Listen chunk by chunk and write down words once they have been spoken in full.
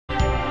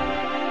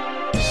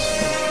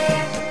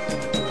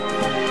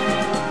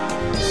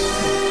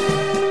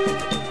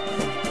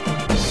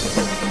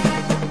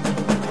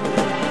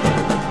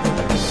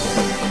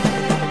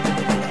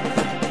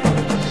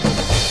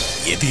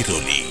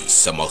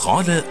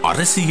சமகால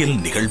அரசியல்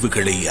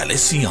நிகழ்வுகளை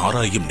அலசி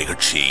ஆராயும்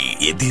நிகழ்ச்சி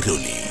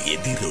எதிரொலி.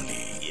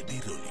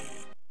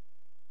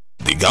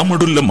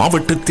 திகாமடுல்ல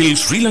மாவட்டத்தில்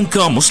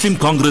ஸ்ரீலங்கா முஸ்லிம்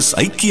காங்கிரஸ்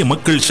ஐக்கிய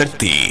மக்கள்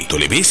சக்தி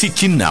தொலைபேசி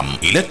சின்னம்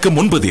இலக்கம்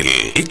 9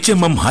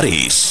 HMM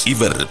Harees.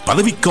 இவர்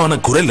பதவிக்கான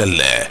குரல்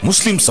அல்ல,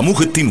 முஸ்லிம்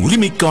சமூகத்தின்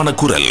உரிமைக்கான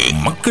குரல்.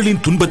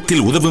 மக்களின்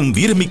துன்பத்தில் உதவும்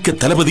வீரமிக்க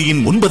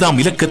தளபதியின்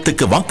 9ஆம்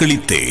இலக்கத்துக்கு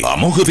வாக்களித்து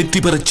அமோக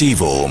வெற்றி பெறச்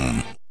செய்வோம்.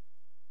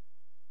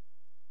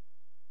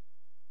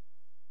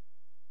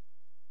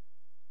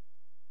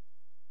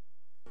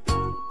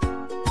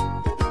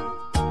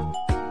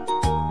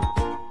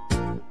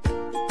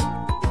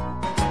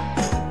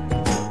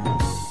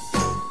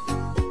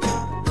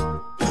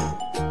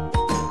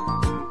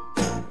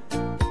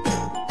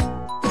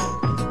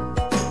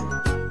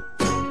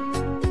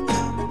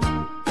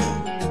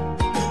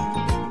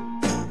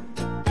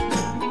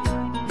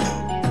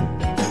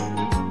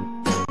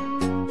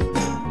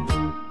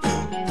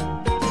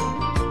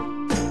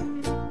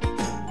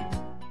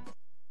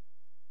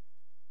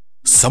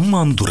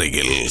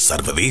 சம்மாந்துறையில்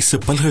சர்வதேச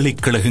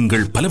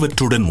பல்கலைக்கழகங்கள்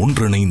பலவற்றுடன்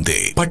ஒன்றிணைந்து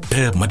பட்ட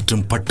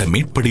மற்றும் பட்ட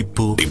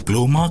மேற்படிப்பு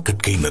டிப்ளோமா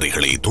கற்கை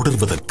நெறிகளை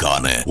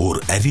தொடர்வதற்கான ஓர்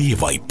அரிய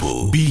வாய்ப்பு.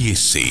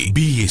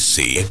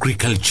 BSc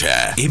Agriculture,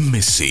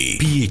 MSc,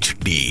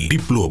 PhD,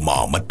 diploma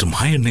மற்றும்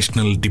ஹையர்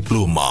நேஷனல்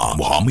டிப்ளோமா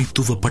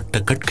முகாமைத்துவ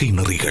பட்ட கற்கை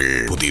நெறிகள்.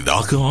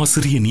 புதிதாக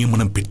ஆசிரிய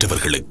நியமனம்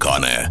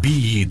பெற்றவர்களுக்கான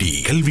BEd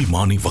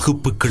கல்விமானி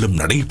வகுப்புகளும்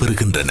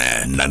நடைபெறுகின்றன.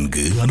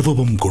 நன்கு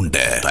அனுபவம் கொண்ட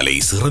தலை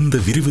சிறந்த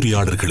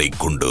விரிவுரையாளர்களை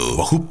கொண்டு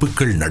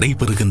வகுப்புகள்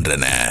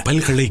நடைபெறுகின்றன.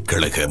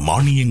 பல்கலைக்கழக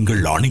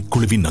மானியங்கள்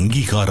ஆணைக்குழுவின்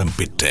அங்கீகாரம்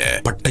பெற்ற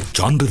பட்டச்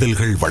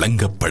சான்றிதழ்கள்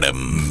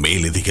வழங்கப்படும்.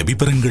 மேலதிக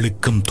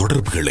விவரங்களுக்கும்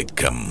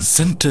தொடர்புகளுக்கும்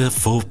சென்டர்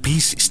ஃபார்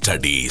பீஸ்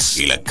ஸ்டடீஸ்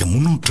இலக்கம்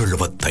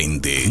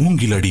 375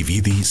 மூங்கிலடி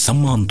வீதி,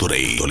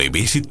 சம்மாந்துறை.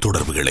 தொலைபேசி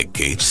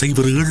தொடர்புகளுக்கு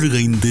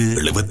 075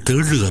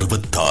 77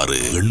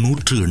 66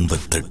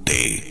 888.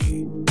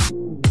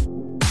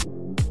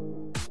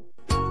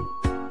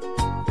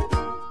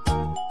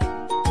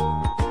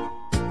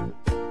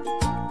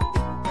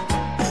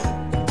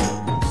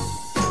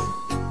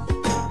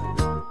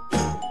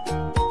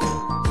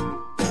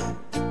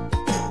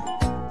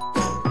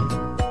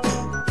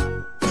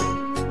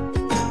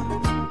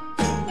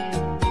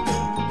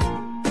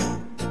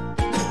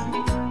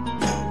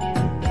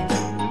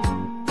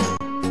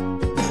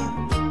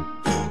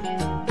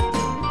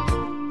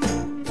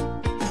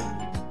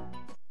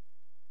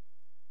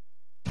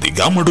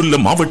 திகாமடுல்ல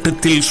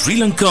மாவட்டத்தில்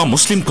ஸ்ரீலங்கா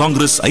முஸ்லிம்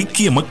காங்கிரஸ்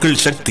ஐக்கிய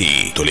மக்கள் சக்தி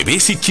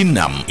தொலைபேசி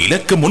சின்னம்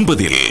இலக்கம்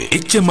 9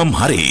 HMM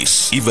Harees.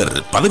 இவர்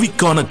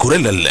பதவிக்கான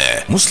குரல் அல்ல,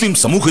 முஸ்லிம்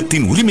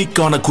சமூகத்தின்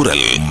உரிமைக்கான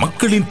குரல்.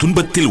 மக்களின்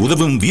துன்பத்தில்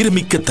உதவும்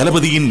வீரமிக்க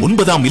தளபதியின்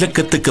 9ஆம்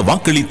இலக்கத்துக்கு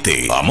வாக்களித்து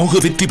அமோக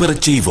வெற்றி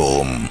பெறச்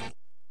செய்வோம்.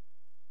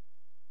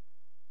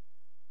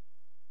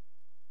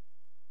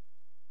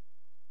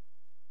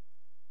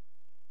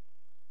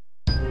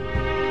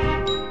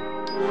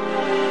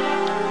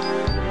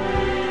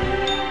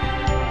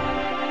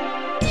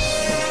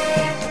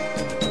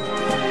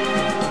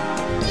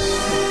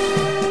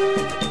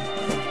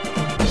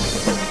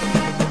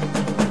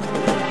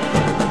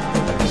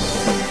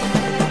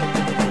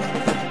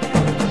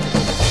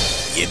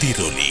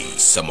 எதிரொலி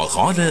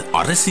சமகால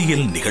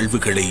அரசியல்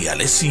நிகழ்வுகளை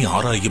அலசி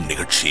ஆராயும்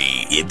நிகழ்ச்சி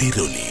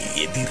எதிரொலி.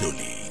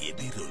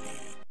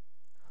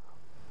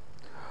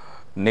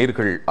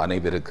 நேர்கள்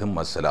அனைவருக்கும்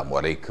அஸ்ஸலாமு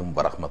அலைக்கும்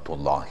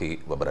வரஹ்மத்துல்லாஹி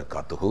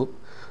வபரகாத்துஹு.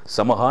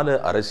 சமகால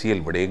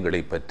அரசியல்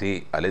விடயங்களை பற்றி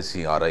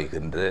அலசி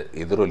ஆராய்கின்ற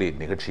எதிரொலி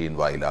நிகழ்ச்சியின்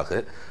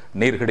வாயிலாக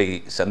நேர்களை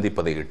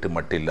சந்திப்பதை இட்டு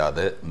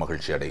மட்டில்லாத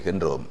மகிழ்ச்சி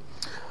அடைகின்றோம்.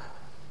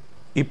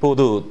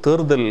 இப்போது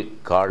தேர்தல்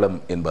காலம்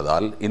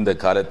என்பதால் இந்த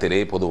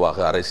காலத்திலே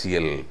பொதுவாக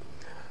அரசியல்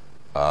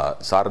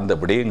சார்ந்த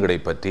விடயங்களை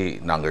பற்றி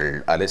நாங்கள்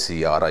அலசி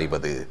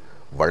ஆராய்வது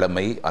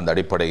வழமை. அந்த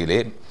அடிப்படையிலே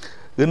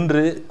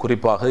இன்று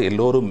குறிப்பாக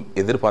எல்லோரும்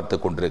எதிர்பார்த்து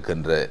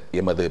கொண்டிருக்கின்ற,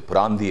 எமது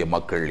பிராந்திய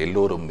மக்கள்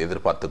எல்லோரும்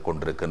எதிர்பார்த்து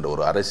கொண்டிருக்கின்ற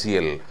ஒரு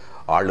அரசியல்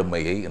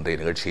ஆளுமையை இன்றைய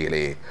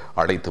நிகழ்ச்சியிலே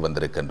அழைத்து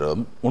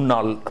வந்திருக்கின்றோம்.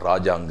 முன்னாள்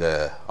இராஜாங்க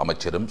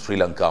அமைச்சரும்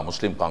ஸ்ரீலங்கா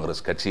முஸ்லிம்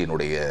காங்கிரஸ்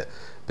கட்சியினுடைய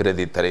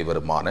பிரதி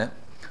தலைவருமான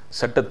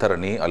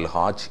சட்டத்தரணி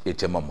அல்ஹாஜ்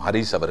HMM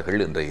Harees அவர்கள்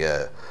இன்றைய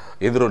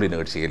எதிரொலி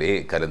நிகழ்ச்சியிலே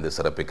கலந்து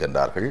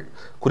சிறப்பிக்கின்றார்கள்.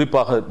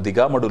 குறிப்பாக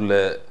திகாமடுல்ல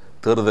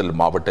தேர்தல்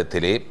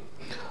மாவட்டத்திலே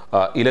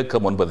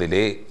இலக்கம்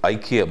 9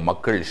 ஐக்கிய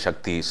மக்கள்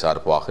சக்தி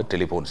சார்பாக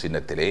டெலிபோன்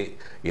சின்னத்திலே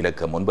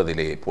இலக்கம்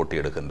 9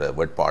 போட்டியிடுகின்ற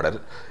வேட்பாளர்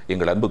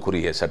எங்கள்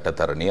அன்புக்குரிய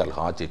சட்டத்தரணி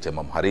அல்ஹாஜ்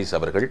HMM Harees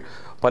அவர்கள்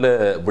பல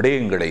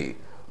விடயங்களை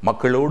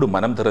மக்களோடு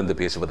மனம் திறந்து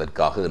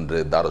பேசுவதற்காக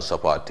இன்று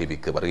தாருசபா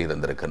டிவிக்கு வருகை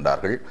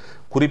தந்திருக்கின்றார்கள்.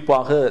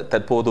 குறிப்பாக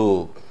தற்போது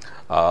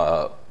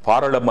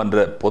பாராளுமன்ற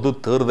பொது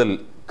தேர்தல்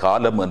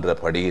காலம் என்ற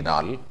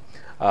படியினால்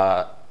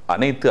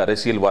அனைத்து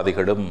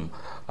அரசியல்வாதிகளும்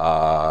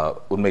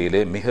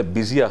உண்மையிலே மிக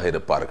பிஸியாக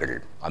இருப்பார்கள்.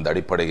 அந்த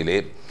அடிப்படையிலே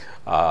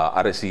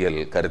அரசியல்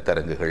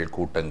கருத்தரங்குகள்,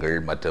 கூட்டங்கள்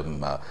மற்றும்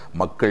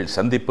மக்கள்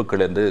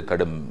சந்திப்புகள் என்று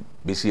கடும்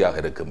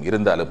பிஸியாக இருக்கும்.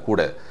 இருந்தாலும்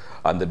கூட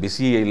அந்த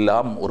பிஸியை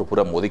எல்லாம் ஒரு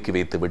புறம் ஒதுக்கி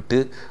வைத்துவிட்டு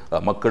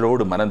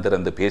மக்களோடு மனம்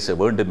திறந்து பேச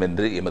வேண்டும்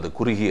என்று எமது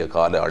குறுகிய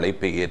கால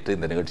அழைப்பை ஏற்று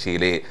இந்த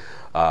நிகழ்ச்சியிலே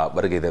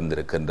வருகை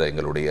தந்திருக்கின்ற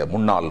எங்களுடைய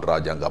முன்னாள்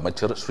ராஜாங்க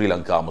அமைச்சர்,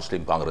 ஸ்ரீலங்கா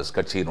முஸ்லிம் காங்கிரஸ்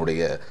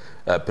கட்சியினுடைய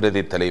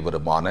பிரதி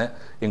தலைவருமான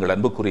எங்கள்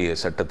அன்புக்குரிய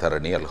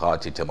சட்டத்தரணி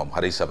அல்ஹாஜ் HMM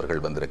ஹரீஸ்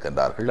அவர்கள்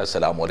வந்திருக்கின்றார்கள்.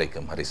 அஸ்ஸலாமு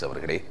அலைக்கும் ஹரீஸ்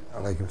அவர்களே.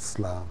 வலைக்கும்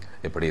அஸ்ஸலாம்.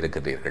 எப்படி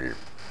இருக்கின்றீர்கள்?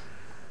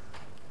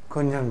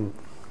 கொஞ்சம்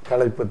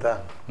களைப்பு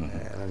தான்.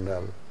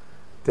 ஏனென்றால்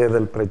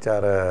தேர்தல்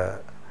பிரச்சார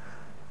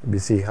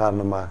பிஸி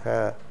காரணமாக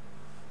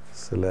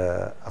சில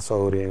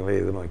அசௌகரியங்களை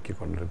எதிர்நோக்கி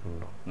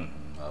கொண்டிருக்கின்றோம்.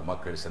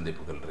 மக்கள்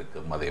சந்திப்புகள்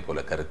இருக்கும், அதே போல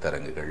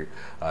கருத்தரங்குகள்,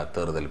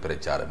 தேர்தல்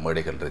பிரச்சார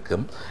மேடைகள்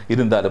இருக்கும்.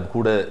 இருந்தாலும்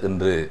கூட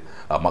இன்று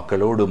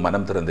மக்களோடு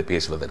மனம் திறந்து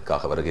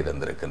பேசுவதற்காக வருகை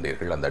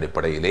தந்திருக்கின்றீர்கள். அந்த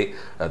அடிப்படையிலே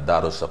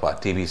தாருசபா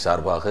டிவி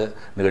சார்பாக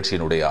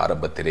நிகழ்ச்சியினுடைய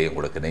ஆரம்பத்திலே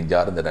உங்களுக்கு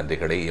நெஞ்சார்ந்த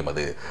நன்றிகளை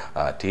எமது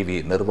டிவி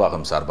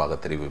நிர்வாகம் சார்பாக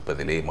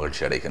தெரிவிப்பதிலே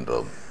மகிழ்ச்சி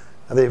அடைகின்றோம்.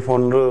 அதே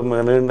போன்று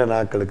நீண்ட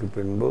நாட்களுக்கு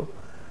பின்பு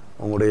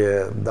உங்களுடைய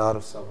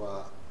தாருசபா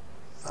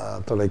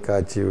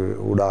தொலைக்காட்சி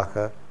ஊடாக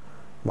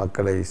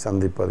மக்களை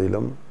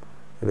சந்திப்பதிலும்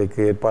இதற்கு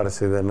ஏற்பாடு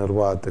செய்த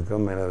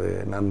நிர்வாகத்துக்கும் எனது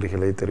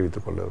நன்றிகளை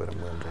தெரிவித்துக் கொள்ள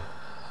விரும்புகின்றேன்.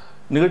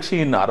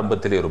 நிகழ்ச்சியின்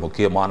ஆரம்பத்திலே ஒரு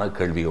முக்கியமான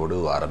கேள்வியோடு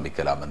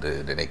ஆரம்பிக்கலாம் என்று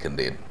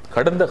நினைக்கின்றேன்.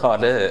 கடந்த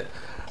கால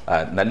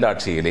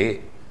நல்லாட்சியிலே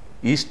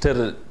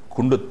ஈஸ்டர்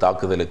குண்டு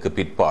தாக்குதலுக்கு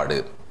பிற்பாடு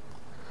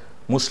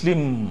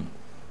முஸ்லிம்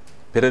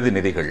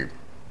பிரதிநிதிகள்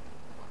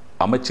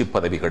அமைச்சு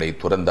பதவிகளை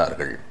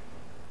துறந்தார்கள்.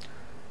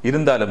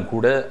 இருந்தாலும்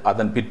கூட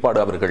அதன் பிற்பாடு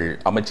அவர்கள்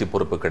அமைச்சு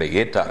பொறுப்புகளை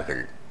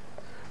ஏற்றார்கள்.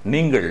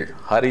 நீங்கள்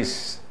ஹரீஸ்,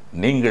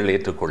 நீங்கள்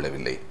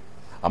ஏற்றுக்கொள்ளவில்லை,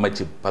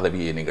 அமைச்சு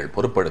பதவியை நீங்கள்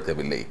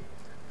பொறுப்பெடுக்கவில்லை.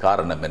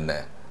 காரணம் என்ன?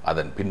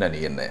 அதன் பின்னணி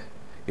என்ன?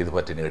 இது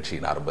பற்றி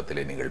நிகழ்ச்சியின்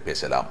ஆரம்பத்திலே நீங்கள்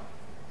பேசலாம்.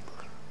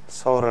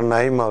 சௌரன்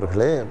நயீம்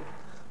அவர்களே,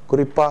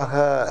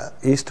 குறிப்பாக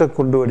ஈஸ்டர்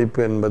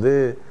குண்டுவெடிப்பு என்பது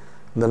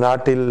இந்த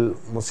நாட்டில்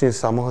முஸ்லிம்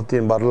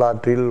சமூகத்தின்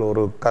வரலாற்றில்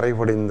ஒரு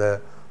கரைபடிந்த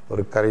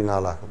ஒரு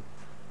கரிநாளாகும்.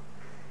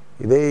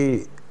 இதை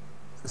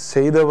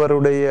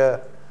செய்தவருடைய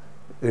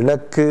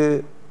இலக்கு,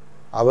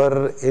 அவர்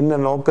என்ன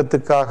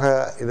நோக்கத்துக்காக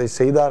இதை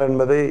செய்தார்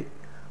என்பதை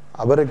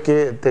அவருக்கே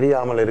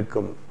தெரியாமல்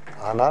இருக்கும்.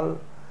 ஆனால்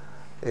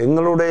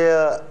எங்களுடைய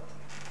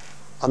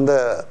அந்த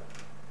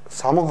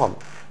சமூகம்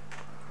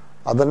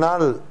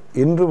அதனால்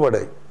இன்று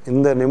வரை,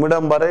 இந்த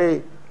நிமிடம் வரை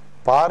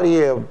பாரிய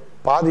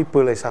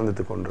பாதிப்புகளை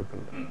சந்தித்துக்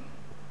கொண்டிருக்கின்றன.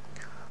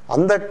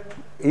 அந்த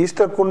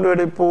ஈஸ்டர்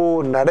குண்டுவெடிப்பு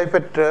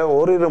நடைபெற்ற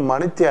ஓரிரு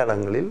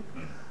மணித்தியாலங்களில்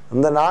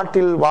இந்த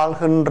நாட்டில்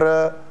வாழ்கின்ற,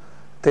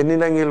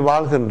 தென்னிலங்கையில்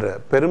வாழ்கின்ற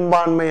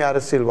பெரும்பான்மை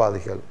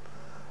அரசியல்வாதிகள்,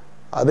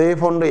 அதே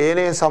போன்று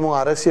ஏனைய சமூக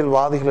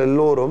அரசியல்வாதிகள்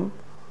எல்லோரும்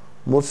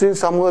முஸ்லிம்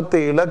சமூகத்தை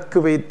இலக்கு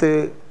வைத்து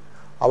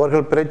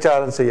அவர்கள்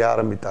பிரச்சாரம் செய்ய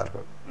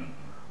ஆரம்பித்தார்கள்.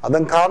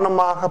 அதன்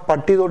காரணமாக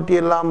பட்டி தொட்டி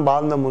எல்லாம்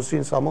வாழ்ந்த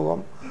முஸ்லிம்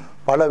சமூகம்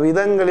பல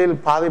விதங்களில்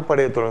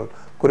பாதிப்படைய தொடங்கும்.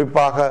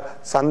 குறிப்பாக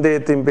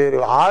சந்தேகத்தின்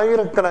பேரில்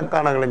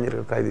ஆயிரக்கணக்கான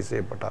இளைஞர்கள் கைது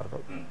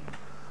செய்யப்பட்டார்கள்.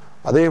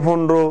 அதே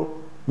போன்று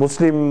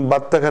முஸ்லிம்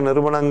வர்த்தக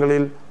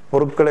நிறுவனங்களில்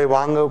பொருட்களை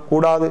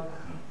வாங்கக்கூடாது,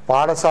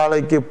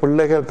 பாடசாலைக்கு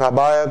பிள்ளைகள்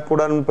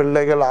கபாயக்குடன்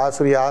பிள்ளைகள்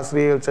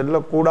ஆசிரியர்கள்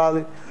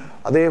செல்லக்கூடாது.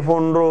 அதே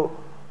போன்று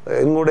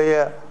எங்களுடைய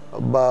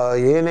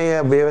ஏனைய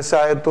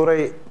விவசாயத்துறை,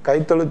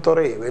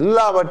 கைத்தொழில்துறை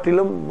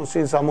எல்லாவற்றிலும்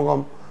முஸ்லிம்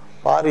சமூகம்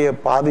பாரிய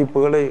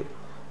பாதிப்புகளை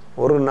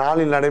ஒரு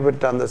நாளில்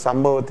நடைபெற்ற அந்த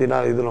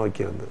சம்பவத்தினால் இது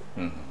நோக்கி இருந்தது.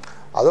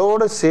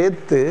 அதோடு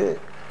சேர்த்து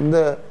இந்த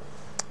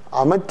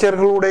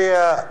அமைச்சர்களுடைய,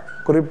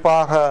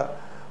 குறிப்பாக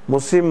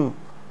முஸ்லிம்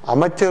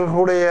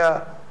அமைச்சர்களுடைய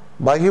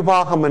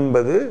பகிபாகம்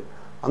என்பது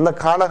அந்த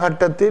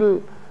காலகட்டத்தில்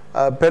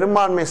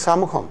பெரும்பான்மை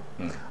சமூகம்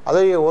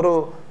அதை ஒரு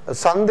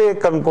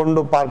சந்தேகம்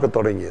கொண்டு பார்க்க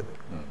தொடங்கியது.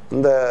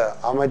 இந்த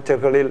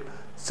அமைச்சர்களில்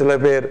சில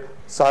பேர்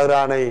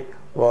சாரானை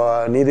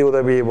நிதி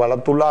உதவியை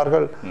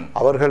வளர்த்துள்ளார்கள்,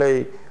 அவர்களை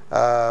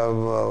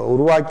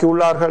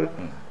உருவாக்கியுள்ளார்கள்.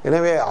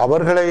 எனவே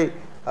அவர்களை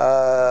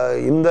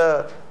இந்த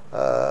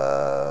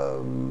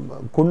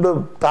குண்டு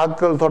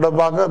தாக்கல்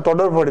தொடர்பாக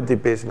தொடர்படுத்தி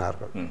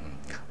பேசினார்கள்.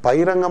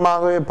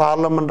 பகிரங்கமாகவே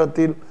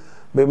பார்லமென்றத்தில்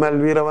பிமல்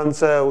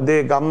வீரவன்ச,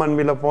 உதய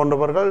கம்மன்வில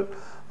போன்றவர்கள்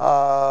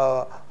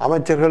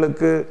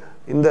அமைச்சர்களுக்கு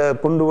இந்த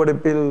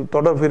குண்டுவெடிப்பில்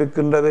தொடர்பு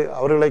இருக்கின்றது,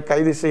 அவர்களை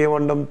கைது செய்ய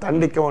வேண்டும்,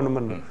 தண்டிக்க வேண்டும்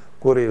என்று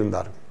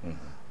கூறியிருந்தார்கள்.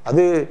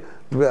 அது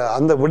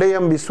அந்த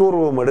விடயம்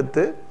விஸ்வரூபம்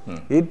எடுத்து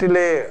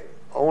ஈட்டிலே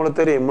அவங்களுக்கு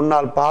தெரியும்,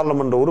 முன்னாள்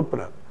பார்லமெண்ட்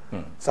உறுப்பினர்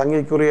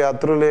சங்கைக்குரிய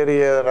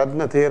அத்துரலேரிய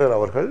ரத்ன தேரர்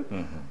அவர்கள்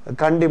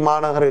கண்டி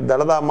மாநகரை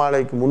தலதா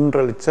மாலைக்கு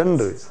முன்றல்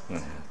சென்று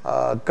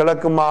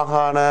கிழக்கு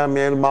மாகாண,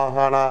 மேல்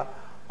மாகாண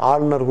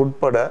ஆளுநர்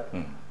உட்பட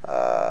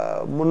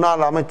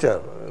முன்னாள்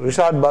அமைச்சர்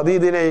ரிஷாட்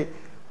பதீதினை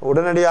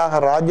உடனடியாக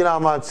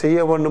ராஜினாமா செய்ய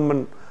வேண்டும்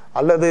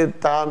அல்லது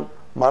தான்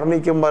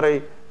மரணிக்கும் வரை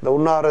இந்த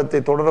உண்ணாவிரத்தை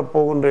தொடரப்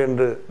போகின்றேன்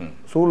என்று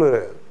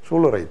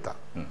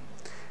சூளுரைத்தார்.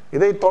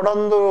 இதை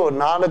தொடர்ந்து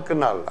நாளுக்கு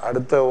நாள்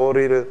அடுத்த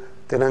ஓரிரு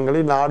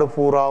தினங்களில் நாடு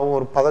பூராவும்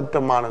ஒரு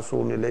பதற்றமான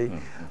சூழ்நிலை,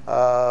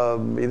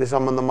 இது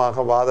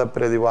சம்பந்தமாக வாத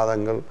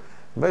பிரதிவாதங்கள்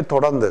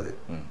தொடர்ந்தது.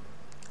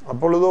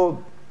 அப்பொழுதோ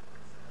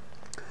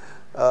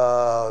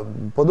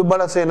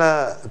பொதுபல சேன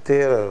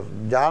தேரர்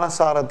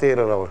ஜானசார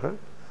தேரர் அவர்கள்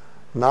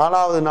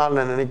 4வது நாள்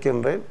நான்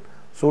நினைக்கின்றேன்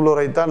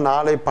சூளுரைத்தான்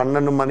நாளை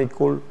 12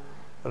 மணிக்குள்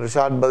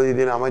ரிஷாட்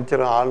பதீதீன்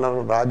அமைச்சர்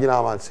ஆளுநர்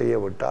ராஜினாமா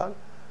செய்யவிட்டால்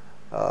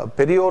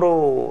பெரியோரு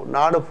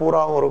நாடு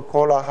பூரா ஒரு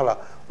கோலாகல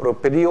ஒரு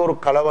பெரியோரு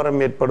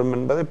கலவரம் ஏற்படும்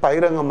என்பதை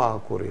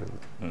பகிரங்கமாக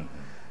கூறியிருந்தது.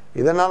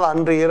 இதனால்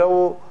அன்று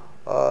இரவு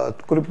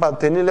குறிப்பாக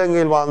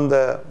தென்னிலங்கையில் வாழ்ந்த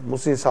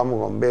முஸ்லிம்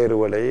சமூகம்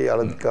பேருவலை,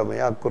 அழுத்கமை,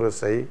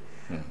 அக்குரசை,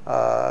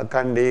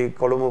 கண்டி,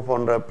 கொழும்பு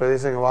போன்ற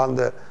பிரதேசங்கள்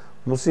வாழ்ந்த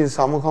முஸ்லிம்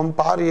சமூகம்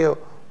பாரிய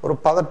ஒரு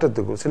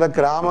பதற்றத்துக்கு சில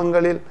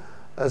கிராமங்களில்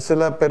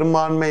சில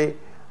பெரும்பான்மை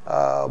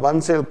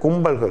வன்செயல்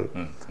கும்பல்கள்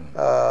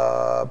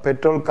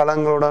பெட்ரோல்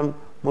கலங்களுடன்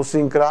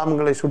முஸ்லிம்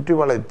கிராமங்களை சுற்றி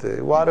வளைத்து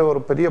இவ்வாறு ஒரு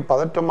பெரிய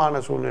பதற்றமான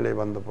சூழ்நிலை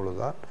வந்த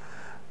பொழுதுதான்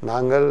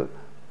நாங்கள்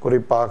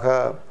குறிப்பாக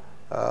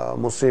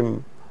முஸ்லிம்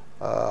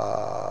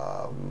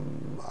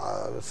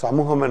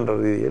சமூகம் என்ற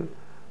ரீதியில்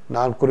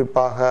நான்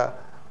குறிப்பாக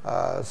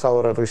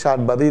சகோதரர்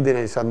ரிஷாட்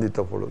பதீதீனை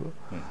சந்தித்த பொழுது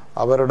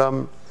அவரிடம்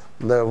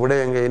இந்த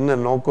விடயங்கள்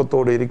என்ன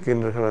நோக்கத்தோடு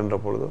இருக்கின்றீர்கள் என்ற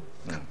பொழுது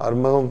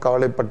அவர் மிகவும்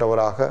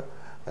கவலைப்பட்டவராக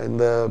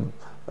இந்த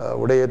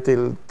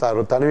விடயத்தில்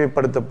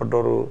தனிமைப்படுத்தப்பட்ட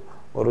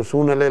ஒரு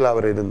சூழ்நிலையில்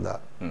அவர்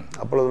இருந்தார்.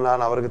 அப்பொழுது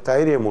நான் அவருக்கு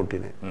தைரியம்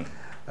ஊட்டினேன்.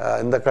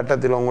 இந்த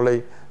கட்டத்தில் உங்களை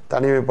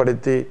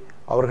தனிமைப்படுத்தி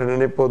அவர்கள்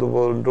நினைப்பது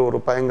போன்று ஒரு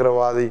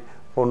பயங்கரவாதி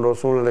போன்ற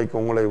சூழ்நிலைக்கு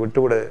உங்களை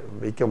விட்டுவிட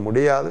வைக்க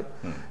முடியாது.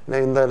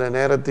 இந்த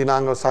நேரத்தில்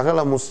நாங்கள்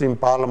சகல முஸ்லிம்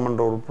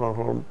பாராளுமன்ற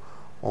உறுப்பினர்களும்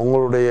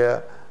உங்களுடைய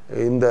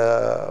இந்த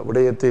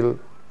விடயத்தில்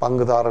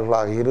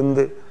பங்குதாரர்களாக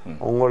இருந்து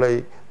உங்களை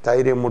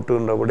தைரியம்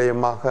ஊட்டுகின்ற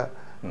விடயமாக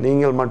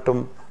நீங்கள்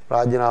மட்டும்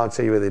ராஜினாமா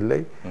செய்வதில்லை,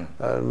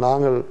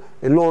 நாங்கள்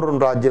எல்லோரும்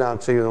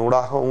ராஜினாமா செய்வதன்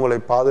ஊடாக உங்களை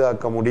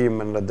பாதுகாக்க முடியும்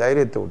என்ற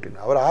தைரியத்தை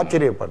ஊட்டினார். அவர்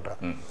ஆச்சரியப்பட்டார்.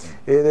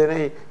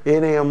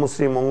 ஏனைய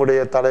முஸ்லீம்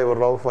உங்களுடைய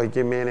தலைவர் ரவுஃப்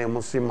ஹக்கீம் ஏனைய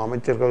முஸ்லீம்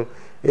அமைச்சர்கள்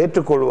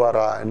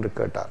ஏற்றுக்கொள்வாரா என்று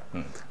கேட்டார்.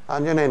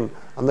 ஆஞ்சனேன்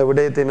அந்த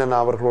விடயத்தை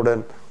நான்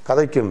அவர்களுடன்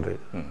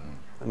கதைக்கின்றேன்.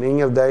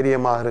 நீங்கள்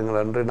தைரியமாக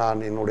இருங்கள் என்று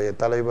நான் என்னுடைய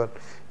தலைவர்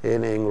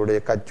ஏனைய எங்களுடைய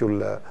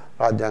கட்சியுள்ள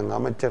ராஜாங்க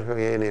அமைச்சர்கள்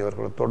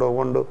ஏனையவர்களை தொடர்பு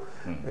கொண்டு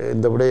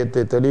இந்த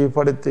விடயத்தை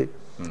தெளிவுபடுத்தி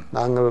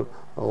நாங்கள்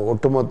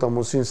ஒட்டுமொத்த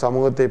முஸ்லிம்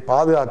சமூகத்தை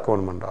பாதுகாக்க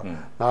வேண்டும் என்றார்.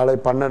 நாளை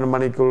 12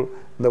 மணிக்குள்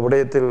இந்த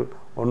விடயத்தில்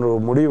ஒன்று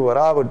முடிவு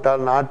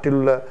வராவிட்டால் நாட்டில்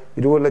உள்ள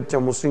 20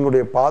 லட்சம்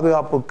முஸ்லிம்களுடைய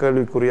பாதுகாப்பு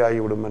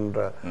கேள்விக்குறியாகிவிடும்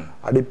என்ற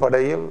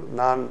அடிப்படையில்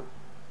நான்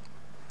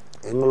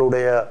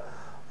எங்களுடைய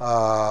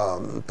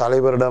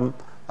தலைவரிடம்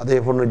அதே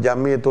போன்று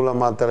ஜம்மியத்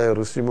உலமா தலைவர்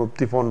ரிஷி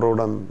முப்தி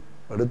போன்றவுடன்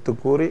எடுத்து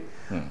கூறி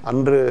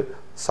அன்று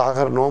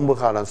சாகர் நோன்பு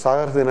காலம்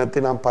சாகர்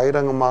தினத்தை நான்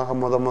பகிரங்கமாக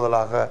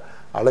முதலாக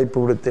அழைப்பு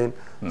விடுத்தேன்.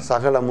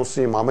 சகல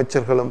முஸ்லிம்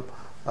அமைச்சர்களும்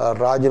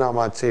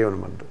ராஜினாமா செய்ய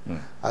வேண்டும் என்று.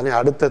 அதனை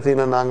அடுத்த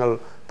தினம் நாங்கள்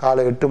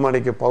காலை 8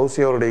 மணிக்கு பௌசி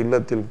அவருடைய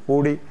இல்லத்தில்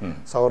கூடி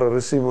சகோதரர்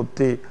ரிஷி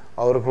முப்தி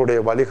அவர்களுடைய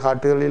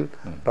வழிகாட்டுதலில்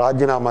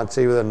ராஜினாமா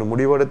செய்வதென்று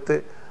முடிவெடுத்து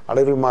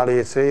அழகு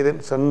மாலையை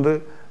சென்று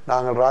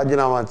நாங்கள்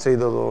ராஜினாமா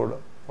செய்ததோடு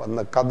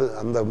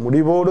அந்த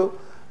முடிவோடு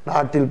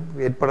நாட்டில்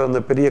ஏற்பட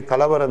பெரிய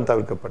கலவரம்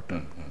தவிர்க்கப்பட்டு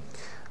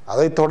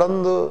அதை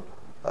தொடர்ந்து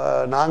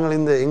நாங்கள்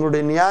இந்த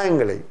எங்களுடைய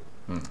நியாயங்களை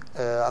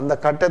அந்த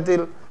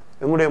கட்டத்தில்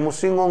எங்களுடைய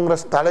முஸ்லிம்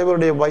காங்கிரஸ்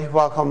தலைவருடைய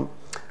வைபாகம்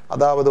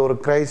அதாவது ஒரு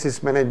கிரைசிஸ்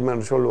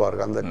மேனேஜ்மெண்ட்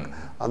சொல்வார்கள்.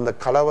 அந்த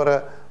கலவர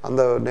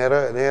அந்த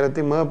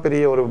நேரத்தில்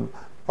மிகப்பெரிய ஒரு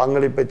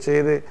பங்களிப்பை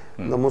செய்து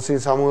இந்த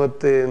முஸ்லிம்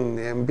சமூகத்தின்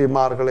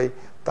எம்பிமார்களை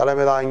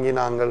தலைமை தாங்கி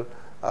நாங்கள்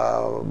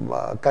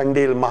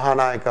கண்டியில்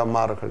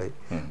மகாநாயக்கமார்களை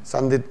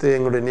சந்தித்து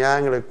எங்களுடைய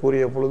நியாயங்களை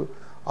கூறிய பொழுது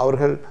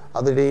அவர்கள்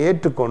அதனை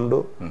ஏற்றுக்கொண்டு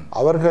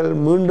அவர்கள்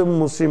மீண்டும்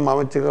முஸ்லிம்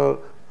அமைச்சர்கள்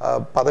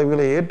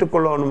பதவிகளை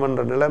ஏற்றுக்கொள்ள வேண்டும்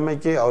என்ற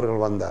நிலைமைக்கு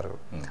அவர்கள் வந்தார்கள்.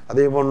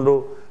 அதே போன்று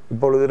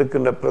இப்பொழுது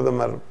இருக்கின்ற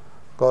பிரதமர்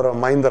கௌரவ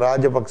மஹிந்த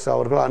ராஜபக்ச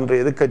அவர்கள் அன்று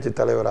எதிர்க்கட்சி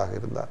தலைவராக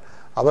இருந்தார்.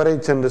 அவரை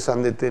சென்று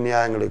சந்தித்து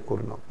நியாயங்களை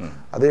கூறினோம்.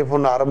 அதே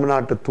போன்று அரபு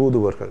நாட்டு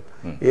தூதுவர்கள்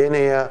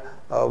ஏனைய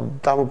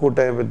தமிழ்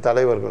கூட்டமைப்பு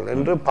தலைவர்கள்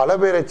என்று பல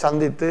பேரை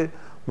சந்தித்து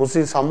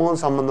முஸ்லிம்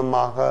சமூகம்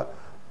சம்பந்தமாக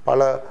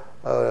பல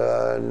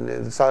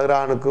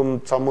சஹ்ரானுக்கும்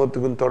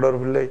சமூகத்துக்கும்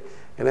தொடர்பில்லை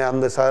என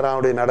அந்த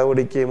சஹ்ரானுடைய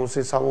நடவடிக்கையை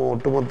முஸ்லிம் சமூகம்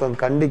ஒட்டுமொத்தம்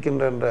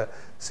கண்டிக்கின்ற என்ற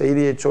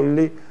செய்தியை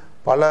சொல்லி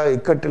பல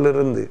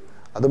இக்கட்டிலிருந்து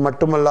அது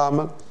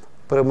மட்டுமல்லாமல்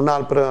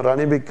முன்னாள்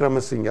ரணில்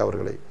விக்ரமசிங்கே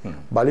அவர்களை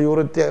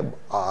வலியுறுத்திய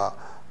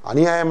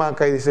அநியாயமாக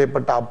கைது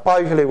செய்யப்பட்ட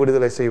அப்பாவிகளை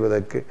விடுதலை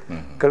செய்வதற்கு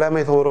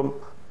கிழமை தோறும்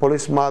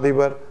போலீஸ்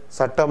மாதிபர்,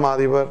 சட்ட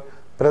மாதிபர்,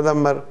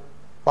 பிரதமர்,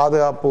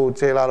 பாதுகாப்பு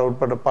செயலாளர்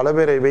உட்பட்ட பல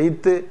பேரை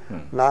வைத்து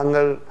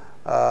நாங்கள்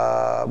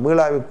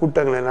மீளாய்வு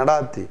கூட்டங்களை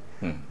நடாத்தி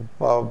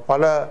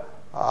பல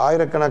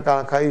ஆயிரக்கணக்கான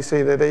கைது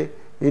செய்ததை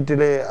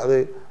வீட்டிலே அது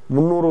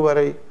 300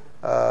 வரை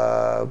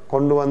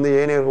கொண்டு வந்து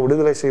ஏனையர்கள்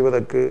விடுதலை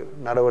செய்வதற்கு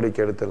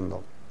நடவடிக்கை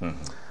எடுத்திருந்தோம்.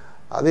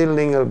 அதில்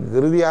நீங்கள்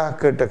இறுதியாக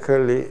கேட்ட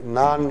கேள்வி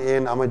நான்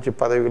ஏன் அமைச்சு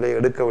பதவிகளை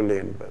எடுக்கவில்லை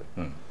என்பது.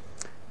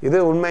 இது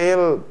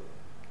உண்மையில்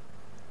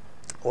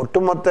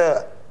ஒட்டுமொத்த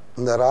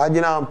இந்த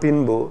ராஜினாமா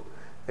பின்பு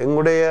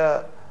எங்களுடைய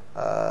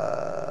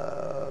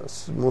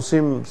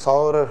முஸ்லிம்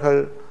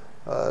சகோதரர்கள்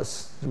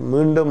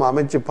மீண்டும்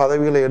அமைச்சு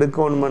பதவிகளை எடுக்க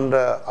வேண்டும் என்ற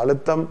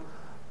அழுத்தம்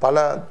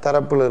பல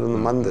தரப்பில் இருந்து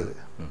வந்தது.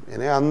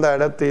 எனவே அந்த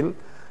இடத்தில்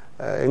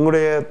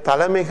எங்களுடைய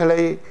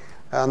தலைமைகளை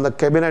அந்த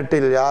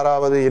கேபினட்டில்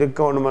யாராவது இருக்க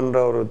வேண்டும் என்ற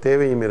ஒரு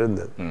தேவையும்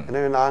இருந்தது.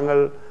 எனவே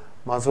நாங்கள்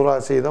மசூரா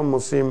செய்த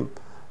முஸ்லீம்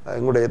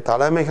எங்களுடைய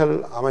தலைமைகள்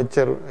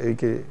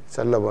அமைச்சருக்கு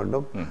செல்ல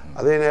வேண்டும்.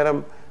 அதே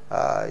நேரம்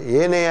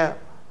ஏனைய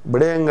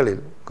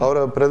விடயங்களில்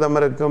கௌரவ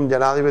பிரதமருக்கும்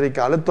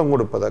ஜனாதிபதிக்கு அழுத்தம்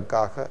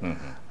கொடுப்பதற்காக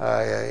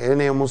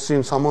ஏனைய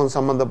முஸ்லீம் சமூகம்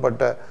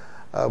சம்பந்தப்பட்ட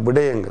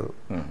விடயங்கள்,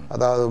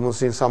 அதாவது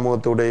முஸ்லீம்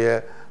சமூகத்துடைய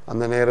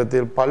அந்த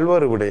நேரத்தில்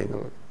பல்வேறு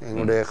விடயங்கள்,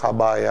 எங்களுடைய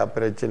ஹபாயா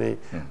பிரச்சனை,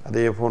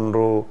 அதே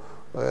போன்று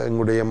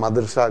எங்களுடைய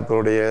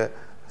மதர்சாக்களுடைய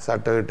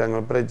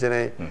சட்டத்திட்டங்கள்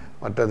பிரச்சனை,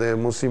 மற்றது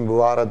முஸ்லிம்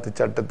விவாரத்து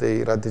சட்டத்தை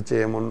ரத்து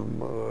செய்ய முன்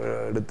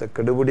எடுத்த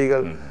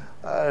கெடுபிடிகள்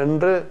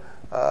என்று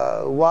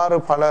இவ்வாறு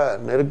பல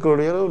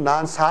நெருக்கடிகள்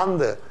நான்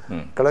சார்ந்த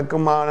கிழக்கு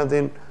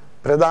மாநிலத்தின்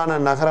பிரதான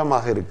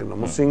நகரமாக இருக்கின்ற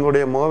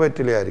முஸ்லிம்களுடைய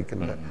முகவெற்றிலையாக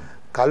இருக்கின்ற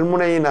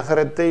கல்முனை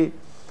நகரத்தை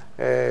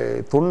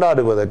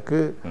துண்டாடுவதற்கு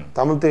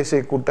தமிழ்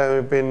தேசிய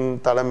கூட்டமைப்பின்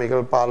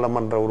தலைமைகள்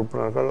பாராளுமன்ற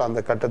உறுப்பினர்கள் அந்த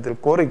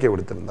கட்டத்தில் கோரிக்கை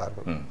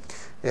விடுத்திருந்தார்கள்.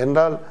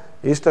 என்றால்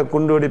ஈஸ்டர்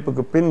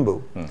குண்டுவெடிப்புக்கு பின்பு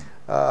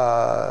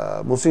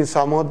முஸ்லிம்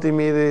சமூகத்தின்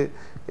மீது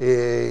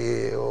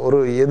ஒரு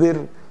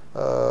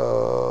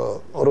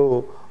ஒரு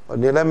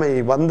நிலைமை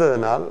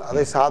வந்ததனால்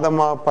அதை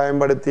சாதமாக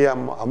பயன்படுத்திய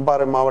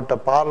அம்பாறை மாவட்ட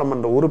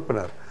பாராளுமன்ற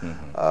உறுப்பினர்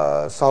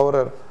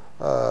சௌரர்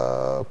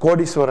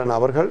கோடீஸ்வரன்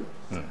அவர்கள்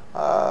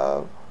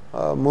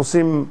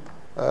முஸ்லிம்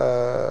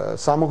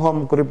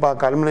சமூகம், குறிப்பாக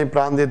கல்முனை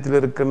பிராந்தியத்தில்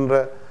இருக்கின்ற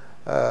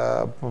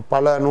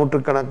பல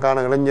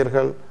நூற்றுக்கணக்கான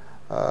இளைஞர்கள்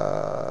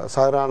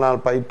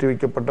சஹரானால்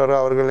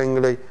பயிற்றுவிக்கப்பட்டவர், அவர்கள்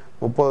எங்களை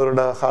 30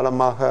 வருட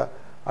காலமாக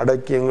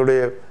அடக்கி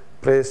எங்களுடைய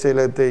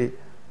பிரதேசத்தை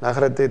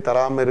நகரத்தை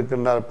தராமல்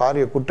இருக்கின்றார்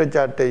பாரிய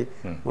குற்றச்சாட்டை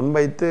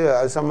முன்வைத்து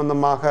அது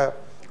சம்பந்தமாக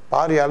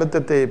பாரிய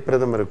அழுத்தத்தை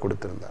பிரதமர்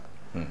கொடுத்திருந்தார்.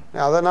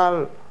 அதனால்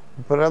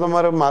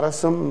பிரதமரும்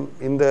அரசும்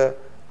இந்த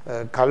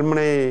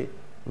கல்முனை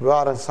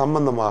விவகாரம்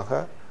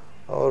சம்பந்தமாக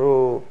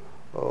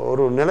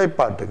ஒரு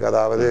நிலைப்பாட்டுக்கு,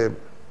 அதாவது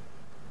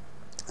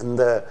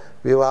இந்த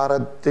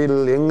விவகாரத்தில்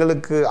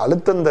எங்களுக்கு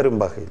அழுத்தம்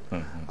தரும் வகையில்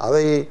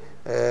அதை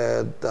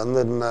அந்த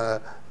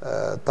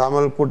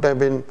தமிழ்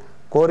கூட்டமைப்பின்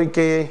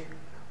கோரிக்கையை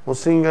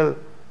முஸ்லிம்கள்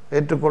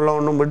ஏற்றுக்கொள்ள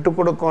ஒன்றும் விட்டுக்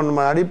கொடுக்க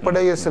ஒன்றும்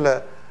அடிப்படையில் சில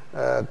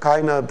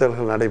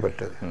காய்நகர்த்தல்கள்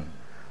நடைபெற்றது.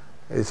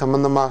 இது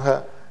சம்பந்தமாக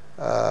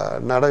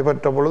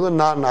நடைபெற்ற பொழுது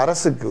நான்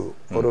அரசுக்கு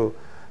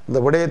இந்த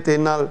விடயத்தை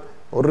என்னால்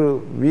ஒரு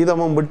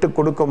வீதமும் விட்டு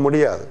கொடுக்க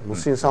முடியாது.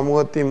 முஸ்லிம்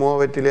சமூகத்தின்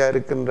முகவெற்றிலையாக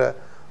இருக்கின்ற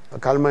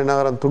கல்முனை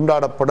நகரம்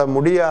துண்டாடப்பட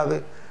முடியாது.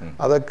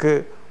 அதற்கு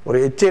ஒரு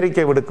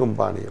எச்சரிக்கை விடுக்கும்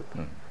பாணியில்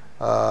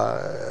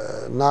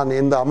நான்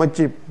இந்த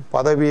அமைச்சு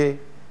பதவியை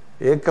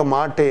ஏற்க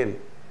மாட்டேன்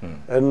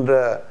என்ற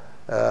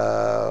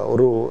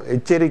ஒரு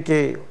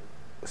எச்சரிக்கை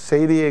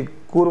செய்தியை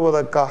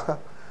கூறுவதற்காக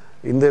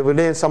இந்த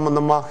விடயம்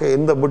சம்பந்தமாக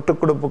எந்த விட்டுக்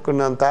கொடுப்புக்கு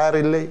நான்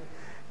தயாரில்லை.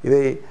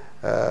 இதை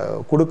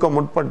கொடுக்க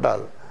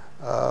முற்பட்டால்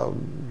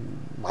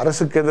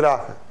அரசுக்கு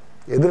எதிராக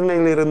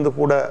எதிர்நிலையில் இருந்து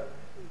கூட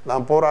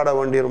நாம் போராட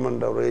வேண்டியும்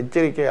என்ற ஒரு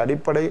எச்சரிக்கை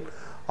அடிப்படையில்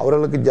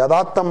அவர்களுக்கு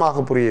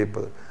யதார்த்தமாக புரிய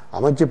வைப்பது.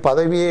 அமைச்சு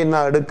பதவியை என்ன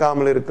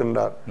எடுக்காமல்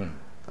இருக்கின்றார்,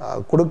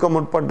 கொடுக்க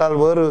முற்பட்டால்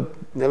வேறு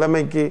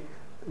நிலைமைக்கு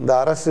இந்த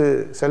அரசு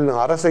செல்லும்,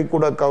 அரசை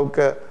கூட கவுக்க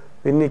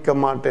பின்னிக்க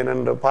மாட்டேன்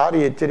என்ற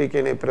பாரிய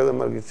எச்சரிக்கையினை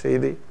பிரதமருக்கு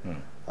செய்து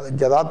அதை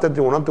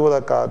யதார்த்தத்தை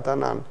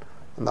உணர்த்துவதற்காகத்தான் நான்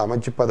அந்த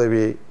அமைச்சு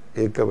பதவியை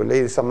ஏற்கவில்லை.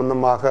 இது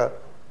சம்பந்தமாக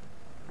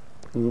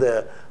இந்த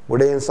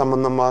விடயம்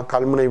சம்பந்தமாக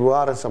கல்முனை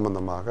விவகாரம்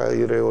சம்பந்தமாக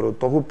ஒரு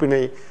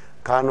தொகுப்பினை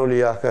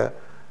காணொலியாக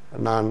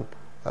நான்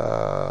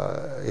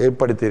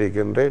ஏற்படுத்தி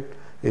இருக்கின்றேன்.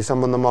 இது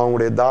சம்பந்தமாக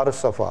உங்களுடைய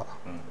தாருசஃபா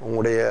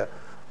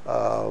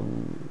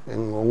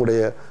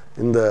உங்களுடைய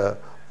இந்த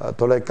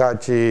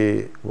தொலைக்காட்சி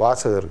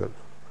வாசகர்கள்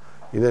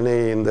இதனை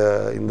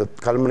இந்த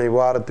கல்முனை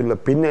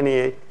விவகாரத்தில்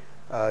பின்னணியை,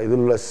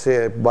 இதிலுள்ள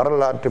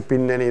வரலாற்று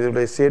பின்னணி,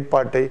 இதனுடைய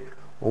செயற்பாட்டை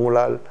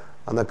உங்களால்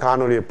அந்த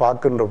காணொலியை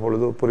பார்க்கின்ற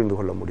பொழுது புரிந்து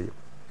கொள்ள முடியும்.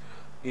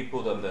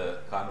 இப்போது அந்த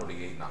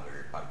காணொலியை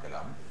நாங்கள்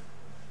பார்க்கலாம்.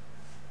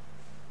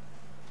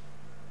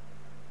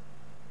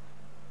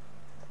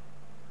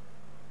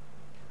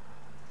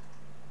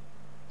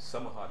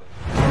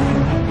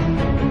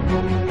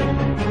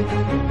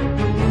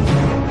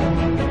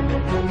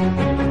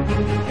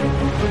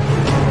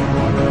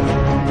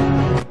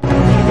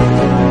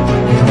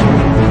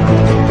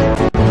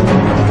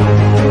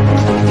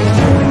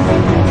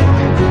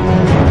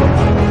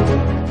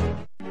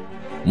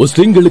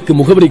 முஸ்லிம்களுக்கு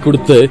முகவரி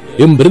கொடுத்த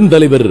எம்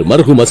பெருந்தலைவர்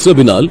மர்ஹூம்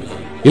அஸ்ரபினால்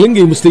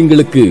இலங்கை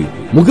முஸ்லிம்களுக்கு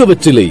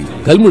முகவற்றிலை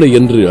கல்முனை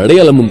என்று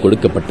அடையாளமும்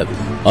கொடுக்கப்பட்டது.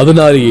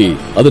 அதனாலேயே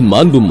அதன்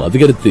மாண்பும்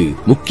அதிகரித்து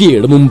முக்கிய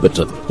இடமும்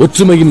பெற்றது.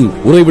 ஒற்றுமையின்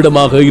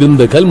உறைவிடமாக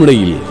இருந்த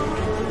கல்முனையில்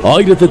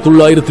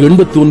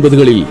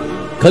 1989களில்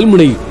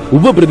கல்முனை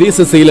உப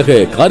பிரதேச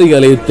செயலக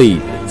காரியாலயத்தை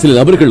சில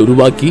நபர்கள்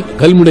உருவாக்கி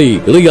கல்முனை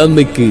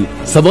இறையாண்மைக்கு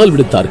சவால்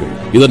விடுத்தார்கள்.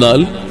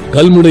 இதனால்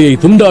கல்முனையை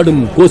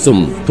துண்டாடும்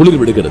கோஷம் துளிர்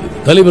விடுகிறது.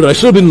 தலைவர்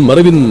அஷ்ரபின்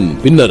மறைவின்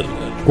பின்னர்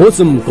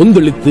கோஷம்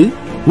கொந்தளித்து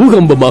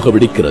பூகம்பமாக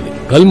வெடிக்கிறது.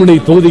 கல்முனை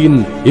தொகுதியின்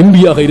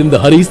எம்பியாக இருந்த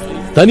ஹரீஸ்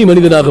தனி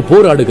மனிதனாக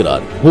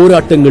போராடுகிறார்.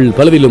 போராட்டங்கள்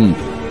பலவிலும்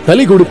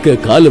தலை கொடுக்க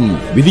காலம்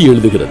விதி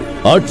எழுதுகிறது.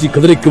 ஆட்சி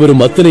கதிரைக்கு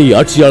வரும் அத்தனை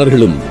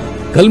ஆட்சியாளர்களும்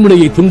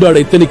கல்முனையை துண்டாட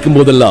எத்தனிக்கும்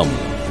போதெல்லாம்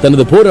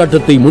தனது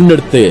போராட்டத்தை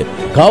முன்னெடுத்த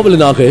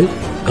காவலனாக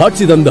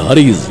காட்சி தந்த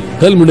ஹரீஸ்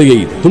கல்முனையை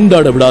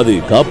துண்டாட விடாது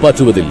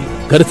காப்பாற்றுவதில்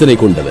கருத்தினை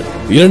கொண்டவர்.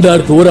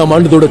 2001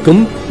 ஆண்டு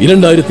தொடக்கம்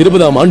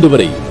 2020 ஆண்டு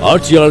வரை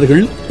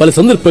ஆட்சியாளர்கள் பல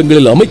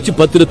சந்தர்ப்பங்களில் அமைச்சு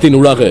பத்திரத்தின்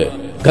ஊடாக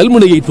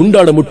கல்முனையை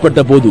துண்டாட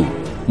முற்பட்ட போது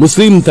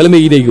முஸ்லிம்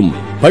தலைமையினையும்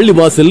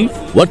பள்ளிவாசல்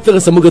வர்த்தக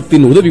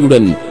சமூகத்தின்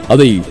உதவியுடன்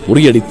அதை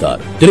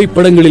முறியடித்தார்.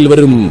 திரைப்படங்களில்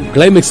வரும்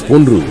கிளைமேக்ஸ்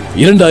போன்று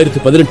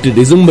 2018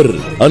 டிசம்பர்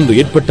அன்று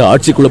ஏற்பட்ட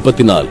ஆட்சி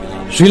குழப்பத்தினால்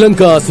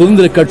ஸ்ரீலங்கா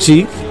சுதந்திர கட்சி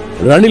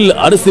ரணில்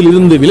அரசில்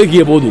இருந்து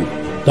விலகிய போது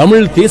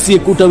தமிழ் தேசிய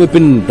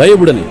கூட்டமைப்பின்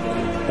தயவுடன்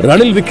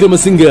ரணில்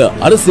விக்ரமசிங்க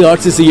அரசு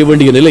ஆட்சி செய்ய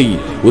வேண்டிய நிலை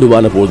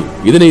உருவான போது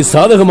இதனை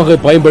சாதகமாக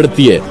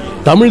பயன்படுத்திய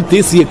தமிழ்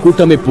தேசிய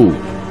கூட்டமைப்பு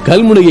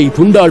கல்முனையை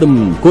துண்டாடும்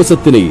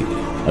கோஷத்தினை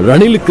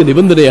ரணிலுக்கு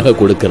நிபந்தனையாக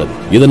கொடுக்கிறது.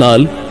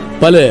 இதனால்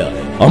பல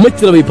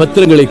அமைச்சரவை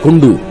பத்திரங்களை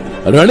கொண்டு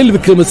ரணில்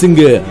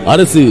விக்ரமசிங்க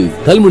அரசு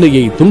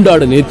கல்முனையை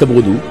துண்டாட நினைத்த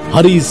போது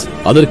ஹரீஸ்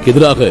அதற்கு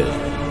எதிராக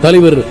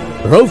தலைவர்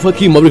ரவுப்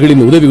ஹக்கீம்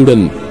அவர்களின்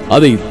உதவியுடன்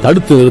அதை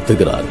தடுத்து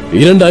நிறுத்துகிறார்.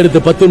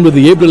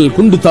 2019 ஏப்ரல்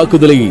குண்டு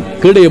தாக்குதலை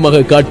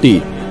கேடயமாக காட்டி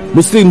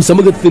முஸ்லிம்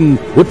சமூகத்தின்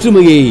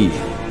ஒற்றுமையை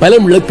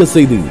பலம் இழக்க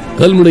செய்து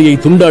கல்முனையை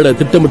துண்டாட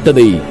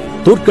திட்டமிட்டதை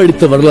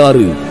தோற்கடித்த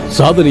வரலாறு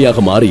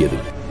சாதனையாக மாறியது.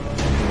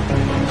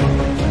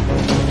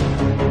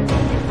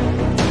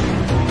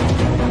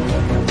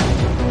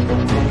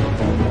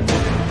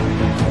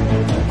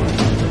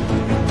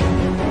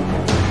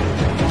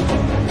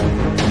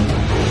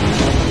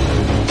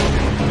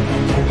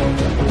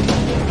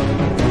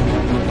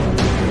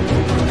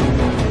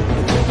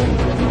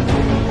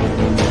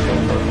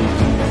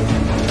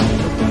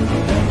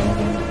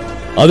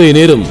 அதே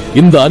நேரம்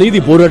இந்த அநீதி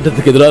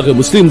போராட்டத்துக்கு எதிராக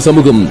முஸ்லிம்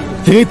சமூகம்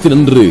திகைத்து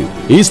நின்று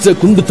ஈஸ்டர்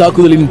குண்டு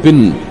தாக்குதலின்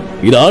பின்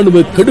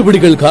இராணுவ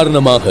கடுபிடிகள்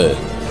காரணமாக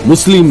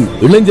முஸ்லிம்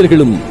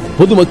இளைஞர்களும்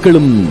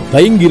பொதுமக்களும்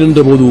தயங்கி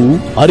நின்ற போது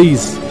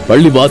ஹரீஸ்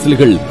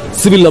பள்ளிவாசல்கள்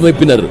சிவில்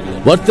அமைப்பினர்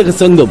வர்த்தக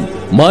சங்கம்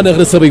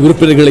மாநகர சபை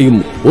உறுப்பினர்களையும்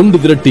ஒன்று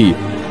திரட்டி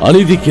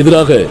அநீதிக்கு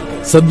எதிராக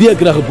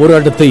சத்தியாகிரக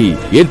போராட்டத்தை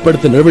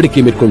ஏற்படுத்த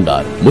நடவடிக்கை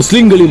மேற்கொண்டார்.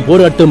 முஸ்லிம்களின்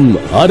போராட்டம்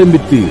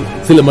ஆரம்பித்து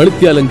சில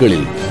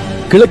மணித்தியாலங்களில்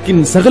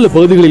கிழக்கின் சகல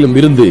பகுதிகளிலும்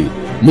இருந்து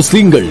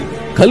முஸ்லிம்கள்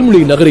கல்முனை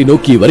நகரை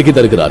நோக்கி வருகை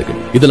தருகிறார்கள்.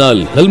 இதனால்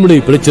கல்முனை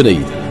பிரச்சனை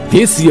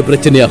தேசிய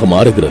பிரச்சனையாக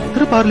மாறுகிறது.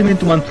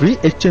 පාර්ලිමේන්තු මන්ත්‍රී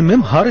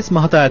HMM Harees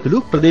මහතා ඇතුළු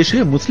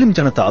ප්‍රදේශීය මුස්ලිම්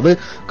ජනතාව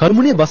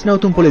කර්මුණේ බස්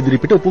නැවතුම් පොළ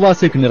ඉදිරිපිට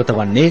උපවාසයක නිරත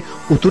වන්නේ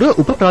උතුර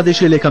උප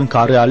ප්‍රාදේශීය ලේකම්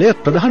කාර්යාලය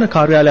ප්‍රධාන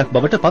කාර්යාලයක්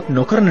බවට පත්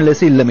නොකරන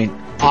ලෙස ඉල්ලමින්.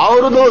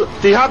 අවුරුදු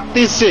 30ක්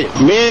තිස්සේ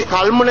මේ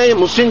කල්මුණේ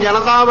මුස්ලිම්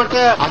ජනතාවට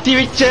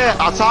ඇතිවෙච්ච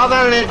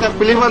අසාධාරණයක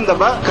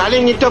පිළිබඳව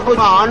කලින් හිටපු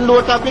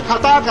ආණ්ඩුවට අපි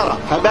කතා කරා.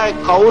 හැබැයි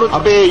කවුරු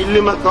අපේ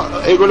ඉල්ලීම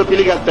ඒගොල්ලෝ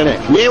පිළිගත්තේ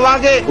නැහැ. මේ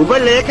වාගේ උප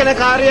ලේඛන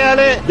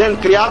කාර්යාලය දැන්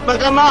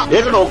ක්‍රියාත්මක කරනවා.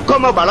 ඒකට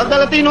ඔක්කොම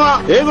බලතල තිනවා.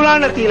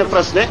 ඒගොල්ලන්ට තියෙන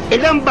ප්‍රශ්නේ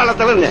ඉඩම්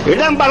බලතල නැහැ.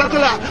 ඉඩම්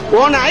බලතල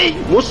ඕනයි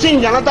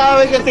මුස්ලිම්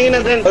ජනතාවගේ තියෙන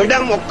දැන්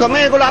ඉඩම් ඔක්කොම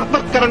ඒගොල්ලෝ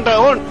අත්පත් කරන්න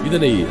ඕන.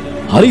 இதனை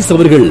ஹரீஸ்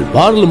அவர்கள்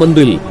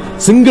பார்லிமென்றில்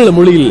சிங்கள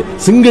மொழியில்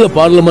சிங்கள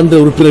பார்லிமென்ட்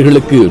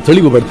உறுப்பினர்களுக்கு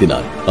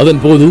தெளிவுபடுத்தினார். அதன்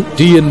போது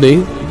TNA,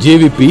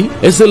 JVP,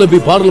 SLP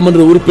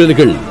பார்லிமென்ட்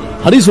உறுப்பினர்கள்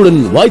ஹரீஸுடன்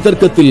வாய்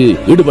தர்க்கத்தில்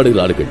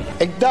ஈடுபடுகிறார்கள்.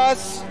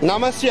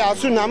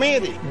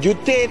 1989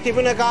 යුද්ධයේ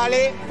තිබෙන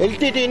කාලේ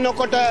LTT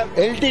ඉන්නකොට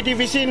LTT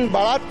විසින්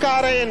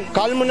බලාත්කාරයෙන්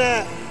කල්මුණ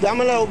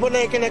දමල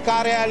උපලේඛන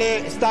කාර්යාලය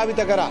ස්ථාපිත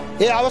කරා.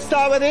 ඒ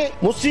අවස්ථාවේදී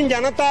මුස්ලිම්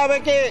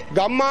ජනතාවගේ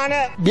ගම්මාන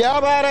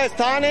ව්‍යාපාර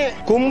ස්ථානයේ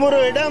කුඹුරු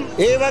ඉඩම්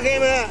ඒ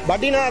වගේම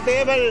වටිනා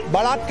දේවල්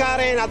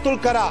බලාත්කාරයෙන් අතුල්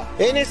කරා.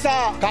 ඒ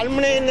නිසා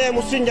කල්මුණේ ඉන්න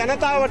මුස්ලිම්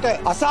ජනතාවට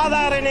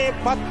අසාධාරණේ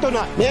පත්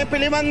වුණා. මේ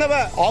පිළිබඳව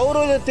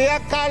අවුරුදු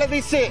 30ක් කාල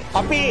තිස්සේ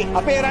අපි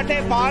අපේ රටේ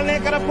පාලනය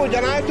කරපු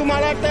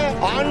ජනාධිපතිතුමාලට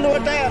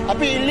ආණ්ඩුවට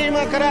අපි ඉල්ලීම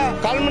කරා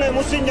කල්මුණේ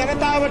මුස්ලිම්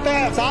ජනතාවට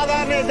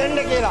සාධාරණය දෙන්න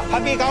කියලා.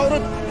 අපි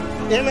කවුරුත්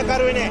එහෙම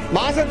කරුවේ නැහැ.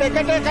 මාස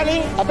දෙකකට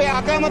කලින් අපේ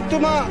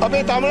අකමැතිතුමා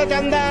අපේ තමිළ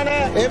චන්දාන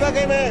ඒ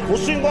වගේම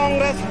මුස්ලිම්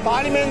කොංග්‍රස්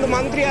පාර්ලිමේන්තු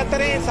මන්ත්‍රී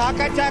අතරේ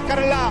සාකච්ඡා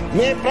කරලා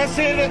මේ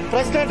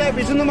ප්‍රශ්නට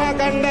විසඳුමක්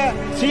ගන්න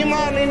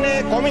සීමා නිර්ණය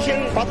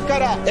කොමිෂන් පත්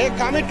කරා. ඒ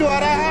කමිටුව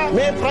හරහා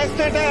මේ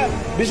ප්‍රශ්නට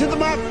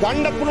විසඳුමක්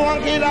ගන්න පුළුවන්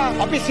කියලා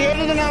අපි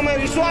සියලු දෙනාම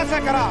විශ්වාස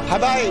කරා.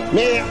 හැබැයි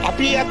මේ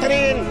අපි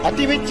අතරින්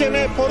අතිවිච්ච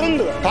මේ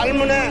පොරොන්දුව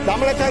කල්මුණ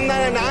තමිළ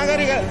චන්දාන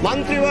නාගරික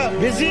මන්ත්‍රීව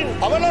විසින්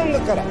අවලංගු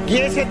කරා.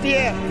 ගිය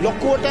සතියේ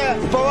ලොකුවට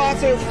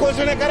උපවාසයේ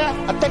කර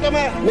අත්තටම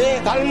මේ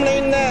කල්මුණේ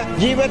ඉන්න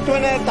ජීවත්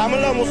වන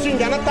තමිළ මුස්ලිම්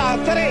ජනතාව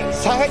අතරේ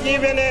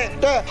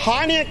සහජීවනයට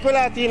හානියක්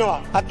වෙලා තියෙනවා.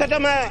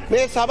 අත්තටම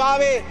මේ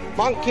සභාවේ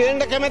මම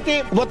කියන්න කැමති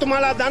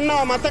ඔබතුමාලා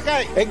දන්නවා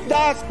මතකයි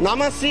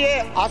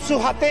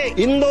 1987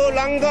 ඉන්දෝ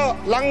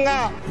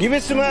ලංගා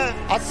ගිවිසුම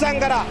අත්සන්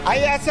කරා.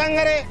 අය අත්සන්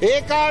කරේ ඒ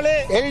කාලේ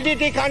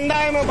LDT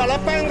කණ්ඩායම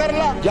බලපෑම්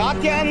කරලා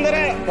ජාත්‍යන්තර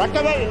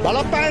රටවල්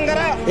බලපෑම්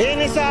කරා. ඒ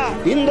නිසා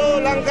ඉන්දෝ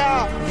ලංකා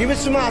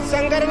ගිවිසුම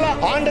අත්සන් කරලා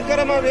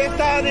ආණ්ඩුක්‍රම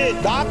ව්‍යවස්ථාවේ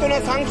 13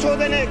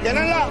 සංශෝධනය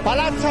ගෙනලා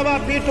පළාත් සභා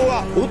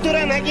පිටුවා උතුර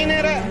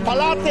නැගිනේර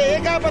පළාතේ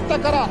ඒකාබද්ධ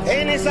කරා.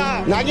 ඒ නිසා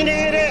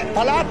නැගිනේර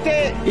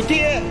පළාතේ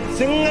හිටියේ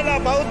සිංහල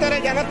බෞද්ධ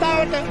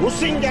ජනතාවට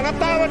මුස්ලිම්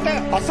ජනතාවට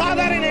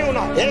අසාධාරණේ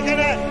වුණා.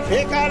 ඒකන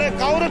ඒ කාලේ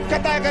කවුරුත්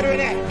කතා කරුවේ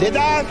නැහැ.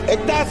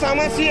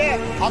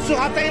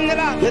 1987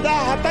 ඉඳලා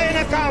 2007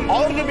 වෙනකම්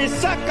අවුරුදු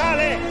 20ක්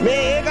කාලේ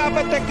මේ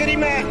ඒකාබද්ධ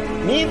කිරීම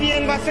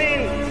නීතියෙන්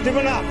වශයෙන්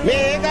තිබුණා.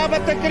 මේ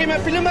ඒකාබද්ධ කිරීම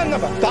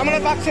පිළිබඳව තමිළ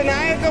පක්ෂ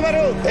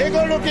නායකවරු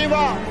ඒගොල්ලෝ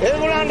කිව්වා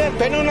ඒගොල්ලන්ට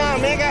පෙනුණා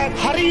මේක මේක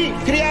හරි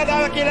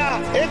ක්‍රියාදාව කියලා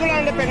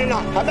ඒගොල්ලන්ට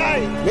පෙන්වනවා.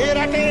 හැබැයි මේ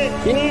රටේ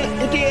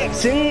ඉතියේ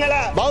සිංහල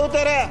බෞද්ධ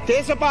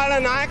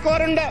දේශපාලන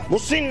නායකවරුන්ට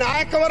මුස්ලිම්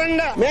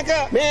නායකවරුන්ට මේක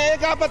මේ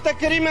ඒකාපත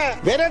කිරීම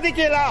වැරදි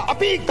කියලා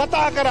අපි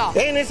කතා කරා.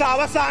 ඒ නිසා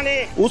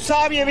අවසානයේ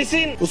උසාවිය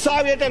විසින්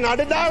උසාවියට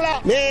නඩ දාලා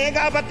මේ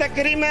ඒකාපත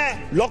කිරීම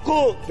ලොකු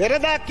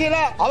වැරදක්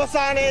කියලා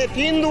අවසානයේ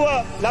තීන්දුව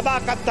ලබා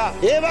ගත්තා.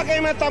 ඒ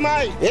වගේම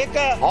තමයි ඒක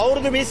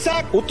අවුරුදු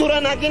 20ක් උතුර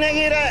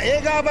නගිනගිර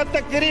ඒකාපත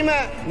කිරීම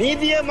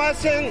නීතිය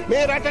මාසෙන්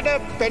මේ රටට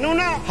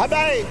පෙනුණා.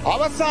 හැබැයි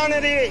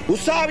අවසානයේදී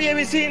උසාවිය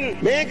විසින්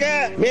මේක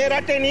මේ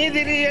රටේ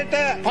නීතිරියට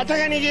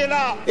පටගනි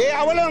කියලා ඒ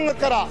අවලංගු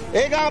කරා.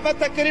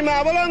 ඒකාපත කිරීම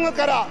අවලංගු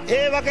කරා.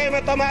 ඒ වගේම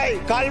තමයි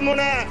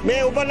කල්මුණ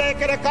මේ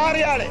උපලේඛන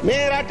කාර්යාලය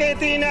මේ රටේ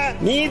තියෙන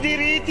නීති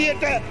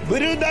රීතියට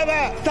විරුද්ධව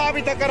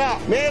ස්ථාපිත කරා.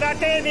 මේ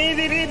රටේ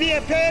නීති රීතිය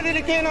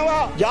පෙරදිලි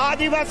කියනවා.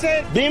 ජාති වශයෙන්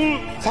බිම්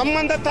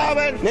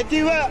සම්බන්ධතාවය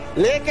නැතිව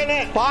ලේඛන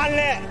පාලන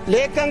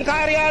ලේකම්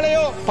කාර්යාලය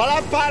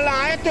පළාත් පාලන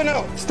ආයතන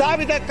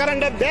ස්ථාපිත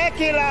කරන්න බෑ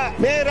කියලා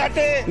මේ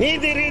රටේ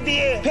නීති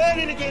රීතිය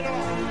පෙරදිලි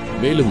කියනවා.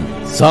 மேலும்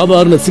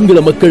சாதாரண சிங்கள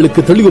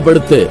மக்களுக்கு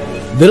தெளிவுபடுத்த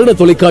திரண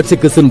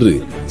தொலைக்காட்சிக்கு சென்று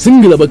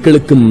சிங்கள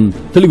மக்களுக்கும்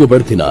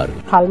தெளிவுபடுத்தினார்.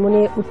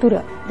 කල්මුණේ උතුර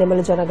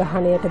දෙමළ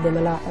ජනගහණයට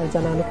දෙමළ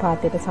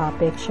ජනානුපාතයට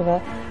සාපේක්ෂව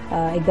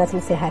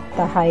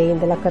 1976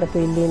 ඉඳලා කරපු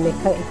ඉල්ලීම්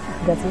එක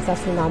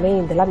 1989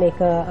 ඉඳලා මේක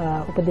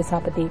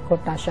උපදේශාපති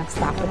කොට්ටාශයක්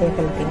ස්ථාපනය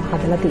කරලා තියෙනවා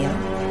හදලා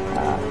තියෙනවා.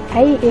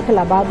 ඇයි ඒක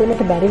ලබා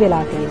දෙන්නට බැරි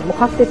වෙලා තියෙන්නේ?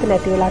 මොකක්ද ඒක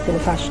නැති වෙලා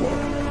තියෙන ප්‍රශ්නේ?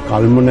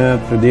 කල්මුණ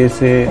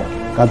ප්‍රදේශයේ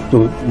කත්තු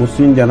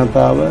මුස්ලිම්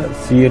ජනතාව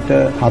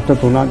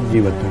 73ක්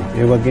ජීවත් වෙනවා.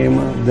 ඒ වගේම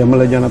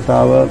දෙමළ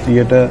ජනතාව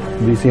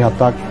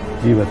 27ක්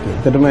ජීවත් වෙනවා.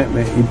 එතකොට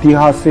මේ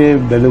ඉතිහාසයේ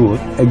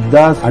බැලුවොත්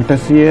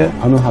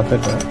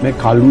 1897ට මේ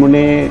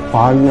කල්මුණේ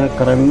පාලන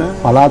කරන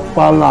පළාත්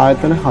පාලන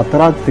ආයතන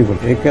 4ක්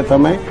තිබුණා. ඒක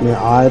තමයි මේ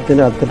ආයතන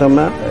අතරම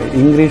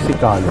ඉංග්‍රීසි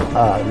කාලේ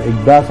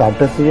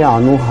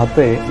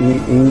 1897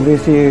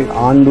 ඉංග්‍රීසි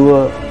ආණ්ඩුව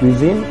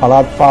විසින්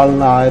පළාත් පාලන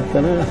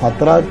ආයතන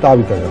 4ක්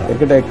ස්ථාපිත කළා.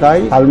 ඒකට එකයි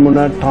කල්මුණ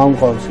ටවුන්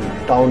කවුන්සිල්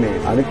ටවුන් එක.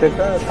 අනිත් එක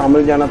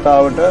තමිල්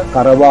ජනතාවට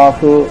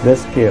කරවාහු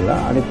වෙස්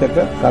කියලා, අනිත් එක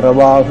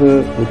කරවාහු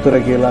උත්තර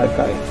කියලා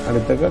එකයි.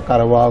 අනිත් එක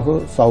කරවාහු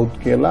සවුත්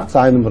කියලා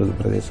සායනමෘදු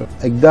ප්‍රදේශ.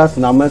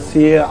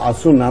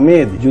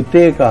 1989 දී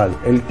යුද්ධේ කාලේ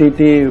LTT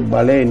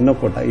බලයේ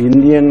ඉන්නකොට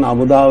ඉන්දියන්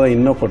අමුදාව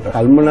ඉන්නකොට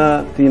කල්මුණ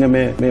තියෙන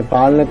මේ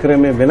පාලන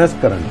ක්‍රමය වෙනස්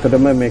කරන්න.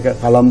 ඒකටම මේක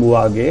කොළඹ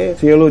වාගේ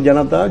සියලු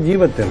ජනතාව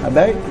ජීවත් වෙනවා.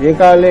 හැබැයි ඒ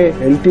කාලේ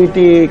LTT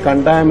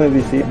කණ්ඩායම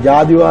විසින්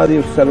ජාතිවාදී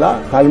උස්සලා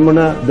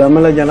කල්මුණ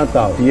දමල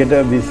ජනතාව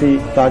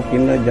 120ක්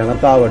ඉන්න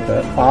ජනතාවට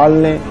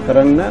පාලනය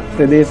කරන්න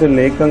ප්‍රදේශ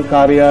ලේකම්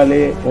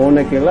කාර්යාලයේ ඕන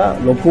කියලා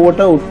ලොකුවට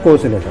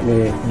උද්ඝෝෂණය කළා.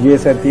 මේ ගිය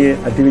සතියේ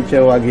අතිවිච්ච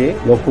වගේ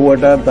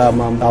ලොකුවට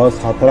දවස්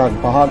 4ක්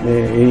 5ක්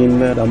මේ ඉන්න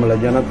දමල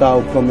ජනතාව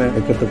ඔක්කොම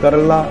එකතු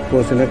කරලා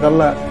ഘോഷණය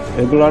කරලා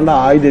ඒගොල්ලන්ට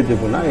ආයුධ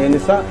තිබුණා. ඒ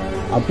නිසා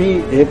අපි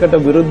ඒකට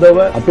විරුද්ධව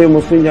අපේ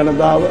මුස්ලිම්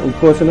ජනතාව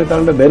උද්ඝෝෂණය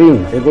කරන්න බැරි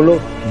වුණා. ඒගොල්ලෝ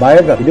බය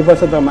කර. ඊට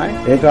පස්සේ තමයි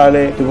ඒ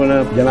කාලේ තිබුණ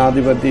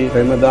ජනාධිපති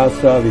ප්‍රේමදාස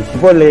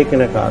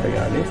විශ්වලේඛන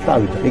කාර්යාලය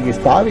ස්ථාපිත. ඒක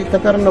ස්ථාපිත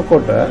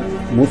කරනකොට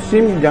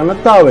මුස්ලිම්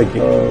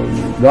ජනතාවගේ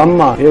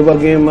ගම්මා ඒ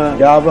වගේම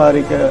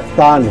ව්‍යාපාරික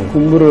ස්ථාන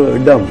කුඹුරු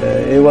ඉඩම්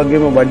ඒ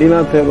වගේම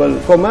වඩිනා තෙවල්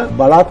කොම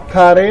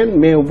බලහත්කාරයෙන්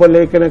මේ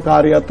උපලේඛන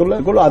කාර්යය තුළ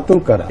ඒගොල්ලෝ අතුල්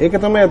කරා. ඒක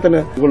තමයි එතන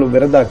ඒගොල්ලෝ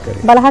වෙරදක්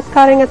කරේ.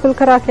 බලහත්කාරයෙන් අතුල්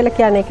කරා කියලා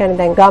කියන්නේ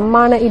දැන්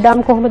ගම්මාන ඉඩම්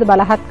කොහොමද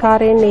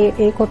බලහත්කාරයෙන්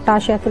ඒ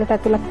කොට්ටාශය ඇතුළට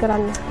ඇතුළත්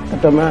කරන්නේ?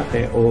 එතම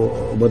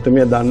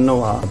ඔබතුමිය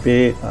දන්නවා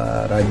අපේ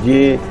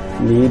රජයේ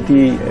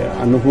නීති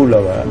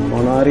අනුකූලව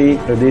මොනාරි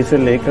ප්‍රදේශ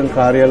ලේකම්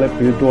කාර්යාලය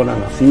පිළිතුරු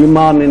නම්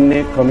සීමා නිර්ණය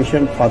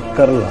කමිෂන් පත්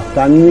කරලා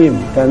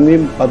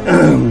තන්වීම් පත්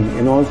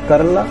එනෝස්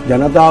කරලා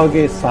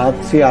ජනතාවගේ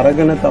සාක්ෂි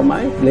අරගෙන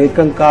තමයි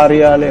ලේකම්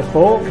කාර්යාලය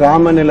හෝ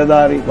ග්‍රාම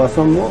නිලධාරි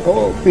වසම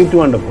හෝ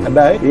පිටවන්න පුළුවන්.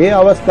 හැබැයි ඒ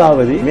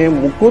අවස්ථාවේදී මේ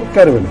මුකුත්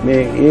කරවෙන්නේ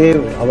මේ ඒ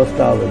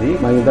අවස්ථාවේදී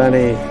මම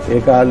හිතන්නේ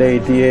ඒ කාලේ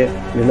හිටියේ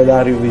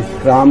නිලධාරි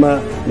ග්‍රාම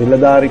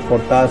නිලධාරි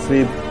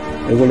කොට්ටාසේ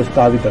ඒගොල්ලෝ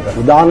ස්ථාපිත කරා.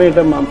 උදාහරණයට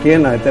මම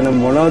කියන එතන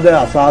මොනවද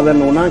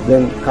අසාධාරණ වුණා?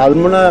 දැන්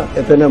කල්මුණ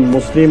එතන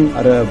මුස්ලිම්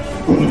අර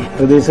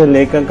ප්‍රදේශ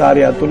ලේකම්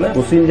කාර්යාලය තුළ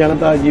මුස්ලිම්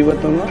ජනතාව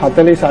ජීවත් වෙනවා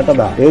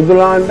 48000.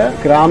 ඒගොල්ලන්ට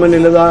ග්‍රාම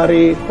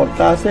නිලධාරී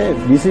කොට්ටාසේ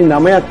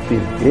 29ක්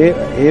තියෙනවා.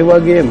 ඒ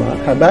වගේම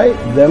හැබැයි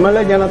දෙමළ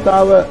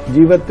ජනතාව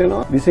ජීවත්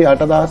වෙනවා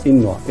 28000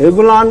 ඉන්නවා.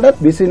 ඒගොල්ලන්ට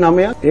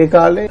 29ක් ඒ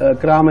කාලේ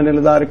ග්‍රාම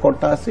නිලධාරී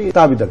කොට්ටාසේ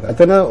ස්ථාපිත කරා.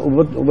 එතන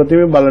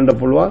ඔබතුමී බලන්න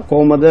පුළුවන්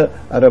කොහොමද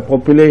අර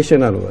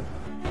පොපුලේෂන් අනුව.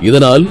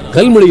 இதனால்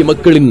கல்முனை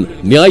மக்களின்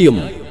நியாயம்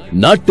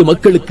நாட்டு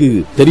மக்களுக்கு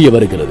தெரிய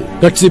வருகிறது.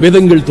 கட்சி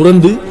பேதங்கள்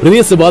துறந்து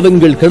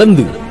பிரதேசவாதங்கள்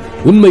கடந்து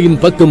உண்மையின்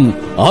பக்கம்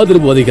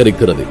ஆதரவு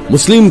அதிகரிக்கிறது.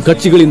 முஸ்லிம்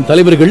கட்சிகளின்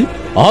தலைவர்கள்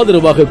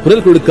ஆதரவாக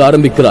குரல் கொடுக்க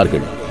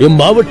ஆரம்பிக்கிறார்கள். எம்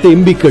மாவட்ட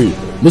எம்பிக்கள்,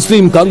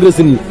 முஸ்லிம்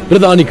காங்கிரசின்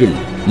பிரதானிகள்,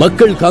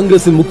 மக்கள்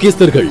காங்கிரசின்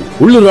முக்கியஸ்தர்கள்,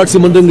 உள்ளூராட்சி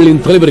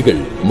மன்றங்களின்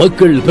தலைவர்கள்,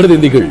 மக்கள்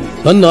பிரதிநிதிகள்,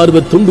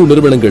 தன்னார்வ தொண்டு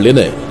நிறுவனங்கள் என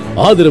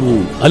ஆதரவு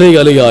அலை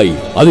அலையாய்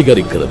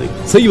அதிகரிக்கிறது.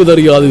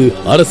 செய்வதறியாது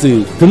அரசு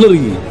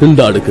திணறி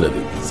திண்டாடுகிறது.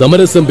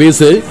 சமரசம் பேச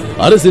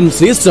அரசின்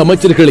சிரேஷ்ட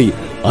அமைச்சர்களை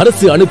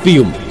அரசு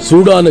அனுப்பியும்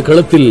சூடான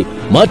களத்தில்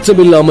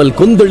மாற்றமில்லாமல்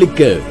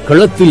கொந்தளிக்க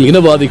களத்தில்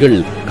இனவாதிகள்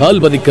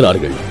கால்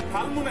பதிக்கிறார்கள்.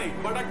 கல்முனை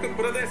வடக்கு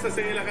பிரதேச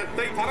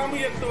செயலகத்தை தரம்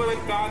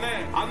உயர்த்துவதற்கான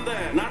அந்த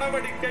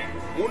நடவடிக்கை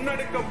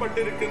முன்னெடுக்க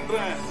ஏற்பட்டிருக்கின்ற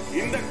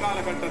இந்த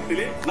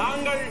காலகட்டத்திலே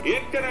நாங்கள்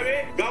ஏற்கனவே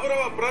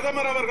கௌரவ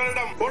பிரதமர்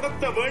அவர்களிடம்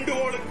கொடுத்த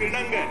வேண்டுகோளுக்கு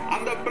இணங்க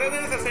அந்த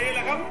பிரதேச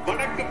செயலகம்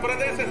வடக்கு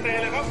பிரதேச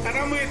செயலகம்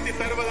தரமுயர்த்தி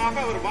தருவதாக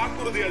அவர்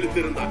வாக்குறுதி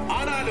அளித்திருந்தார்.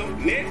 ஆனாலும்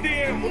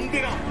நேற்றைய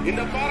முன்தினம்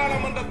இந்த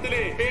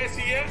பாராளுமன்றத்திலே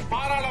பேசிய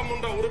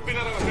பாராளுமன்ற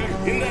உறுப்பினர் அவர்கள்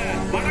இந்த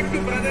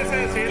வடக்கு பிரதேச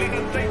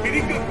செயலகத்தை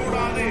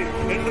பிரிக்கக்கூடாது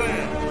என்ற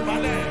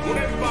பல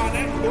முனைப்பான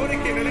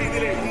கோரிக்கைகளை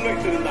இதிலே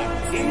முன்வைத்திருந்தார்.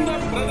 இந்த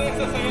பிரதேச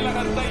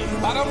செயலகத்தை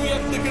தரம்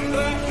உயர்த்துகின்ற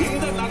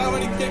இந்த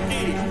நடவடிக்கைக்கு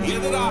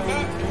எதிராக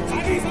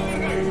ஹரீஸ்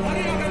அவர்கள்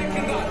தடையாக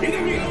இருக்கின்றார். இது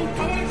மிகவும்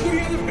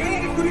கவலைக்குரியது,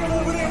 பேருக்குரிய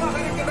ஒரு விடயமாக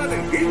இருக்கின்றது.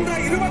 இந்த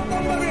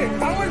 29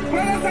 தமிழ்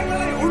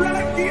பிரதேசங்களை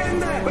உள்ளடக்கிய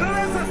இந்த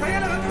பிரதேச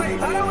செயலகத்தை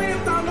தரம்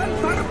உயர்த்தாமல்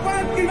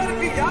தடுப்பதற்கு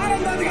இதற்கு யார்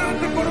அந்த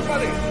அதிகாரத்தை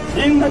கொடுப்பது?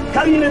 இந்த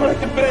கல்முனை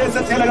வடக்கு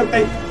பிரதேச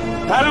செயலகத்தை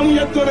தரம்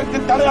உயர்த்துவதற்கு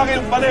தடையாக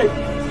இருப்பது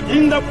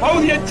இந்த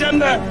பகுதியைச்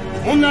சேர்ந்த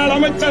முன்னாள்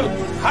அமைச்சர்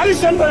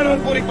ஹரீஸ்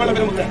என்பவர் கூறிக்கொள்ள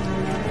விரும்புகிறேன்.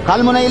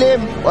 கல்முனையிலே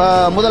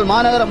முதல்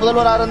மாநகர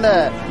முதல்வராக இருந்த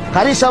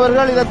ஹரீஸ்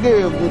அவர்கள் இதற்கு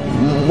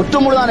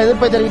முற்றுமுழுதான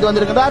எதிர்ப்பை தெரிவித்து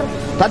வந்திருக்கிறார்.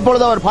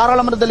 தற்பொழுது அவர்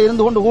பாராளுமன்றத்தில்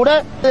இருந்து கொண்டு கூட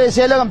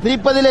செயலகம்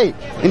பிரிப்பதிலே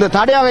இந்த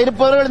தடையாக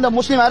இருப்பவர்கள் இந்த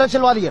முஸ்லிம்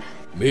அரசியல்வாதிகள்.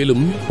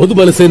 மேலும்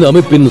பொதுபல சேன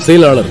அமைப்பின்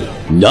செயலாளர்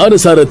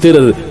ஞானசார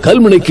தேரர்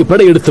கல்முனைக்கு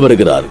படையெடுத்து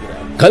வருகிறார்.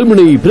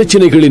 கல்முனை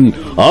பிரச்சனைகளின்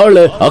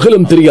ஆழ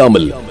அகலம்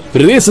தெரியாமல்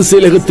பிரதேச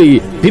செயலகத்தை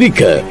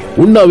பிரிக்க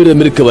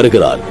உண்ணாவிரதம் இருக்க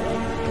வருகிறார்.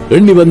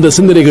 எண்ணி வந்த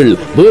சிந்தனைகள்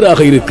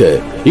வேறாக இருக்க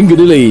இங்கு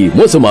நிலை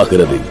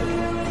மோசமாகிறது.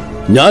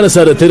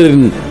 ஞானசார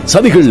தேரரின்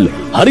சதிகள்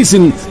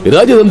ஹரிசின்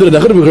ராஜதந்திர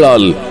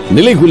நகர்வுகளால்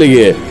நிலைகுலைய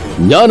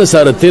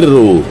ஞானசார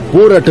தேரரோ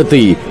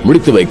போராட்டத்தை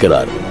முடித்து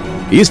வைக்கிறார்.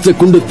 ஈஸ்டர்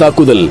குண்டு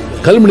தாக்குதல்,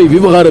 கல்முனை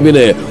விவகாரம் என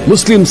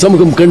முஸ்லிம்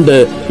சமூகம் கண்ட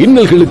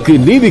இன்னல்களுக்கு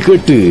நீதி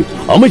கேட்டு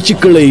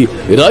அமைச்சுக்களை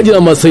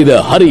ராஜினாமா செய்த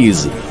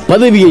ஹரீஸ்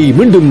பதவியை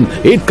மீண்டும்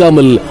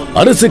ஏற்காமல்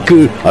அரசுக்கு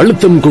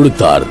அழுத்தம்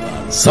கொடுத்தார்.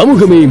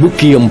 சமூகமே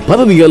முக்கியம்,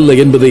 பதவி அல்ல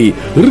என்பதை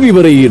இறுதி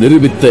வரை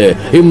நிரூபித்த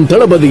எம்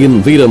தளபதியின்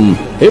வீரம்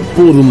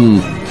எப்போதும்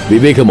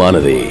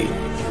விவேகமானதே.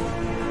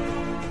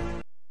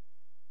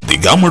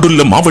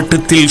 திகாமடுல்ல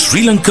மாவட்டத்தில்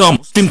ஸ்ரீலங்கா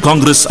முஸ்லிம்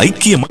காங்கிரஸ்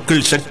ஐக்கிய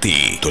மக்கள் சக்தி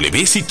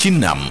தொலைபேசி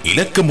சின்னம்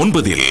இலக்கம்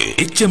 9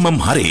 HMM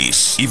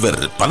ஹரீஸ். இவர்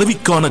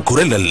பதவிக்கான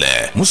குரல் அல்ல,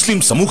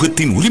 முஸ்லிம்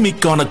சமூகத்தின்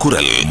உரிமைக்கான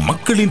குரல்.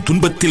 மக்களின்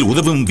துன்பத்தில்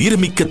உதவும்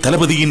வீரமிக்க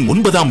தளபதியின்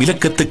 9ஆம்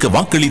இலக்கத்துக்கு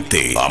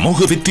வாக்களித்து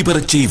அமோக வெற்றி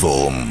பெறச்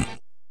செய்வோம்.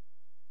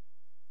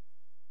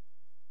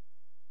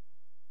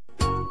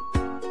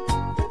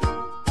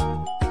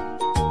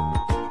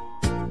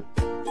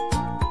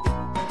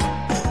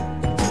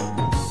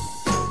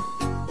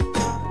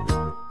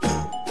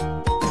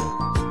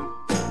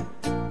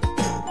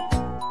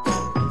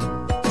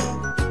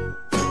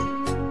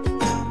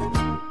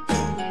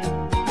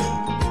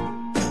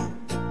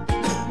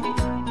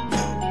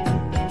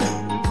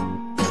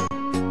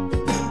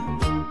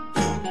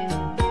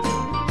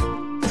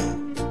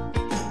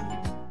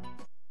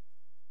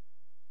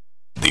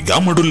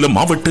 திகாமடுல்ல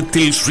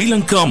மாவட்டத்தில்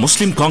ஸ்ரீலங்கா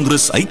முஸ்லிம்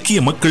காங்கிரஸ் ஐக்கிய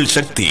மக்கள்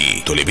சக்தி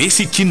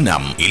தொலைபேசி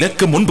சின்னம்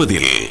இலக்கம் 9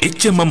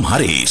 HMM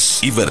ஹரீஸ்.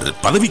 இவர்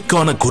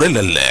பதவிக்கான குரல்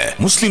அல்ல,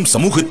 முஸ்லிம்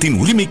சமூகத்தின்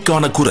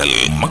உரிமைக்கான குரல்.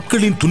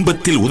 மக்களின்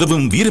துன்பத்தில்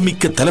உதவும்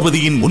வீரமிக்க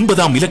தளபதியின்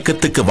 9ஆம்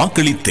இலக்கத்துக்கு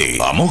வாக்களித்து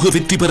அமோக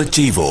வெற்றி பெறச்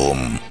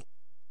செய்வோம்.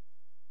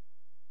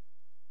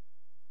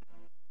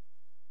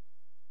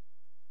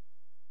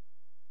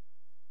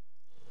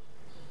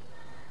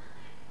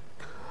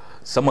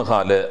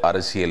 சமகால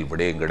அரசியல்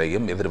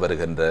விடயங்களையும்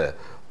எதிர்வருகின்ற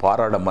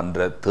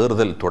பாராளுமன்ற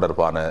தேர்தல்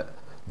தொடர்பான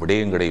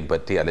விடயங்களையும்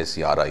பற்றி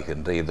அலசி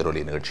ஆராய்கின்ற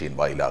எதிரொலி நிகழ்ச்சியின்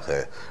வாயிலாக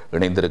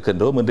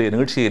இணைந்திருக்கின்றோம். இன்றைய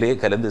நிகழ்ச்சியிலே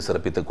கலந்து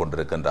சிறப்பித்துக்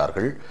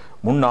கொண்டிருக்கின்றார்கள்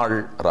முன்னாள்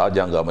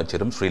ராஜாங்க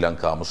அமைச்சரும்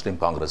ஸ்ரீலங்கா முஸ்லிம்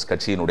காங்கிரஸ்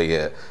கட்சியினுடைய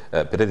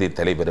பிரதி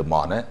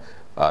தலைவருமான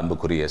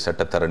அன்புக்குரிய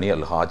சட்டத்தரணி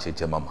அல்ஹாஜ்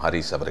HMM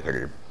ஹரீஸ்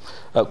அவர்கள்.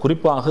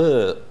 குறிப்பாக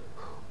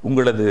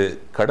உங்களது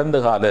கடந்த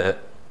கால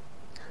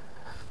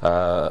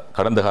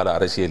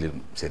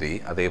அரசியலிலும் சரி,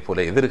 அதே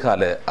போல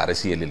எதிர்கால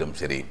அரசியலிலும்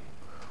சரி,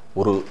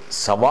 ஒரு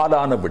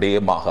சவாலான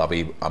விடயமாக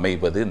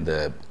அமைவது இந்த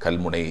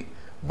கல்முனை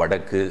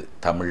வடக்கு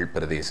தமிழ்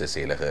பிரதேச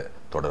செயலக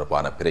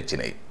தொடர்பான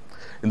பிரச்சினை.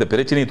 இந்த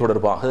பிரச்சினை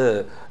தொடர்பாக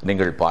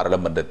நீங்கள்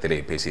பாராளுமன்றத்திலே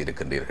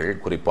பேசியிருக்கின்றீர்கள்.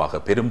 குறிப்பாக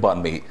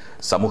பெரும்பான்மை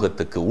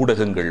சமூகத்துக்கு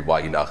ஊடகங்கள்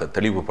வாயிலாக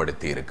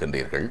தெளிவுபடுத்தி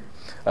இருக்கின்றீர்கள்.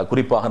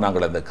 குறிப்பாக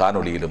நாங்கள் அந்த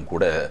காணொளியிலும்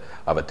கூட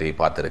அவற்றை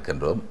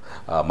பார்த்திருக்கின்றோம்.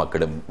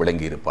 மக்களும்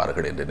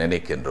விளங்கியிருப்பார்கள் என்று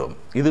நினைக்கின்றோம்.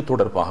 இது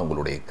தொடர்பாக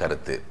உங்களுடைய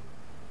கருத்து?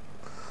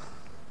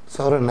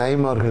 சௌரன்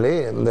நயீம் அவர்களே,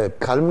 இந்த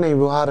கல்முனை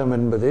விவகாரம்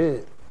என்பது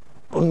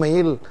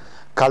உண்மையில்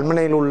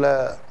கல்முனையில் உள்ள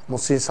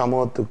முஸ்லிம்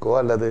சமூகத்துக்கோ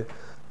அல்லது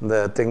இந்த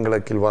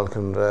தென்கிழக்கில்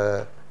வாழ்கின்ற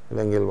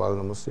இலங்கையில்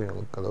வாழ்ந்த முஸ்லிம்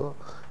மக்களோ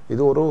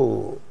இது ஒரு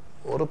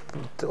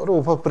ஒரு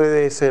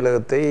உபப்பிரதேச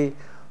செயலகத்தை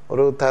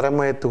ஒரு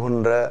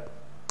தரமயத்துகின்ற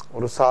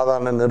ஒரு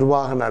சாதாரண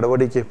நிர்வாக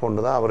நடவடிக்கை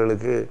போன்றுதான்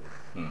அவர்களுக்கு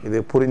இது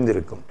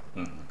புரிந்திருக்கும்.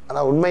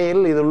 ஆனால்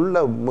உண்மையில் இதில்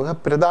உள்ள மிக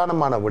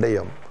பிரதானமான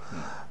விடயம்,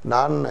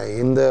 நான்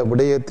இந்த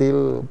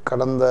விடயத்தில்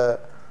கடந்த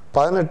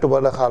 18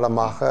 வருட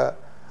காலமாக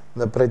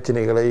இந்த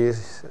பிரச்சனைகளை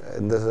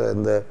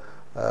இந்த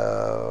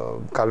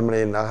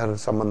கல்முனை நகர்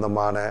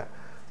சம்பந்தமான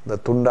இந்த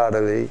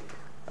துண்டாடலை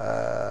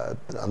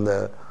அந்த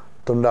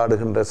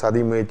துண்டாடுகின்ற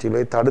சதி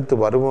முயற்சிகளை தடுத்து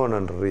வருவோம்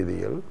என்ற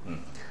ரீதியில்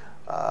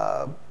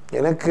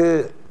எனக்கு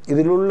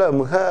இதில் உள்ள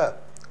மிக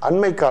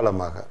அண்மை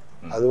காலமாக,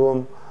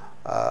 அதுவும்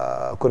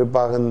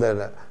குறிப்பாக இந்த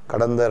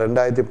கடந்த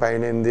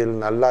 2015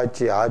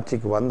 நல்லாட்சி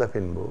ஆட்சிக்கு வந்த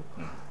பின்பு,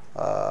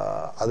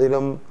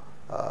 அதிலும்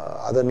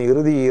அதன்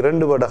இறுதி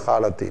 2 வருட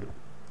காலத்தில்,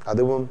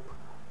 அதுவும்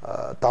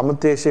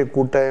தமிழ் தேசிய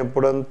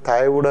கூட்டமைப்புடன்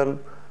தயவுடன்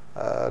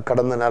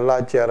கடந்த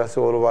நல்லாட்சி அரசு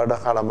 1 வருட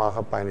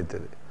காலமாக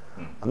பயணித்தது.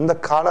 அந்த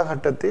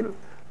காலகட்டத்தில்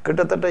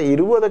கிட்டத்தட்ட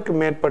 20க்கும்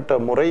மேற்பட்ட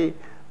முறை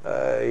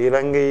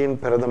இலங்கையின்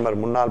பிரதமர்,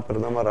 முன்னாள்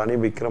பிரதமர்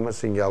ரணில்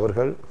விக்ரமசிங்கே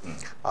அவர்கள்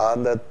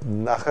அந்த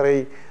நகரை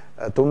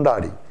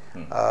துண்டாடி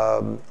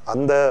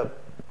அந்த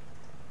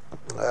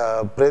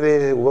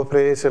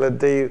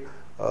உபப்பிரதேசத்தை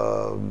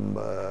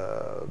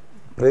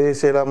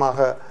பிரதேசமாக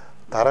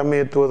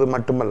தரமேற்றுவது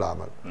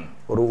மட்டுமல்லாமல்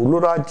ஒரு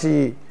உள்ளூராட்சி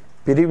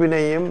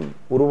பிரிவினையும்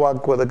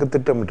உருவாக்குவதற்கு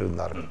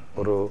திட்டமிட்டிருந்தார்கள்.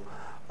 ஒரு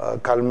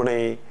கல்முனை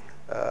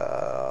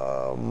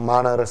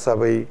மாநகர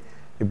சபை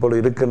இப்பொழுது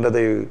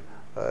இருக்கின்றதை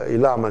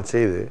இல்லாமல்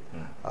செய்து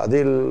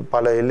அதில்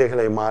பல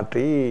எல்லைகளை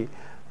மாற்றி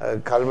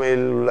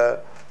கல்முனையில் உள்ள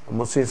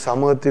முஸ்லிம்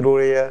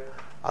சமூகத்தினுடைய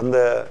அந்த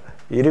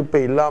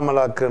இருப்பை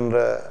இல்லாமலாக்குகின்ற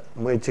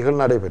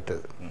முயற்சிகள்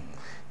நடைபெற்றது.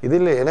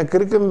 இதில் எனக்கு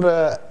இருக்கின்ற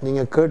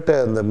நீங்கள் கேட்ட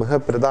அந்த மிக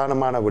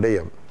பிரதானமான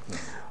விடயம்,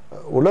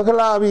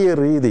 உலகளாவிய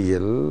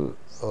ரீதியில்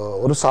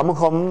ஒரு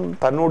சமூகம்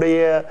தன்னுடைய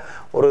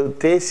ஒரு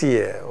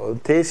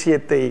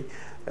தேசியத்தை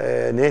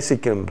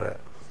நேசிக்கின்ற,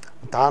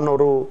 தான்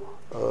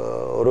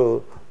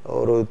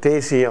ஒரு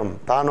தேசியம்,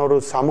 தான் ஒரு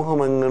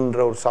சமூகம் என்கின்ற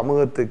ஒரு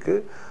சமூகத்துக்கு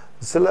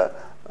சில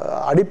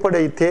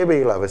அடிப்படை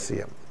தேவைகள்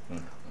அவசியம்.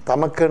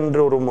 தமக்கென்ற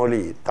ஒரு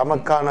மொழி,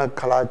 தமக்கான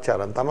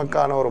கலாச்சாரம்,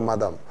 தமக்கான ஒரு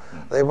மதம்,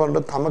 அதே போன்று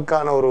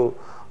தமக்கான ஒரு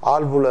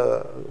ஆள்புல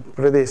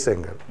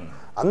பிரதேசங்கள்.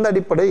 அந்த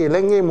அடிப்படை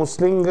இலங்கை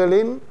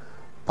முஸ்லிம்களின்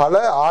பல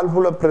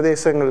ஆள்புல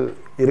பிரதேசங்கள்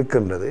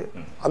இருக்கின்றது.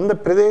 அந்த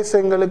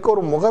பிரதேசங்களுக்கு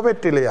ஒரு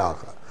முகவெற்றிலையாக,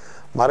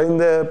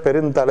 மறைந்த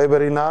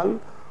பெருந்தலைவரினால்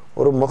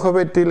ஒரு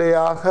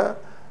முகவெற்றிலையாக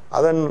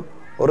அதன்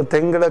ஒரு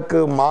தென்கிழக்கு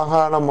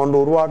மாகாணம் ஒன்று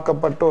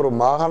உருவாக்கப்பட்டு ஒரு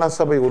மாகாண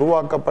சபை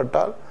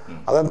உருவாக்கப்பட்டால்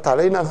அதன்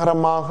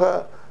தலைநகரமாக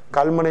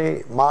கல்முனை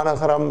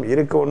மாநகரம்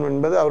இருக்க வேண்டும்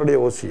என்பது அவருடைய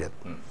ஓசியர்.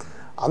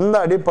 அந்த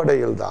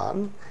அடிப்படையில் தான்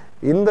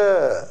இந்த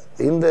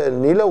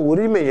நில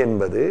உரிமை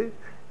என்பது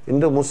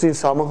இன்று முஸ்லிம்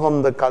சமூகம்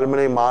இந்த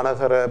கல்முனை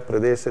மாநகர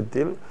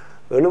பிரதேசத்தில்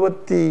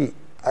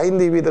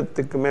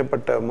 75%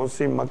 மேற்பட்ட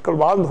முஸ்லிம்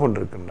மக்கள் வாழ்ந்து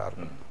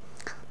கொண்டிருக்கின்றார்கள்.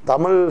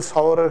 தமிழ்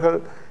சகோதரர்கள்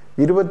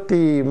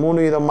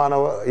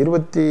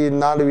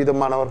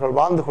 24%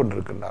 வாழ்ந்து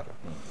கொண்டிருக்கின்றார்கள்.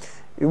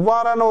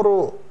 இவ்வாறான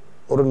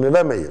ஒரு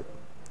நிலைமையில்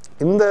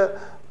இந்த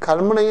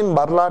கல்முனையின்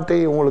வரலாற்றை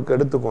உங்களுக்கு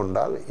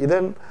எடுத்துக்கொண்டால்,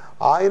 இதன்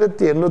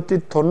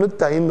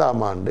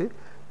 1895ஆம் ஆண்டு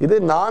இது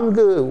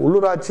 4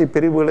 உள்ளூராட்சி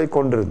பிரிவுகளை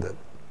கொண்டிருந்தது.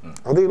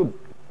 அதில்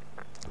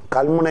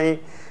கல்முனை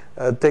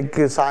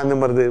தெற்கு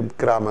சாய்ந்தமருது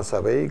கிராம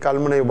சபை,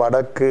 கல்முனை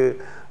வடக்கு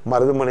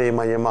மருதுமனை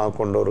மையமாக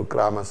கொண்ட ஒரு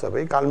கிராம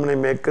சபை, கல்முனை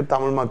மேற்கு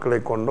தமிழ் மக்களை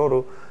கொண்ட ஒரு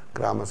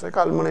கிராம சபை,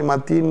 கல்முனை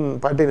மத்தியின்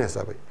பட்டின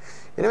சபை.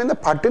 எனவே இந்த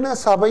பட்டின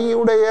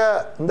சபையுடைய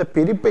இந்த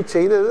பிரிப்பை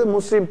செய்தது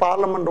முஸ்லிம்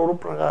பார்லமெண்ட்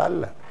உறுப்பினர்கள்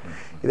அல்ல.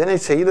 இதனை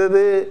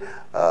செய்தது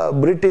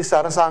பிரிட்டிஷ்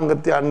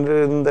அரசாங்கத்தை அன்று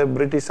இருந்த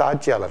பிரிட்டிஷ்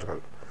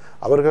ஆட்சியாளர்கள்.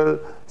 அவர்கள்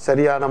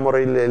சரியான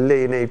முறையில்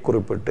எல்லையினை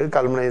குறிப்பிட்டு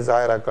கல்முனை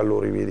சாயரா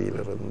கல்லூரி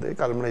வீதியிலிருந்து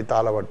கல்முனை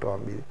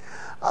தாளவட்டுவான் வீதி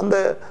அந்த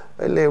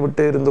எல்லையை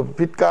விட்டு இருந்த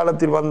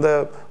பிற்காலத்தில் வந்த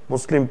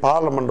முஸ்லிம்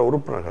பார்லமெண்ட்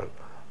உறுப்பினர்கள்,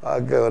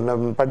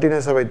 பட்டின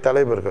சபை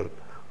தலைவர்கள்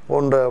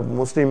போன்ற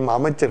முஸ்லிம்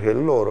அமைச்சர்கள்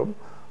எல்லோரும்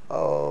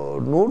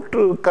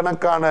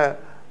 100கணக்கான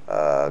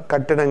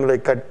கட்டிடங்களை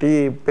கட்டி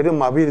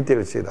பெரும்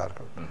அபிவிருத்திகள்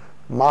செய்தார்கள்.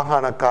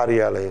 மாகாண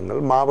காரியாலயங்கள்,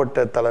 மாவட்ட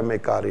தலைமை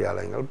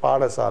காரியாலயங்கள்,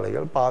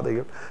 பாடசாலைகள்,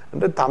 பாதைகள்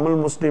என்று தமிழ்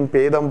முஸ்லிம்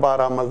பேதம்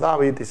பாராமல் தான்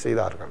அபிவிருத்தி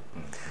செய்தார்கள்.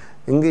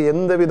 இங்கு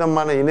எந்த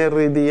விதமான இன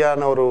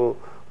ரீதியான ஒரு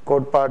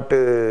கோட்பாட்டு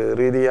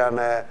ரீதியான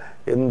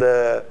எந்த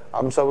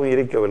அம்சமும்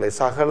இருக்கவில்லை.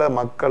 சகல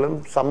மக்களும்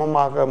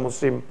சமமாக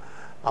முஸ்லிம்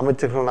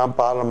அமைச்சர்களால்,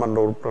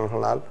 பார்லமெண்ட்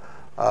உறுப்பினர்களால்,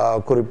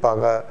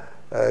 குறிப்பாக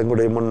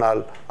எங்களுடைய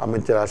முன்னாள்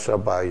அமைச்சர்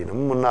அஷ்ரப்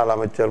ஆயினும், முன்னாள்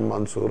அமைச்சர்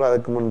மன்சூர்,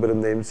 அதுக்கு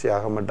முன்பிருந்த MC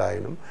அகமட்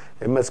ஆயினும்,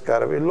 MS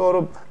கரவி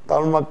எல்லோரும்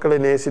தமிழ் மக்களை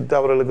நேசித்து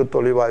அவர்களுக்கு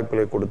தொழில்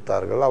வாய்ப்புகளை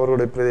கொடுத்தார்கள்.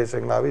 அவர்களுடைய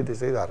பிரதேசங்களை அபிவிருத்தி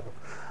செய்தார்கள்.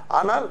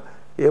 ஆனால்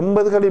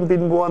 80களின்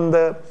பின்பு வந்த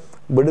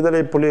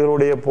விடுதலை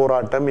புலிகளுடைய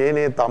போராட்டம்,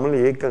 ஏனைய தமிழ்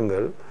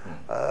இயக்கங்கள்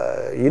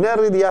இன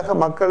ரீதியாக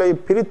மக்களை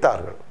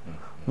பிரித்தார்கள்.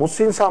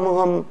 முஸ்லிம்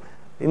சமூகம்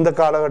இந்த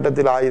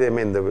காலகட்டத்தில் ஆயுதம்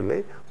ஏந்தவில்லை,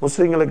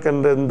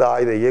 முஸ்லிம்களுக்கென்று இந்த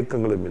ஆயுத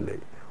இயக்கங்களும் இல்லை.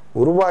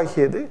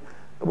 உருவாகியது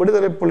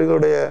விடுதலை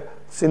புலிகளுடைய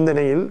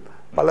சிந்தனையில்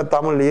பல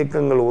தமிழ்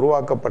இயக்கங்கள்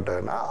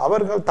உருவாக்கப்பட்டன.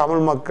 அவர்கள்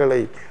தமிழ்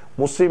மக்களை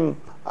முஸ்லிம்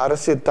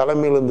அரசியல்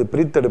தலைமையிலிருந்து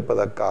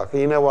பிரித்தெடுப்பதற்காக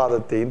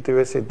இனவாதத்தையும்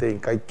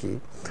துவேஷத்தையும் கைக்கி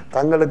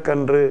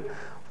தங்களுக்கென்று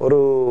ஒரு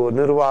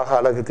நிர்வாக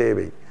அழகு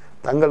தேவை,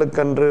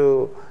 தங்களுக்கென்று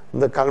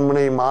இந்த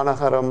கல்முனை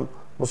மாநகரம்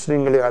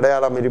முஸ்லிம்களை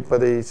அடையாளம்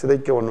இருப்பதை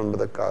சிதைக்க வேண்டும்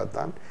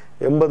என்பதற்காகத்தான்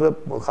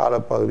 80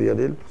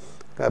 காலப்பகுதிகளில்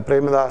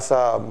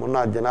பிரேமதாசா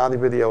முன்னாள்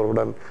ஜனாதிபதி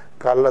அவர்களுடன்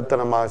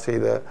கள்ளத்தனமாக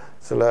செய்த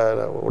சில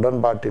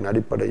உடன்பாட்டின்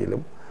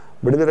அடிப்படையிலும்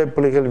விடுதலை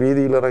புலிகள்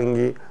வீதியில்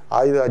இறங்கி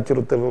ஆயுத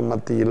அச்சுறுத்தல்கள்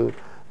மத்தியில்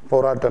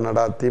போராட்டம்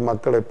நடாத்தி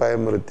மக்களை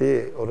பயமுறுத்தி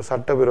ஒரு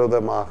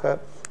சட்டவிரோதமாக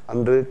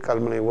அன்று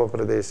கல்முனை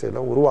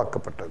உபப்பிரதேசம்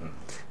உருவாக்கப்பட்டது.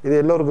 இது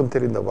எல்லோருக்கும்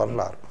தெரிந்த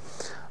வரலாறு.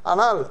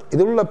 ஆனால்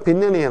இதிலுள்ள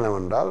பின்னணி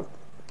என்னவென்றால்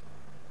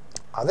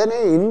அதனை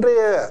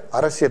இன்றைய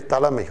அரசியல்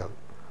தலைமைகள்,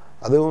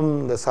 அதுவும்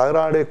இந்த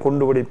சஹராடே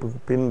குண்டுவெடிப்புக்கு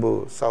பின்பு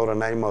சௌர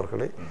நயீம்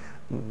அவர்களை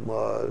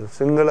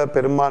சிங்கள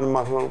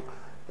பெரும்பான்மை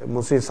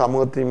முஸ்லிம்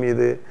சமூகத்தின்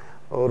மீது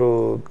ஒரு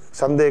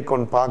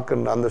சந்தேகம்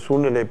பார்க்கின்ற அந்த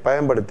சூழ்நிலையை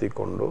பயன்படுத்தி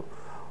கொண்டு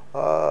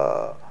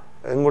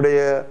எங்களுடைய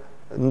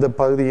இந்த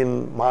பகுதியின்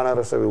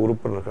மாநகர சபை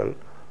உறுப்பினர்கள்,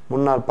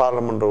 முன்னாள்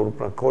பாராளுமன்ற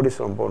உறுப்பினர்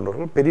கோடீஸ்வரம்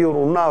போன்றவர்கள் பெரிய ஒரு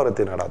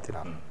உண்ணாவிரத்தை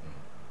நடத்தினார்.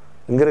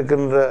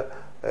 இங்கிருக்கின்ற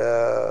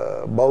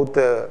பௌத்த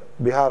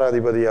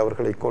பிஹாராதிபதி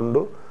அவர்களை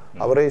கொண்டு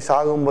அவரை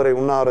சாகும் வரை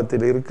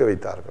உண்ணாவிரத்தில் இருக்க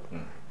வைத்தார்கள்.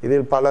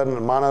 இதில் பல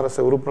மாநகர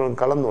சபை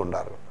உறுப்பினர்கள் கலந்து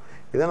கொண்டார்கள்.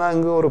 இதனால்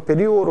இங்கு ஒரு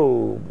பெரிய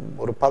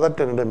ஒரு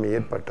பதட்ட நிலைமை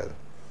ஏற்பட்டது.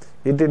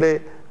 வீட்டிலே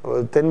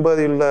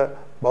தென்பகுதியில் உள்ள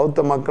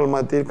பௌத்த மக்கள்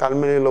மத்தியில்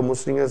கல்முனையில் உள்ள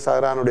முஸ்லிம்கள்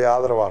சஹரானுடைய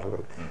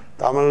ஆதரவாளர்கள்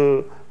தமிழ்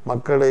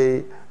மக்களை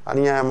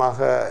அநியாயமாக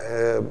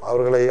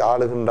அவர்களை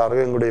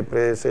ஆளுகின்றார்கள், எங்களுடைய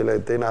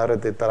பிரதேசத்தை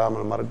நகரத்தை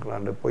தராமல்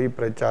மறுக்கிறாண்டு போய்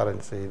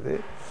பிரச்சாரம் செய்து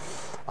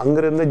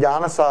அங்கிருந்து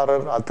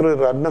ஜானசாரர் அத்ரு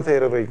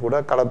ரத்னதேரரை கூட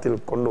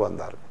களத்தில் கொண்டு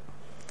வந்தார்கள்.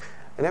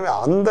 எனவே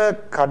அந்த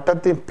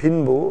கட்டத்தின்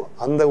பின்பு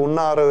அந்த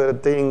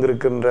உண்ணாவிரத்தை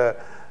இங்கிருக்கின்ற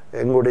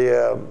எங்களுடைய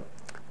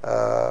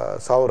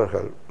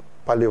சௌரர்கள்,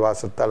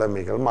 பள்ளிவாசல்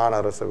தலைமைகள்,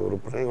 மாநகர சபை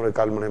உறுப்பினர், எங்களுடைய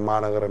கல்முனை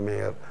மாநகர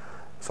மேயர்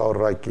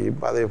சௌராக்கி,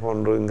 அதே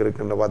போன்று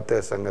இங்கிருக்கின்ற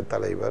வர்த்தக சங்க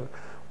தலைவர்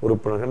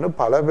உறுப்பினர்கள்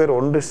பல பேர்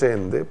ஒன்று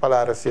சேர்ந்து பல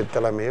அரசியல்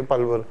தலைமையை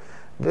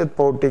பல்வேறு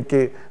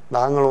போட்டிக்கு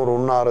நாங்கள் ஒரு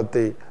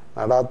உண்ணாவிரத்தை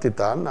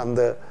நடாத்தித்தான்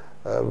அந்த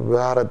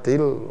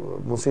விவகாரத்தில்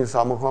முஸ்லிம்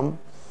சமூகம்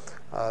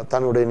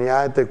தன்னுடைய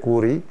நியாயத்தை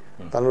கூறி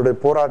தன்னுடைய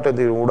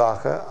போராட்டத்தின்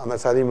ஊடாக அந்த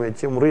சதி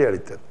முயற்சியை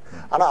முறியடித்தது.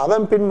 ஆனால்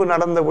அதன் பின்பு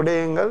நடந்த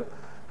விடயங்கள்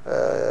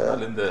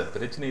இந்த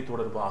பிரச்சனை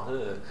தொடர்பாக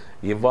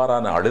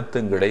எவ்வாறான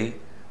அழுத்தங்களை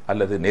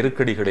அல்லது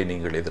நெருக்கடிகளை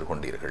நீங்கள்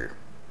எதிர்கொண்டீர்கள்?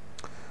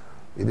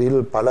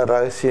 இதில் பல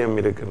ரகசியம்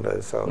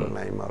இருக்கின்றது சௌர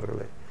நயீம்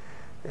அவர்களே.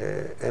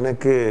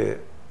 எனக்கு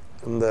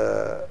இந்த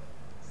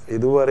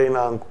இதுவரை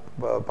நான்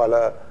பல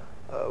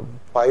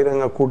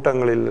பகிரங்க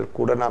கூட்டங்களில்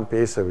கூட நான்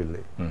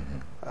பேசவில்லை.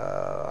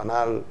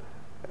 ஆனால்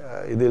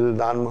இதில்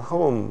நான்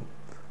மிகவும்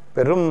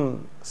பெரும்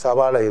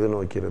சவாலை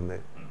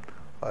எதிர்நோக்கியிருந்தேன்.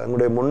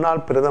 எங்களுடைய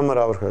முன்னாள்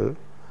பிரதமர் அவர்கள்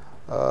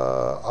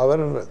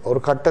அவர் ஒரு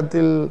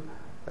கட்டத்தில்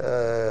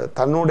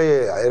தன்னுடைய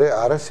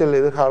அரசியல்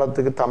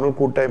எதிர்காலத்துக்கு தமிழ்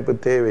கூட்டமைப்பு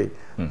தேவை,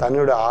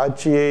 தன்னுடைய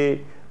ஆட்சியை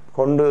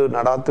கொண்டு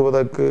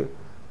நடாத்துவதற்கு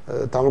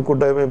தமிழ்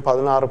கூட்டமைப்பு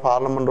 16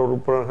 பாராளுமன்ற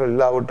உறுப்பினர்கள்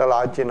இல்லாவிட்டால்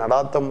ஆட்சியை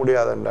நடாத்த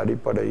முடியாது என்ற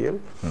அடிப்படையில்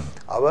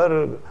அவர்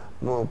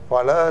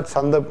பல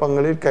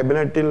சந்தர்ப்பங்களில்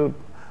கேபினட்டில்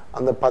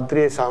அந்த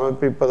பத்திரிகை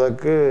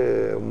சமர்ப்பிப்பதற்கு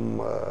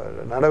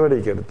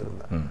நடவடிக்கை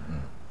எடுத்திருந்தார்.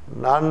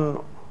 நான்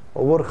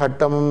ஒவ்வொரு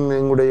கட்டமும்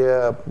எங்களுடைய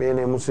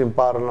மேனே முஸ்லிம்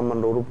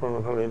பாராளுமன்ற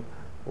உறுப்பினர்களின்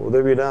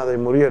உதவியுடன் அதை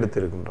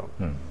முறியடித்திருக்கின்றோம்.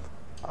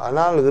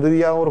 ஆனால்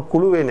இறுதியாக ஒரு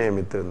குழுவை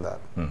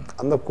நியமித்திருந்தார்.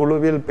 அந்த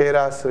குழுவில்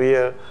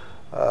பேராசிரியர்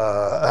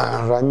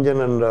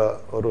ரஞ்சன் என்ற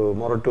ஒரு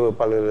மொரட்டுவ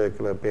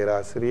பல்கலைக்கழக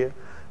பேராசிரியர்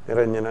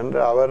நிரஞ்சன்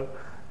என்று அவர்,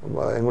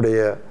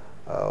 எங்களுடைய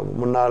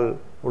முன்னாள்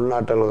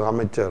உள்நாட்டு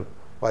அமைச்சர்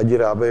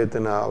வஜிர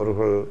அபயத்தின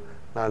அவர்கள்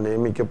நான்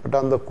நியமிக்கப்பட்ட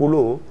அந்த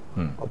குழு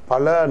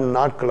பல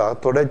நாட்களாக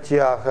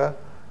தொடர்ச்சியாக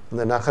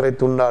இந்த நகரை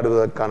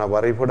துண்டாடுவதற்கான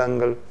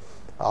வரைபடங்கள்,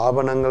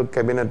 ஆவணங்கள்,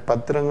 கேபினட்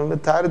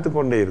பத்திரங்கள் தயாரித்து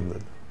கொண்டே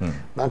இருந்தது.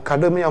 நான்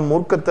கடுமையாக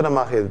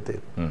மூர்க்கத்தனமாக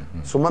எதிர்த்தேன்.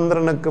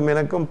 சுமந்திரனுக்கும்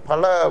எனக்கும்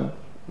பல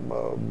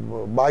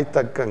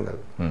வாய்த்தக்கங்கள்.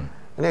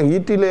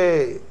 வீட்டிலே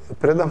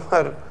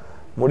பிரதமர்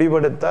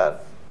முடிவெடுத்தார்,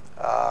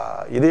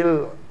 இதில்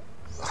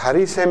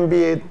ஹரீஸ்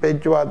எம்பியை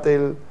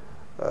பேச்சுவார்த்தையில்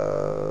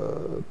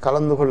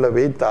கலந்து கொள்ள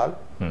வைத்தால்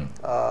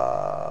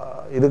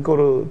இதுக்கு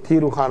ஒரு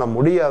தீர்வு காண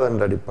முடியாது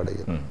என்ற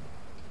அடிப்படையில்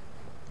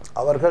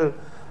அவர்கள்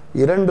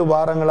 2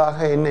 வாரங்களாக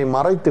என்னை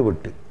மறைத்து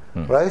விட்டு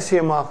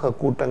ரகசியமாக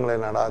கூட்டங்களை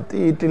நடாத்தி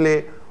வீட்டிலே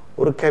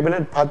ஒரு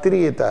கேபினட்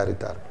பத்திரிகை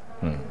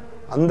தயாரித்தார்கள்.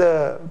 அந்த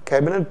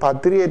கேபினட்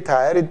பத்திரிகை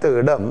தயாரித்த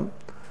இடம்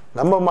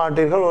நம்ப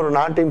மாட்டீர்கள், ஒரு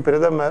நாட்டின்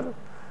பிரதமர்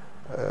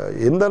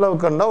எந்த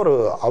அளவுக்குன்னா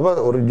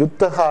ஒரு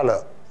யுத்த கால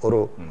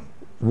ஒரு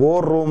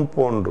war room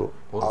போன்று,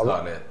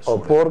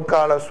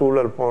 போர்க்கால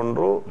சூழல்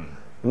போன்று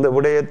இந்த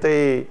விடயத்தை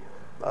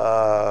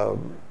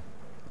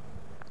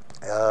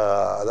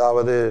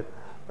அதாவது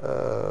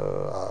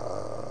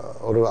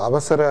ஒரு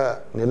அவசர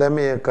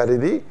நிலைமையை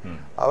கருதி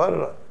அவர்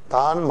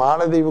தான்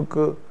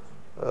மாலத்தீவுக்கு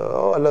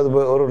அல்லது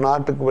ஒரு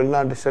நாட்டுக்கு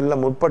வெளிநாட்டு செல்ல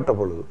முற்பட்ட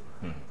பொழுது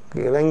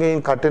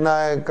இலங்கையின்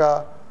கட்டுநாயக்கா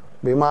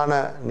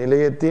விமான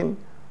நிலையத்தின்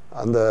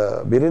அந்த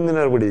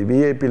விருந்தினர் விடுதி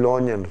விஐபி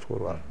லாஞ்ச் என்று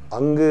சொல்வார்,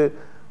 அங்கு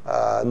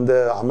இந்த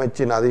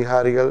அமைச்சின்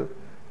அதிகாரிகள்,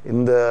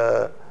 இந்த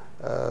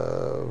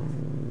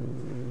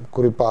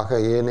குறிப்பாக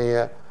ஏனைய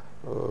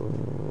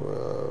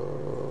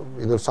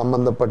இது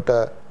சம்பந்தப்பட்ட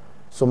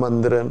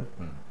சுமந்திரன்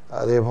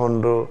அதே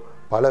போன்று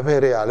பல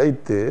பேரை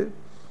அழைத்து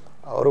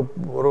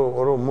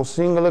ஒரு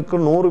முஸ்லிம்களுக்கு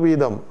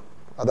 100%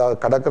 அதாவது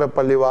கடற்கரை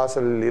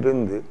பள்ளிவாசலில்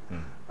இருந்து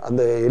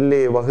அந்த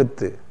எல்லையை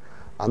வகுத்து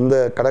அந்த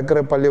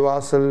கடற்கரை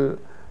பள்ளிவாசல்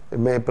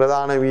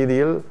பிரதான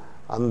வீதியில்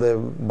அந்த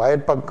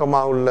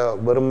வயற்பக்கமாக உள்ள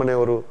வெறுமனே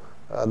ஒரு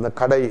அந்த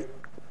கடை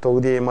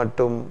தொகுதியை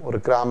மட்டும் ஒரு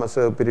கிராம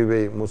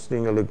பிரிவை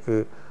முஸ்லிம்களுக்கு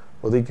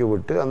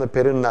ஒதுக்கிவிட்டு அந்த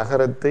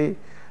பெருநகரத்தை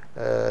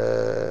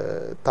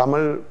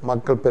தமிழ்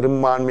மக்கள்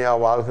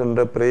பெரும்பான்மையாக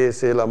வாழ்கின்ற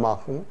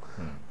பிரதேசமாகவும்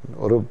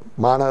ஒரு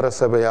மாநகர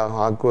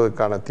சபையாக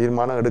ஆக்குவதற்கான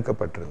தீர்மானம்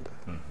எடுக்கப்பட்டிருந்தது.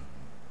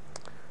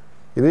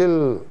 இதில்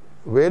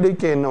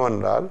வேடிக்கை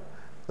என்னவென்றால்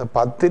இந்த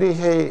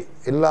பத்திரிகை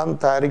எல்லாம்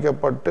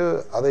தயாரிக்கப்பட்டு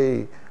அதை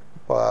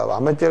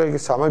அமைச்சருக்கு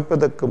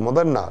சமைப்பதற்கு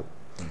முதல் நாள்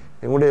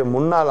எங்களுடைய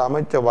முன்னாள்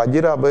அமைச்சர்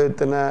வஜிர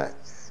அபயத்தின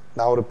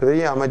நான் ஒரு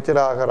பெரிய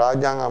அமைச்சராக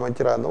ராஜாங்க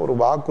அமைச்சராக இருந்த ஒரு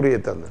வாக்குறுதியை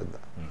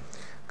தந்திருந்தேன்.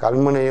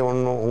 கல்முனை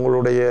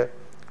உங்களுடைய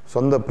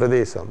சொந்த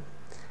பிரதேசம்,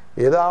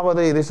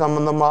 ஏதாவது இது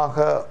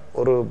சம்பந்தமாக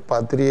ஒரு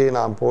பத்திரிகை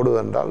நான்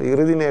போடுவென்றால்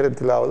இறுதி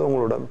நேரத்திலாவது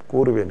உங்களுடன்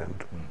கூறுவேன்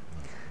என்று.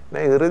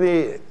 இறுதி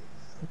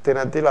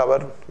தினத்தில்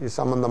அவர் இது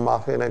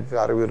சம்பந்தமாக எனக்கு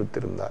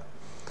அறிவுறுத்தியிருந்தார்.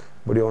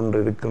 இப்படி ஒன்று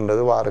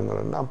இருக்கின்றது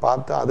வாருங்கள். நான்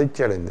பார்த்து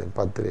அதிர்ச்சி அடைந்தேன்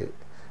பத்திரிகை.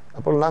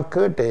 அப்போ நான்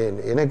கேட்டேன்,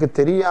 எனக்கு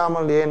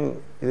தெரியாமல் ஏன்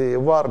இது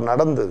எவ்வாறு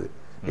நடந்தது,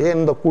 ஏன்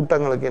இந்த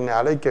கூட்டங்களுக்கு என்னை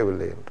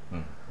அழைக்கவில்லை என்று.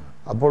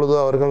 அப்பொழுது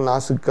அவர்கள்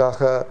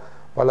நாசுக்காக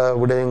பல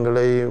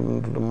விடயங்களை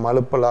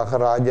மலுப்பலாக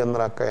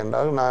ராஜேந்திர அக்கா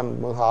என்றால் நான்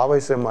மிக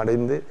ஆவேசம்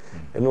அடைந்து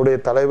என்னுடைய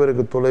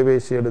தலைவருக்கு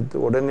தொலைபேசி எடுத்து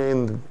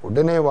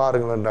உடனே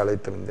வாருங்கள் என்று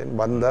அழைத்திருந்தேன்.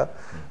 வந்த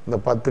இந்த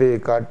பத்திரிகை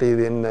காட்டி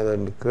இது என்னது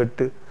என்று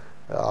கேட்டு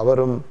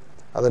அவரும்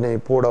அதனை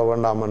போட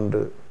வேண்டாம்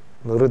என்று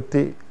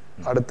நிறுத்தி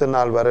அடுத்த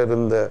நாள் வர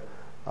இருந்த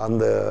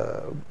அந்த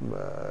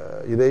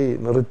இதை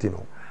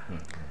நிறுத்தினோம்.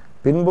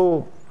 பின்பு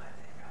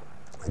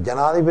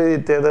ஜனாதிபதி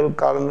தேர்தல்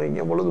காலம்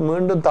பொழுது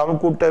மீண்டும்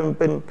தமிழ்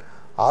கூட்டமைப்பின்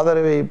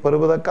ஆதரவை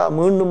பெறுவதற்காக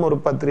மீண்டும் ஒரு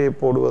பத்திரிகை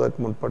போடுவதற்கு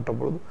முற்பட்ட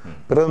பொழுது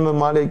பிரதமர்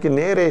மாளிகைக்கு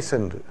நேரே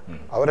சென்று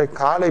அவரை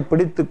காலை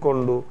பிடித்து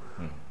கொண்டு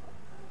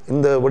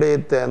இந்த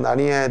விடயத்தை, அந்த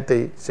அநியாயத்தை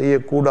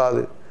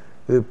செய்யக்கூடாது,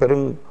 இது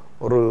பெரும்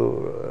ஒரு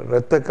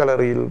இரத்த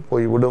கலரியில்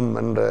போய் விடும்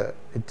என்ற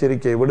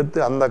எச்சரிக்கையை விடுத்து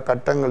அந்த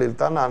கட்டங்களில்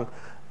தான் நான்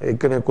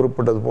ஏற்கனவே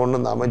குறிப்பிட்டது போன்று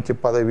இந்த அமைச்சு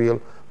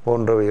பதவிகள்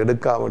போன்றவை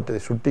எடுக்காமட்டதை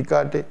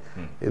சுட்டிக்காட்டி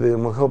இது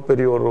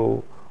மிகப்பெரிய ஒரு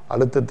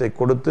அழுத்தத்தை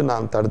கொடுத்து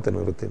நான் தடுத்து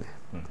நிறுத்தினேன்.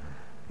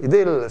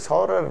 இதில்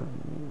சௌரர்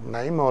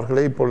நயீம்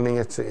அவர்களை இப்போ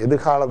நீங்கள்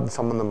எதிர்காலம்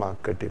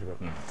சம்பந்தமாக கேட்டீர்கள்.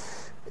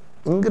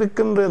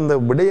 இங்கிருக்கின்ற இந்த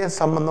விடய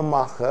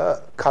சம்பந்தமாக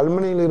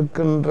கல்முனையில்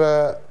இருக்கின்ற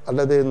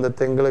அல்லது இந்த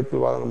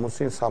தென்கிழக்கில் வாழும்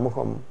முஸ்லீம்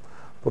சமூகம்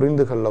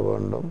புரிந்து கொள்ள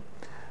வேண்டும்.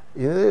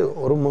 இது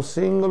ஒரு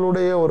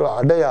முஸ்லீம்களுடைய ஒரு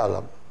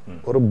அடையாளம்,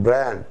 ஒரு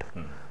பிராண்ட்.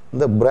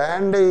 இந்த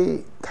பிராண்டை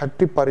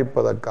தட்டி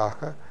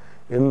பறிப்பதற்காக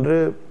இன்று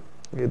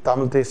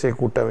தமிழ் தேசிய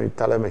கூட்டமைப்பு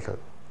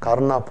தலைமைகள்,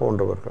 கருணா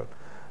போன்றவர்கள்,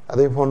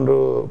 அதே போன்று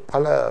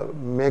பல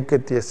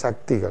மேற்கத்திய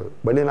சக்திகள்,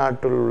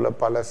 வெளிநாட்டில் உள்ள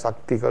பல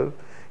சக்திகள்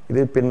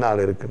இது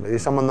பின்னால் இருக்கின்றது.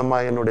 இது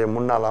சம்பந்தமாக என்னுடைய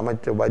முன்னாள்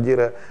அமைச்சர்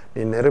வஜிர,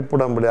 நீ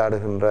நெருப்புடன்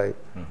விளையாடுகின்றாய்,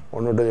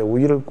 உன்னுடைய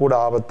உயிருக்கு கூட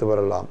ஆபத்து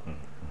வரலாம்,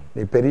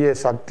 நீ பெரிய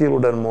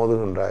சக்திகளுடன்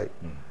மோதுகின்றாய்,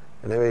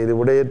 எனவே இது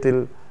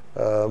விடயத்தில்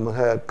மிக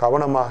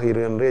கவனமாக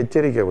இரு என்று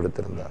எச்சரிக்கை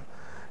விடுத்திருந்தார்.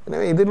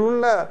 எனவே இதில்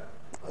உள்ள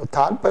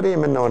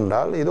தாற்பயம்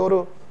என்னவென்றால் இது ஒரு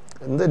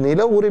இந்த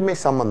நில உரிமை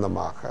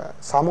சம்பந்தமாக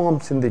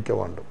சமூகம் சிந்திக்க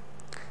வேண்டும்.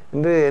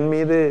 இன்று என்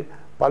மீது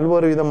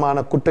பல்வேறு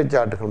விதமான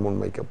குற்றச்சாட்டுகள்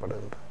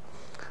முன்வைக்கப்படுகின்றன.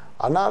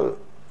 ஆனால்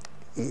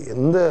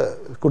இந்த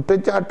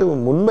குற்றச்சாட்டு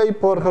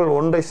முன்வைப்பவர்கள்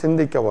ஒன்றை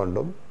சிந்திக்க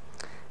வேண்டும்.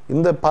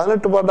 இந்த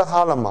 18 வருட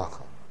காலமாக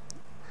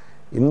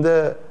இந்த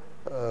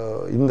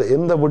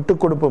எந்த விட்டு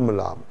கொடுப்பும்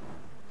இல்லாமல்,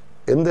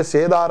 எந்த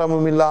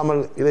சேதாரமும்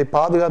இல்லாமல் இதை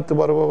பாதுகாத்து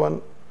வருபவன்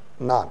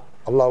நான்.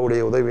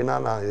 அல்லாஹ்வுடைய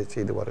உதவினால் நான் இதை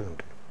செய்து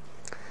வருகின்றேன்.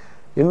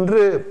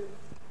 இன்று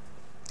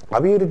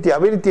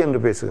அபிவிருத்தி என்று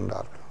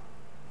பேசுகின்றார்கள்.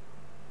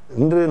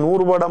 இன்று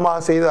 100 வருடமாக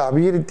செய்த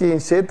அபிவிருத்தியை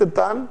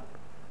சேர்த்துத்தான்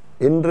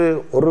இன்று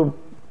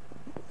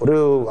ஒரு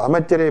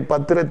அமைச்சரை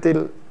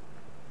பத்திரத்தில்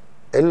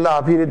எல்லா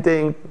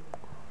அபிவிருத்தியையும்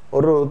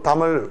ஒரு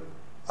தமிழ்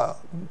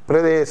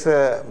பிரதேச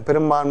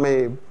பெரும்பான்மை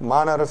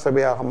மாநகர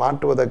சபையாக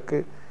மாற்றுவதற்கு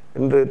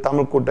இன்று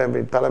தமிழ்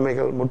கூட்டமைப்பின்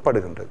தலைமைகள்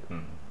முற்படுகின்றது.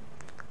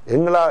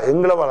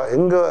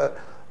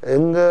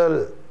 எங்கள்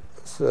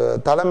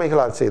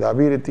தலைமைகளால் செய்த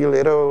அபிவிருத்திகள்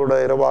இரவோட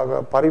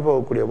இரவாக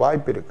பறிபோகக்கூடிய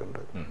வாய்ப்பு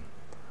இருக்கின்றது.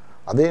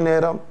 அதே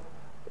நேரம்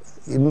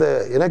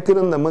எனக்கு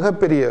இருந்த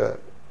மிகப்பெரிய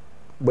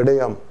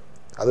விடயம்,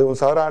 அதுவும்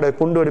சவராடைய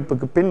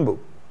குண்டுவெடிப்புக்கு பின்பு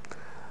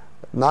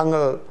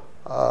நாங்கள்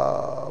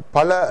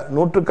பல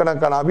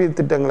நூற்றுக்கணக்கான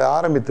அபிவிருத்தி திட்டங்களை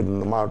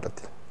ஆரம்பித்திருந்தோம்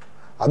மாவட்டத்தில்.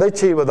 அதை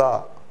செய்வதா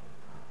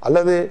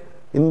அல்லது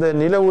இந்த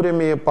நில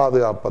உரிமையை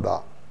பாதுகாப்பதா,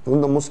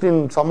 இந்த முஸ்லிம்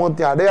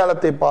சமூகத்தின்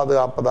அடையாளத்தை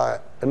பாதுகாப்பதா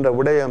என்ற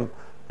விடயம்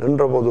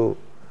நின்றபோது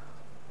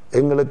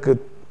எங்களுக்கு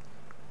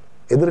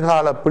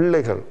எதிர்கால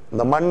பிள்ளைகள்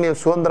இந்த மண்ணில்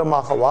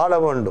சுதந்திரமாக வாழ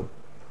வேண்டும்,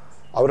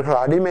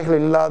 அவர்கள்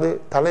அடிமைகள் இல்லாது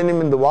தலை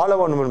நிமிர்ந்து வாழ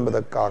வேண்டும்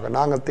என்பதற்காக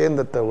நாங்கள்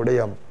தேர்ந்தெடுத்த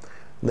விடயம்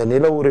இந்த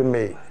நில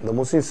உரிமை, இந்த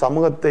முஸ்லிம்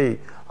சமூகத்தை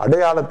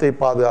அடையாளத்தை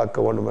பாதுகாக்க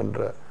வேண்டும் என்ற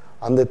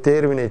அந்த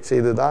தேர்வினை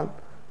செய்துதான்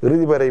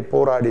இறுதி வரை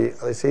போராடி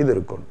அதை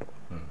செய்திருக்கின்றோம்.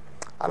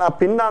 ஆனால்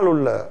பின்னால்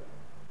உள்ள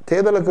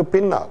தேர்தலுக்கு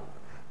பின்னால்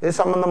இது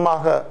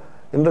சம்பந்தமாக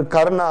இன்று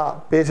கருணா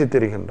பேசி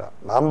திரிகின்றார்.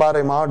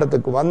 நாம்பாறை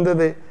மாவட்டத்துக்கு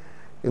வந்தது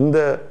இந்த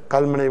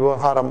கல்முனை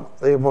விவகாரம்.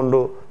 அதே போன்று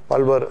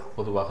பல்வேறு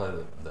பொதுவாக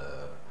இந்த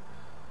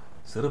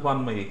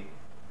சிறுபான்மை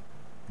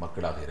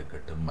மக்களாக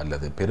இருக்கட்டும்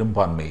அல்லது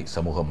பெரும்பான்மை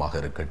சமூகமாக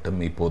இருக்கட்டும்,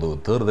 இப்போது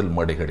தேர்தல்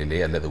மேடைகளிலே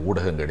அல்லது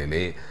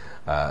ஊடகங்களிலே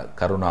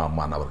கருணா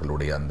அம்மான்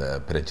அவர்களுடைய அந்த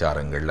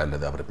பிரச்சாரங்கள்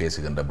அல்லது அவர்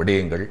பேசுகின்ற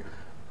விடயங்கள்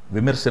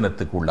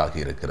விமர்சனத்துக்கு உள்ளாகி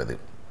இருக்கிறது.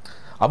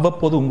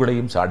 அவ்வப்போது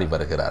உங்களையும் சாடி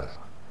வருகிறார்.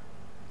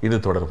 இது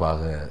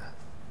தொடர்பாக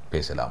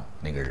பேசலாம்.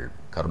 நீங்கள்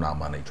கருணா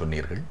அம்மானை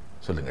சொன்னீர்கள்,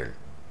 சொல்லுங்கள்.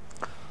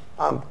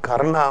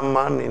 கருணா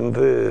அம்மான்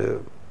இன்று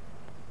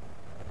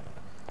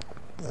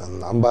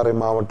அம்பாறை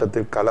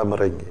மாவட்டத்தில்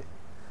களமிறங்கி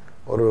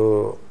ஒரு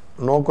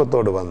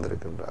நோக்கத்தோடு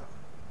வந்திருக்கின்றார்.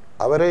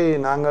 அவரை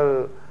நாங்கள்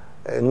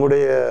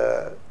எங்களுடைய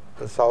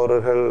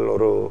சௌரர்கள்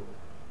ஒரு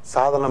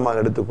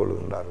சாதனமாக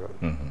எடுத்துக்கொள்கின்றார்கள்.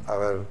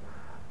 அவர்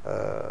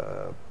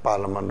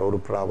பார்லமெண்ட்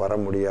உறுப்பினராக வர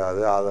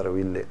முடியாது, ஆதரவு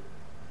இல்லை,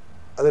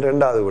 அது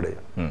இரண்டாவது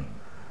விடயம்.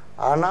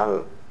 ஆனால்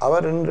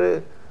அவர் இன்று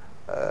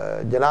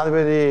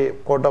ஜனாதிபதி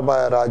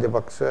கோட்டபாய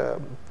ராஜபக்ச,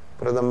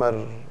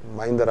 பிரதமர்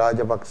மஹிந்த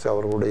ராஜபக்ச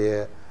அவர்களுடைய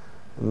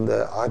இந்த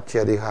ஆட்சி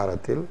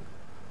அதிகாரத்தில்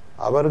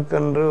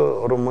அவருக்கென்று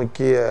ஒரு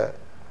முக்கிய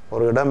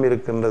ஒரு இடம்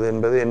இருக்கின்றது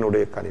என்பது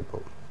என்னுடைய கணிப்பு.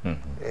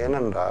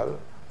 ஏனென்றால்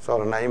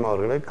நயீம்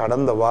அவர்களை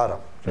கடந்த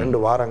வாரம் 2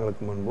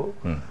 வாரங்களுக்கு முன்பு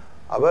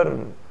அவர்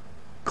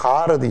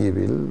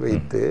காரதீவில்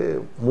வைத்து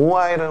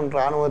 3000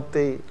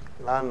 இராணுவத்தை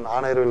நான்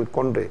ஆணையர்கள்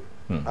கொன்றேன்,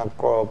 நான்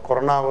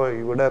கொரோனாவை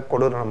விட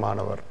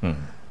கொடூரமானவர்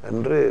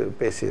என்று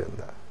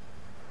பேசியிருந்தார்.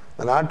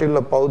 இந்த நாட்டில்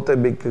உள்ள பௌத்த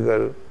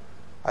பிக்குகள்,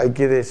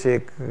 ஐக்கிய தேசிய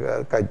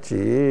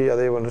கட்சி,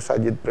 அதே போன்று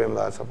சஜித்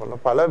பிரேமதாச போன்ற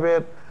பல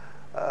பேர்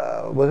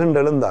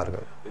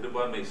வெகுண்டெழுந்தார்கள்.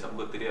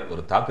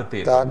 ஒரு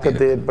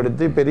தாக்கத்தை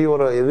ஏற்படுத்தி பெரிய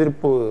ஒரு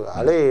எதிர்ப்பு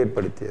அலையை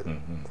ஏற்படுத்தியது.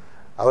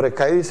 அவரை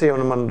கைது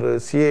செய்யணும் என்று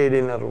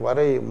சிஐடியினர்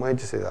வரை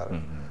முயற்சி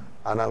செய்தார்கள்.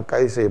 ஆனால்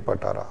கைது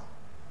செய்யப்பட்டாரா?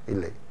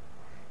 இல்லை.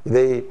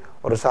 இதை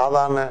ஒரு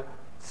சாதாரண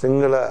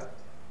சிங்கள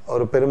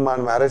ஒரு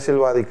பெரும்பான்மை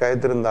அரசியல்வாதி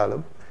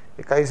கைத்திருந்தாலும்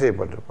கைது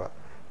செய்யப்பட்டிருப்பார்.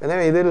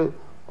 எனவே இதில்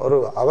ஒரு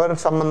அவர்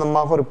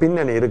சம்பந்தமாக ஒரு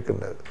பின்னணி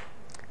இருக்கின்றது.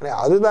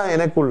 அதுதான்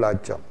எனக்குள்ள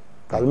அச்சம்.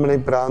 கல்முனை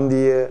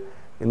பிராந்திய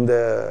இந்த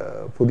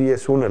புதிய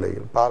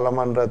சூழ்நிலையில்,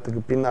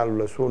 பார்லமெண்டத்துக்கு பின்னால்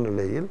உள்ள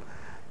சூழ்நிலையில்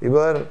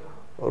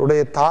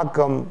இவருடைய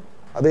தாக்கம்,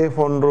 அதே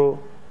போன்று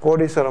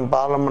கோடீஸ்வரம்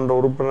பார்லமெண்ட்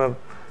உறுப்பினர்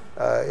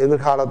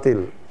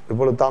எதிர்காலத்தில்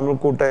இப்பொழுது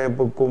தமிழ்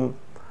கூட்டமைப்புக்கும்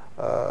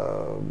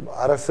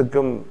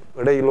அரசுக்கும்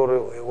இடையில் ஒரு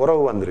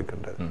உறவு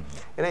வந்திருக்கின்றது.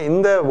 ஏன்னா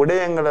இந்த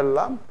விடயங்கள்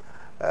எல்லாம்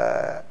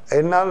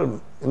என்னால்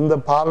இந்த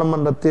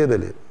பார்லமெண்ட்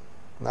தேர்தலில்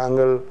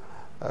நாங்கள்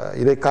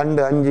இதை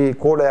கண்டு அஞ்சி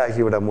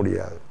கோடையாகிவிட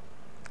முடியாது.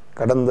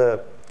 கடந்த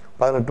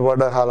 18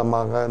 வருட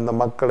காலமாக இந்த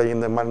மக்களை,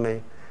 இந்த மண்ணை,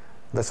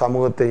 இந்த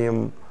சமூகத்தையும்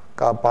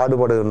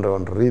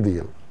பாடுபடுகின்ற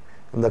ரீதியில்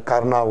இந்த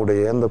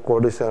கருணாவுடைய, இந்த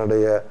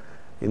கோடீஸ்வரனுடைய,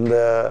 இந்த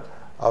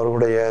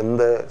அவர்களுடைய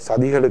இந்த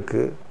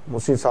சதிகளுக்கு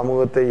முஸ்லிம்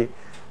சமூகத்தை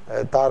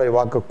தாரை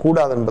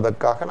வாக்கக்கூடாது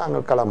என்பதற்காக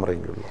நாங்கள்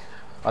களமிறங்கியுள்ளோம்.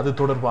 அது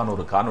தொடர்பான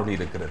ஒரு காணொளி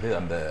இருக்கிறது,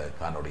 அந்த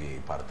காணொளியை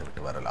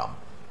பார்த்துவிட்டு வரலாம்.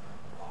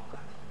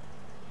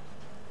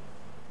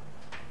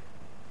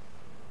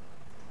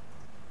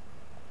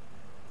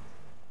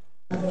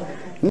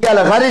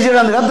 இங்கால ஹரிஷன்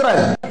அந்த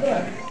கத்துறாரு,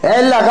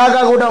 எல்லா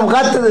காக்கா கூட்டம்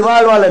கத்துது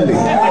வாழ்வாள் என்று.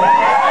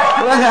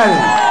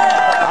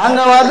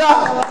 அங்க பார்த்தா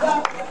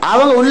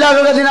அவங்க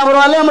உள்ளாக கத்தினா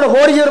பரவாயில்ல, நம்மளோட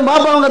கோடிச்சேரும்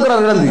பாப்பாவும்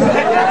கத்துறாரு கிடந்து.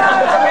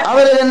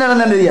 அவருக்கு என்ன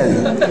நடந்தது தெரியாது.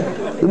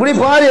 இப்படி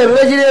பாரு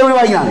விளைச்சிலே எப்படி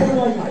வாங்கினாங்க.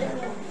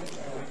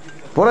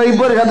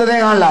 இப்போ ஒரு கத்ததே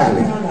காணல.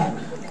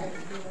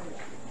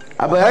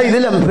 அப்ப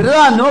இதுல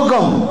பிரதான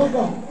நோக்கம்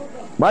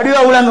வடிவா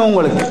உலங்க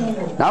உங்களுக்கு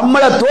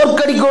நம்மளை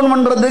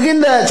தோற்கடிக்கணும்ன்றதுக்கு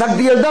இந்த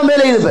சக்திகள் தான்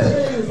வேலை. இது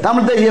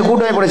தமிழ் தேசிய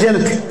கூட்டமைப்போட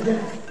சேர்ந்து,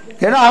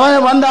 ஏன்னா அவங்க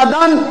வந்தா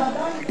தான்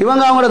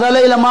இவங்க அவங்களோட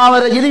தலையில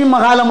மாவரை இனிமே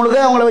காலம்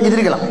முழுக்க அவங்கள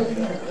வச்சுருக்கலாம்.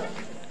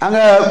 அங்க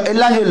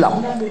எல்லாம் சொல்லலாம்,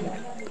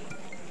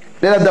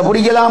 நிலத்தை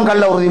பிடிக்கலாம்,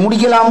 கள்ள உறுதி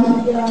முடிக்கலாம்,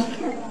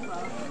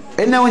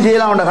 என்னவும்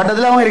செய்யலாம்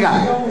கட்டத்தில் அவங்க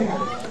இருக்காங்க.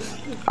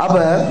 அப்ப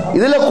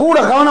இதுல கூட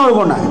கவனம்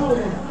இருக்கணும்.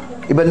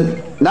 இப்ப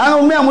நாங்க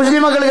உண்மையா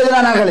முஸ்லீம் மக்களுக்கு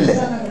எதிரான நாங்கள் இல்லை,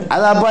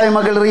 அது அப்பாவி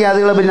மக்கள் இருக்கு,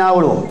 அதுகளை பற்றி நான்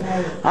விடுவோம்.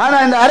 ஆனா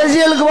இந்த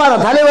அரசியலுக்கு வர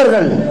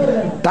தலைவர்கள்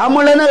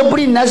தமிழனை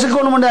எப்படி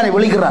நசுக்கணும்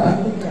விழிக்கிறாங்க.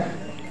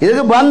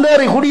 இதுக்கு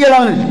பந்தேறி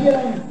குடியலாம்,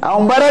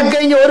 அவன்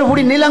பறக்க இங்க ஒரு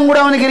குடி நிலம் கூட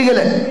அவனுக்கு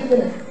இருக்கல.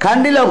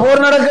 கண்டில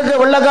போர் நடக்க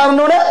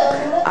வெள்ளக்காரனோட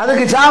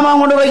அதுக்கு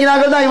சாமான் கொண்டு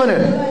வைக்கிறார்கள் தான் இவரு.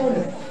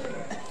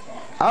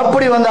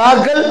 அப்படி வந்த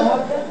ஆட்கள்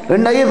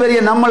ரெண்டையே பெரிய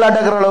நம்மள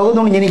அடக்கிற அளவுக்கு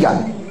துணிஞ்சு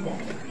நிற்காங்க.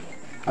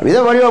 இதை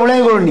வடிவா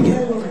விளங்கி கொள்ளுங்க.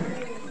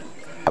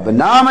 அப்ப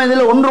நாம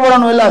இதுல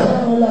ஒன்றுபடணும் எல்லாரும்.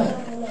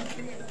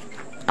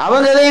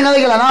 அவங்க எதையும்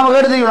கதைக்கலாம், நாம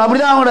கேட்டு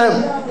அப்படிதான்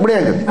அவங்களோட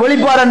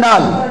வெளிப்பாடு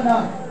என்றால்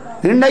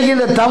இன்றைக்கு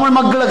இந்த தமிழ்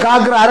மக்களை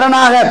காக்குற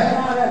அரணாக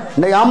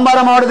இன்றைக்கு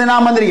அம்பாறை மாவட்டத்தை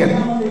நாம் வந்திருக்கேன்.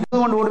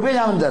 கொண்டு ஓட்டு போய்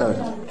ஞாபகம் தர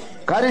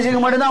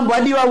கரிசுக்கு மட்டும்தான்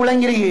வடிவா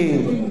விளங்கிருக்கு.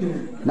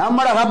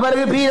 நம்மட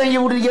கப்பலுக்கு பீரங்கி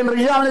விட்டுருக்கின்ற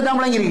விஷயம் அவனுக்கு தான்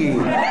விளங்கிருக்கு.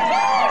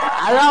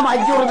 அதான்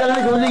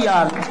அச்சுறுத்தல்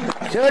சொல்லியார்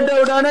சேட்டை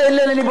விட்டானே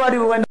இல்லை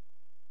நிப்பாட்டி.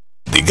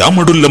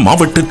 திகாமடுல்ல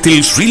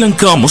மாவட்டத்தில்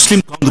ஸ்ரீலங்கா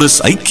முஸ்லிம் காங்கிரஸ்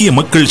ஐக்கிய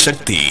மக்கள்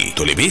சக்தி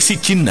தொலைபேசி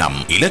சின்னம்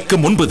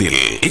இலக்கம்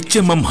 9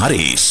 HMM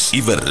Harees.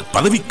 இவர்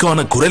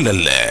பதவிக்கான குரல்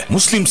அல்ல,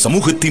 முஸ்லிம்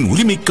சமூகத்தின்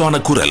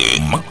உரிமைக்கான குரல்.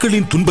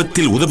 மக்களின்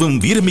துன்பத்தில் உதவும்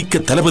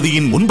வீரமிக்க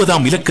தளபதியின்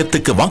 9ஆம்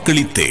இலக்கத்துக்கு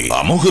வாக்களித்து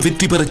அமோக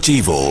வெற்றி பெறச்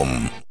செய்வோம்.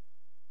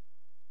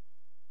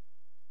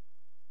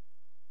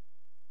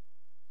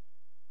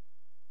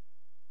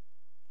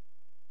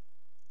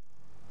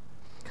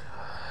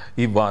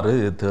 இவ்வாறு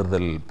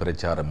தேர்தல்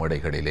பிரச்சார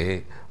மேடைகளிலே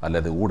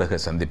அல்லது ஊடக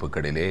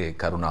சந்திப்புகளிலே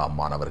கருணா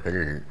மாணவர்கள்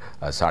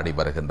சாடி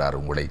வருகின்றார்,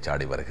 உங்களை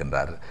சாடி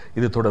வருகின்றார்.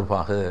 இது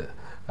தொடர்பாக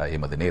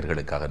எமது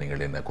நேயர்களுக்காக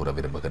நீங்கள் என்ன கூற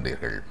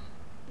விரும்புகின்றீர்கள்?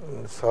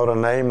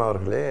 சௌரன் நயீம்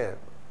அவர்களே,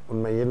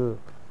 உண்மையில்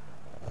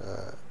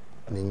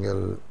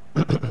நீங்கள்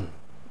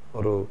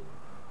ஒரு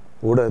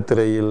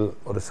ஊடகத்துறையில்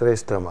ஒரு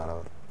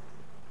சிரேஷ்டமானவர்.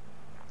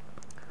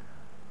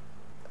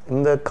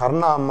 இந்த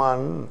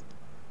கருணாமான்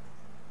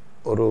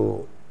ஒரு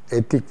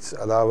எத்திக்ஸ்,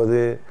 அதாவது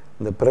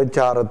இந்த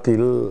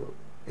பிரச்சாரத்தில்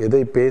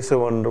எதை பேச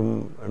வேண்டும்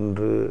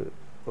என்று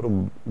ஒரு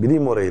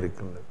விதிமுறை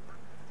இருக்கின்றது.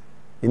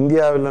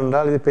 இந்தியாவில்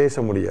என்றால் இது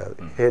பேச முடியாது.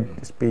 ஹேட்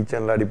ஸ்பீச்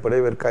என்ற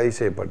அடிப்படையில் இவர் கைது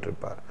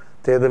செய்யப்பட்டிருப்பார்,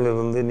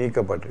 தேர்தலிலிருந்து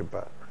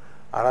நீக்கப்பட்டிருப்பார்.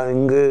 ஆனால்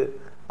இங்கு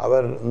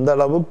அவர் இந்த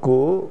அளவுக்கு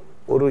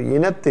ஒரு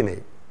இனத்தினை,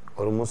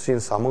 ஒரு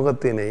முஸ்லிம்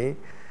சமூகத்தினை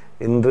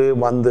இன்று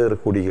வந்தேறு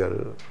குடிகள்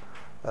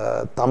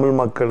தமிழ்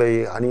மக்களை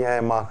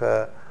அநியாயமாக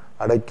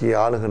அடக்கி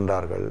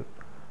ஆளுகின்றார்கள்,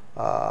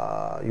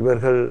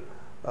 இவர்கள்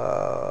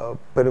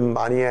பெரும்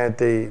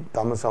அநியாயத்தை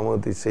தமிழ்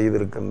சமூகத்தை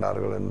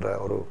செய்திருக்கின்றார்கள் என்ற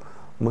ஒரு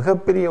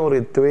மிகப்பெரிய ஒரு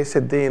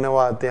துவேஷத்தை,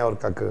 இனவாதத்தை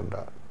அவர்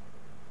கக்குகின்றார்.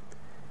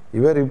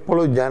 இவர்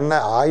இப்பொழுது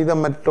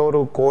ஆயுதமற்ற ஒரு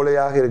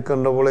கோழையாக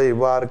இருக்கின்ற போல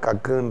இவ்வாறு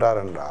கக்குகின்றார்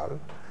என்றால்,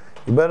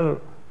 இவர்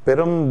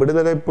பெரும்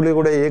விடுதலை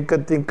புலிகளுடைய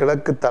இயக்கத்தின்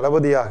கிழக்கு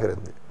தளபதியாக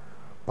இருந்து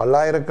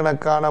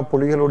பல்லாயிரக்கணக்கான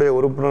புலிகளுடைய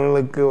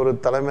உறுப்பினர்களுக்கு ஒரு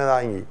தலைமை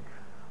தாங்கி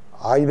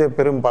ஆயுத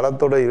பெரும்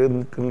பலத்தோடு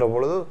இருக்கின்ற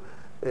பொழுது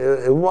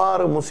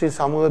எவ்வாறு முஸ்லிம்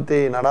சமூகத்தை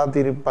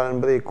நடாத்தியிருப்பார்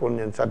என்பதை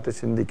கொஞ்சம் சற்று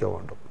சிந்திக்க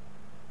வேண்டும்.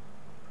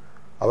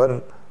 அவர்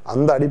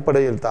அந்த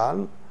அடிப்படையில் தான்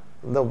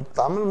இந்த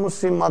தமிழ்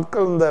முஸ்லிம்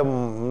மக்கள் இந்த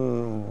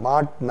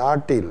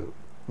நாட்டில்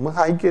மிக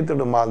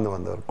ஐக்கியத்துடன் வாழ்ந்து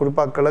வந்தவர்.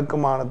 குறிப்பாக கிழக்கு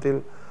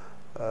மாநிலத்தில்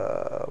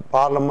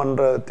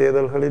பார்லமென்ற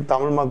தேர்தல்களில்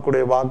தமிழ்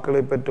மக்களுடைய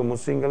வாக்களை பெற்று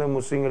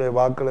முஸ்லிம்களுடைய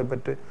வாக்களை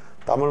பெற்று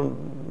தமிழ்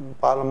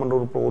பார்லமெண்ட்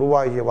உறுப்பு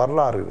உருவாகிய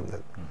வரலாறு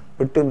இருந்தது.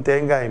 விட்டும்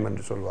தேங்காயம்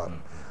என்று சொல்வார்.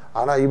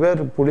 ஆனால்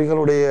இவர்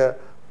புலிகளுடைய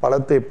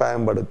பலத்தை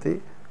பயன்படுத்தி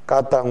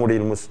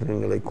காத்தாங்குடியில்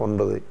முஸ்லிம்களை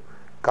கொண்டது,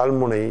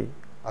 கல்முனை,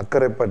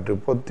 அக்கரைப்பற்று,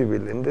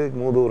 பொத்திவில் என்று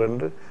மூதூர்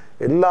என்று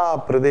எல்லா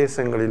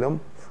பிரதேசங்களிலும்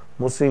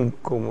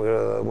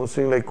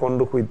முஸ்லிம்களை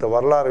கொண்டு குவித்த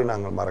வரலாறை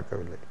நாங்கள்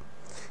மறக்கவில்லை.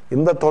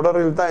 இந்த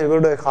தொடரில் தான்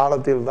இவருடைய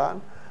காலத்தில் தான்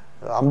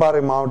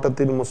அம்பாறை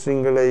மாவட்டத்தில்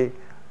முஸ்லிம்களை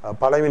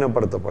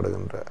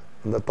பலவீனப்படுத்தப்படுகின்ற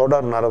இந்த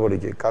தொடர்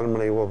நடவடிக்கை,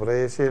 கல்முனை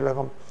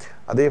பிரதேசம்,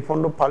 அதே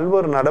போன்று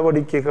பல்வேறு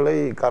நடவடிக்கைகளை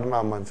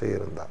கருணாமான்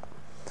செய்திருந்தார்.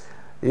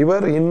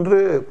 இவர்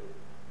இன்று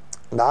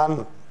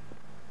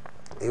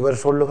இவர்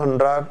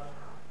சொல்லுகின்றார்,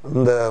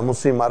 இந்த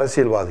முஸ்லிம்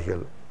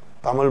அரசியல்வாதிகள்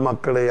தமிழ்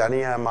மக்களை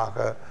அநியாயமாக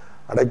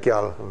அடக்கி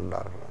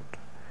ஆளுகின்றார்கள்.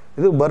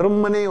 இது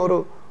வெறுமனே ஒரு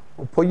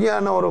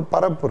பொய்யான ஒரு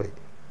பரப்புரை.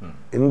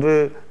 இன்று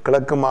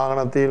கிழக்கு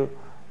மாகாணத்தில்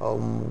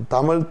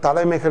தமிழ்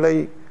தலைமைகளை,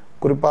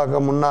 குறிப்பாக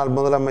முன்னாள்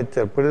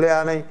முதலமைச்சர்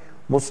பிள்ளையானை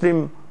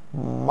முஸ்லிம்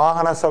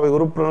மாகாண சபை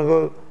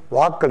உறுப்பினர்கள்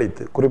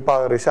வாக்களித்து,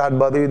 குறிப்பாக ரிஷாட்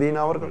பதீதீன்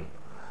அவர்கள்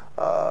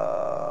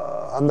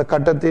அந்த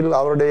கட்டத்தில்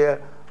அவருடைய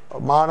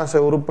மாகாண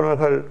சபை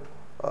உறுப்பினர்கள்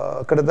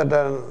கிட்டத்தட்ட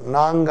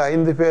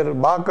 4-5 பேர்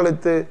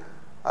வாக்களித்து,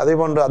 அதே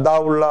போன்று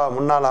அதாவுல்லா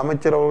முன்னாள்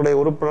அமைச்சர் அவருடைய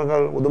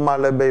உறுப்பினர்கள், உதுமா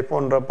லெபை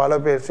போன்ற பல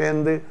பேர்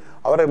சேர்ந்து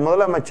அவரை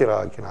முதலமைச்சர்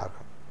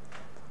ஆக்கினார்கள்.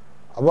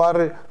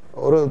 அவ்வாறு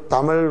ஒரு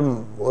தமிழ்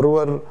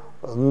ஒருவர்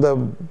இந்த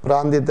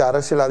பிராந்தியத்தை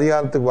அரசியல்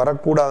அதிகாரத்துக்கு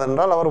வரக்கூடாது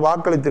என்றால் அவர்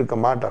வாக்களித்திருக்க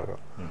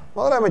மாட்டார்கள்,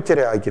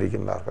 முதலமைச்சரை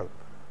ஆக்கியிருக்கின்றார்கள்.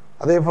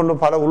 அதே போன்று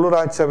பல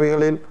உள்ளூராட்சி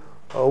சபைகளில்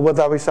உப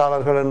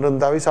தவிசாளர்கள்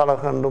என்றும்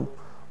தவிசாளர்கள் என்றும்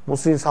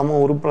முஸ்லிம் சமூக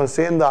உறுப்பினர்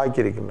சேர்ந்து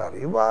ஆக்கியிருக்கின்றார்.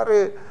 இவ்வாறு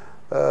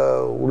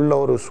உள்ள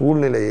ஒரு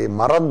சூழ்நிலையை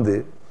மறந்து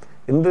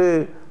இன்று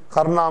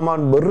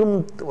கருணாமான் வெறும்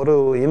ஒரு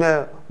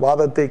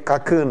இனவாதத்தை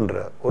கக்குகின்ற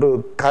ஒரு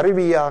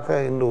கருவியாக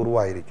இன்று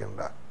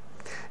உருவாகியிருக்கின்றார்.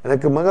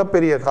 எனக்கு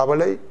மிகப்பெரிய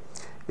கவலை,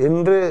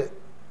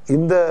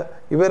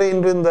 இவரை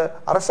இன்று இந்த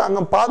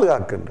அரசாங்கம்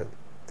பாதுகாக்கின்றது.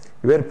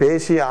 இவர்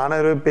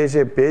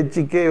பேசிய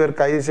பேச்சுக்கே இவர்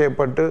கைது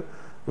செய்யப்பட்டு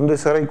இன்று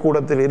சிறை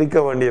கூடத்தில் இருக்க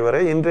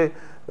வேண்டியவரை இன்று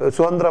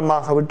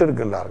சுதந்திரமாக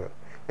விட்டிருக்கின்றார்கள்.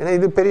 ஏன்னா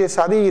இது பெரிய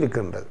சதி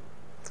இருக்கின்றது.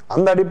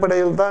 அந்த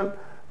அடிப்படையில் தான்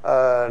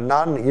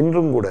நான்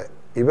இன்றும் கூட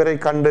இவரை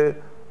கண்டு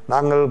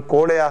நாங்கள்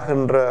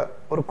கோழையாகின்ற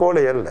ஒரு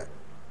கோழை அல்ல.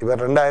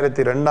 இவர்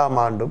 2002ஆம்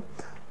ஆண்டும்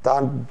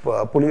தான்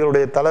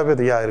புலிகளுடைய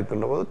தளபதியாக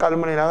இருக்கின்ற போது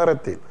கல்முனை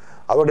நகரத்தில்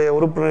அவருடைய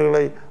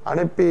உறுப்பினர்களை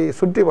அனுப்பி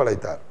சுற்றி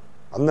வளைத்தார்.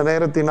 அந்த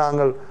நேரத்தில்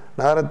நாங்கள்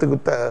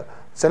நகரத்துக்கு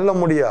செல்ல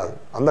முடியாது.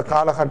 அந்த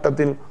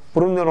காலகட்டத்தில்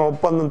புரிந்துணர்வு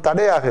ஒப்பந்தம்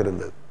தடையாக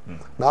இருந்தது.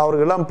 நான் ஒரு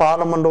இளம்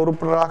பாராளுமன்ற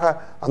உறுப்பினராக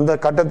அந்த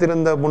கட்டத்தில்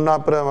இருந்த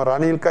முன்னாள் பிரதமர்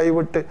ரணில்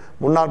கைவிட்டு,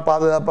 முன்னாள்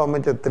பாதுகாப்பு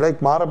அமைச்சர்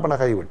திலக் மாரப்பன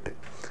கைவிட்டு,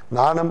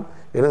 நானும்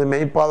எனது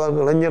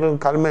மெய்ப்பாளர்கள்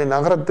இளைஞர்கள் கல்முனை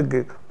நகரத்துக்கு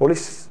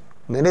போலீஸ்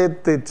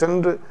நிலையத்தை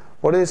சென்று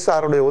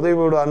போலீசாருடைய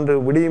உதவியோடு அன்று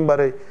விடியும்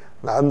வரை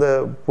அந்த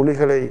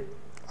புலிகளை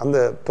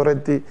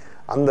துரத்தி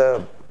அந்த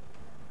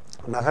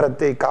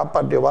நகரத்தை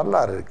காப்பாற்றிய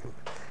வரலாறு இருக்கு.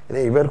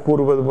 ஏன்னா இவர்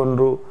கூறுவது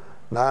போன்று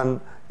நான்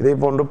இதே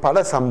போன்று பல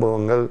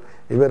சம்பவங்கள்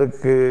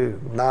இவருக்கு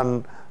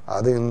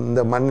அது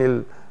இந்த மண்ணில்,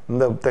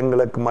 இந்த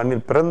தெங்களுக்கு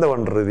மண்ணில்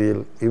பிறந்தவன்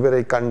ரீதியில்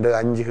இவரை கண்டு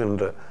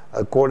அஞ்சுகின்ற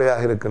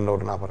கோழையாக இருக்கின்ற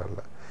ஒரு நபர் அல்ல.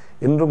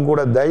 இன்றும்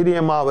கூட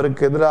தைரியமாக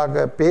அவருக்கு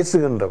எதிராக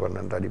பேசுகின்றவன்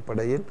என்ற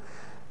அடிப்படையில்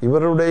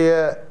இவருடைய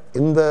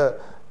இந்த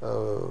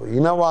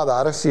இனவாத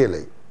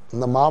அரசியலை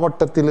இந்த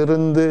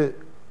மாவட்டத்திலிருந்து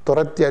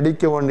துரத்தி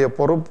அடிக்க வேண்டிய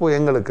பொறுப்பு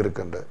எங்களுக்கு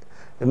இருக்கின்றது.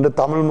 இன்று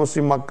தமிழ்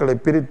முஸ்லிம் மக்களை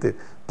பிரித்து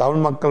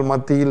தமிழ் மக்கள்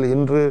மத்தியில்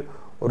இன்று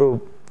ஒரு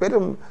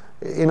பெரும்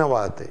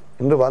இனவாதத்தை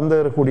இன்று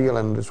வந்தேறு குடிகள்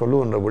என்று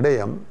சொல்லுகின்ற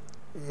விடயம்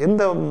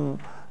எந்த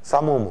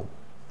சமூகமும்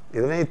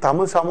இதனை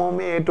தமிழ்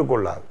சமூகமே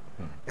ஏற்றுக்கொள்ளாது.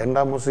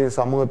 இரண்டாம் முஸ்லிம்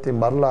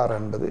சமூகத்தின் வரலாறு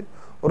என்பது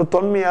ஒரு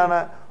தொன்மையான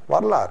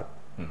வரலாறு,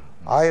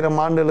 1000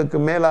 ஆண்டுகளுக்கு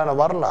மேலான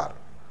வரலாறு.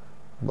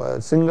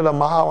 சிங்கள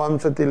மகா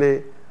வம்சத்திலே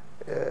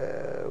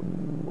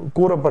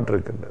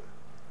கூறப்பட்டிருக்கின்றது.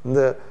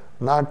 இந்த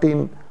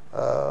நாட்டின்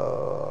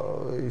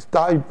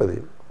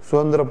ஸ்தாபிப்பதில்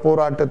சுதந்திர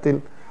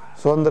போராட்டத்தில்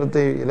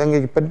சுதந்திரத்தை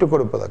இலங்கைக்கு பெற்றுக்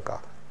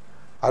கொடுப்பதற்காக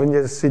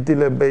அறிஞர்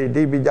சித்திலப்பை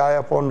டிபி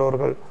ஜாயா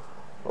போன்றவர்கள்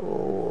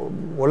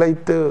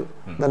உழைத்து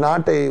இந்த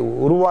நாட்டை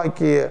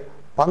உருவாக்கிய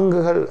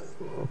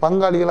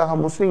பங்காளிகளாக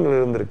முஸ்லிம்கள்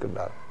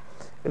இருந்திருக்கின்றார்.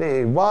 எனவே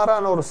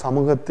இவ்வாறான ஒரு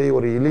சமூகத்தை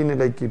ஒரு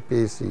இழிநிலைக்கு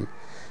பேசி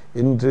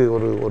இன்று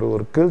ஒரு ஒரு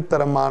ஒரு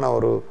கீழ்த்தரமான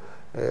ஒரு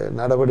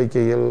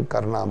நடவடிக்கைகள்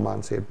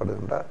கருணாமான்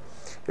செயற்படுகின்றார்.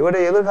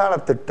 இவருடைய எதிர்கால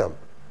திட்டம்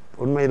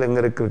உண்மையில்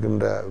எங்கே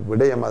இருக்கின்ற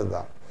விடயம்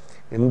அதுதான்.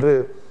 இன்று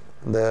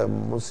இந்த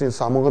முஸ்லிம்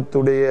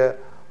சமூகத்துடைய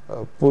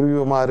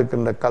பூர்வீகமாக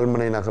இருக்கின்ற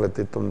கல்முனை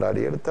நகரத்தை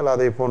துண்டாடி எடுத்தால்,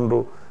 அதே போன்று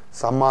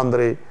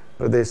சம்மாந்திரை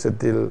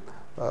பிரதேசத்தில்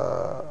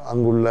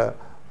அங்குள்ள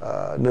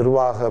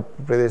நிர்வாக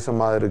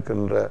பிரதேசமாக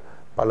இருக்கின்ற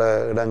பல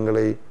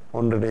இடங்களை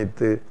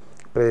ஒன்றிணைத்து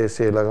பிரதேச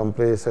செயலகம்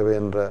பிரதேசவை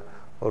என்ற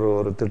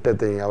ஒரு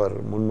திட்டத்தை அவர்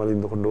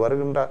முன்மொழிந்து கொண்டு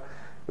வருகின்றார்.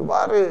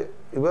 இவ்வாறு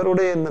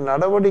இவருடைய இந்த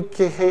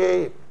நடவடிக்கையை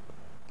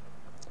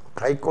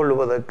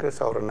கைக்கொள்வதற்கு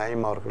சௌர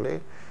நயீம் அவர்களே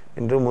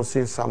இன்று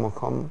முஸ்லிம்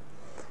சமூகம்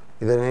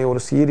இதனை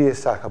ஒரு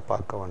சீரியஸாக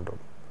பார்க்க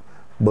வேண்டும்.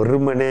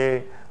 வெறுமனே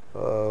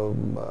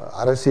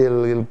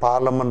அரசியலில்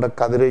பார்லமென்ற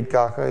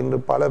கதிரைக்காக இன்று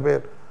பல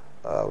பேர்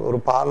ஒரு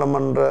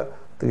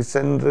பார்லமென்றத்துக்கு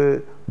சென்று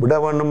விட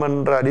வேண்டும்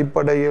என்ற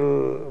அடிப்படையில்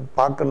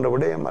பார்க்கின்ற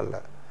விடயம் அல்ல.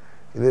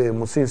 இது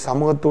முஸ்லிம்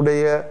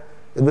சமூகத்துடைய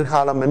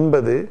எதிர்காலம்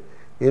என்பது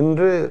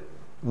இன்று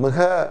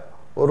மிக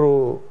ஒரு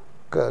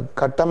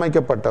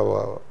கட்டமைக்கப்பட்ட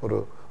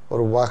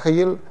ஒரு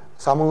வகையில்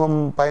சமூகம்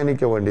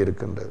பயணிக்க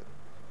வேண்டியிருக்கின்றது.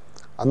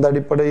 அந்த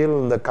அடிப்படையில்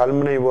இந்த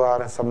கல்முனை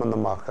விவகாரம்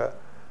சம்பந்தமாக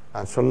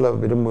நான் சொல்ல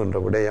விரும்புகின்ற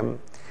விடயம்,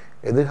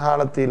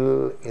 எதிர்காலத்தில்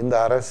இந்த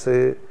அரசு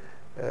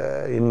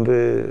இன்று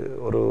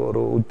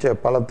ஒரு உச்ச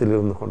பலத்தில்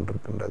இருந்து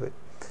கொண்டிருக்கின்றது.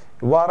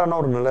 இவ்வாறான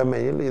ஒரு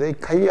நிலைமையில் இதை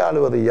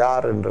கையாளுவது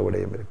யார் என்ற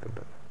விடயம்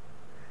இருக்கின்றது.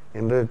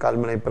 இன்று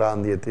கல்முனை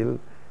பிராந்தியத்தில்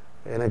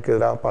எனக்கு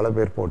எதிராக பல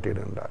பேர்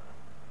போட்டியிடுகின்றார்.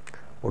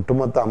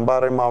 ஒட்டுமொத்த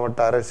அம்பாறை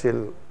மாவட்ட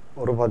அரசியல்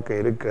ஒரு பக்கம்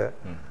இருக்க,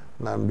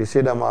 நான்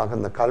விசேடமாக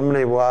இந்த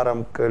கல்முனை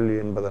விவகாரம் கேள்வி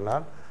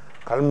என்பதனால்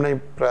கல்முனை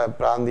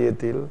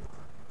பிராந்தியத்தில்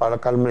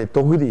கல்முனை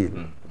தொகுதியில்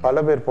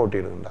பல பேர்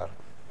போட்டியிடுகின்றார்.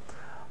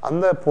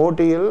 அந்த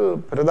போட்டியில்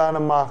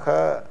பிரதானமாக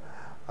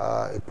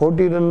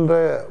போட்டியிடுகின்ற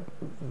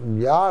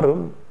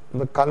யாரும்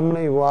இந்த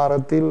கல்முனை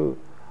விவகாரத்தில்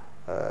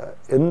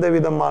எந்த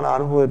விதமான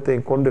அனுபவத்தை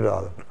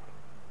கொண்டிராதவர்கள்.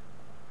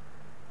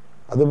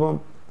 அதுவும்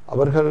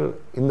அவர்கள்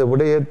இந்த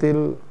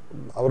விடயத்தில்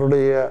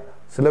அவருடைய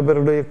சில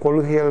பேருடைய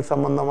கொள்கைகள்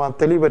சம்பந்தமாக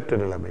தெளிவற்ற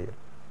நிலைமையில்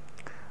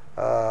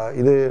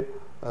இது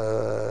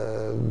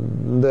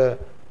இந்த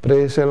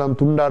பிரதேசம்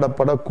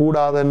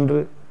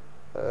துண்டாடப்படக்கூடாதென்று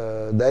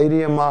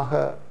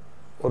தைரியமாக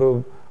ஒரு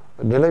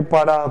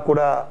நிலைப்பாடாக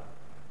கூட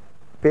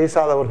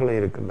பேசாதவர்களும்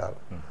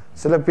இருக்கின்றார்கள்.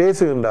 சில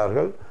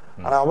பேசுகின்றார்கள்,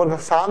 ஆனால்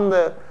அவர்கள் சார்ந்த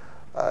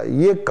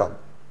இயக்கம்,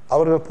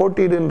 அவர்கள்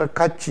போட்டியிடுகின்ற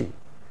கட்சி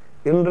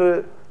இன்று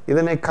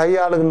இதனை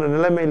கையாளுகின்ற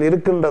நிலைமையில்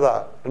இருக்கின்றதா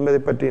என்பதை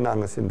பற்றி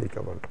நாங்கள் சிந்திக்க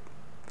வேண்டும்.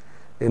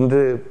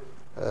 இன்று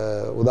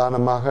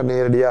உதாரணமாக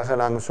நேரடியாக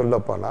நாங்கள் சொல்ல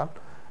போனால்,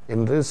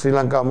 இன்று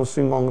ஸ்ரீலங்கா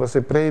முஸ்லிம்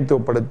காங்கிரஸை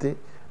பிரதித்துவப்படுத்தி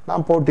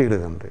நான்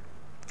போட்டியிடுகின்றேன்.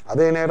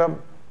 அதே நேரம்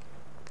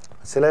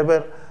சில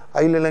பேர்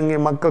அகில இலங்கை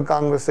மக்கள்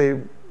காங்கிரஸை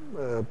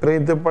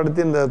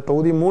பிரதித்துவப்படுத்தி இந்த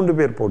தொகுதி 3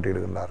 பேர்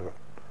போட்டியிடுகின்றார்கள்.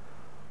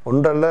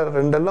 1 அல்ல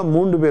 2 அல்ல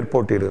 3 பேர்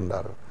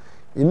போட்டியிடுகின்றார்கள்.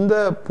 இந்த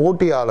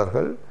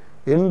போட்டியாளர்கள்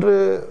இன்று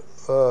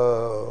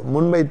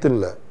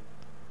முன்வைத்துள்ள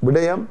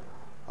விடயம்,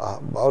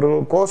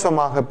 அவர்கள்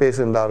கோஷமாக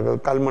பேசுகின்றார்கள்,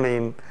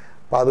 கல்முனையின்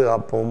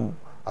பாதுகாப்போம்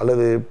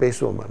அல்லது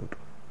பேசுவோம் என்று.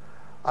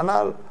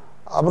 ஆனால்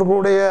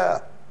அவர்களுடைய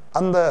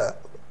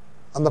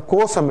அந்த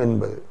கோஷம்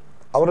என்பது,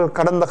 அவர்கள்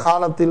கடந்த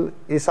காலத்தில்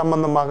இது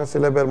சம்பந்தமாக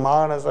சில பேர்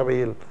மாகாண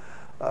சபையில்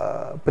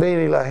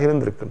பிரதிநிதிகளாக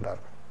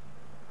இருந்திருக்கின்றார்கள்.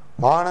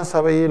 மாகாண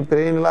சபையில்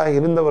பிரதிநிதிகளாக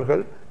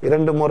இருந்தவர்கள்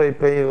 2 முறை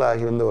பிரதிநிதிகளாக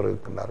இருந்தவர்கள்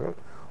இருக்கின்றார்கள்.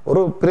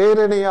 ஒரு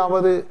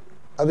பிரேரணையாவது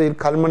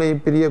அதில் கல்முனை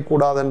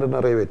பிரியக்கூடாது என்று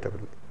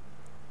நிறைவேற்றவில்லை.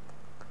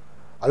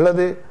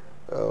 அல்லது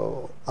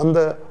அந்த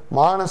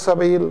மாகாண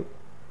சபையில்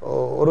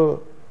ஒரு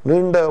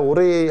நீண்ட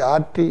உரையை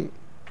ஆற்றி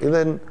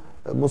இதன்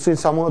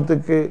முஸ்லிம்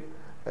சமூகத்துக்கு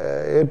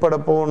ஏற்பட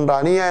போகின்ற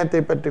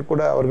அநியாயத்தை பற்றி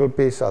கூட அவர்கள்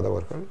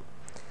பேசாதவர்கள்.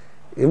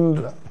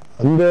 இன்று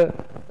அந்த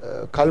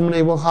கல்முனை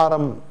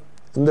விவகாரம்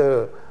இந்த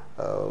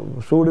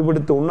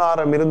சூடுபிடித்து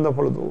உண்ணாவிரம் இருந்த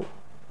பொழுது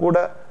கூட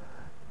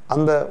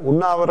அந்த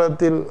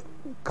உண்ணாவிரத்தில்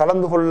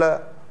கலந்து கொள்ள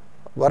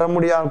வர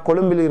முடியாத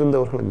கொழும்பில்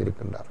இருந்தவர்களும்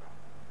இருக்கின்றார்கள்.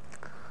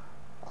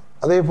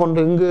 அதே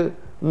போன்று இங்கு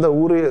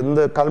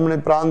இந்த கல்முனை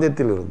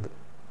பிராந்தியத்தில் இருந்து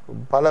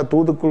பல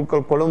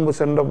தூதுக்குழுக்கள் கொழும்பு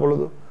சென்ற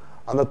பொழுது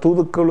அந்த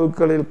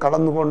தூதுக்குழுக்களில்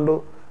கலந்து கொண்டு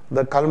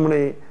இந்த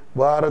கல்முனை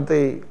விவகாரத்தை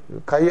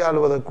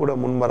கையாளுவதற்கு கூட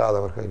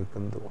முன்வராதவர்கள்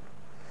இருக்கின்றனர்.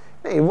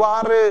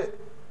 இவ்வாறு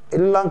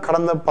எல்லாம்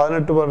கடந்த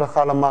 18 வருட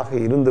காலமாக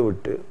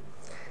இருந்துவிட்டு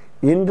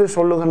இன்று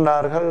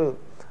சொல்லுகின்றார்கள்,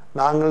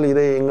 நாங்கள்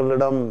இதை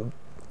எங்களிடம்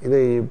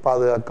இதை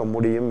பாதுகாக்க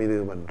முடியும் இது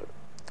என்று.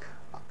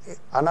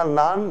 ஆனால்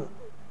நான்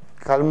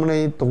கல்முனை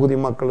தொகுதி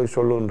மக்களுக்கு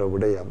சொல்லுகின்ற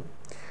விடயம்,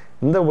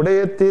 இந்த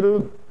விடயத்தில்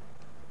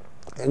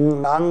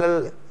நாங்கள்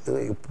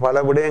பல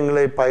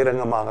விடயங்களை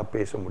பகிரங்கமாக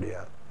பேச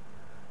முடியாது.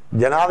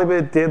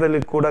 ஜனாதிபதி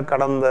தேர்தலில் கூட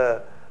கடந்த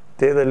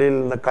தேர்தலில்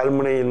இந்த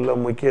கல்முனையில் உள்ள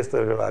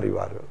முக்கியஸ்தர்கள்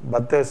அறிவார்கள்,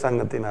 பக்தர்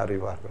சங்கத்தின்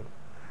அறிவார்கள்.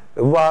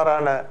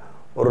 எவ்வாறான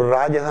ஒரு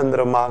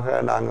ராஜதந்திரமாக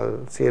நாங்கள்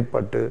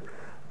செயற்பட்டு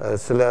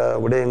சில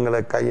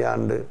விடயங்களை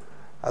கையாண்டு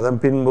அதன்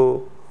பின்பு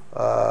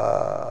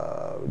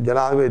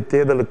ஜனாதிபதி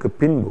தேர்தலுக்கு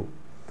பின்பு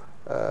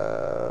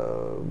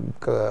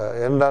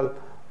என்றால்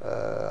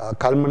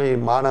கல்முனை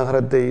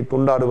மாநகரத்தை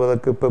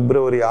துண்டாடுவதற்கு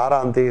பிப்ரவரி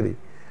 6ஆம் தேதி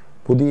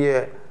புதிய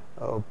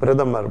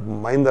பிரதமர்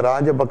மஹிந்த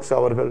ராஜபக்ச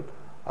அவர்கள்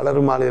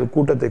அலறுமாலையில்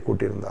கூட்டத்தை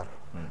கூட்டியிருந்தார்.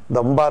 இந்த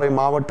அம்பாறை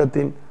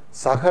மாவட்டத்தின்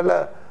சகல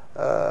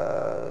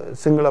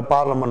சிங்கள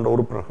பாராளுமன்ற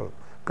உறுப்பினர்கள்,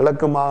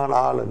 கிழக்கு மாகாண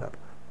ஆளுநர்,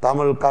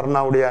 தமிழ்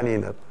கருணாவுடைய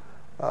அணியினர்,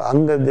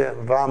 அங்கஜ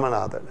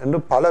ராமநாதன் என்று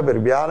பல பேர்,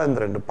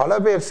 வியாழேந்திரன் என்று பல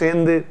பேர்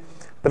சேர்ந்து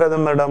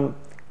பிரதமரிடம்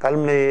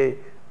கல்முனையை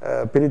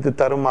பிரித்து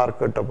தருமாறு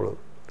கேட்ட பொழுது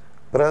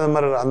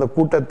பிரதமர் அந்த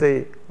கூட்டத்தை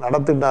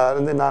நடத்தினார்.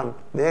 நான்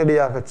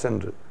நேரடியாக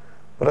சென்று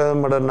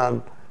பிரதமரிடம் நான்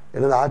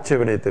எனது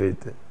ஆட்சேபனை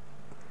தெரிவித்து,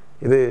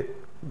 இது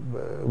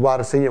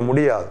இவ்வாறு செய்ய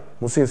முடியாது,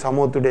 முஸ்லிம்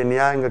சமூகத்துடைய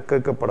நியாயங்கள்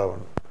கேட்கப்பட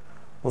வேண்டும்,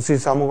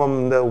 முஸ்லிம் சமூகம்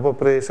இந்த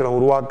உபப்பிரதேச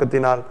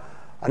உருவாக்கத்தினால்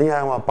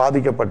அநியாயமாக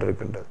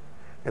பாதிக்கப்பட்டிருக்கின்றது.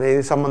 எனவே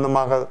இது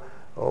சம்பந்தமாக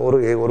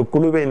ஒரு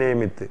குழுவை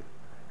நியமித்து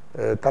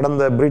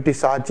கடந்த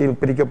பிரிட்டிஷ் ஆட்சியில்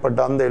பிரிக்கப்பட்ட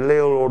அந்த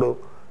எல்லைகளோடு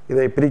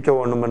இதை பிரிக்க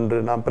வேண்டும் என்று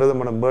நான்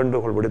பிரதமரிடம்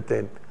வேண்டுகோள்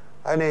விடுத்தேன்.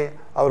 அதனை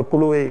அவர்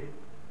குழுவை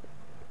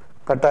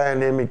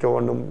கட்டாயம் நியமிக்க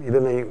வேண்டும்,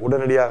 இதனை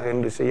உடனடியாக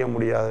என்று செய்ய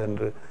முடியாது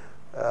என்று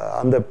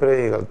அந்த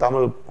பிரதிநிதிகள்,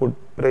 தமிழ்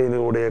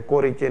பிரதிநிதிகளுடைய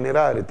கோரிக்கையை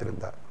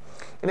நிராகரித்திருந்தார்.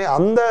 எனவே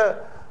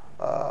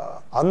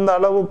அந்த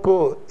அளவுக்கு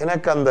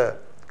எனக்கு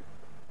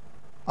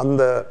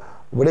அந்த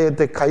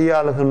விடயத்தை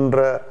கையாளுகின்ற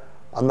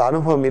அந்த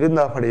அனுபவம்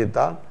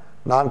இருந்தபடித்தான்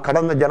நான்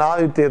கடந்த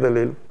ஜனாதிபதி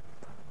தேர்தலில்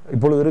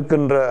இப்பொழுது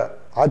இருக்கின்ற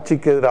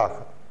ஆட்சிக்கு எதிராக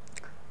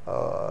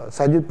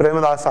சஜித்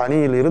பிரேமதாஸ்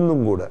அணியில்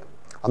இருந்தும் கூட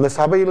அந்த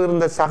சபையில்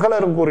இருந்த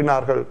சகலரும்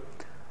கூறினார்கள்,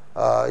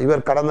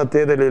 இவர் கடந்த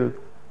தேர்தலில்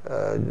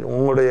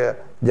உங்களுடைய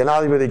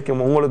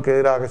ஜனாதிபதிக்கும் உங்களுக்கு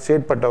எதிராக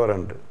செயற்பட்டவர்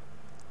என்று.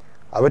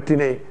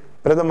 அவற்றினை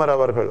பிரதமர்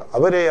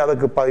அவரே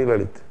அதற்கு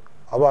பதிலளித்து,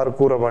 அவ்வாறு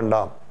கூற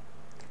வேண்டாம்,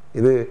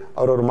 இது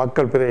அவர் ஒரு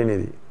மக்கள்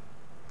பிரதிநிதி,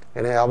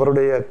 எனவே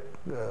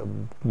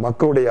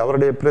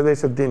அவருடைய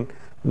பிரதேசத்தின்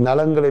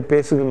நலன்களை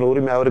பேசுகின்ற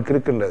உரிமை அவருக்கு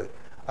இருக்கின்றது,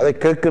 அதை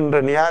கேட்கின்ற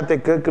நியாயத்தை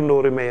கேட்கின்ற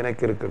உரிமை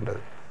எனக்கு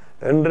இருக்கின்றது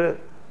என்று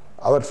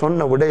அவர்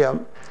சொன்ன விடயம்,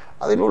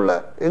 அதில் உள்ள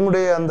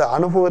எங்களுடைய அந்த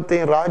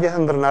அனுபவத்தையும்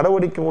ராஜதந்திர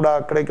நடவடிக்கை கூட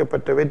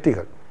கிடைக்கப்பட்ட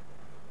வெற்றிகள்,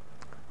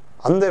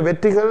 அந்த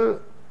வெற்றிகள்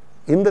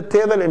இந்த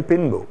தேர்தலின்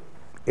பின்பு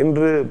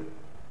இன்று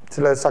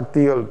சில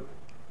சக்திகள்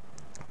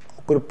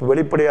குறிப்பு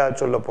வெளிப்படையாக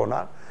சொல்ல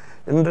போனால்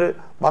இன்று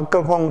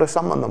மக்கள் காங்கிரஸ்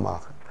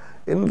சம்பந்தமாக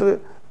இன்று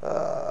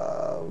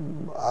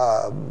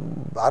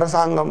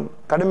அரசாங்கம்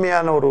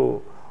கடுமையான ஒரு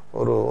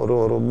ஒரு ஒரு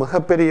ஒரு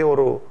மிகப்பெரிய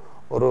ஒரு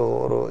ஒரு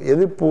ஒரு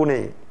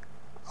எதிர்ப்பூனை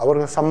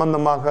அவர்கள்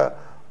சம்பந்தமாக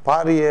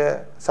பாரிய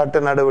சட்ட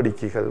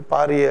நடவடிக்கைகள்,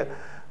 பாரிய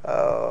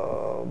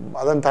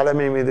அதன்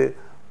தலைமை மீது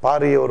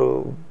பாரிய ஒரு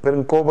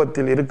பெரும்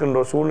கோபத்தில்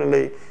இருக்கின்ற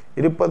சூழ்நிலை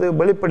இருப்பது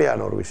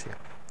வெளிப்படையான ஒரு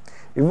விஷயம்.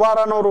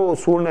 இவ்வாறான ஒரு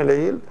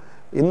சூழ்நிலையில்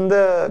இந்த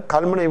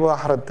கல்முனை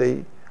விவகாரத்தை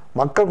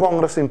மக்கள்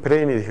காங்கிரசின்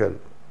பிரதிநிதிகள்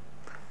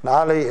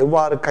நாளை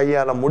எவ்வாறு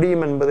கையாள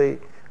முடியும் என்பதை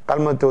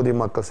கல்முனை தொகுதி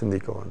மக்கள்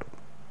சிந்திக்க வேண்டும்.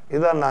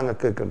 இதுதான் நாங்கள்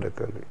கேட்கின்ற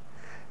கேள்வி.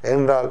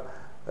 ஏனென்றால்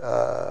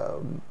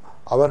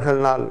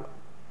அவர்களால்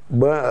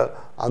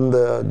அந்த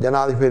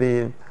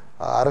ஜனாதிபதியின்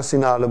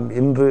அரசினாலும்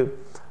இன்று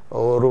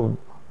ஒரு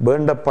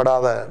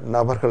வேண்டப்படாத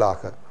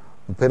நபர்களாக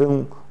பெரும்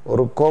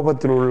ஒரு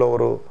கோபத்தில் உள்ள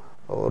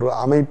ஒரு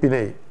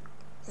அமைப்பினை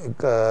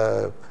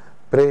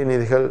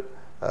பிரதிநிதிகள்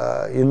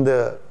இந்த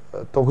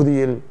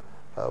தொகுதியில்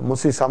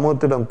முஸ்லிம்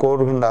சமூகத்திடம்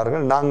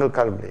கோருகின்றார்கள். நாங்கள்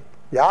கல்முனை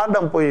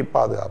யாரிடம் போய்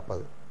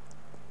பாதுகாப்பது?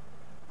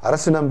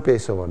 அரசிடம்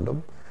பேச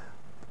வேண்டும்.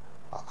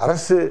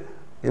 அரசு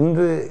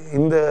இன்று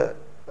இந்த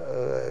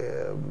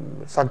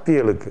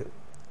சக்திகளுக்கு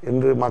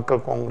இன்று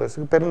மக்கள்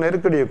காங்கிரஸுக்கு பெரும்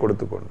நெருக்கடியை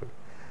கொடுத்து கொண்டு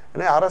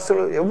அரசு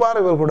எவ்வாறு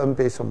இவர்களுடன்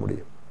பேச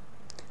முடியும்?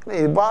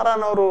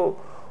 இவ்வாறான ஒரு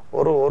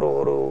ஒரு ஒரு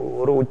ஒரு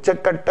ஒரு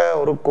உச்சக்கட்ட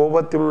ஒரு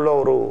கோபத்தில் உள்ள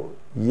ஒரு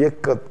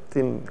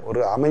இயக்கத்தின் ஒரு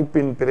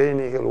அமைப்பின்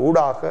பிரதிநிதிகள்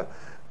ஊடாக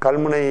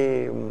கல்முனை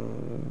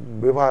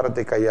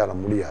விவகாரத்தை கையாள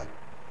முடியாது.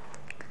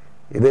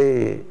 இதை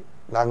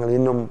நாங்கள்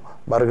இன்னும்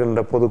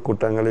வருகின்ற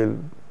பொதுக்கூட்டங்களில்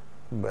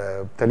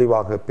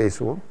தெளிவாக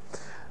பேசுவோம்.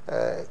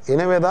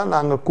 எனவேதான்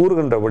நாங்கள்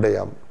கூறுகின்ற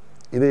விடயம்,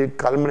 இது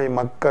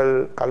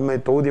கல்முனை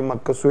தொகுதி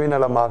மக்கள்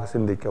சுயநலமாக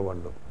சிந்திக்க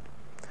வேண்டும்.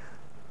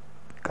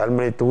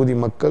 கல்முனை தொகுதி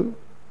மக்கள்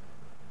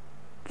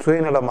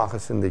சுயநலமாக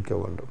சிந்திக்க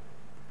வேண்டும்.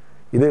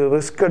 இது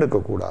ரிஸ்க்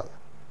எடுக்கக்கூடாது.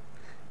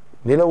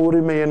 நில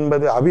உரிமை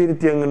என்பது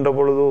அபிவிருத்தி என்கின்ற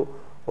பொழுது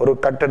ஒரு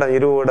கட்டடம்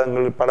 20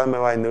 இடங்கள் பழமை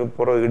வாய்ந்து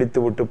புறம் இடித்து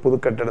விட்டு புது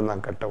கட்டடம்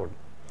தான் கட்ட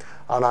வேண்டும்.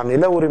 ஆனால்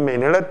நில உரிமை,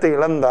 நிலத்தை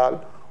இழந்தால்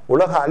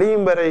உலக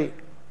அழியும் வரை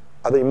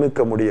அதை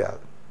மீட்க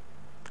முடியாது.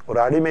 ஒரு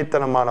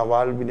அடிமைத்தனமான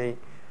வாழ்வினை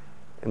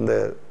இந்த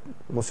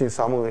முஸ்லிம்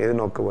சமூகம்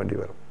எதிர்நோக்க வேண்டி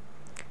வரும்.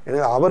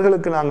 எனவே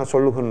அவர்களுக்கு நாங்கள்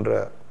சொல்லுகின்ற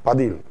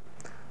பதில்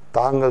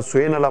தாங்கள்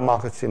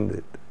சுயநலமாக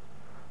சிந்தித்து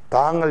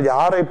தாங்கள்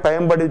யாரை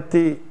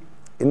பயன்படுத்தி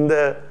இந்த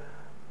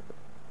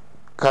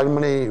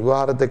கல்முனை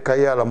விவகாரத்தை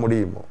கையாள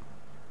முடியுமோ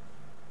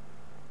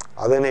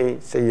அதனை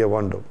செய்ய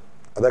வேண்டும்.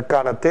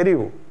 அதற்கான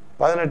தெரிவு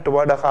 18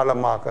 வருட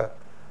காலமாக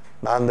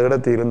நான் அந்த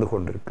இடத்தில் இருந்து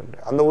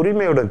கொண்டிருக்கின்றேன். அந்த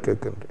உரிமையுடன்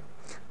கேட்கின்றேன்.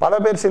 பல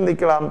பேர்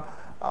சிந்திக்கலாம்,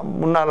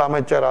 முன்னாள்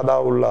அமைச்சர்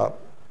அதாவுல்லா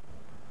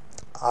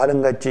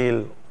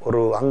ஆளுங்கட்சியில்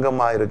ஒரு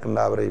அங்கமாக இருக்கின்ற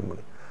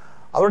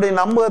அவருடைய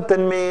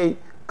நம்பகத்தன்மையை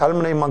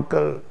கல்முனை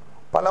மக்கள்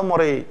பல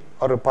முறை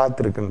அவர்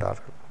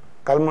பார்த்திருக்கின்றார்கள்.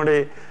 கல்முனை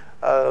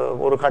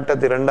ஒரு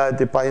கட்டத்தில்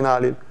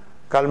 2014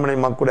 கல்முனை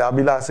மக்களுடைய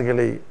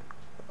அபிலாஷைகளை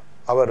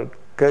அவர்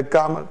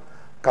கேட்காமல்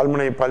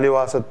கல்முனை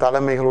பள்ளிவாசல்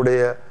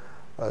தலைமைகளுடைய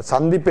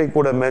சந்திப்பை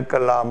கூட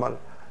மேற்கொள்ளாமல்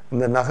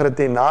இந்த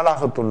நகரத்தை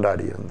நாளாக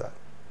துண்டாடி இருந்தார்.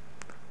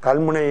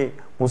 கல்முனை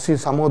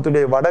முஸ்லிம்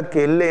சமூகத்துடைய வடக்கு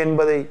எல்லை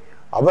என்பதை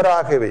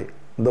அவராகவே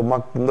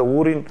இந்த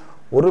ஊரின்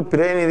ஒரு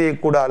பிரதிநிதியை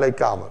கூட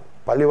அழைக்காமல்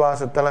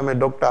பள்ளிவாசல் தலைமை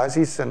டாக்டர்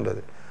அசீஸ்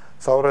என்றது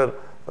சௌரர்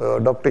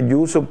டாக்டர்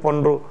யூசுப்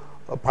போன்று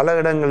பல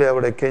இடங்களில்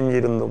அவருடைய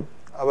கெஞ்சியிருந்தும்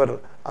அவர்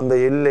அந்த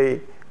எல்லை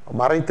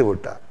மறைத்து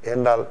விட்டார்.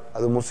 என்றால்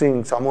அது முஸ்லிம்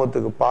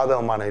சமூகத்துக்கு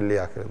பாதகமான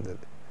எல்லையாக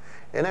இருந்தது.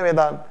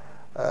 எனவேதான்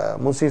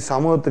முஸ்லிம்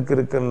சமூகத்துக்கு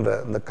இருக்கின்ற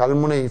இந்த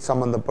கல்முனை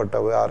சம்பந்தப்பட்ட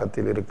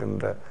விவகாரத்தில்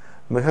இருக்கின்ற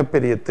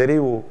மிகப்பெரிய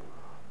தெரிவு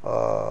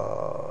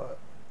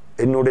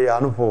என்னுடைய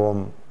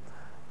அனுபவம்,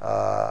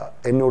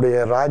 என்னுடைய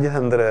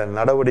ராஜதந்திர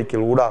நடவடிக்கை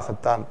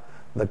ஊடாகத்தான்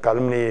இந்த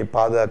கல்முனையை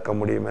பாதுகாக்க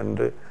முடியும்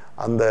என்று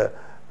அந்த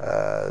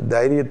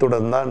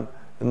தைரியத்துடன் தான்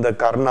இந்த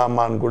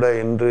கருணாமான் கூட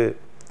என்று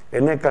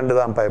என்னை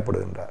கண்டுதான்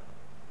பயப்படுகின்றார்.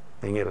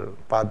 நீங்கள்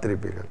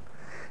பார்த்திருப்பீர்கள்.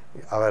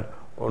 அவர்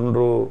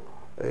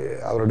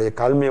அவருடைய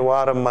கல்வி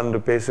வாரம் என்று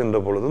பேசுகின்ற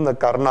பொழுது இந்த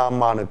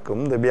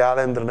கருணாமானுக்கும் இந்த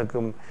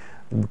வியாழேந்திரனுக்கும்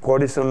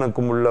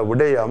கோடீஸ்வரனுக்கும் உள்ள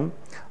விடயம்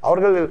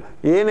அவர்கள்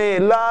ஏனைய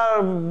எல்லா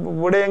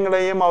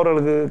விடயங்களையும்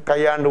அவர்களுக்கு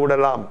கையாண்டு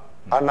விடலாம்,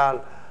 ஆனால்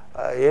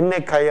என்னை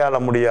கையாள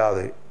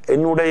முடியாது,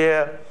 என்னுடைய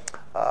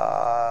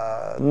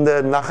இந்த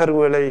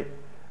நகர்வுகளை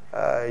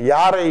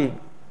யாரை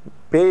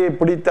பேயை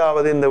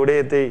பிடித்தாவது இந்த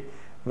விடயத்தை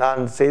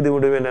நான் செய்து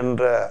விடுவேன்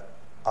என்ற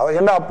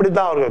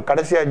அப்படித்தான் அவர்கள்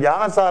கடைசியாக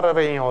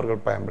ஞானசாரரையும்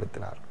அவர்கள்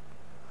பயன்படுத்தினார்.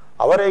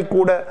 அவரை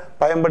கூட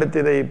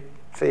பயன்படுத்தியதை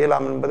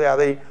செய்யலாம் என்பதை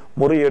அதை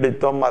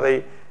முறியடித்தோம். அதை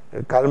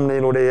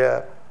கல்முனையினுடைய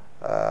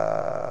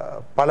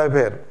பல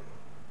பேர்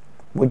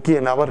முக்கிய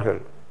நபர்கள்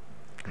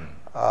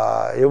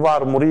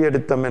எவ்வாறு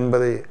முறியடித்தோம்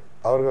என்பதை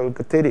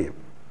அவர்களுக்கு தெரியும்.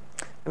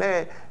 எனவே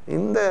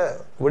இந்த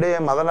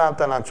விடயம்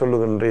அதனால்தான் நான்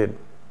சொல்லுகின்றேன்,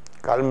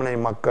 கல்முனை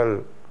மக்கள்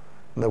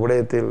இந்த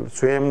விடயத்தில்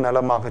சுயம்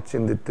நலமாக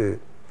சிந்தித்து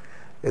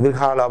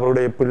எதிர்கால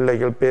அவருடைய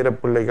பிள்ளைகள்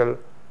பேரப்பிள்ளைகள்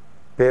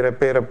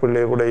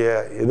பேரப்பிள்ளைகளுடைய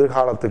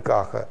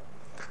எதிர்காலத்துக்காக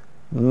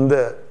இந்த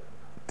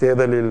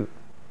தேர்தலில்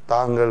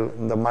தாங்கள்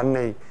இந்த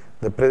மண்ணை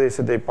இந்த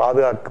பிரதேசத்தை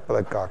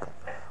பாதுகாப்பதற்காக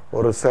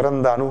ஒரு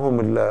சிறந்த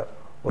அனுபவம் இல்லை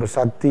ஒரு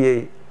சக்தியை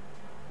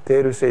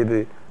தேர்வு செய்து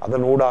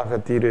அதன் ஊடாக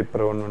தீர்வை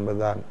பெற வேண்டும்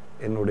என்பதுதான்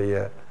என்னுடைய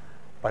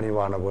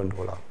பணிவான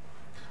வேண்டுகோளாகும்.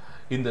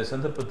 இந்த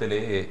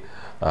சந்தர்ப்பத்திலே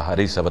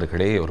ஹரீஸ்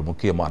அவர்களே ஒரு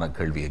முக்கியமான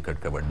கேள்வியை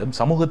கேட்க வேண்டும்.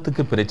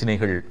 சமூகத்துக்கு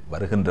பிரச்சனைகள்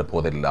வருகின்ற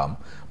போதெல்லாம்,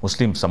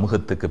 முஸ்லிம்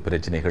சமூகத்துக்கு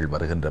பிரச்சனைகள்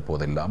வருகின்ற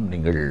போதெல்லாம்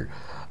நீங்கள்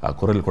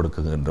குரல்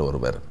கொடுக்குகின்ற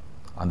ஒருவர்.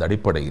 அந்த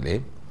அடிப்படையிலே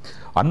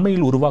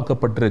அண்மையில்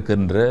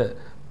உருவாக்கப்பட்டிருக்கின்ற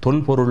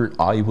தொல்பொருள்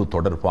ஆய்வு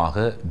தொடர்பாக,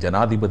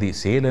 ஜனாதிபதி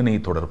சேலனை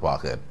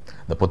தொடர்பாக,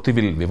 இந்த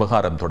பொத்துவில்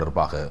விவகாரம்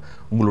தொடர்பாக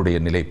உங்களுடைய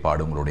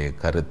நிலைப்பாடு, உங்களுடைய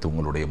கருத்து,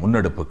 உங்களுடைய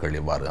முன்னெடுப்புகள்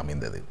எவ்வாறு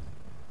அமைந்தது?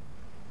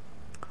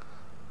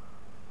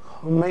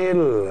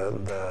 உண்மையில்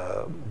இந்த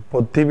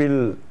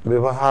பொத்துவில்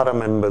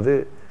விவகாரம் என்பது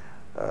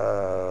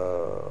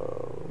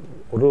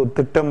ஒரு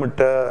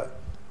திட்டமிட்ட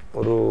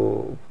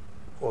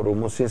ஒரு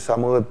முஸ்லிம்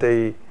சமூகத்தை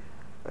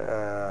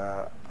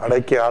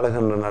அடக்கி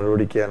ஆளுகின்ற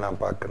நடவடிக்கையை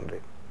நான்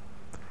பார்க்கின்றேன்.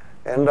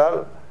 என்றால்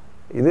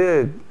இது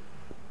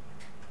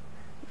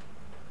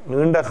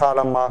நீண்ட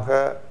காலமாக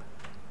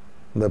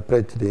இந்த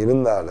பிரச்சனை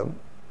இருந்தாலும்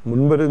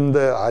முன்பிருந்த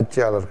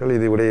ஆட்சியாளர்கள்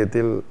இது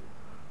விடயத்தில்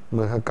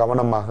மிக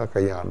கவனமாக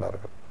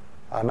கையாண்டார்கள்.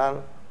 ஆனால்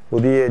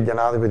புதிய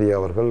ஜனாதிபதி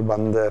அவர்கள்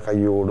வந்த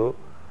கையோடு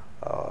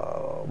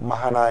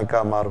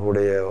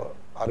மகாநாயக்கமார்களுடைய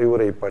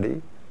அறிவுரைப்படி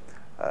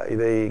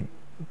இதை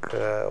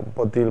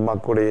பொத்தியில்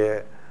மக்களுடைய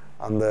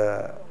அந்த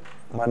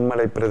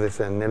மண்மலை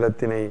பிரதேச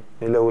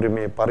நில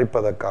உரிமையை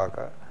பறிப்பதற்காக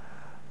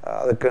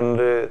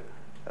அதுக்கென்று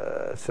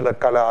சில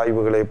கள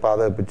ஆய்வுகளை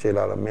பாதுகாப்பு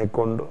செயலாளர்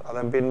மேற்கொண்டு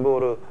அதன் பின்பு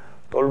ஒரு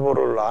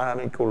தொல்பொருள்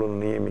ஆணைக்குழு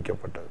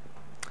நியமிக்கப்பட்டது.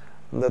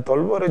 இந்த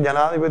தொல்பொருள்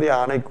ஜனாதிபதி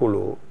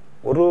ஆணைக்குழு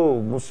ஒரு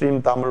முஸ்லீம்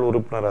தமிழ்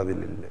உறுப்பினர்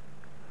அதில் இல்லை,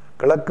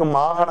 கிழக்கு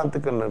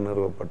மாகாணத்துக்கு என்று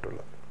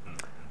நிறுவப்பட்டுள்ளது.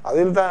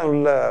 அதில் தான்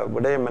உள்ள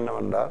விடயம்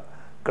என்னவென்றால்,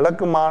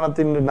 கிழக்கு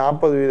மாகாணத்தின்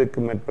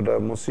 40% மேற்பட்ட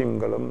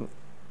முஸ்லிம்களும்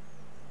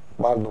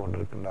வாழ்ந்து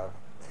கொண்டிருக்கின்றார்கள்.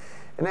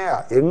 ஏன்னா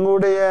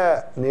எங்களுடைய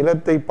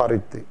நிலத்தை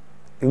பறித்து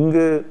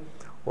இங்கு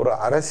ஒரு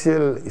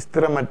அரசியல்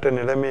ஸ்திரமற்ற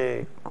நிலைமையை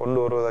கொண்டு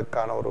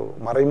வருவதற்கான ஒரு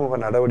மறைமுக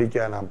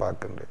நடவடிக்கையை நான்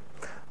பார்க்கின்றேன்.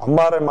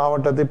 அம்பாறை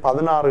மாவட்டத்தில்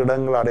 16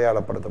 இடங்கள்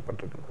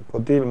அடையாளப்படுத்தப்பட்டிருக்கின்றன.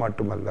 பொத்தியில்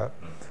மட்டுமல்ல,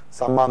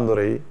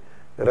 சம்மாந்துறை,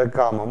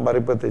 இறக்காமம்,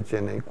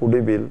 பரிப்பத்தைச்சேனை,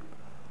 குடிவில்,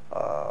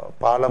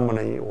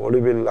 பாலமுனை,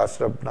 ஒளிவில்,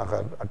 அஸ்ரப்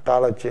நகர்,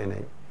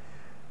 அட்டாளச்சேனை,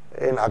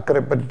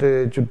 அக்கரைப்பற்று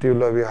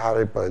சுற்றியுள்ள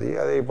விகாரை பகுதி,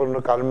 அதே போன்று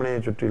கல்முனையை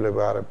சுற்றியுள்ள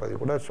விகாரை பகுதி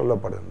கூட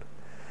சொல்லப்படுகின்றது.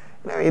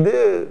 இது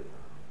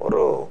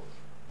ஒரு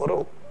ஒரு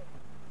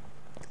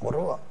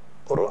ஒரு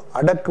ஒரு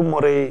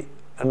அடக்குமுறை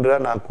என்று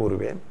நான்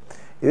கூறுவேன்.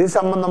 இது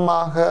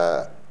சம்பந்தமாக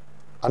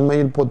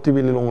அண்மையில்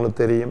பொத்துவிலில்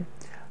உங்களுக்கு தெரியும்,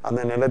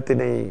 அந்த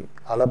நிலத்தினை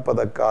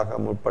அளப்பதற்காக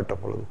முற்பட்ட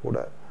பொழுது கூட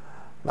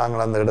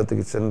நாங்கள் அந்த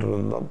இடத்துக்கு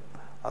சென்றிருந்தோம்.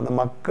 அந்த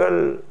மக்கள்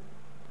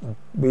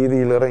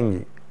வீதியில்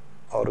இறங்கி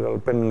அவர்கள்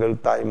பெண்கள்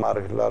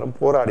தாய்மார்கள் எல்லாரும்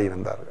போராடி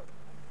இருந்தார்கள்.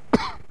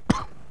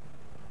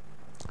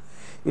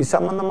 இது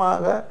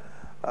சம்பந்தமாக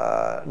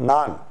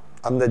நான்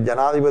அந்த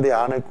ஜனாதிபதி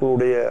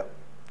ஆணைக்குழுடைய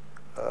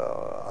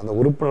அந்த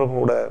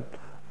உறுப்பினர்களோட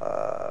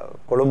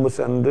கொழும்பு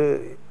சென்று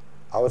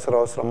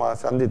அவசரமாக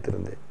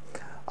சந்தித்திருந்தேன்.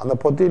 அந்த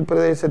பொத்தியில்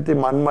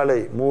பிரதேசத்தின் மண்மலை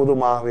மூது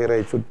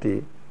மாவீரை சுற்றி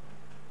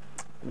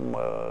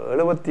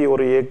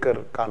 71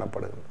 ஏக்கர்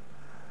காணப்படுகிறது.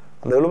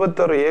 அந்த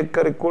 71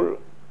 ஏக்கருக்குள்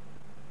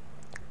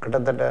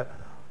கிட்டத்தட்ட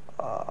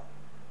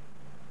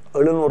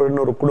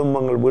 700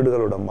 குடும்பங்கள்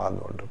வீடுகளுடன்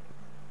வாழ்ந்து கொண்டு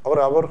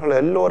அவர்கள்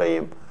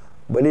எல்லோரையும்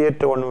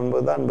வெளியேற்ற வேண்டும்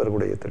என்பதுதான்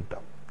இவர்களுடைய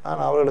திட்டம்.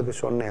 நான் அவர்களுக்கு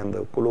சொன்னேன், அந்த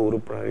குழு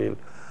உறுப்பினரில்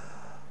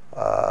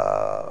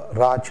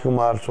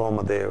ராஜ்குமார்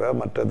சோமதேவ,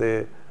 மற்றது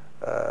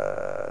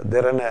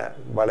திறன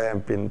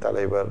வலையமைப்பின்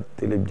தலைவர்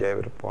திலீப்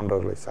ஜெயவர்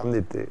போன்றவர்களை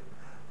சந்தித்து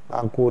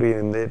நான்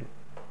கூறியிருந்தேன்,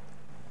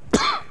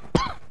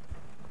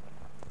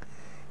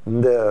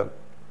 இந்த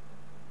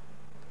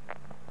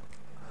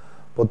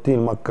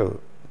பொத்தியின் மக்கள்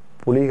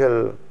புலிகள்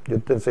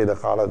யுத்தம் செய்த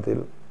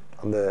காலத்தில்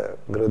அந்த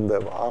இருந்த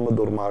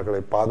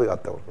ஆமதூர்மார்களை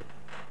பாதுகாத்தவர்கள்,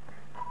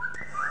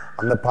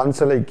 அந்த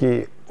பன்சலைக்கு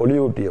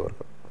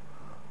ஒளியூட்டியவர்கள்,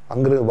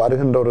 அங்கிருந்து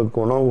வருகின்றவர்களுக்கு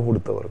உணவு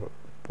கொடுத்தவர்கள்,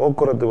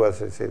 போக்குவரத்து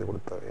வசதி செய்து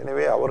கொடுத்தவர்.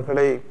 எனவே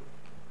அவர்களை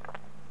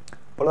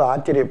பொழுது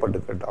ஆச்சரியப்பட்டு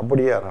கேட்டு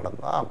அப்படியே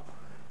நடந்தான்.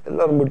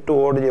 எல்லாரும் விட்டு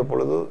ஓடிய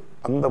பொழுது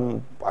அந்த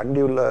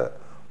அண்டியுள்ள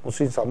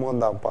முஸ்லிம்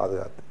சமூகம் தான்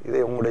பாதுகாத்து.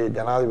 இதை உங்களுடைய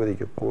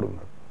ஜனாதிபதிக்கு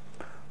கூறுங்கள்,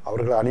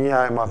 அவர்கள்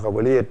அநியாயமாக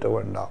வெளியேற்ற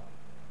வேண்டாம்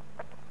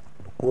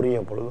கூறிய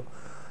பொழுது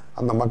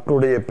அந்த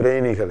மக்களுடைய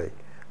பிரேணிகளை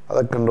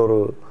அதற்கென்ற ஒரு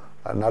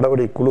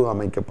நடவடிக்கை குழு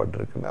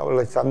அமைக்கப்பட்டிருக்கின்றன.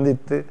 அவர்களை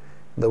சந்தித்து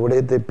இந்த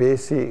விடயத்தை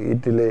பேசி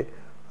வீட்டிலே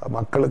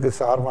மக்களுக்கு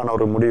சார்பான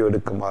ஒரு முடிவு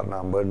எடுக்குமாறு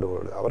நாம்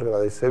வேண்டுகோள். அவர்கள்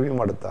அதை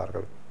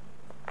செவிமடுத்தார்கள்.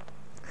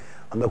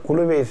 அந்த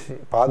குழுவை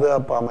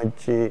பாதுகாப்பு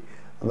அமைச்சு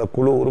அந்த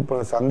குழு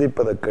உறுப்பினர்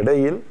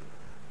சந்திப்பதற்கிடையில்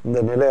இந்த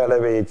நில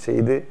அளவையை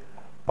செய்து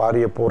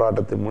பாரிய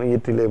போராட்டத்தின்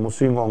முன்னிட்டிலே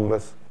முஸ்லிம்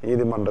காங்கிரஸ்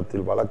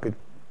நீதிமன்றத்தில் வழக்கு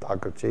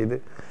தாக்கல் செய்து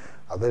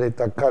அதனை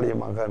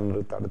தற்காலிகமாக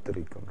என்று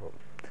தடுத்திருக்கின்றோம்.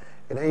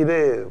 ஏன்னா இது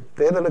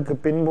தேர்தலுக்கு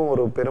பின்பும்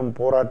ஒரு பெரும்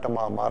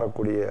போராட்டமாக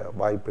மாறக்கூடிய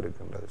வாய்ப்பு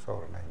இருக்கின்றது.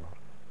 சோழனை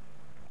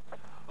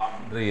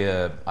இன்றைய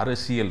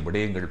அரசியல்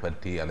விடயங்கள்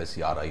பற்றி அலசி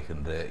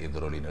ஆராய்கின்ற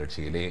எதிரொலி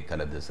நிகழ்ச்சியிலே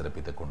கலந்து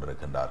சிறப்பித்துக்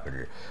கொண்டிருக்கின்றார்கள்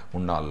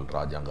முன்னாள்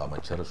ராஜாங்க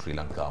அமைச்சர்,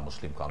 ஸ்ரீலங்கா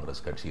முஸ்லிம்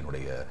காங்கிரஸ்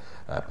கட்சியினுடைய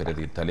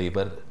பிரதி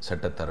தலைவர்,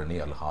 சட்டத்தரணி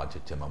அல்ஹாஜ்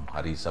HMM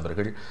ஹரீஸ்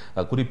அவர்கள்.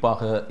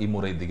 குறிப்பாக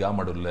இம்முறை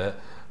திகாமடுள்ள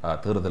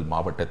தேர்தல்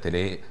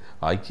மாவட்டத்திலே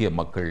ஐக்கிய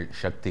மக்கள்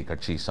சக்தி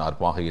கட்சி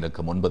சார்பாக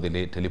இலக்கம்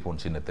 9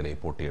 டெலிபோன் சின்னத்திலே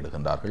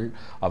போட்டியிடுகின்றார்கள்.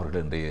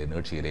 அவர்கள் இன்றைய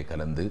நிகழ்ச்சியிலே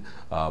கலந்து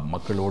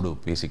மக்களோடு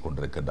பேசிக்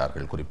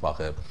கொண்டிருக்கின்றார்கள்.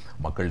 குறிப்பாக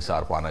மக்கள்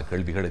சார்பான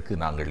கேள்விகளுக்கு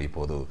நாங்கள்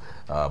இப்போது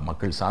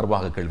மக்கள்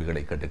சார்பாக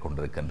கேள்விகளை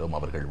கேட்டுக்கொண்டிருக்கின்றோம்.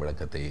 அவர்கள்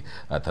விளக்கத்தை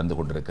தந்து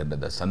கொண்டிருக்கின்ற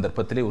இந்த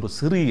சந்தர்ப்பத்திலே ஒரு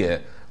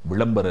சிறிய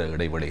விளம்பர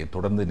இடைவெளியை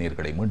தொடர்ந்து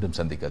நேர்களை மீண்டும்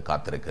சந்திக்க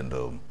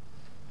காத்திருக்கின்றோம்.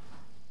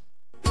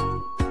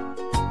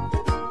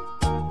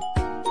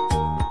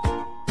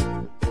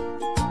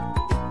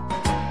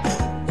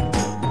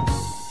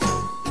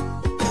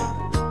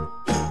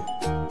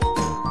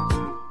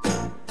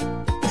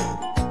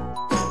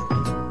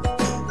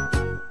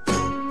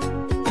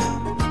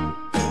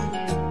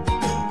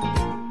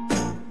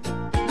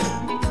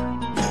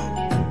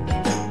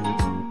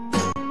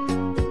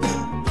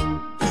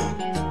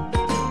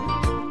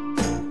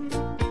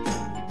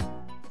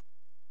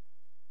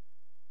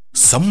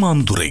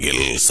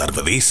 சம்மாந்துறையில்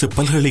சர்வதேச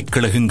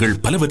பல்கலைக்கழகங்கள்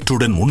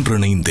பலவற்றுடன்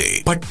ஒன்றிணைந்து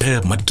பட்ட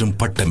மற்றும்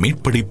பட்ட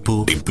மேற்படிப்பு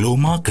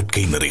டிப்ளோமா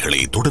கற்கை நெறிகளை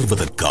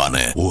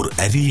தொடர்வதற்கான ஓர்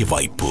அரிய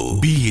வாய்ப்பு.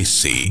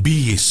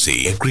 BSc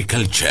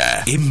Agriculture,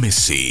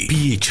 MSc,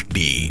 PhD,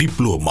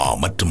 diploma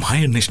மற்றும்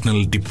ஹையர்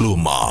நேஷனல்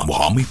டிப்ளோமா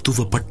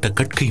முகாமைத்துவ பட்ட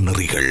கற்கை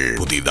நெறிகள்.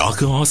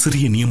 புதிதாக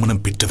ஆசிரிய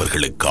நியமனம்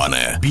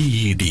பெற்றவர்களுக்கான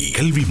BEd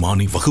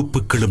கல்விமானி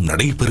வகுப்புகளும்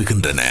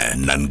நடைபெறுகின்றன.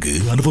 நன்கு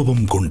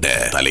அனுபவம் கொண்ட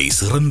தலை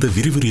சிறந்த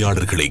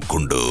விரிவுரையாளர்களை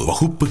கொண்டு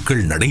வகுப்புகள்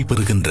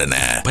நடைபெறுகின்றன.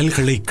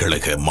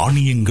 பல்கலைக்கழக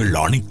மானியங்கள்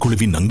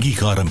ஆணைக்குழுவின்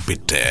அங்கீகாரம்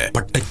பெற்ற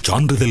பட்டச்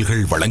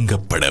சான்றிதழ்கள்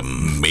வழங்கப்படும்.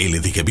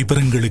 மேலதிக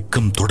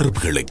விவரங்களுக்கும்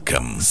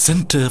தொடர்புகளுக்கும்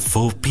சென்டர்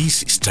ஃபார் பீஸ்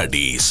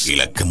ஸ்டடீஸ்,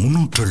 இலக்கம்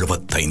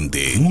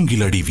 375,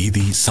 மூங்கிலடி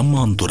வீதி,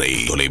 சம்மாந்துறை.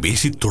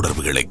 தொலைபேசி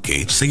தொடர்புகளுக்கு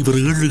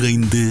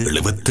 075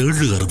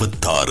 77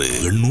 66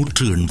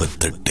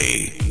 888.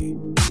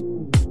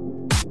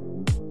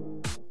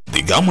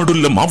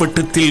 திகாமடுல்ல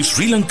மாவட்டத்தில்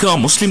ஸ்ரீலங்கா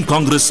முஸ்லிம்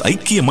காங்கிரஸ்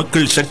ஐக்கிய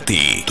மக்கள் சக்தி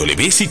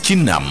தொலைபேசி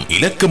சின்னம்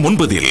இலக்கம்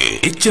 9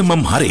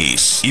 HMM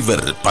ஹரீஸ்.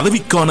 இவர்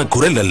பதவிக்கான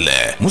குரல் அல்ல,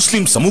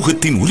 முஸ்லிம்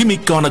சமூகத்தின்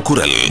உரிமைக்கான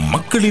குரல்.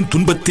 மக்களின்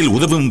துன்பத்தில்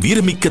உதவும்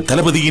வீரமிக்க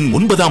தளபதியின்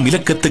 9ஆம்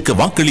இலக்கத்துக்கு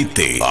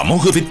வாக்களித்து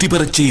அமோக வெற்றி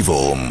பெறச்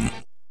செய்வோம்.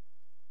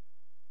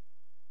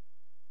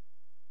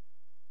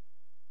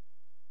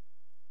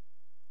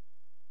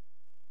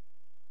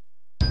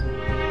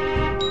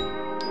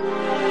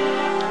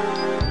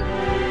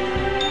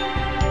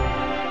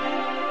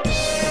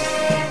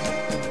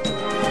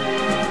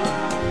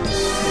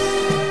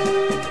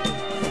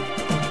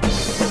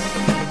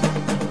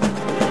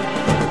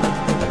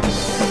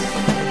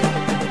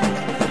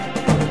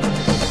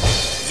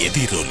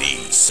 எதிரொலி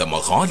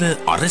சமகால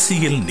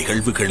அரசியல்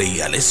நிகழ்வுகளை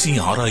அலசி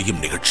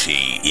ஆராயும் நிகழ்ச்சி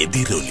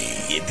எதிரொலி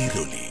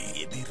எதிரொலி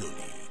எதிரொலி.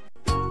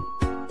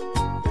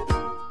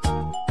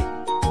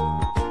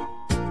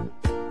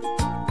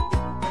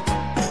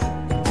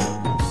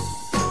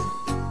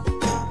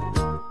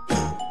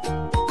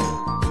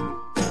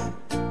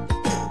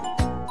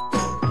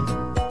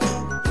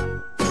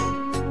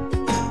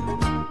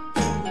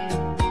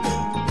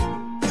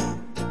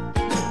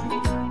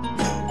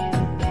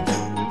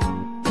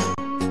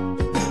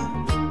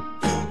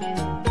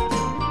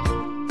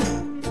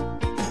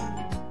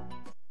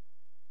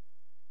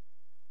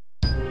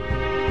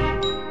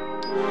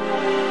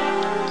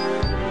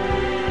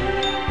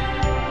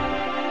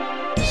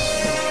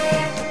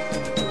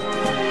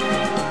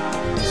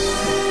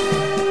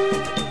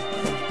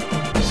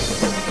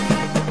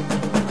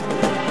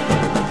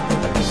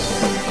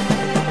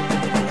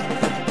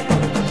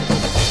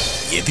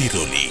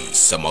 எதிரொலி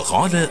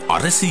சமகால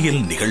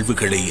அரசியல்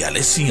நிகழ்வுகளை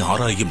அலசி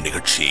ஆராயும்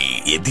நிகழ்ச்சி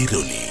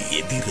எதிரொலி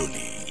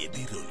எதிரொலி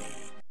எதிரொலி.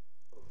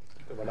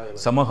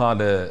 சமகால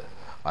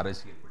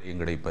அரசியல்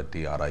விடயங்களை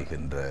பற்றி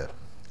ஆராய்கின்ற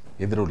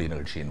எதிரொலி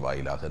நிகழ்ச்சியின்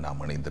வாயிலாக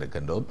நாம்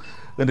இணைந்திருக்கின்றோம்.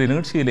 இன்றைய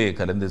நிகழ்ச்சியிலே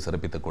கலந்து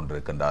சிறப்பித்துக்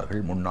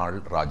கொண்டிருக்கின்றார்கள் முன்னாள்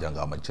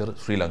ராஜாங்க அமைச்சர்,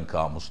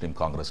 ஸ்ரீலங்கா முஸ்லிம்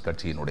காங்கிரஸ்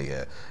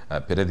கட்சியினுடைய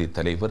பிரதி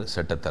தலைவர்,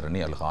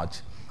 சட்டத்தரணி அல்ஹாஜ்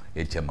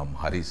HMM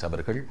ஹரீஸ்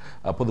அவர்கள்.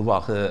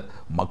 பொதுவாக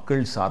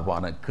மக்கள்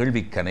சார்பான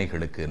கேள்வி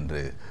கணைகளுக்கு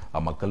என்று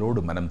மக்களோடு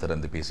மனம்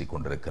திறந்து பேசிக்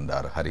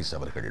கொண்டிருக்கின்றார் ஹரீஸ்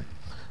அவர்கள்.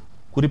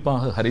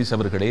 குறிப்பாக ஹரீஸ்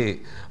அவர்களே,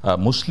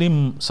 முஸ்லிம்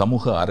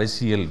சமூக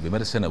அரசியல்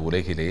விமர்சன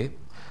உலகிலே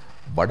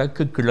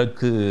வடக்கு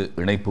கிழக்கு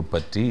இணைப்பு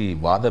பற்றி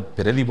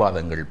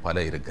பிரதிவாதங்கள்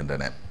பல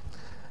இருக்கின்றன.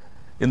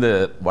 இந்த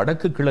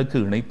வடக்கு கிழக்கு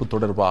இணைப்பு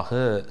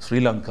தொடர்பாக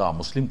ஸ்ரீலங்கா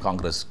முஸ்லிம்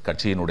காங்கிரஸ்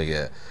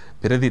கட்சியினுடைய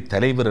பிரதி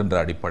தலைவர் என்ற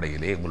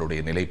அடிப்படையிலே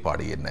உங்களுடைய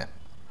நிலைப்பாடு என்ன?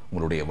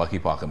 உங்களுடைய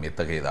வகிபாகம்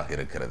எத்தகையதாக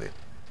இருக்கிறது?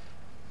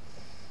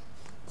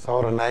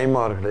 சௌர நயீம்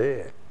அவர்களே,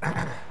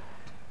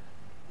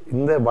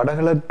 இந்த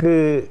வடகிழக்கு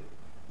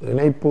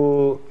இணைப்பு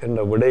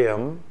என்ற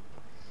விடயம்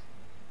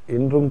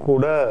இன்றும்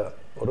கூட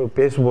ஒரு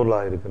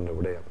பேசுபொருளாக இருக்கின்ற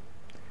விடயம்.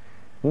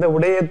 இந்த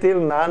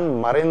விடயத்தில் நான்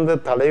மறைந்த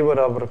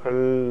தலைவர்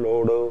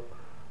அவர்களோடு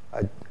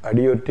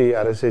அடியொற்றி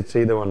அரசியல்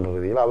செய்தவன்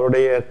ரீதியில்,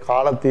 அவருடைய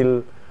காலத்தில்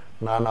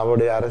நான்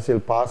அவருடைய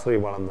அரசியல் பாசறை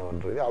வளர்ந்தவன்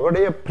ரீதியில்,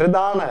 அவருடைய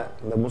பிரதான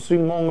இந்த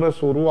முஸ்லிம் காங்கிரஸ்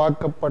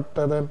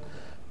உருவாக்கப்பட்டதன்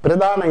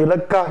பிரதான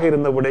இலக்காக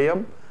இருந்த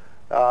விடயம்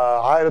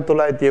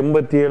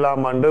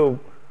 1987ஆம் ஆண்டு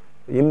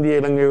இந்திய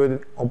இலங்கை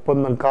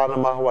ஒப்பந்தம்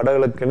காரணமாக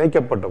வடகிழக்கு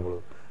இணைக்கப்பட்ட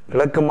பொழுது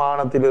கிழக்கு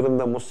மாகாணத்தில்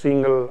இருந்த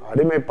முஸ்லிம்கள்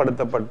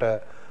அடிமைப்படுத்தப்பட்ட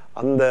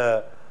அந்த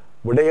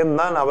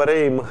விடயம்தான் அவரை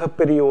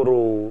மிகப்பெரிய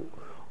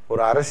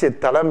ஒரு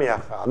அரசியல்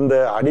தலைமையாக அந்த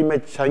அடிமை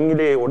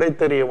சங்கிலியை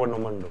உடைத்தெறிய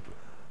வேண்டும் என்றும்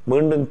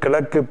மீண்டும்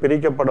கிழக்கு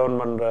பிரிக்கப்பட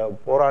வேண்டும் என்ற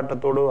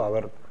போராட்டத்தோடு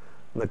அவர்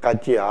இந்த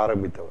கட்சியை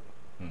ஆரம்பித்தவர்.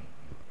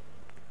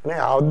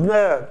 அந்த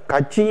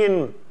கட்சியின்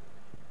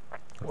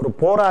ஒரு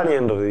போராளி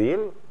என்ற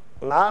ரீதியில்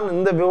நான்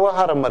இந்த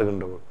விவகாரம்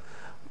வருகின்றவர்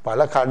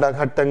பல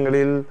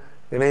காலகட்டங்களில்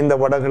இணைந்த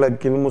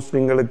வடகிழக்கில்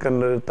முஸ்லிம்களுக்கு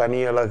என்று தனி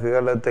அழகு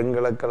அல்லது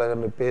தென்கிழக்கு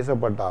என்று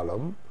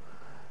பேசப்பட்டாலும்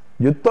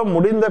யுத்தம்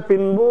முடிந்த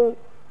பின்பு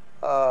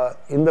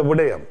இந்த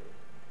விடயம்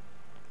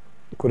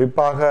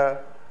குறிப்பாக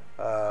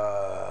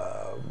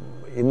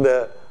இந்த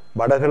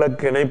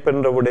வடகிழக்கு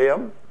இணைப்பென்ற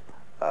விடயம்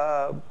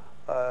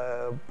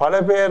பல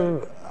பேர்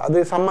அது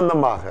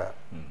சம்பந்தமாக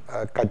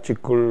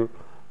கட்சிக்குள்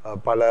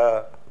பல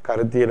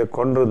கருத்தியலை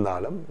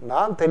கொண்டிருந்தாலும்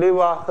நான்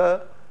தெளிவாக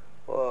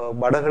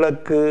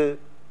வடகிழக்கு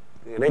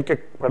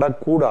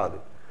இணைக்கப்படக்கூடாது,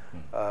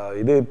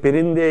 இது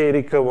பிரிந்தே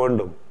இருக்க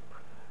வேண்டும்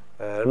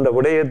என்ற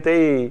விடயத்தை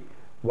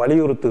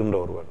வலியுறுத்துகின்ற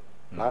ஒருவன்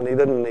நான்.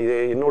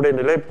 என்னுடைய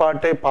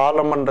நிலைப்பாட்டை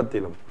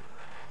பார்லமெண்டத்திலும்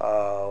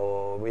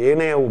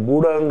ஏனைய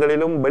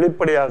ஊடகங்களிலும்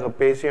வெளிப்படையாக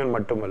பேசியவன்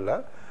மட்டுமல்ல,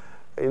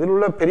 இதில்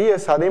உள்ள பெரிய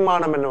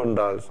சதிமானம்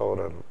என்னவென்றால்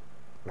சௌரர்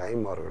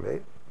நயீம் அவர்களே,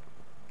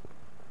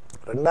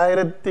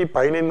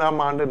 2015ஆம்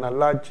ஆண்டு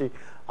நல்லாட்சி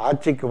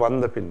ஆட்சிக்கு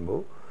வந்த பின்பு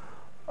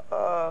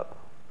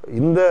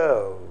இந்த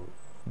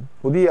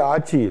புதிய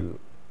ஆட்சியில்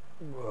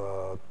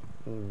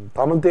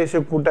தமிழ்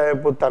தேசிய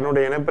கூட்டமைப்பு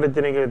தன்னுடைய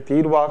இனப்பிரச்சனைகள்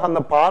தீர்வாக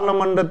அந்த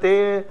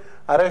பார்லமெண்டத்தையே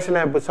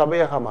அரசியலமைப்பு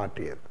சபையாக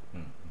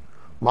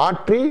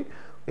மாற்றி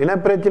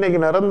இனப்பிரச்சனைக்கு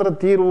நிரந்தர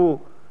தீர்வு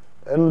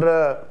என்ற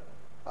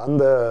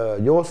அந்த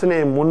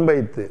யோசனையை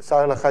முன்வைத்து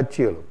சகல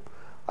கட்சிகளும்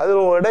அதில்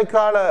ஒரு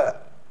இடைக்கால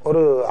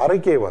ஒரு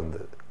அறிக்கை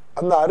வந்தது.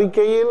 அந்த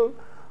அறிக்கையில்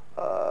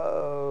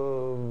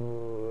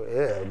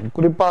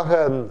குறிப்பாக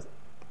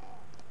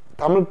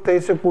தமிழ்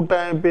தேசிய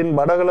கூட்டமைப்பின்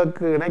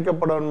வடகிழக்கு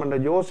இணைக்கப்பட வேண்டும் என்ற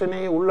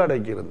யோசனையை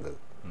உள்ளடக்கியிருந்தது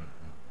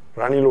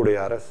ரணிலுடைய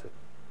அரசு.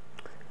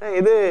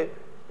 இது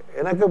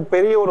எனக்கு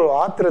பெரிய ஒரு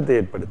ஆத்திரத்தை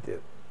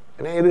ஏற்படுத்தியது.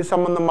 ஏன்னா இது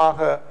சம்பந்தமாக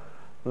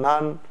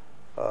நான்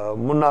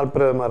முன்னாள்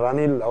பிரதமர்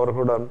ரணில்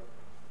அவர்களுடன்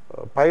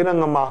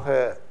பகிரங்கமாக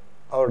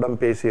அவரிடம்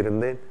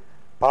பேசியிருந்தேன்,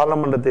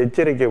 பார்லமெண்டத்தை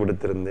எச்சரிக்கை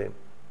விடுத்திருந்தேன்.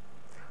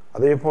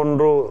 அதே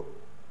போன்று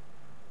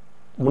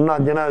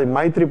முன்னாள் ஜனாதிபதி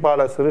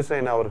மைத்ரிபால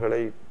சிறிசேன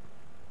அவர்களை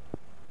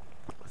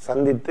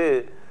சந்தித்து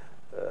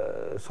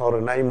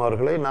சௌரவ் நயீம்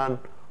அவர்களை நான்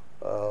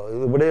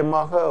இது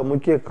விடயமாக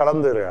முக்கிய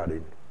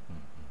கலந்துரையாடினேன்.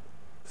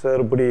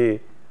 சார், இப்படி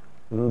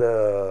இந்த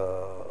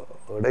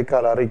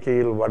இடைக்கால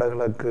அறிக்கையில்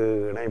வடகிழக்கு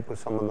இணைப்பு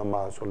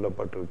சம்பந்தமாக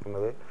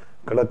சொல்லப்பட்டிருக்கின்றது.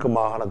 கிழக்கு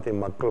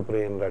மாகாணத்தின் மக்கள்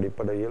பிரிவு என்ற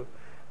அடிப்படையில்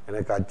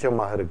எனக்கு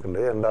அச்சமாக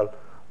இருக்கின்றது. என்றால்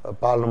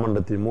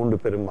பார்லிமெண்டத்தில் 3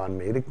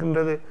 பெரும்பான்மை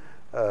இருக்கின்றது.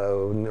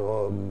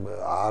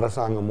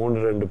 அரசாங்கம்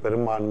 3-2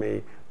 பெரும்பான்மை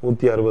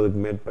 160க்கு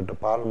மேற்பட்ட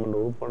பார்லிமெண்ட்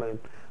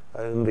உறுப்பினர்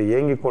என்று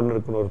இயங்கிக்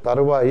கொண்டிருக்கிற ஒரு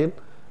தருவாயில்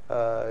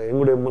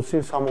எங்களுடைய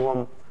முஸ்லிம்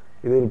சமூகம்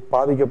இதில்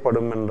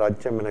பாதிக்கப்படும் என்ற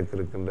அச்சம் எனக்கு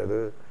இருக்கின்றது.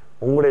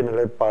 உங்களுடைய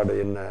நிலைப்பாடு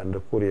என்ன என்று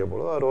கூறிய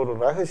பொழுது அவர் ஒரு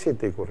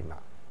ரகசியத்தை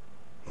கூறினார்.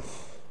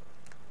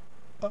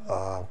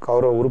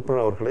 கௌரவ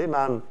உறுப்பினர் அவர்களை,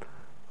 நான்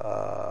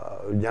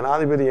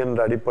ஜனாதிபதி என்ற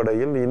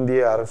அடிப்படையில்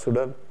இந்திய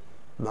அரசுடன்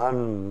நான்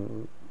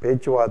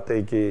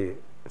பேச்சுவார்த்தைக்கு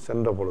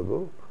சென்ற பொழுது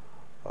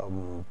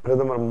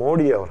பிரதமர்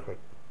மோடி அவர்கள்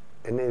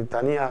என்னை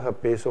தனியாக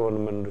பேச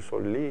வேண்டும் என்று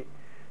சொல்லி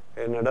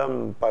என்னிடம்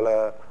பல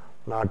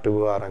நாட்டு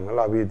விவகாரங்கள்,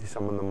 அபிவிருத்தி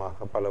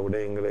சம்பந்தமாக பல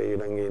விடயங்களை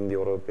இலங்கை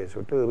இந்திய உறவு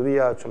பேசிவிட்டு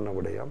இறுதியாக சொன்ன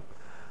விடயம்,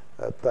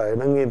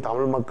 இலங்கையின்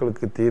தமிழ்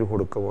மக்களுக்கு தீர்வு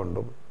கொடுக்க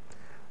வேண்டும்.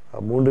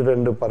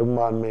 3-2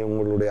 பெரும்பான்மை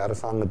உங்களுடைய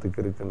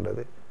அரசாங்கத்துக்கு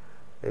இருக்கின்றது.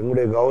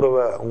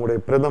 உங்களுடைய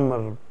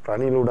பிரதமர்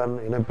ரணிலுடன்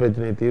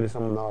இனப்பிரச்சனை தீர்வு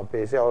சம்பந்தமாக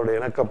பேசி அவருடைய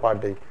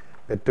இணக்கப்பாட்டை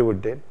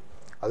பெற்றுவிட்டேன்.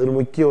 அதில்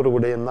முக்கிய ஒரு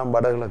விடயம்தான்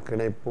வடகிழக்கு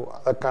இணைப்பு.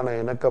 அதற்கான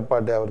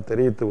இணக்கப்பாட்டை அவர்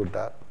தெரிவித்து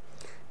விட்டார்.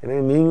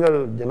 எனவே நீங்கள்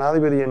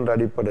ஜனாதிபதி என்ற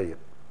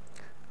அடிப்படையில்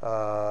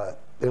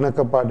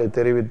இணக்கப்பாட்டை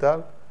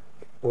தெரிவித்தால்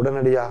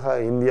உடனடியாக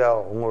இந்தியா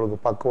உங்களுக்கு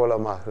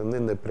பக்கவலமாக இருந்து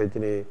இந்த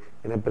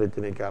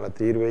இனப்பிரச்சனைக்கான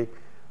தீர்வை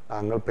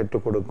நாங்கள்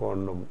பெற்றுக் கொடுக்க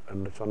வேண்டும்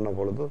என்று சொன்ன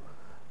பொழுது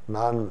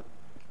நான்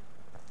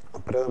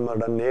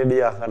பிரதமருடன்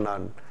நேரடியாக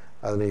நான்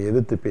அதனை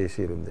எதிர்த்து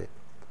பேசியிருந்தேன்.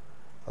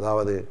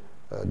 அதாவது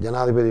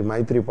ஜனாதிபதி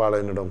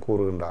மைத்ரிபாலனிடம்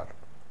கூறுகின்றார்,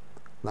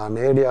 நான்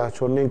நேரடியாக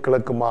சொன்னேன்,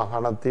 கிழக்கு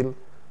மாகாணத்தில்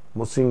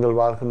முஸ்லிம்கள்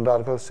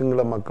வாழ்கின்றார்கள்,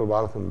 சிங்கள மக்கள்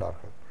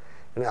வாழ்கின்றார்கள்.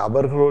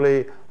 அவர்களுடைய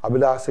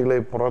அபிலாசைகளை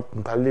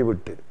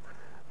தள்ளிவிட்டு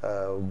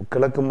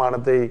கிழக்கு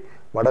மாகாணத்தை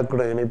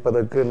வடக்குடன்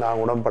இணைப்பதற்கு நான்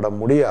உடன்பட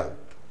முடியாது.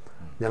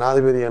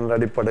 ஜனாதிபதி என்ற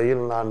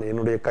அடிப்படையில் நான்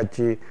என்னுடைய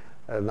கட்சி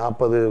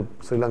 40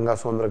 ஸ்ரீலங்கா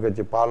சுதந்திர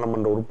கட்சி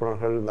பார்லிமெண்ட்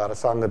உறுப்பினர்கள் இந்த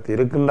அரசாங்கத்தில்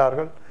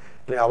இருக்கின்றார்கள்.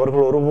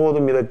 அவர்கள்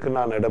ஒருபோதும் இதற்கு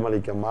நான்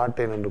இடமளிக்க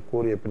மாட்டேன் என்று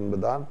கூறிய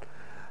பின்புதான்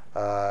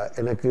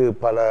எனக்கு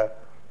பல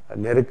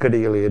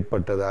நெருக்கடிகள்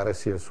ஏற்பட்டது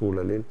அரசியல்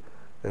சூழலில்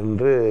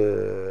என்று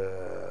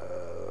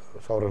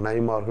சௌர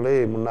நயீம் அவர்களே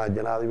முன்னாள்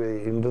ஜனாதிபதி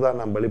இன்றுதான்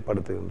நான்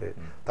வெளிப்படுத்துகின்றேன்.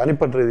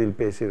 தனிப்பட்ட ரீதியில்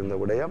பேசியிருந்த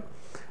விடயம்.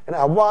 ஏன்னா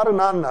அவ்வாறு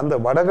நான் அந்த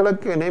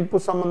வடகிழக்கு இணைப்பு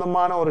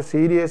சம்பந்தமான ஒரு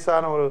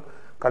சீரியஸான ஒரு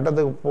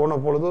கட்டத்துக்கு போன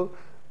பொழுது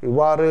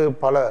இவ்வாறு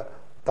பல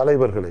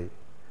தலைவர்களை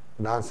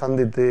நான்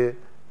சந்தித்து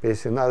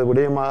பேசியிருந்தேன். அது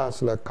விடயமாக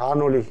சில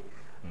காணொளி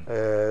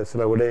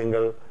சில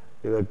விடயங்கள்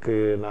இதற்கு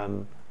நான்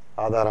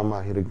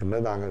ஆதாரமாக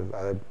இருக்கின்றது. நாங்கள்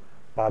அதை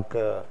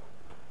பார்க்க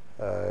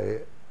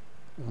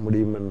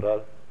முடியும்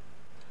என்றால்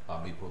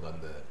இப்போது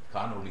அந்த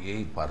காணொளியை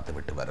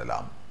பார்த்துவிட்டு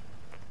வரலாம்.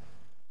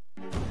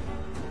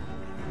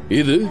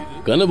 இது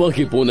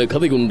கனவாகி போன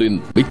கதை ஒன்றின்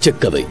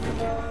மிச்சக்கதை.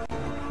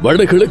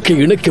 வடகிழக்கை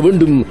இணைக்க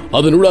வேண்டும்,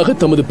 அதனூடாக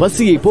தமது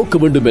பசியை போக்க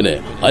வேண்டும் என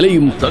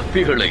அலையும்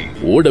தப்பிகளை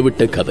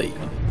ஓடவிட்ட கதை.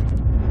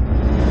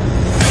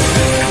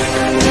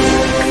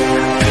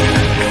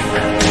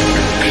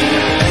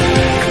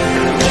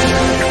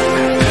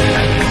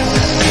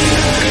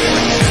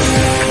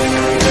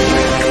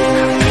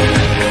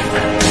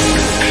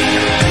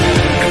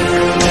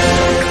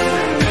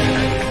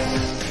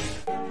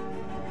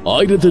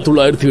 ஆயிரத்தி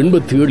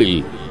 1987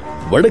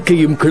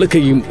 வடக்கையும்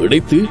கிழக்கையும்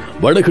இணைத்து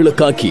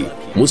வடகிழக்காக்கி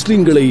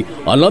முஸ்லிம்களை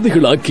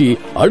அனாதைகளாக்கி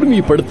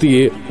அடிமைப்படுத்திய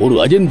ஒரு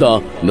அஜெண்டா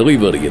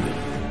நிறைவேறியது.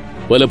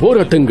 பல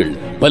போராட்டங்கள்,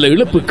 பல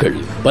இழப்புகள்,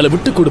 பல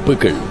விட்டுக்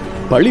கொடுப்புகள்,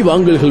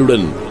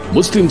 பழிவாங்கல்களுடன்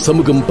முஸ்லிம்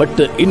சமூகம்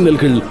பட்ட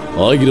இன்னல்கள்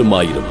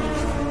 1000.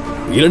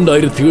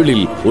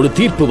 2007 ஒரு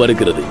தீர்ப்பு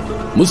வருகிறது.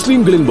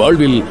 முஸ்லிம்களின்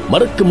வாழ்வில்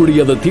மறக்க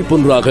முடியாத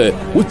தீப்பொன்றாக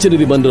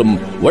உச்சநீதிமன்றம்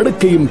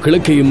வடக்கையும்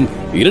கிழக்கையும்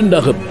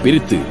 2ஆக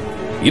பிரித்து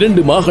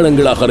 2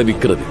 மாகாணங்களாக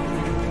அறிவிக்கிறது.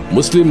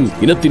 முஸ்லிம்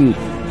இனத்தின்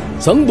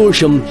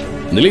சந்தோஷம்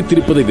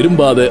நிலைத்திருப்பதை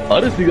விரும்பாத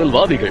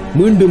அரசியல்வாதிகள்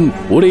மீண்டும்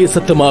ஒரே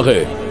சத்தமாக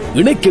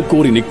இணைக்க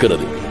கோரி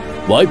நிற்கிறது.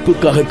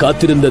 வாய்ப்புக்காக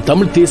காத்திருந்த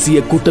தமிழ் தேசிய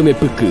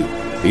கூட்டமைப்புக்கு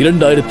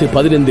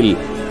 2015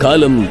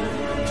 காலம்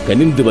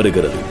கனிந்து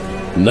வருகிறது.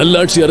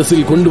 நல்லாட்சி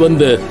அரசில் கொண்டு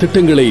வந்த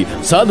திட்டங்களை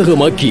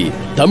சாதகமாக்கி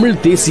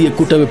தமிழ் தேசிய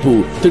கூட்டமைப்பு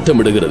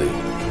திட்டமிடுகிறது.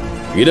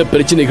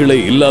 இனப்பிரச்சனைகளை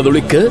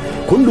இல்லாதொழிக்க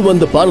கொண்டு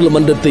வந்த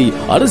பாராளுமன்றத்தை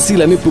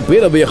அரசியல் அமைப்பு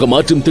பேரவையாக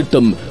மாற்றும்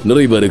திட்டம்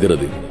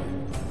நிறைவேறுகிறது.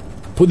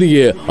 புதிய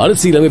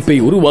அரசியல் அமைப்பை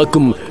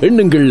உருவாக்கும்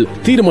எண்ணங்கள்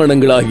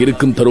தீர்மானங்களாக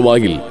இருக்கும்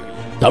தருவாயில்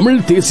தமிழ்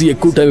தேசிய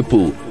கூட்டமைப்பு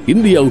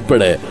இந்தியா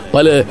உட்பட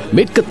பல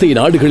மேற்கத்திய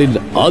நாடுகளின்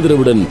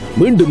ஆதரவுடன்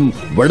மீண்டும்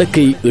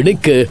வடக்கை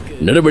இணைக்க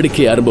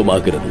நடவடிக்கை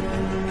ஆரம்பமாகிறது.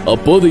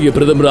 அப்போதைய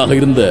பிரதமராக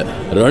இருந்த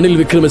ரணில்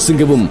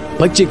விக்ரமசிங்கவும்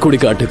பச்சை கொடி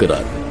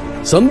காட்டுகிறார்.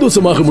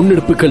 சந்தோஷமாக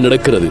முன்னெடுப்புகள்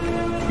நடக்கிறது.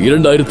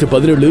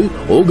 2017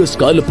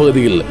 ஆகஸ்ட்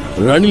காலப்பகுதியில்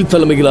ரணில்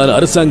தலைமையிலான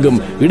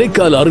அரசாங்கம்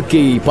இடைக்கால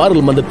அறிக்கையை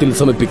பாராளுமன்றத்தில்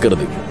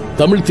சமர்ப்பிக்கிறது.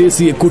 தமிழ்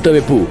தேசிய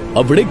கூட்டமைப்பு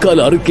அவ்விடைக்கால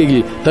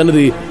அறிக்கையில்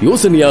தனது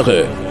யோசனையாக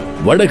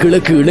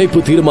வடகிழக்கு இணைப்பு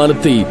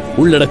தீர்மானத்தை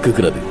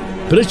உள்ளடக்குகிறது.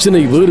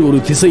 பிரச்சனை வேறு ஒரு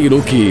திசையை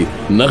நோக்கி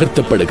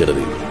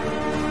நகர்த்தப்படுகிறது.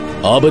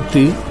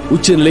 ஆபத்து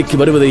உச்சநிலைக்கு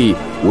வருவதை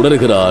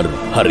உணர்கிறார்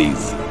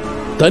ஹரீஸ்.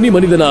 தனி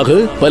மனிதனாக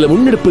பல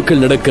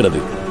முன்னெடுப்புகள் நடக்கிறது,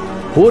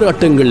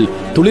 போராட்டங்கள்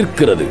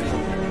துளிர்க்கிறது.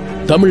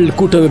 தமிழ்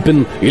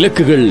கூட்டமைப்பின்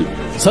இலக்குகள்,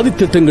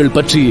 சதித்திட்டங்கள்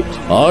பற்றி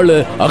ஆழ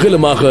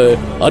அகலமாக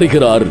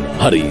அறிகிறார்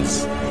ஹரீஸ்.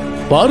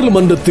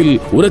 பார்லிமன்றத்தில்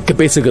உரக்க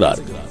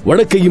பேசுகிறார்.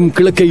 வடக்கையும்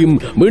கிழக்கையும்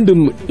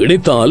மீண்டும்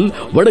இணைத்தால்,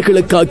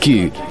 வடகிழக்காக்கி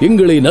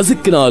எங்களை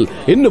நசுக்கினால்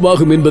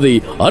என்னவாகும் என்பதை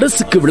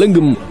அரசுக்கு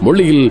விளங்கும்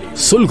மொழியில்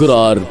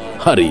சொல்கிறார்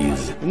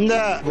ஹரீஸ். இந்த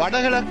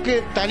வடகிழக்கு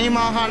தனி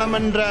மாகாணம்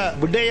என்ற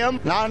விடயம்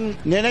நான்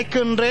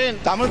நினைக்கின்றேன்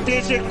தமிழ்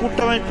தேசிய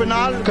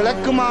கூட்டமைப்பினால்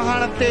கிழக்கு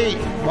மாகாணத்தை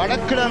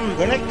வடக்கிடம்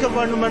இணைக்க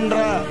வேண்டும் என்ற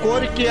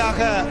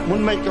கோரிக்கையாக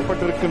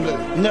முன்வைக்கப்பட்டிருக்கின்றது.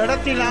 இந்த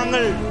இடத்தில்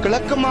நாங்கள்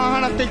கிழக்கு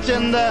மாகாணத்தைச்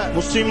சேர்ந்த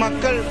முஸ்லிம்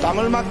மக்கள்,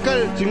 தமிழ்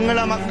மக்கள், சிங்கள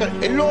மக்கள்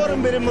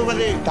எல்லோரும்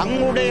விரும்புவது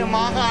தங்களுடைய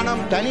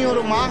மாகாணம் தனி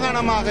ஒரு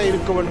மாகாணமாக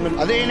இருக்க வேண்டும்.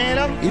 அதே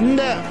நேரம்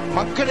இந்த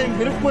மக்களின்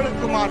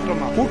விருப்பங்களுக்கு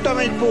மாற்றமாக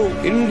கூட்டமைப்பு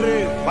இன்று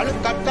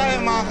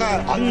வலுக்கட்டாயமாக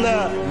அந்த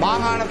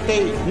மாகாணத்தை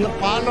இந்த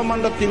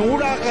பார்லிமன்றத்தின்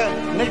ஊடாக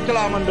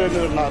இணைக்கலாம் என்று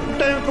எண்ணுகிறார்.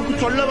 கூட்டமைப்புக்கு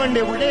சொல்ல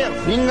வேண்டிய விடயம்,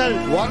 நீங்கள்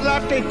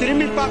வரலாற்றை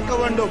திரும்பி பார்க்க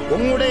வேண்டும்.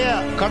 உங்களுடைய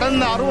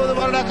கடந்த 60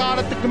 வருட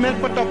காலத்துக்கு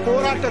மேற்பட்ட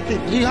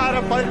போராட்டத்தில்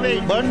அதிகார பகிர்வை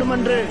வேண்டும்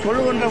என்று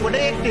சொல்லுகின்ற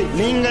விடயத்தை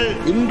நீங்கள்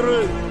இன்று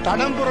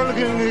தடம்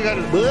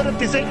புரள்கிறீர்கள், வேறு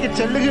திசைக்கு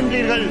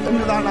செல்லுகின்றீர்கள்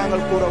என்றுதான்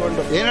நாங்கள் கூற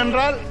வேண்டும்.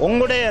 ஏனென்றால்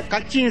உங்களுடைய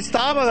கட்சியின்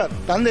ஸ்தாபகர்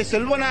தந்தை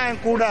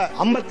செல்வநாயகன் கூட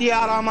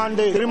 56ஆம்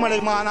ஆண்டு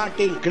திருமலை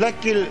மாநாட்டில்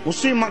கிழக்கில்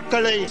முஸ்லிம்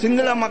மக்களை,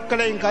 சிங்கள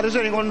மக்களையும்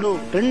கருசனை கொண்டு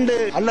 2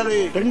 அல்லது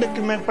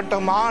 2க்கு மேற்பட்ட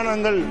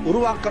மாகாணங்கள்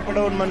உருவாக்கப்பட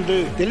வேண்டும் என்று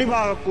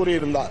தெளிவாக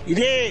கூறியிருந்தார்.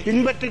 இதே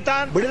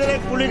பின்பற்றித்தான் விடுதலை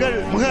புலிகள்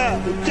மிக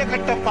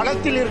உச்சகட்ட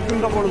பலத்தில்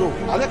இருக்கின்ற பொழுது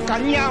அதற்கு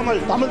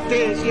அஞ்ஞாமல் தமிழ்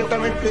தேசிய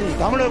கூட்டமைப்பின்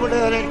தமிழர்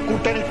விடுதலை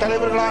கூட்டணி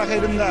தலைவர்களாக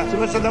இருந்த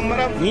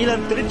சிவசிதம்பரம்,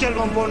 நீலன்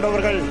திருச்செல்வம்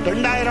போன்றவர்கள்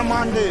 2000ஆம்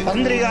ஆண்டு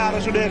சந்திரிகா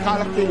அரசுடைய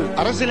காலத்தில்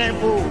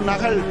அரசியலமைப்பு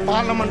நகல்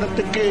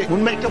பார்லிமன்றத்துக்கு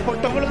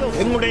முன்வைக்கப்பட்ட பொழுது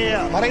எங்களுடைய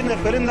மறைந்த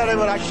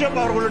பெருந்தலைவர்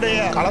அஷ்ரப் அவர்களுடைய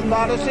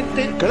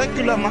கலந்தாலோசித்து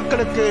கிழக்குள்ள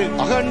மக்களுக்கு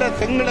அகண்ட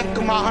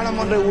தென்கிழக்கு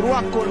மாகாணம் ஒன்றை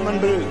உருவாக்குவோம்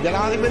என்று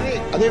ஜனாதிபதி,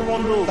 அதே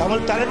போன்று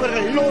தமிழ்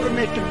தலைவர்கள் எல்லோரும்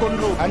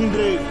ஏற்றுக்கொண்டு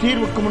அன்று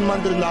தீர்வுக்கு முன்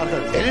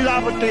வந்திருந்தார்கள்.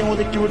 எல்லாவற்றையும்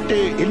ஒதுக்கிவிட்டு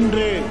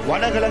இன்று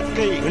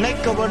வடகிழக்கை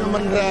இணைக்க வேண்டும்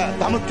என்ற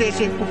தமிழ்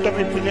தேசிய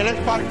கூட்டமைப்பின்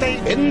நிலைப்பாட்டை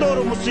எந்த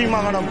ஒரு முஸ்லிம்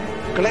மகனும்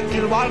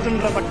கிழக்கில்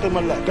வாழ்கின்ற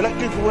மட்டுமல்ல,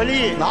 கிழக்குக்கு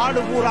வெளியே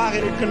நாடு பூராக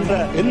இருக்கின்ற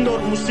எந்த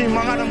ஒரு முஸ்லிம்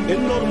மகனும்,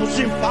 எந்த ஒரு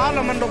முஸ்லிம்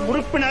பார்லிமன்ற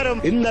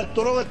உறுப்பினரும் இந்த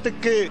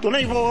துரோகத்துக்கு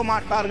துணை போக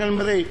மாட்டார்கள்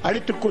என்பதை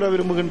அடித்துக் கூற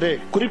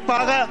விரும்புகின்றேன்.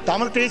 குறிப்பாக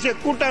தமிழ் தேசிய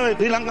கூட்டமைப்பு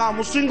ஸ்ரீலங்கா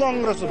முஸ்லிம்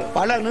காங்கிரஸ்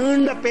பல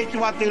நீண்ட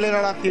பேச்சுவார்த்தைகளை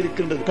நடத்தி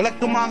இருக்கின்றது.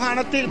 கிழக்கு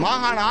மாகாணத்தில்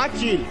மாகாண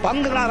ஆட்சியில்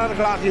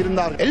பங்குதாரர்களாக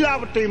இருந்தார்.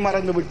 எல்லாவற்றையும்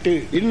மறந்துவிட்டு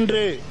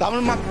இன்று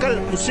தமிழ் மக்கள்,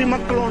 முஸ்லிம்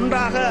மக்கள்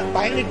ஒன்றாக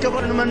பயணிக்க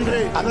வேண்டும்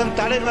என்று அதன்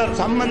தலைவர்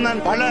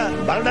சம்பந்தன் பல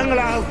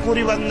வருடங்களாக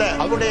கூறி வந்த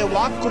அவருடைய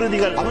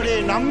வாக்குறுதிகள், அவருடைய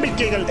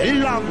நம்பிக்கைகள்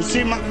எல்லாம்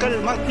முஸ்லிம் மக்கள்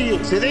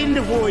மத்தியில்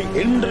சிதைந்து போய்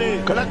இன்று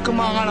கிழக்கு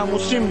மாகாண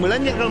முஸ்லிம்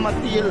இளைஞர்கள்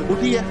மத்தியில்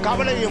புதிய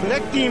கவலையும்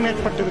விரக்தியும்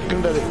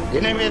ஏற்பட்டிருக்கின்றது.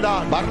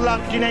 எனவேதான்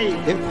வரலாற்றினை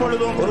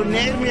எப்பொழுதும் ஒரு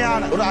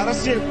நேர்மையான ஒரு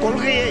அரசியல்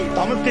கொள்கையை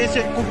தமிழ்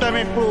தேசிய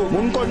கூட்டமைப்பு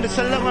முன்கொண்டு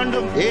செல்ல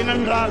வேண்டும்.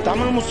 ஏனென்றால்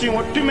தமிழ் முஸ்லிம்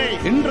ஒற்றுமை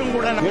இன்றும்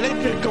கூட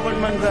நிலைத்திருக்க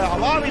வேண்டும் என்ற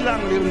அவாவில்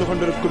நாங்கள் இருந்து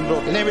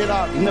கொண்டிருக்கின்றோம்.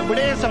 எனவேதான் இந்த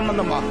விடய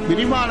சம்பந்தமாக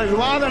விரிவான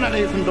விவாதம்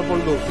நடைபெறுகின்ற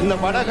பொழுது இந்த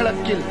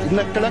வடகிழக்கில்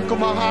இந்த கிழக்கு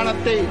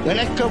மாகாணத்தை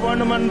இணைக்க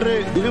வேண்டும் என்று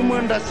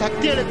விரும்புகின்ற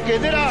சக்திகளுக்கு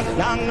எதிராக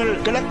நாங்கள்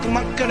கிழக்கு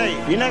மக்களை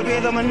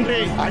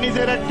இனபேதமின்றி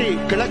அணிதிரட்டி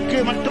கிழக்கு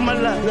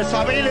மட்டுமல்ல இந்த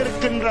சபையில்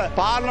இருக்கின்ற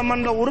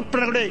பார்லிமன்ற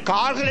உறுப்பினர்களுடைய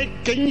கால்களை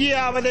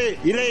கெஞ்சியாவது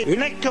இதை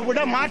இணைக்க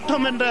விட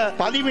மாட்டோம் என்ற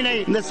பதிவினை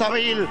இந்த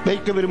சபையில்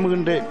வைக்க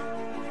விரும்புகின்றேன்.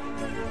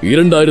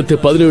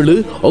 2017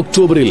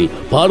 அக்டோபரில்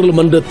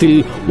பார்லிமன்றத்தில்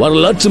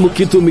வரலாற்று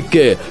முக்கியத்துவம்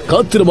மிக்க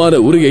காத்திரமான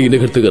உரையை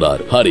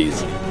நிகழ்த்துகிறார்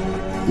ஹாரிஸ்.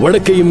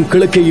 வடக்கையும்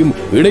கிழக்கையும்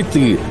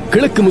இணைத்து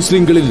கிழக்கு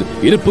முஸ்லிம்களின்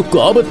இருப்புக்கு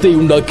ஆபத்தை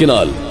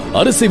உண்டாக்கினால்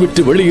அரசை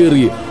விட்டு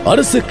வெளியேறி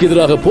அரசுக்கு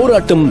எதிராக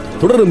போராட்டம்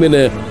தொடரும் என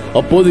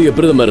அப்போதைய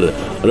பிரதமர்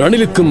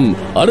ரணிலுக்கும்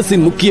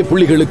அரசின் முக்கிய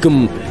புள்ளிகளுக்கும்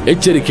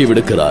எச்சரிக்கை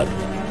விடுக்கிறார்.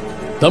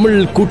 தமிழ்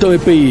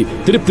கூட்டமைப்பை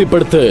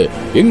திருப்திப்படுத்த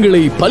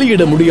எங்களை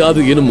பலியிட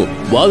முடியாது எனும்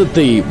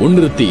வாதத்தை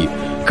முன்னிறுத்தி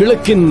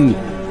கிழக்கின்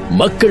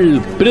மக்கள்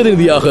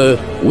பிரதிநிதியாக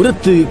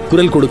உரத்து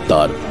குரல்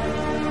கொடுத்தார்.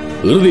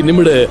 இறுதி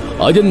நிமிட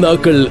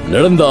அஜெண்டாக்கள்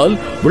நடந்தால்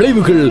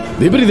விளைவுகள்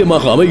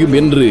விபரீதமாக அமையும்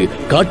என்று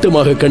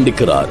காட்டமாக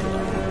கண்டிக்கிறார்.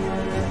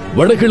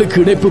 வடகிழக்கு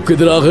இணைப்புக்கு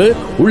எதிராக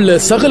உள்ள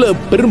சகல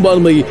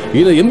பெரும்பான்மை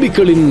இன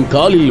எம்பிக்களின்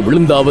காலில்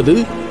விழுந்தாவது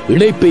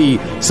இணைப்பை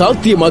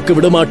சாத்தியமாக்க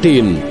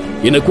விடமாட்டேன்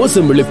என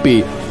கோஷம் எழுப்பி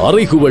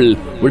அறைகூவல்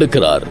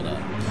விடுக்கிறார்.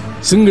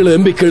 சிங்கள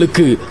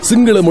எம்பிக்களுக்கு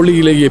சிங்கள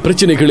மொழியிலேயே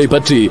பிரச்சனைகளை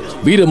பற்றி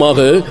வீரமாக,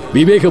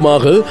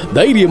 விவேகமாக,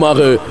 தைரியமாக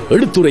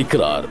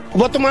எடுத்துரைக்கிறார்.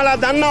 ඔබතුමාලා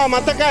දන්නවා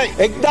මතකයි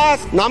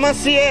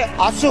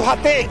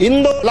 1987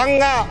 ඉන්දෝ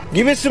ලංකා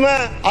ගිවිසුම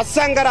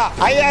අත්සන් කරා.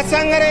 අය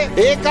අත්සන් කරේ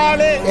ඒ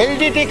කාලේ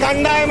LDT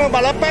කණ්ඩායම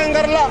බලපෑම්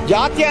කරලා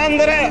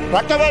ජාත්‍යන්තර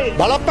රටවල්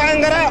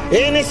බලපෑම් කරා.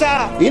 ඒ නිසා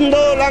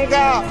ඉන්දෝ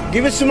ලංකා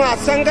ගිවිසුම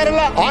අත්සන්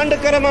කරලා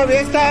ආණ්ඩුක්‍රම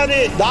ව්‍යවස්ථාවේ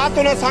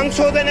 13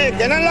 සංශෝධනය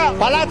ගෙනලා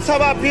පළාත්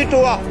සභා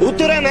පිටුවා.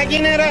 උතුර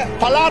නැගෙනහිර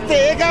පළාත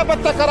ಭಾರತ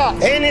ಏಕಾಬದ್ಧ ಕರ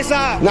ඒ නිසා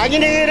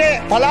නගිනහිර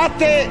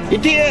පළාතේ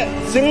හිටිය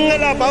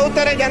සිංහල බෞද්ධ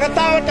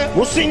ජනතාවට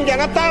මුස්ලිම්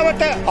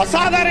ජනතාවට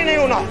අසාධාරණේ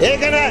වුණා. ඒ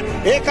ගැන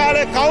ඒ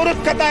කාලේ කවුරුත්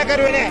කතා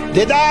කරුවේ නෑ.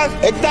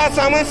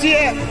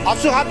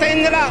 1987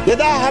 ඉඳලා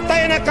 2007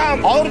 වෙනකම්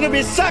අවුරුදු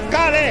 20ක්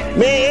කාලේ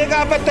මේ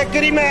ඒකාබද්ධ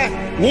කිරීම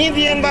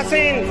නීතියෙන්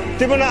වශයෙන්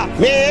තිබුණා.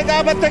 මේ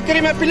ඒකාබද්ධ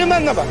කිරීම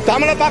පිළිබඳව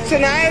තමල පක්ෂ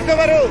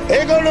නායකවරු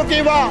ඒගොල්ලෝ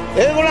කිව්වා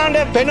ඒගොල්ලන්ට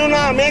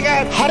පෙනුණා මේක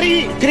හරි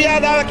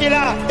ක්‍රියාදාව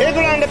කියලා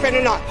ඒගොල්ලන්ට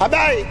පෙනුණා.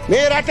 හැබැයි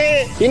මේ රටේ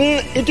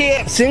ඉතියේ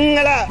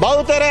සිංහල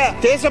බෞද්ධ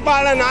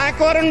දේශපාලන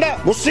නායකවරුන්ට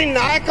මුස්ලිම්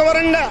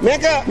නායකවරුන්ට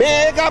මේක මේ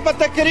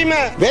ඒකාබද්ධ කිරීම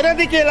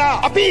වැරදි කියලා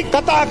අපි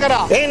කතා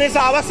කරා. ඒ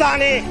නිසා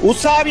අවසානයේ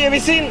උසාවිය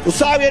විසින්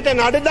උසාවියට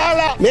නඩ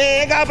දාලා මේ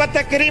ඒකාබද්ධ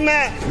කිරීම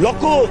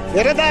ලොකු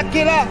වැරදක්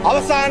කියලා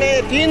අවසානයේ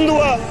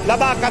තීන්දුව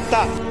ලබා ගත්තා.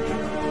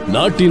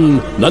 நாட்டின்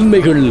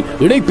நன்மைகள்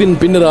இணைப்பின்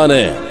பின்னரான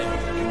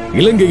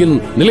இலங்கையின்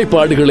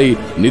நிலைப்பாடுகளை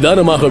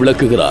நிதானமாக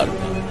விளக்குகிறார்.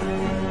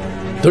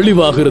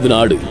 தெளிவாகிறது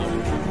நாடு.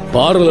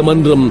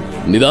 பாராளுமன்றம்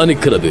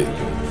நிதானிக்கிறது.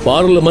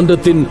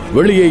 பாராளுமன்றத்தின்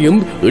வெளியேயும்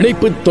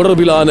இணைப்பு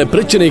தொடர்பிலான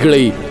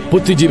பிரச்சனைகளை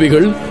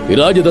புத்திஜீவிகள்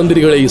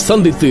இராஜதந்திரிகளை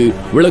சந்தித்து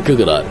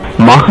விளக்குகிறார்.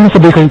 மாகாண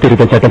சபைகள்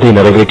திருத்த சட்டத்தை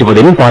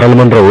நிறைவேற்றுவதில்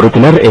பாராளுமன்ற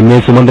உறுப்பினர் எம் ஏ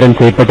சுமந்திரன்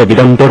செயற்பட்ட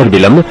விதம்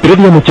தொடர்பிலும்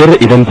பிரதி அமைச்சர்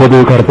இதன் பொது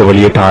கருத்து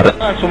வெளியிட்டார்.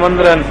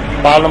 சுமந்திரன்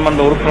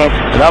பாராளுமன்ற உறுப்பினர்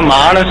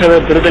மாகாண சபை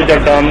திருத்த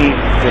சட்டம்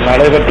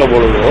நடைபெற்ற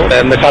பொழுது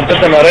இந்த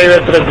சட்டத்தை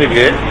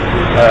நிறைவேற்றுறதுக்கு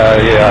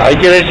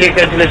ஐக்கிய தேசிய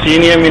கட்சியில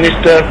சீனியர்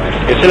மினிஸ்டர்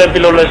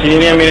இஸ்லாத்தில் உள்ள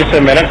சீனியர்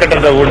மினிஸ்டர்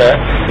மெனக்கட்டதை விட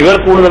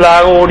இவர்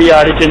கூடுதலாக ஓடி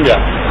ஆடி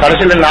செஞ்சார்.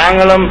 கடைசியில்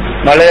நாங்களும்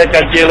மலைய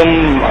கட்சிகளும்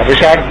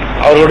ரிஷாட்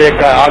அவருடைய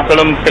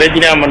ஆட்களும்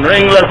பிரச்சனையா பண்றோம்.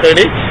 எங்களை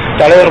தேடி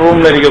தலைவர்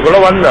ரூம்ல இருக்கக்குள்ள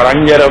வந்தார்.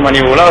 5:30 மணி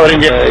போல அவர்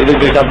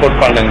இதுக்கு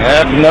சப்போர்ட் பண்ணுங்க.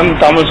 இன்னும்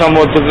தமிழ்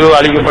சமூகத்துக்கு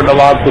அளிக்கப்பட்ட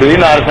வாக்குறுதி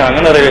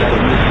அரசாங்கம்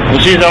நிறைவேற்றும்.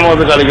 முஸ்லிம்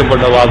சமூகத்துக்கு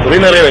அளிக்கப்பட்ட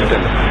வாக்குறுதி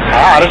நிறைவேற்றது.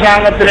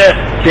 அரசாங்கத்திலே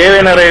தேவை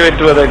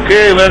நிறைவேற்றுவதற்கு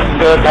இவர்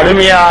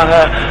கடுமையாக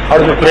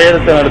அவருக்கு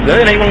பிரேரத்தை நடத்தது.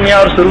 எனக்கு உண்மையா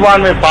ஒரு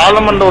சிறுபான்மை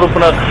பாராளுமன்ற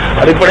உறுப்பினர்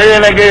அடிப்படையில்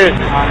எனக்கு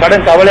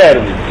கடன் கவலையா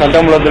இருக்கு.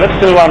 சட்டமூலத்தில்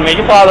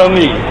சிறுபான்மைக்கு பாதகம்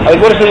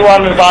அதுக்கு ஒரு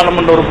சிறுபான்மை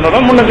பாராளுமன்ற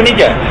உறுப்பினரும் முன்னுக்கு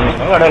நிக்க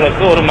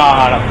கடலுக்கு ஒரு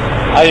மாகாணம்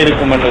அது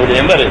இருக்கும் என்ற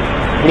விடயம் வருது.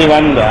 இப்படி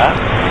வந்தா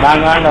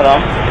நாங்க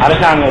ஆண்டதும்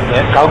அரசாங்கத்தை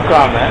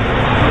கவுக்காம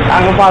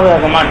நாங்க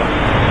பாதுகாக்க மாட்டோம்.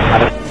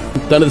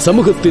 தனது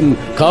சமூகத்தின்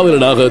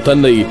காவலனாக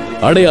தன்னை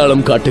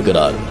அடையாளம்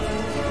காட்டுகிறார்.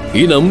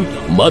 இனம்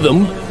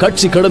மதம்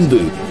கட்சி கடந்து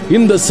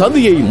இந்த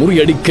சதியை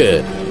முறியடிக்க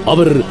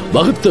அவர்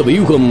வகுத்த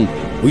வியூகம்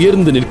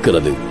உயர்ந்து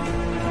நிற்கிறது.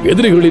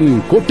 எதிரிகளின்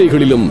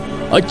கோட்டைகளிலும்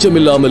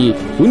அச்சமில்லாமல்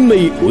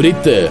உண்மை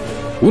உரைத்த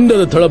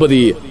உன்னத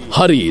தளபதி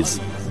ஹரீஸ்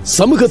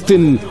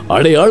சமூகத்தின்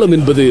அடையாளம்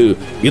என்பது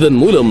இதன்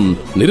மூலம்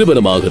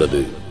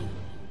நிரூபணமாகிறது.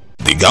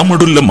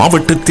 திகாமடுல்ல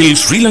மாவட்டத்தில்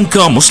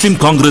ஸ்ரீலங்கா முஸ்லிம்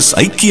காங்கிரஸ்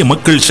ஐக்கிய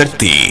மக்கள்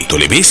சக்தி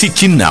தொலைபேசி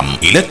சின்னம்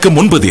இலக்கம்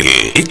 9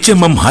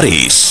 HMM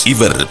Harees.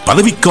 இவர்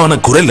பதவிக்கான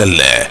குரல்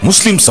அல்ல,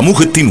 முஸ்லிம்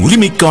சமூகத்தின்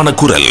உரிமைக்கான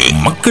குரல்.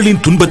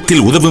 மக்களின்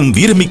துன்பத்தில் உதவும்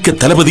வீரமிக்க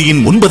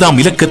தளபதியின்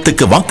 9ஆம்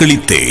இலக்கத்துக்கு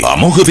வாக்களித்து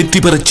அமோக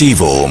வெற்றி பெறச்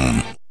செய்வோம்.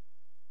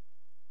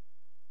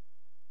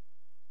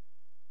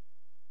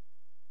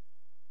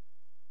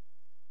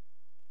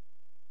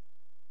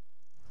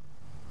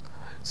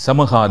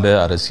 சமகால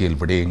அரசியல்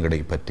விடயங்களை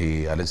பற்றி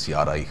அலசி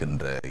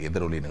ஆராய்கின்ற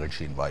எதிரொலி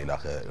நிகழ்ச்சியின்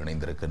வாயிலாக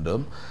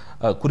இணைந்திருக்கின்றோம்.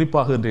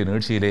 குறிப்பாக இன்றைய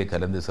நிகழ்ச்சியிலே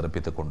கலந்து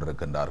சிறப்பித்துக்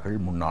கொண்டிருக்கின்றார்கள்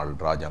முன்னாள்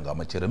ராஜாங்க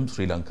அமைச்சரும்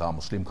ஸ்ரீலங்கா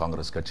முஸ்லிம்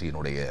காங்கிரஸ்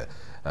கட்சியினுடைய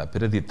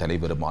பிரதி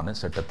தலைவருமான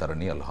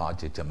சட்டத்தரணி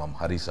அல்ஹாஜ் HMM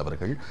Harees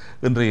அவர்கள்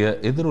இன்றைய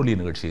எதிரொலி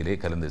நிகழ்ச்சியிலே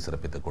கலந்து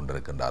சிறப்பித்துக்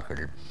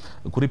கொண்டிருக்கின்றார்கள்.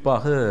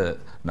 குறிப்பாக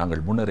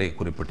நாங்கள் முன்னரே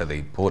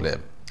குறிப்பிட்டதைப் போல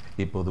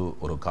இப்போது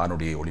ஒரு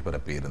காணொலியை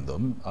ஒளிபரப்பி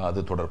இருந்தோம்.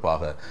 அது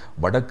தொடர்பாக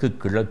வடக்கு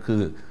கிழக்கு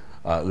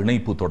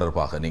இணைப்பு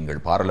தொடர்பாக நீங்கள்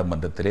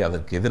பாராளுமன்றத்திலே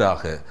அதற்கு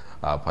எதிராக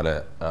பல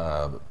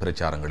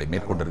பிரச்சாரங்களை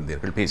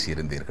மேற்கொண்டிருந்தீர்கள்,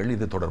 பேசியிருந்தீர்கள்.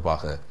 இது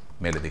தொடர்பாக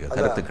மேலதிக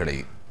கருத்துக்களை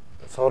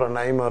சௌர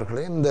நயீம்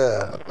அவர்களே, இந்த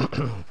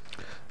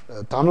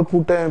தமிழ்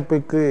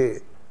கூட்டமைப்புக்கு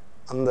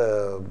அந்த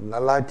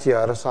நல்லாட்சி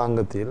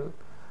அரசாங்கத்தில்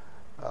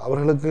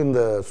அவர்களுக்கு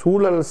இந்த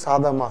சூழல்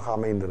சாதகமாக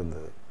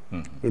அமைந்திருந்தது.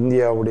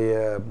 இந்தியாவுடைய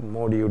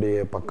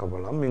மோடியுடைய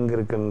பக்கபலம், இங்கு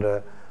இருக்கின்ற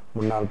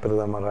முன்னாள்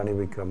பிரதமர்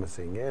ரணில்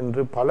விக்ரமசிங்கே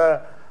என்று பல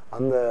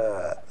அந்த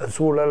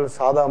சூழல்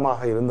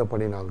சாதகமாக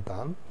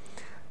இருந்தபடினால்தான்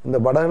இந்த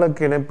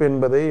வடகிழக்கு இணைப்பு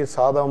என்பதை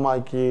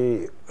சாதகமாக்கி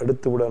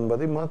எடுத்துவிட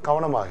என்பதை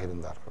கவனமாக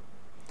இருந்தார்கள்.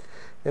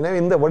 எனவே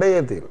இந்த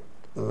விடயத்தில்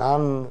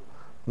நான்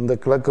இந்த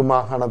கிழக்கு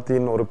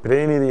மாகாணத்தின் ஒரு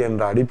பிரதிநிதி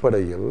என்ற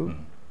அடிப்படையில்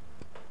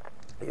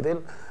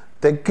இதில்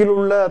தெற்கில்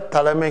உள்ள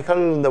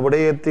தலைமைகள் இந்த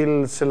விடயத்தில்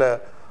சில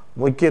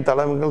முக்கிய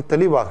தலைமைகள்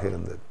தெளிவாக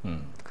இருந்தது.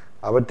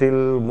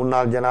 அவற்றில்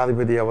முன்னாள்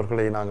ஜனாதிபதி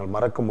அவர்களை நாங்கள்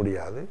மறக்க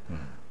முடியாது.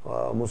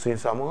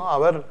 முஸ்லிம் சமூகம்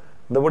அவர்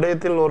இந்த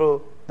விடயத்தில் ஒரு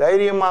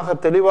தைரியமாக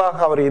தெளிவாக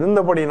அவர்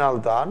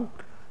இருந்தபடினால்தான்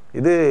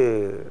இது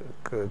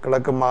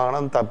கிழக்கு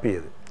மாகாணம்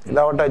தப்பியது.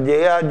 இல்லாவட்ட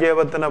ஜெயா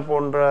ஜெயவர்தன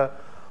போன்ற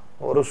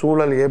ஒரு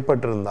சூழல்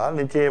ஏற்பட்டிருந்தால்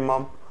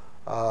நிச்சயமாம்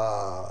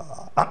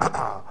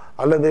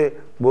அல்லது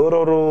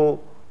வேறொரு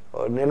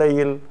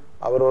நிலையில்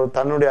அவர் ஒரு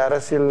தன்னுடைய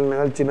அரசியல்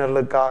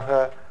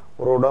நிகழ்ச்சியினர்களுக்காக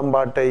ஒரு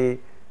உடன்பாட்டை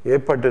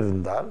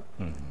ஏற்பட்டிருந்தால்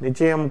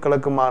நிச்சயம்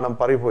கிழக்கு மாகாணம்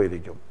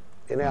பறிபோயிருக்கும்.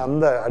 எனவே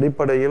அந்த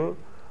அடிப்படையில்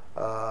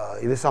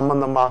இது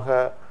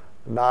சம்பந்தமாக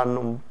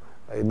நானும்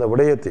இந்த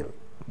விடயத்தில்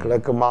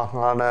கிழக்கு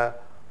மாகாண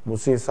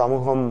முஸ்லிம்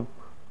சமூகம்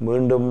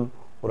மீண்டும்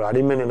ஒரு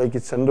அடிமை நிலைக்கு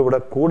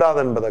சென்றுவிடக்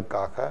கூடாது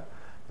என்பதற்காக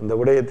இந்த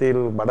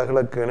விடயத்தில்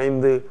வடகிழக்கு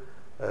இணைந்து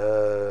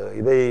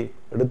இதை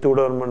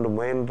எடுத்துவிட வேண்டும் என்று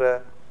முயன்ற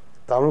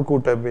தமிழ்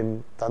கூட்டமைப்பின்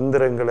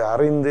தந்திரங்களை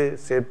அறிந்து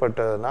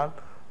செயற்பட்டதனால்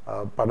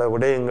பல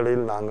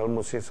விடயங்களில் நாங்கள்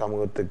முஸ்லிம்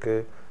சமூகத்துக்கு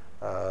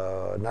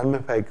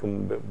நன்மை பயக்கும்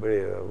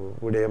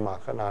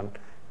விடயமாக நான்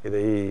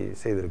இதை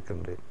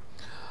செய்திருக்கின்றேன்.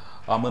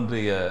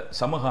 இன்றைய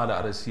சமகால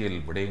அரசியல்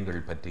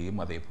விடயங்கள்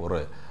பற்றியும்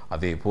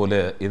அதே போல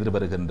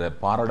எதிர்வருகின்ற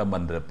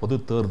பாராளுமன்ற பொது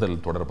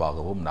தேர்தல்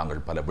தொடர்பாகவும்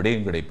நாங்கள் பல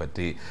விடயங்களை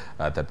பற்றி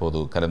தற்போது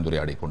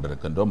கலந்துரையாடி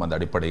கொண்டிருக்கின்றோம். அந்த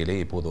அடிப்படையிலே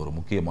இப்போது ஒரு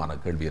முக்கியமான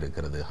கேள்வி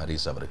இருக்கிறது.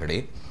 ஹரீஸ் அவர்களே,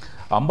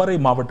 அம்பாறை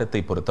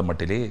மாவட்டத்தை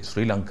பொறுத்தமட்டிலே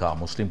ஸ்ரீலங்கா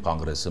முஸ்லிம்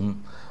காங்கிரசும்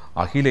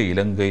அகில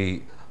இலங்கை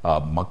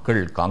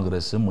மக்கள்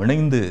காங்கிரசும்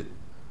இணைந்து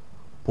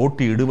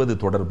போட்டியிடுவது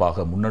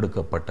தொடர்பாக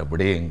முன்னெடுக்கப்பட்ட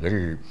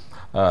விடயங்கள்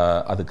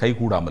அது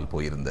கைகூடாமல்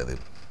போயிருந்தது.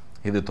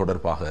 இது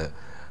தொடர்பாக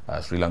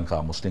ஸ்ரீலங்கா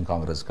முஸ்லிம்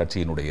காங்கிரஸ்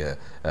கட்சியினுடைய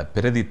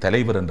பிரதி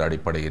தலைவர் என்ற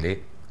அடிப்படையிலே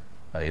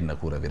என்ன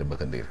கூற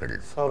விரும்புகின்றீர்கள்?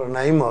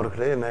 நயீம்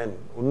அவர்களே, நான்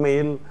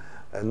உண்மையில்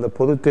இந்த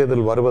பொது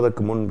தேர்தல்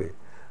வருவதற்கு முன்பே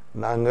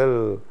நான்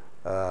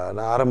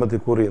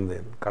ஆரம்பத்தில்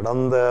கூறியிருந்தேன்.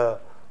 கடந்த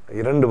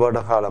 2 வருட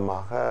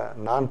காலமாக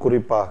நான்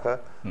குறிப்பாக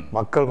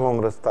மக்கள்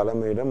காங்கிரஸ்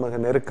தலைமையிடம் மிக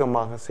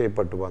நெருக்கமாக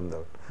செய்யப்பட்டு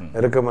வந்தவர்.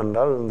 நெருக்கம்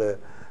என்றால் இந்த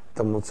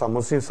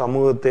முஸ்லிம்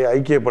சமூகத்தை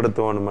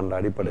ஐக்கியப்படுத்த வேண்டும் என்ற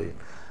அடிப்படையில்.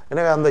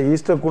 எனவே அந்த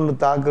ஈஸ்டர் குண்டு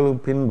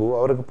தாக்கலுக்கு பின்பு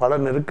அவருக்கு பல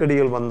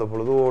நெருக்கடிகள் வந்த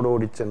பொழுது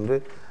ஓடி சென்று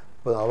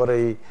அவரை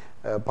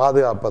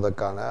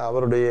பாதுகாப்பதற்கான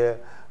அவருடைய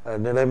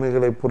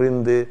நிலைமைகளை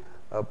புரிந்து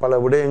பல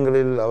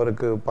விடயங்களில்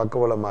அவருக்கு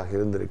பக்கபலமாக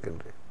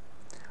இருந்திருக்கின்றேன்.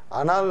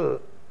 ஆனால்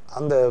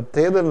அந்த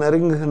தேர்தல்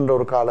நெருங்குகின்ற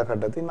ஒரு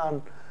காலகட்டத்தில் நான்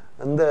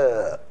இந்த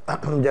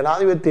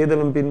ஜனாதிபதி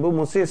தேர்தலின் பின்பு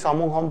முஸ்லிம்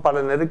சமூகம்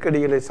பல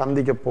நெருக்கடிகளை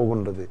சந்திக்கப்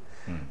போகின்றது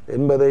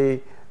என்பதை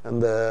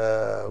இந்த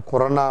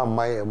கொரோனா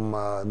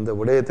இந்த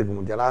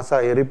விடயத்துக்கு ஜனாசா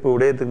எரிப்பு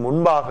விடயத்துக்கு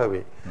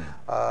முன்பாகவே,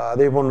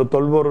 அதே போன்று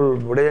தொல்பொருள்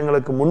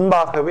விடயங்களுக்கு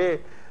முன்பாகவே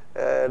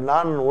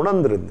நான்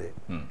உணர்ந்திருந்தேன்.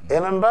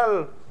 ஏனென்றால்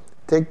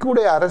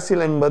தெற்குடைய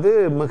அரசியல் என்பது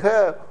மிக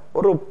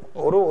ஒரு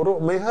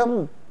மிக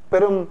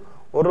பெரும்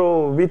ஒரு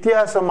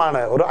வித்தியாசமான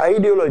ஒரு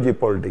ஐடியாலஜி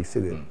பாலிடிக்ஸ்.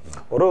 இது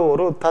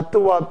ஒரு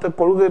தத்துவார்த்த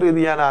கொள்கை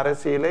ரீதியான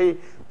அரசியலை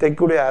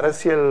தெற்குடைய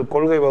அரசியல்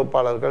கொள்கை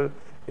வகுப்பாளர்கள்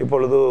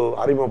இப்பொழுது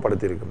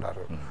அறிமுகப்படுத்தி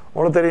இருக்கின்றார்கள்.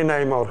 உங்களுக்கு தெரியும்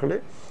நயீம் அவர்களே,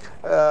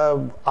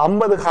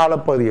 50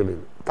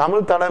 காலப்பகுதிகளில்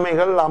தமிழ்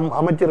தலைமைகள்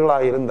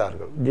அமைச்சர்களாக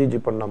இருந்தார்கள். ஜிஜி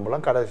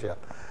பொன்னம்பலம்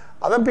கடைசியார்.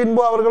 அதன்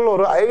பின்பு அவர்கள்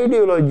ஒரு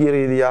ஐடியாலஜி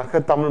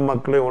ரீதியாக தமிழ்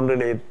மக்களை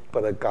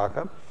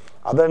ஒன்றிணைப்பதற்காக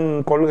அதன்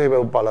கொள்கை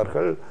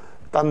வகுப்பாளர்கள்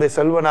தந்தை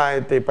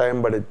செல்வநாயகத்தை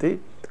பயன்படுத்தி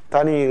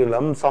தனி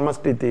ஈழம்,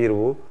 சமஷ்டி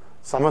தீர்வு,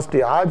 சமஷ்டி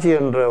ஆட்சி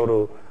என்ற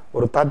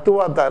ஒரு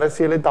தத்துவார்த்த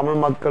அரசியலை தமிழ்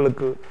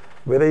மக்களுக்கு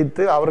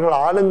விதைத்து அவர்கள்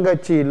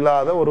ஆளுங்கட்சி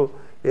இல்லாத ஒரு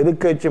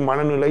எதிர்க்கட்சி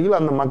மனநிலையில்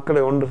அந்த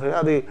மக்களை ஒன்று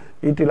அது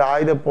வீட்டில்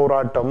ஆயுத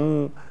போராட்டம்,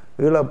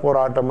 ஈழ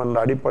போராட்டம் என்ற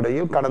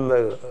அடிப்படையில் கடந்த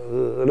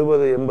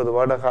 70-80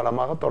 வருட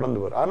காலமாக தொடர்ந்து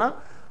வரும். ஆனால்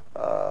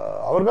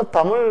அவர்கள்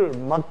தமிழ்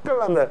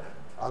மக்கள் அந்த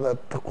அந்த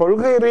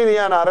கொள்கை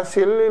ரீதியான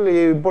அரசியலில்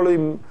இப்பொழுது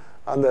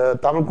அந்த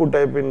தமிழ்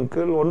கூட்டமைப்பின்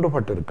கீழ்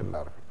ஒன்றுபட்டு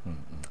இருக்கின்றார்கள்.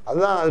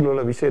 அதுதான் அதில்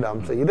உள்ள விசேட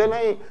அம்சம்.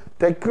 இதனை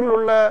தெற்கில்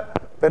உள்ள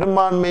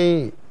பெரும்பான்மை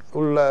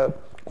உள்ள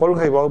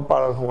கொள்கை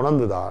வகுப்பாளர்கள்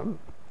உணர்ந்துதான்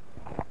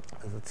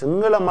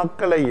சிங்கள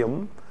மக்களையும்,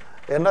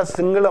 ஏன்னா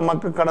சிங்கள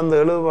மக்கள் கடந்த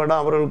 70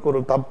 வருடம் அவர்களுக்கு ஒரு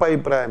தப்பு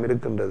அபிப்பிராயம்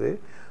இருக்கின்றது.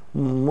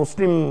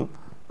 முஸ்லிம்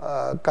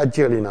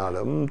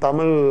கட்சிகளினாலும்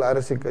தமிழ்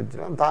அரசியல்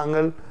கட்சியினாலும்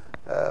தாங்கள்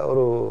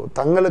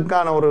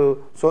தங்களுக்கான ஒரு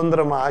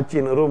சுதந்திர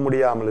ஆட்சியை நிறுவ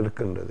முடியாமல்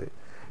இருக்கின்றது.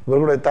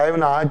 இவர்களுடைய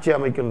தயவின ஆட்சி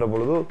அமைக்கின்ற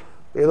பொழுது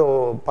ஏதோ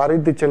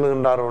பறித்து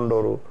செல்லுகின்றார் என்ற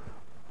ஒரு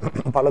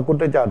பல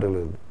குற்றச்சாட்டுகள்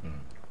இருக்கு.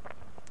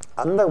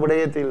 அந்த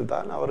விடயத்தில்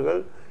தான் அவர்கள்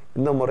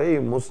இந்த முறை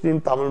முஸ்லிம்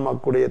தமிழ்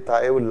மக்களுடைய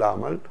தயவு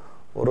இல்லாமல்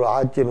ஒரு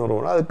ஆட்சி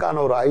நிறுவனம்,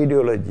 அதுக்கான ஒரு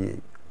ஐடியாலஜியை,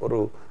 ஒரு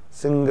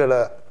சிங்கள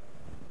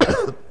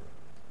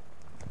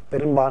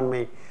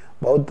பெரும்பான்மை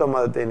பௌத்த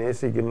மதத்தை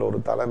நேசிக்கின்ற ஒரு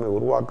தலைமை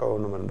உருவாக்க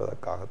வேண்டும்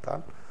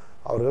என்பதற்காகத்தான்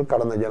அவர்கள்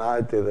கடந்த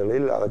ஜனாதிபதி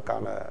தேர்தலில்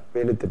அதற்கான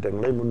வேலை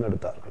திட்டங்களை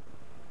முன்னெடுத்தார்கள்.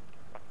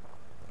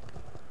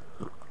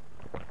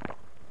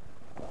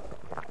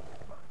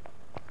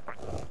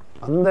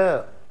 அந்த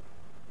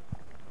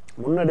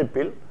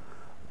முன்னெடுப்பில்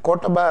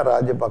கோட்டபாய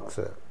ராஜபக்ச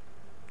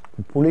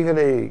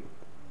புலிகளை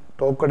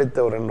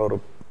தோற்கடித்தவர் என்ற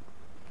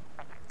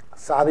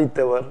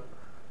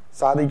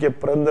சாதிக்க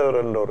பிறந்தவர்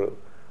என்ற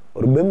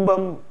ஒரு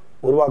பிம்பம்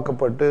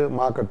உருவாக்கப்பட்டு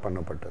மார்க்கெட்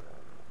பண்ணப்பட்டது.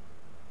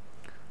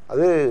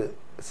 அது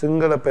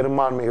சிங்கள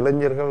பெரும்பான்மை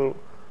இளைஞர்கள்,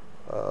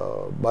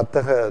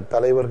 வர்த்தக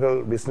தலைவர்கள்,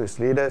 பிஸ்னஸ்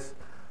லீடர்ஸ்,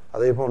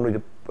 அதே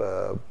போன்று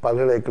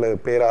பல்கலைக்கழக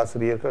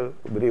பேராசிரியர்கள்,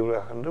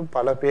 விரிவுரையாளர்கள் என்று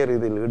பல பேர்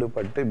இதில்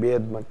ஈடுபட்டு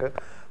பிஎட் மக்கள்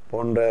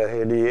போன்ற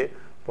ஹெலியே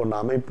போன்ற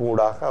அமைப்பு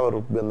ஊடாக அவர்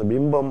அந்த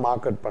பிம்பம்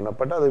மார்க்கெட்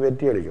பண்ணப்பட்டு அது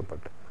வெற்றி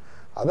அளிக்கப்பட்டு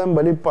அதன்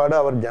வெளிப்பாடு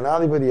அவர்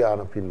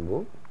ஜனாதிபதியான பின்பு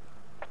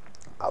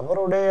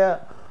அவருடைய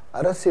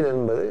அரசியல்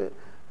என்பது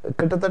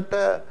கிட்டத்தட்ட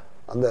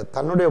அந்த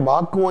தன்னுடைய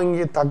வாக்கு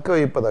வங்கியை தக்க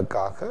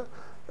வைப்பதற்காக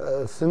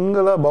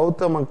சிங்கள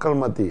பௌத்த மக்கள்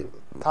மத்தியில்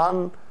தான்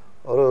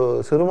ஒரு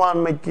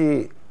சிறுபான்மைக்கு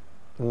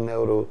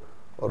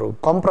ஒரு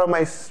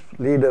காம்ப்ரமைஸ்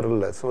லீடர்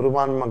இல்லை,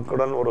 சிறுபான்மை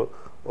மக்களுடன் ஒரு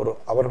ஒரு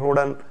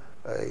அவர்களுடன்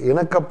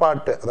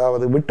இணக்கப்பாட்டு,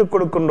 அதாவது விட்டு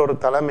கொடுக்கின்ற ஒரு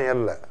தலைமை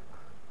அல்ல.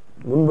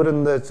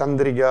 முன்பிருந்த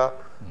சந்திரிகா,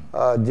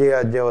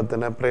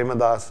 ஜெயவர்தன,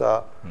 பிரேமதாசா,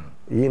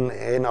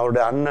 ஏன்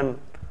அவருடைய அண்ணன்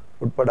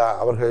உட்பட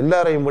அவர்கள்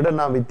எல்லாரையும் விட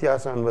நான்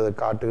வித்தியாசம் என்பதை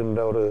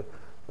காட்டுகின்ற ஒரு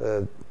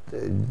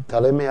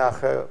தலைமையாக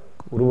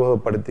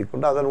உருவகப்படுத்தி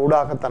கொண்டு அதன்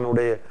ஊடாக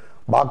தன்னுடைய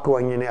வாக்கு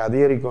வங்கியினை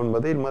அதிகரிக்கும்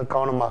என்பதை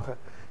கவனமாக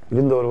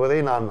இருந்து வருவதை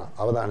நான்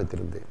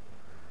அவதானித்திருந்தேன்.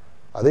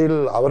 அதில்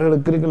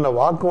அவர்களுக்கு இருக்கின்ற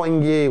வாக்கு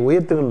வங்கியை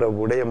உயர்த்துகின்ற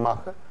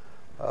விடயமாக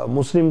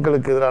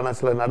முஸ்லிம்களுக்கு எதிரான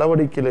சில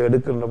நடவடிக்கைகளை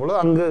எடுக்கின்ற பொழுது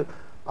அங்கு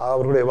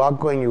அவர்களுடைய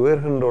வாக்கு வங்கி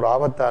உயர்கின்ற ஒரு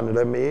ஆபத்தான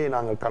நிலைமையை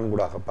நாங்கள்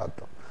கண்கூடாக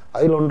பார்த்தோம்.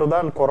 அதில்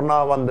ஒன்றுதான் கொரோனா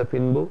வந்த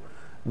பின்பு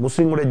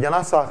முஸ்லிம்களுடைய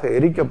ஜனாசாக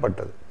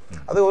எரிக்கப்பட்டது.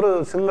 அது ஒரு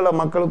சிங்கள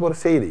மக்களுக்கு ஒரு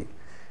செய்தி.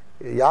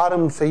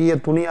 யாரும் செய்ய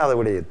துணியாத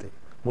விடயத்தை,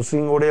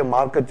 முஸ்லிம்களுடைய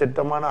மார்க்க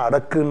சட்டமான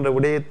அடக்குகின்ற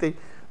விடயத்தை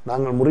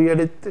நாங்கள்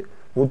முறியடித்து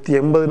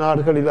 180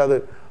 நாடுகளில் அது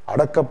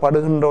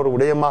அடக்கப்படுகின்ற ஒரு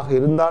விடயமாக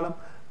இருந்தாலும்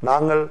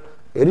நாங்கள்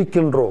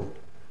எரிக்கின்றோம்.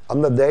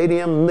 அந்த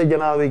தைரியம் இந்த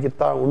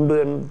ஜனாதிபதிக்குத்தான் உண்டு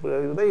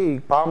என்பதை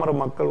பாமர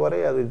மக்கள் வரை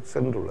அது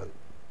சென்றுள்ளது.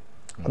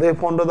 அதே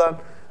போன்றுதான்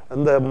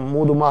அந்த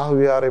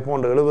மூதுமாகவியாரை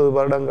போன்ற 70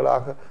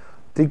 வருடங்களாக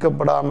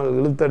தீர்க்கப்படாமல்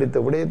இழுத்தடித்த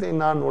விடயத்தை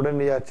நான்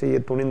உடனடியாக செய்ய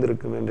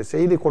துணிந்திருக்கும் என்ற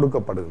செய்தி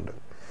கொடுக்கப்படுகின்றது.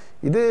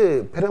 இது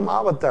பெரும்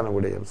ஆபத்தான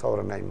விடயம்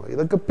சௌரநாயமோ.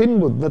 இதற்கு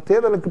பின்பு, இந்த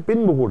தேர்தலுக்கு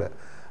பின்பு கூட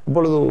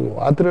இப்பொழுது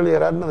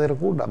ஆத்திரேலியர்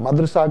கூட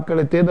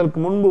மதரசாக்களை தேர்தலுக்கு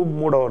முன்பு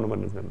மூட வேண்டும்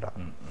என்கின்றார்.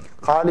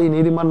 காலி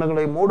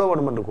நீதிமன்றங்களை மூட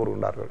வேண்டும் என்று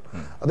கூறுகின்றார்கள்.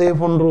 அதே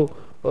போன்று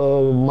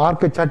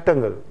மார்க்க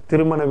சட்டங்கள்,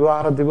 திருமண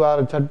விவாக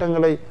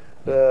சட்டங்களை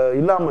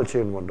இல்லாமல்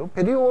செய்யும் கொண்டு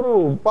பெரிய ஒரு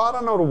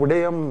பாரான ஒரு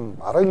விடயம்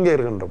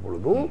அரங்கேறுகின்ற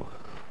பொழுது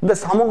இந்த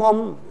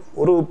சமூகம்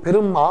ஒரு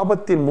பெரும்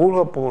ஆபத்தில்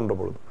மூழ்கப் போகின்ற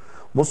பொழுது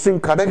முஸ்லிம்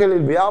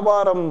கடைகளில்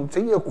வியாபாரம்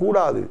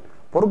செய்யக்கூடாது,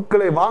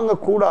 பொருட்களை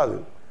வாங்கக்கூடாது.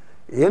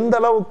 எந்த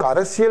அளவுக்கு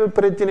அரசியல்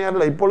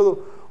பிரச்சனையால் இப்பொழுது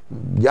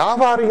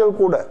வியாபாரிகள்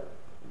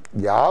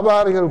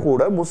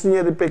கூட முஸ்லிம்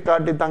எதிர்ப்பை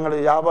காட்டி தங்களை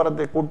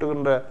வியாபாரத்தை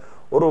கூட்டுகின்ற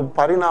ஒரு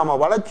பரிணாம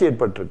வளர்ச்சி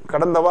ஏற்பட்டு,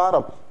 கடந்த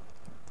வாரம்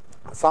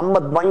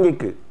சம்பத்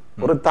வங்கிக்கு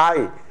ஒரு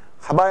தாய்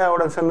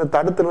ஹபாயாவுடன் சென்று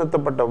தடுத்து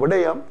நிறுத்தப்பட்ட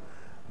விடயம்,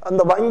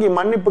 அந்த வங்கி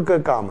மன்னிப்பு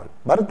கேட்காமல்,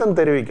 வருத்தம்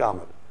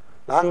தெரிவிக்காமல்,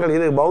 நாங்கள்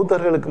இது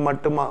பௌத்தர்களுக்கு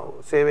மட்டுமா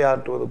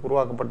சேவையாற்றுவதற்கு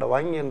உருவாக்கப்பட்ட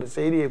வங்கி என்ற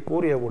செய்தியை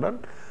கூறியவுடன்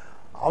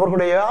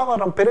அவர்களுடைய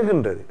வியாபாரம்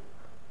பெருகின்றது.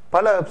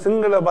 பல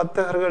சிங்கள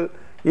வர்த்தகர்கள்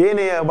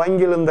ஏனைய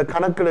வங்கியில் இந்த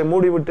கணக்குகளை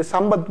மூடிவிட்டு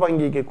சம்பத்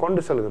வங்கிக்கு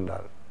கொண்டு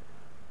செல்கின்றார்கள்.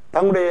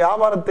 தங்களுடைய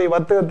வியாபாரத்தை,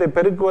 வர்த்தகத்தை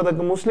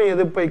பெருக்குவதற்கு முஸ்லிம்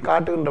எதிர்ப்பை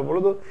காட்டுகின்ற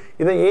பொழுது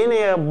இதை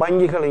ஏனைய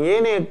வங்கிகளும்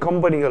ஏனைய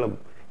கம்பெனிகளும்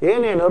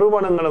ஏனைய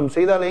நிறுவனங்களும்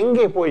செய்தால்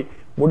எங்கே போய்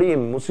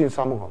முடியும் முஸ்லிம்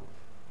சமூகம்?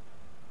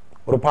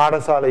 ஒரு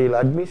பாடசாலையில்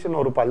அட்மிஷன்,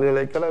 ஒரு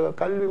பல்கலைக்கழக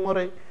கல்வி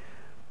முறை,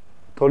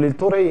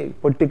 தொழில்துறை,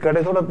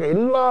 பெட்டிக்கடை தொடக்க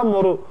எல்லாம்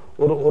ஒரு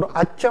ஒரு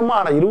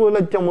அச்சமான 20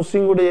 லட்சம்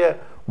முஸ்லிம்களுடைய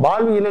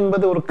வாழ்வியல்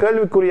என்பது ஒரு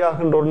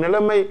கேள்விக்குறியாகின்ற ஒரு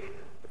நிலைமை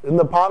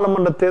இந்த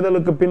பார்லமெண்ட்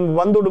தேர்தலுக்கு பின்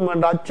வந்துடும்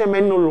என்ற அச்சம்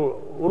என்னுள்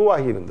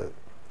உருவாகி இருந்தது.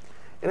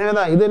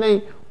 எனவேதான் இதனை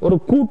ஒரு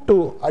கூட்டு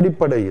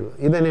அடிப்படையில்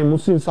இதனை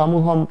முஸ்லிம்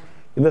சமூகம்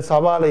இந்த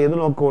சவாலை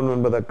எதிர்நோக்கும்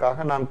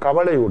என்பதற்காக நான்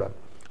கவலையுடன்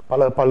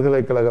பல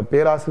பல்கலைக்கழக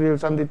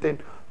பேராசிரியர்கள் சந்தித்தேன்,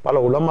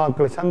 பல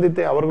உலமாக்களை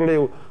சந்தித்தேன்.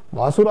 அவர்களுடைய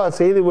மசூரா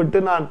செய்துவிட்டு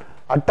நான்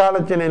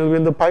அட்டாளச்சனையில்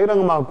இருந்து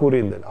பகிரங்கமாக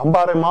கூறியிருந்தேன்.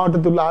 அம்பாறை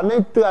மாவட்டத்தில் உள்ள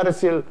அனைத்து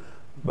அரசியல்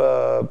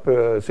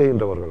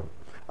செய்கின்றவர்களும்,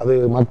 அது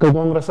மக்கள்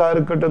காங்கிரஸாக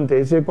இருக்கட்டும்,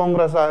 தேசிய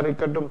காங்கிரஸாக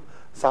இருக்கட்டும்,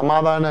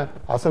 சமாதான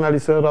ஹசன்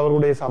அலி சார்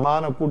அவர்களுடைய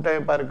சமாதான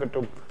கூட்டமைப்பாக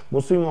இருக்கட்டும்,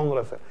 முஸ்லிம்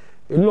காங்கிரஸ்,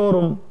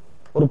 எல்லோரும்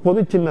ஒரு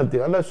பொது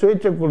சின்னத்தில் அல்ல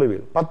சுயேட்சை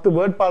குழுவில் 10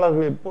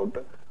 வேட்பாளர்களை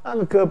போட்டு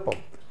நாங்கள் கேட்போம்.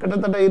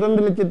 கிட்டத்தட்ட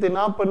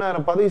 2,40,000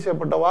 பதிவு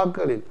செய்யப்பட்ட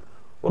வாக்குகளில்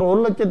ஒரு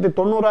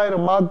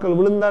 1,90,000 வாக்குகள்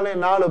விழுந்தாலே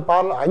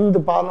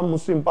 5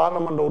 முஸ்லிம்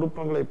பார்லமெண்ட்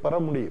உறுப்பினர்களை பெற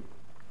முடியும்.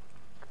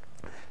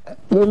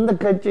 எந்த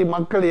கட்சி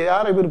மக்கள்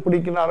யாரை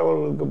பிடிக்கிறார்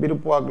அவர்களுக்கு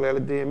விருப்பு வாக்குகளை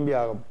அளித்து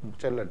எம்பியாக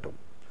செல்லட்டும்.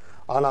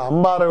 ஆனால்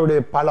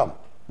அம்பாறையுடைய பலம்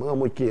மிக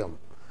முக்கியம்.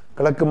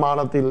 கிழக்கு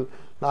மாநிலத்தில்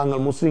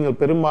நாங்கள் முஸ்லிம்கள்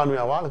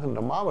பெரும்பான்மையாக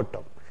வாழ்கின்ற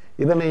மாவட்டம்.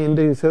 இதனை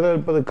இன்று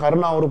சிதறடிப்பது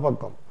கருணா ஒரு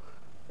பக்கம்.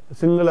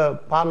 சிங்கள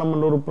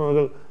பார்லமெண்ட்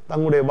உறுப்பினர்கள்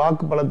தங்களுடைய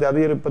வாக்கு பலத்தை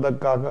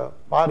அதிகரிப்பதற்காக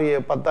பாரிய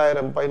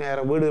 10,000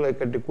 15,000 வீடுகளை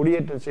கட்டி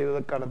குடியேற்றம்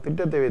செய்வதற்கான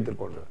திட்டத்தை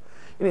வைத்துக் கொண்டு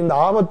இந்த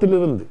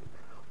ஆபத்திலிருந்து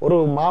ஒரு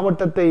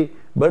மாவட்டத்தை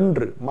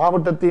வென்று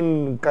மாவட்டத்தின்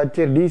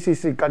கட்சி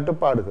டிசிசி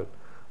கட்டுப்பாடுகள்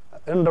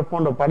என்ற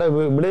போன்ற பல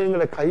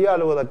விடயங்களை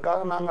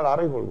கையாளுவதற்காக நாங்கள்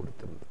அறைகோள்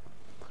கொடுத்திருந்தோம்.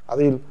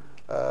 அதில்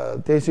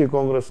தேசிய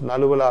காங்கிரஸ்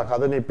அலுவலாக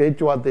அதனை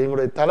பேச்சுவார்த்தை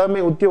எங்களுடைய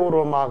தலைமை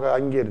உத்தியோகபூர்வமாக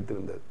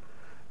அங்கீகரித்திருந்தது.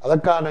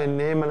 அதற்கான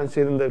நியமனம்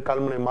செய்திருந்த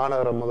கல்முனை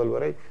மாநகர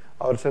முதல்வரை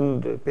அவர்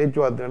சென்று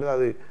பேச்சுவார்த்தை நடந்து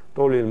அது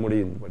தோல்வியில்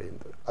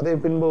முடிந்தது. அதே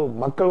பின்பு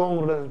மக்கள்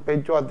காங்கிரஸ்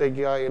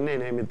பேச்சுவார்த்தைக்கு என்னை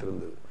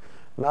நியமித்திருந்தது.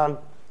 நான்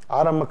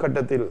ஆரம்ப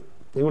கட்டத்தில்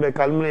எங்களுடைய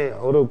கல்முனை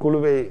ஒரு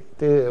குழுவை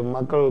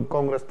மக்கள்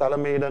காங்கிரஸ்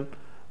தலைமையுடன்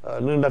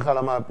நீண்ட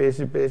காலமாக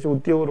பேசி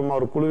உத்தியோகபூர்வமாக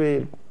ஒரு குழுவை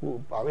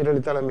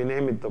அமீரலி தலைமை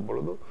நியமித்த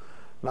பொழுது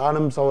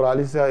நானும் சௌர்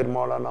அலிசாயிர்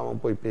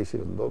மௌலானாவும் போய்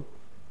பேசியிருந்தோம்.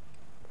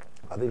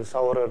 அதில்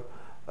சௌரர்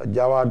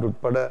ஜவாட்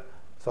உட்பட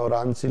சௌர்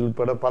அன்சில்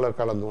உட்பட பலர்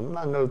கலந்து கொண்டு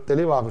நாங்கள்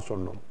தெளிவாக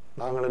சொன்னோம்,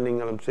 நாங்களும்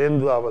நீங்களும்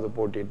சேர்ந்தாவது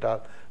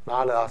போட்டியிட்டால்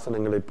 4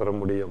 ஆசனங்களை பெற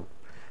முடியும்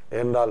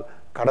என்றால்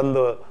கடந்த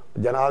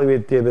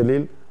ஜனாதிபதி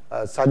தேர்தலில்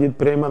சஜித்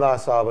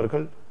பிரேமதாசா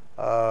அவர்கள்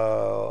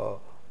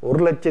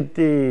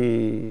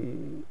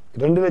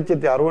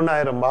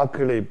 2,60,000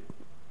 வாக்குகளை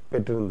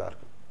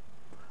பெற்றிருந்தார்கள்.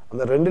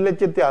 அந்த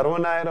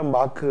 2,60,000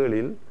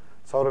 வாக்குகளில்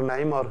சௌர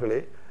நயீம் அவர்களே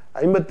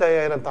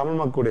 55,000 தமிழ்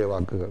மக்களுடைய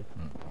வாக்குகள்,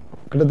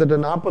 கிட்டத்தட்ட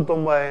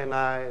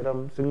 49,000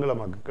 சிங்கள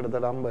மக்கள்,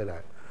 கிட்டத்தட்ட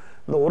 50,000.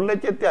 இந்த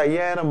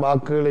 1,05,000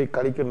 வாக்குகளை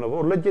கழிக்கின்ற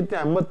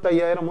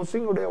 1,55,000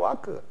 முஸ்லிம்களுடைய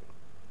வாக்குகள்.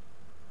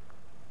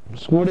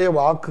 முஸ்லிமுடைய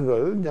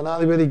வாக்குகள்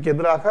ஜனாதிபதிக்கு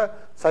எதிராக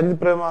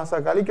சஜித்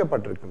பிரேமதாசாவுக்கு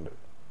அளிக்கப்பட்டிருக்கின்றது.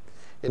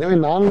 எனவே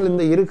நாங்கள்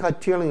இந்த இரு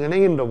கட்சிகளும்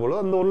இணைகின்ற பொழுது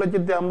அந்த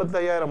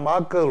 1,55,000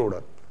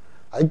 வாக்குகளுடன்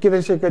ஐக்கிய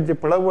தேசிய கட்சி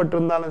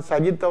பிளவுபட்டிருந்தாலும்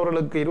சஜித்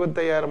அவர்களுக்கு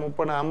 25,000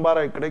 30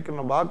 அம்பாறை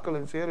கிடைக்கின்ற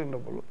வாக்குகளை சேருகின்ற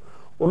பொழுது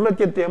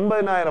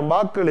 1,80,000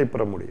 வாக்குகளை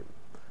பெற முடியும்,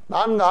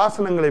 4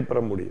 ஆசனங்களை பெற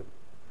முடியும்.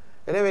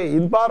 எனவே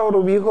இவ்வாறு ஒரு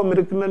வியூகம்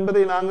இருக்கின்ற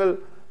என்பதை நாங்கள்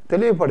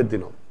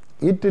தெளிவுபடுத்தினோம்.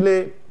 ஈட்டிலே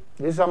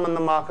இது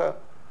சம்பந்தமாக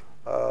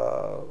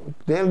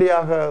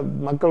நேரடியாக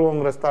மக்கள்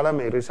காங்கிரஸ்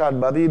தலைமை ரிஷாட்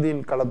பதீதீன்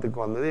களத்துக்கு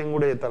வந்தது,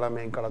 எங்களுடைய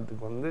தலைமை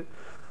களத்துக்கு வந்து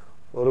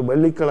ஒரு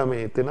வெள்ளிக்கிழமை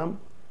தினம்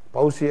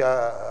பௌசியா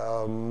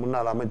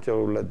முன்னாள்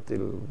அமைச்சர்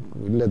இல்லத்தில்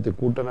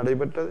கூட்டம்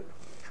நடைபெற்றது.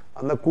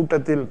 அந்த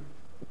கூட்டத்தில்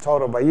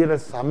சௌர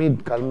வைரஸ்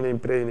அமீத் கல்முனை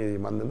பிரதிநிதி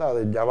வந்தது,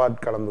 அதை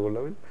ஜவாத் கலந்து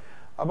கொள்ளவில்.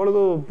 அப்பொழுது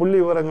புள்ளி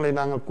விவரங்களை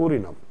நாங்கள்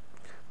கூறினோம்.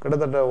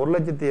 கிட்டத்தட்ட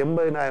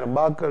 1,80,000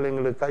 வாக்குகள்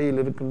எங்களுக்கு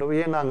கையில்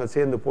இருக்கின்றவையே நாங்கள்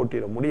சேர்ந்து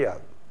போட்டியிட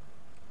முடியாது.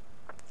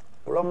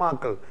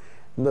 உலமாக்கள்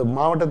இந்த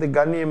மாவட்டத்தை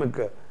கண்ணியமிக்க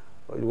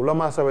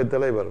உலமா சபை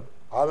தலைவர்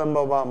ஆதம்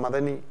பாபா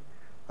மதனி,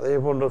 அதே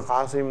போன்று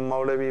ஹாசிம்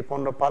மௌலவி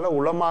போன்ற பல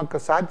உலமாக்க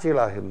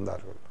சாட்சிகளாக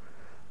இருந்தார்கள்.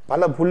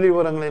 பல புள்ளி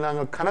விவரங்களை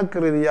நாங்கள் கணக்கு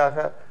ரீதியாக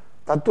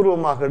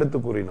தத்துருவமாக எடுத்து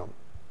கூறினோம்.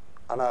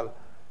 ஆனால்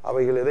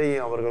அவைகள்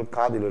எதையும் அவர்கள்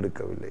காதில்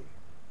எடுக்கவில்லை.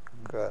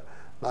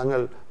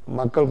 நாங்கள்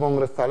மக்கள்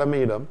காங்கிரஸ்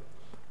தலைமையிடம்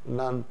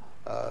நான்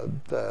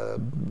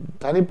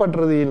தனிப்பட்ட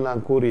ரீதியில்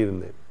நான்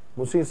கூறியிருந்தேன்,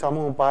 முஸ்லிம்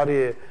சமூகம்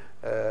பாரிய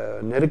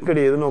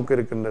நெருக்கடி எதிர்நோக்க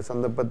இருக்கின்ற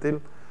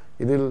சந்தர்ப்பத்தில்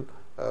இதில்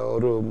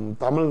ஒரு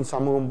தமிழ்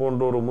சமூகம்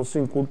போன்ற ஒரு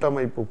முஸ்லிம்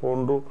கூட்டமைப்பு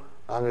போன்று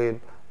நாங்கள்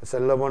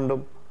செல்ல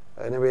வேண்டும்.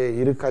 எனவே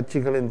இரு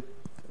கட்சிகளின்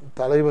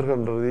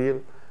தலைவர்கள்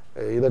ரீதியில்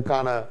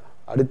இதற்கான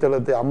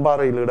அடித்தளத்தை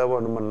அம்பாறையில் இட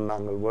வேண்டும் என்று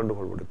நாங்கள்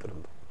வேண்டுகோள்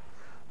விடுத்திருந்தோம்.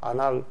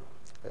 ஆனால்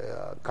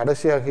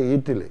கடைசியாக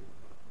ஈட்டிலே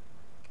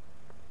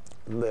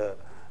இந்த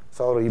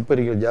சௌர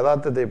இப்பரிகள்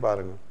ஜதாத்தத்தை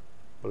பாருங்கள்.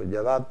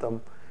 ஜதாத்தம்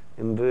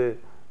இன்று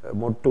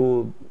மொட்டு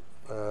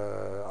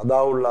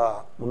அதாவுல்லா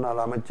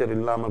முன்னாள் அமைச்சர்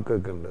இல்லாமல்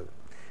கேட்கின்றது.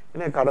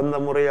 ஏன்னா கடந்த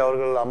முறை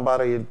அவர்கள்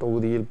அம்பாறையில்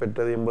தொகுதியில்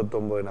பெற்றது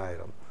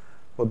 89,000,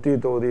 பொத்தி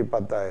தொகுதி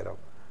 10,000,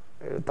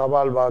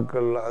 தபால்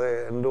வாக்குகள் அதை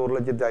என்று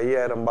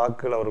 1,05,000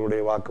 வாக்குகள்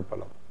அவர்களுடைய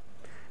வாக்குப்பலம்.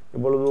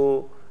 இப்பொழுது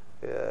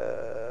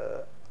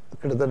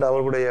கிட்டத்தட்ட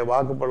அவர்களுடைய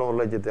வாக்குப்பலம்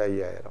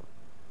 1,05,000.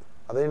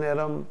 அதே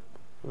நேரம்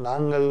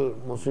நாங்கள்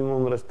முஸ்லிம்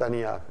காங்கிரஸ்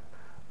தனியாக,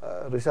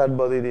 ரிஷாட்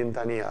பதீதீன்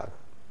தனியாக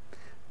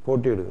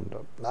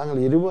போட்டியிடுகின்றோம். நாங்கள்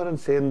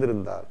இருவரும்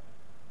சேர்ந்திருந்தால்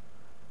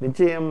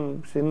நிச்சயம்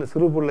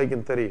சிறு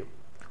பிள்ளைக்கும் தெரியும்,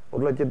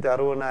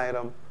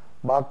 1,60,000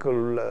 வாக்குகள்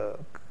உள்ள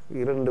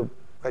 2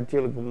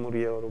 கட்சிகளுக்கும்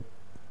உரிய ஒரு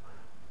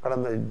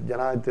கடந்த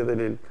ஜனாதிபதி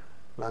தேர்தலில்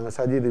நாங்கள்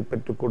சஜித்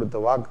பெற்றுக் கொடுத்த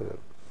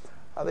வாக்குகள்,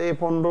 அதே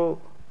போன்று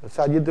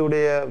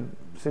சஜித்துடைய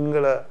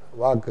சிங்கள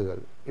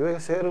வாக்குகள் இவை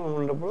சேரும்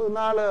என்ற பொழுது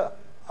 4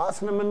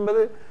 ஆசனம்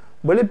என்பது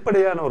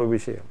வெளிப்படையான ஒரு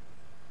விஷயம்.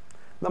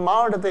 இந்த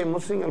மாவட்டத்தை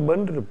முஸ்லிம்கள்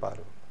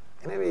வென்றிருப்பார்கள்.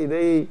 எனவே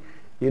இதை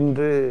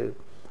இன்று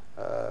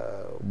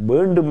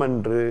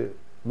வேண்டுமென்று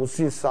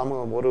முஸ்லிம்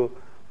சமூகம் ஒரு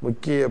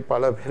முக்கிய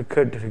பல பேர்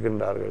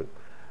கேட்டிருக்கின்றார்கள்.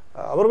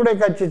 அவர்களுடைய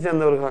கட்சி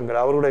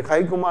சேர்ந்தவர்கள், அவருடைய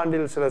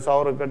ஹைகுமாண்டில் சில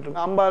சௌர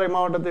கேட்டு அம்பாறை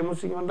மாவட்டத்தை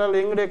முஸ்லிம் என்றால்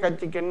எங்களுடைய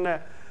கட்சிக்கு என்ன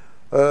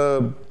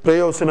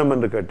பிரயோசனம்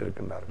என்று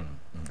கேட்டிருக்கின்றார்கள்.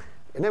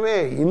 எனவே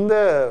இந்த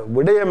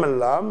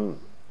விடயமெல்லாம்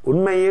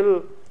உண்மையில்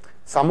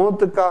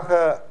சமூகத்துக்காக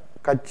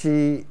கட்சி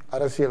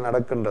அரசியல்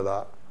நடக்கின்றதா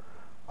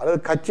அல்லது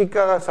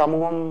கட்சிக்காக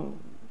சமூகம்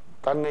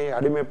தன்னை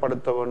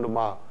அடிமைப்படுத்த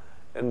வேண்டுமா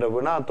என்ற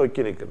வினா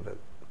தொக்கி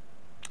நிற்கின்றது.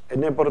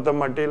 என்னை பொறுத்த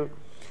மட்டில்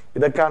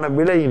இதற்கான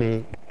விலையினை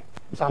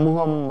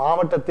சமூகம்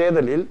மாவட்ட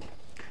தேர்தலில்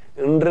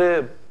இன்று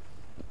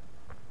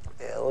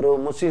ஒரு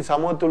முஸ்லிம்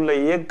சமூகத்துள்ள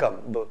இயக்கம்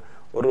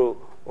ஒரு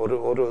ஒரு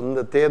ஒரு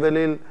இந்த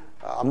தேர்தலில்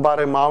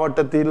அம்பாறை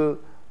மாவட்டத்தில்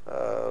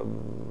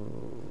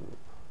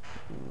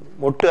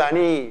மொட்டு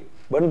அணி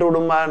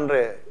வென்றுடுமா என்ற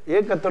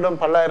இயக்கத்துடன்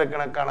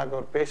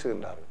பல்லாயிரக்கணக்கானவர்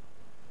பேசுகின்றார்கள்.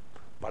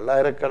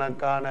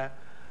 பல்லாயிரக்கணக்கான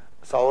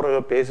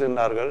சௌரர்கள்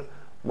பேசுகின்றார்கள்.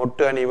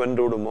 மொட்டு அணி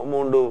வென்றுவிடுமோ,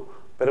 3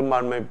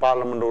 பெரும்பான்மை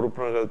பார்லமெண்ட்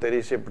உறுப்பினர்கள்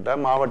தெரிவு செய்யப்பட்ட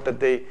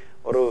மாவட்டத்தை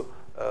ஒரு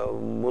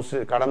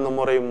கடந்த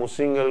முறை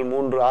முஸ்லிம்கள்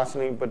 3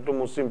 ஆசனம் பெற்று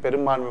முஸ்லிம்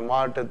பெரும்பான்மை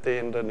மாவட்டத்தை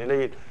என்ற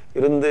நிலையில்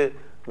இருந்து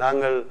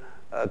நாங்கள்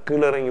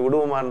கீழிறங்கி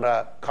விடுவோமா என்ற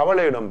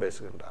கவலையிடம்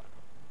பேசுகின்றார்.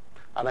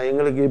 ஆனால்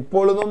எங்களுக்கு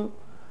இப்பொழுதும்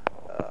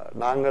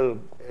நாங்கள்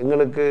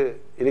எங்களுக்கு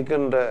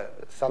இருக்கின்ற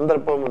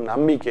சந்தர்ப்பமும்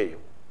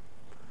நம்பிக்கையும்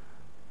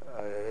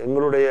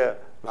எங்களுடைய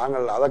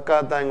நாங்கள்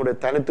அதற்காகத்தான் எங்களுடைய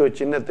தனித்துவ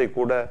சின்னத்தை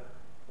கூட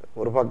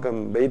ஒரு பக்கம்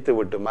வைத்து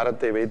விட்டு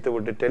மரத்தை வைத்து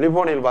விட்டு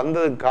டெலிபோனில்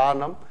வந்ததுக்கு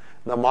காரணம்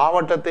இந்த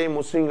மாவட்டத்தை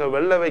முஸ்லிம்கள்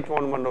வெல்ல வைக்க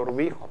வேண்டும் என்ற ஒரு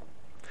வியூகம்.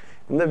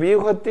 இந்த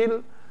வியூகத்தில்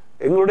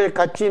எங்களுடைய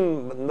கட்சியின்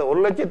இந்த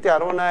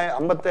 1,60,000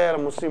 50,000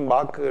 முஸ்லிம்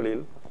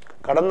வாக்குகளில்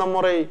கடந்த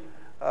முறை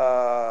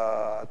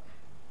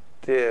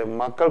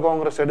மக்கள்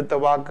காங்கிரஸ் எடுத்த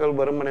வாக்குகள்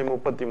வெறுமனை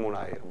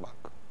 33,000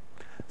 வாக்கு.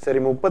 சரி,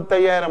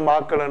 35,000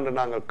 வாக்குகள் என்று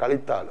நாங்கள்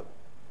கழித்தாலும்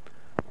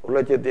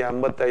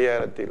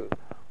 1,55,000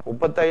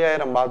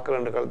 35,000 வாக்குகள்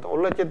என்று கழித்தோம்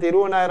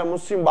 1,20,000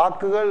 முஸ்லிம்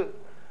வாக்குகள்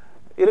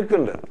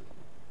இருக்கின்றது.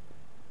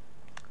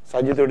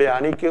 சஜித்துடைய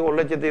அணிக்கு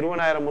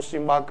 1,20,000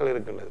 முஸ்லிம் வாக்குகள்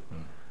இருக்கின்றது.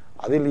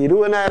 அதில்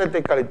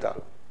 20,000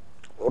 கழித்தால்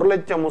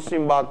 1,00,000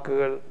 முஸ்லிம்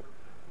வாக்குகள்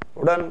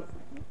உடன்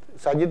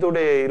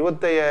சஜித்துடைய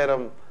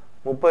 25,000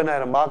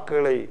 30,000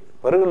 வாக்குகளை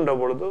வருகின்ற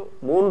பொழுது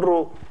 3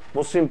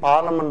 முஸ்லிம்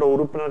பார்லமெண்ட்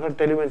உறுப்பினர்கள்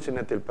டெலிவிஷன்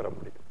சின்னத்தில் பெற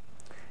முடியும்.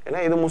 ஏன்னா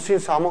இது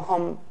முஸ்லிம்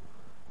சமூகம்,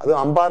 அது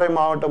அம்பாறை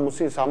மாவட்ட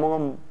முஸ்லிம்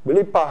சமூகம்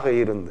விழிப்பாக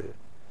இருந்து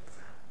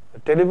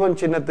டெலிபோன்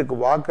சின்னத்துக்கு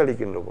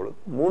வாக்களிக்கின்ற பொழுது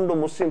 3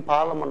 முஸ்லிம்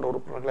பார்லமெண்ட்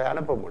உறுப்பினர்களை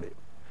அனுப்ப முடியும்.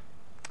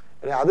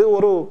 அது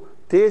ஒரு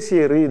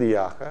தேசிய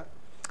ரீதியாக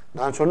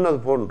நான் சொன்னது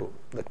போன்று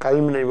இந்த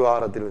கல்முனை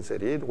விவகாரத்திலும்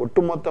சரி,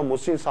 ஒட்டுமொத்த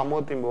முஸ்லிம்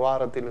சமூகத்தின்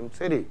விவகாரத்திலும்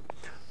சரி,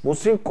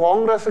 முஸ்லிம்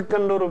காங்கிரசுக்கு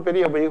என்ற ஒரு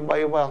பெரிய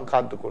வைபவம்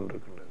காத்து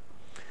கொண்டிருக்கின்றது.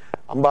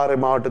 அம்பாறை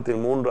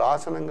மாவட்டத்தில் 3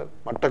 ஆசனங்கள்,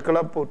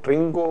 மட்டக்களப்பு,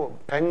 ட்ரிங்கோ,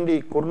 கண்டி,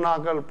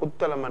 குர்நாகல்,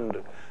 புத்தளம் என்று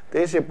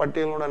தேசிய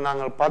பட்டியலுடன்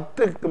நாங்கள்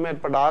 10க்கு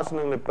மேற்பட்ட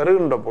ஆசனங்களை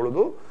பெறுகின்ற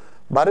பொழுது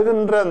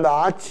வருகின்ற அந்த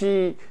ஆட்சி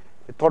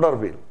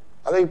தொடர்பில்,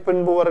 அதை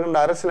பின்பு வருகின்ற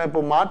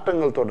அரசியலமைப்பு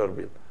மாற்றங்கள்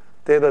தொடர்பில்,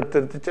 தேர்தல்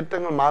திருத்த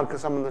சட்டங்கள்,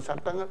 மார்க்க சம்பந்த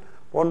சட்டங்கள்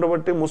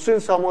போன்றவற்றை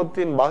முஸ்லிம்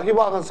சமூகத்தின்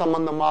வகைவாகம்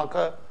சம்பந்தமாக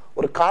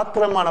ஒரு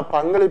காத்திரமான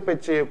பங்களிப்பை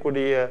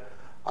செய்யக்கூடிய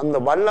அந்த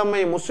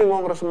வல்லமை முஸ்லிம்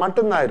காங்கிரஸ்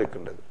மட்டும்தான்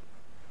இருக்கின்றது.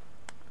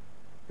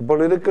 இப்போ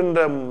இருக்கின்ற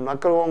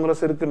மக்கள்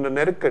காங்கிரஸ் இருக்கின்ற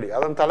நெருக்கடி,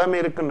 அதன் தலைமை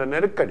இருக்கின்ற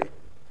நெருக்கடி,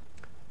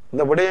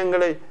 இந்த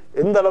விடயங்களை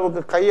எந்த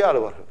அளவுக்கு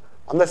கையாளுவார்கள்,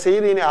 அந்த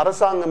செய்தியினை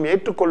அரசாங்கம்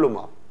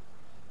ஏற்றுக்கொள்ளுமா?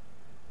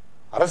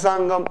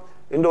 அரசாங்கம்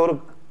இந்த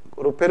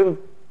ஒரு பெரும்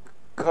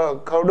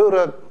கொடூர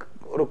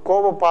ஒரு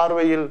கோப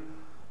பார்வையில்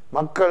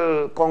மக்கள்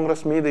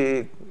காங்கிரஸ் மீது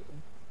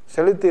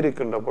செலுத்தி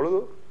இருக்கின்ற பொழுது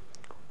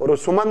ஒரு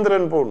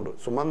சுமந்திரன் போன்று,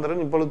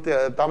 சுமந்திரன் இப்பொழுது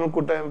தமிழ்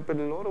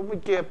கூட்டமைப்பில் ஒரு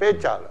முக்கிய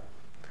பேச்சாளர்,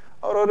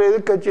 அவர் ஒரு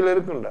எதிர்கட்சியில்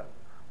இருக்கின்றார்.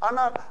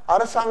 ஆனால்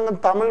அரசாங்கம்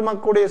தமிழ்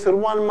மக்களுடைய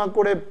சிறுபான்மை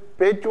மக்களுடைய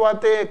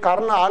பேச்சுவார்த்தையை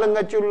கர்ணா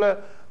ஆளுங்கட்சி உள்ள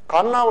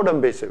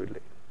கர்ணாவுடன்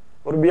பேசவில்லை,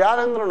 ஒரு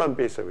வியாழேந்திரனுடன்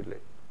பேசவில்லை.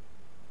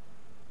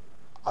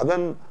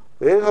 அதன்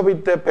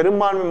ஏகபித்த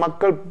பெரும்பான்மை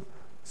மக்கள்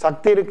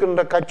சக்தி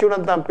இருக்கின்ற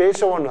கட்சியுடன் தான்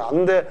பேசவும்.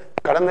 அந்த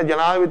கடந்த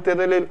ஜனாதிபதி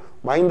தேர்தலில்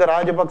மஹிந்த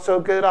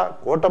ராஜபக்சவுக்கு எதிராக,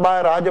 கோட்டபாய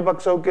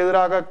ராஜபக்சவுக்கு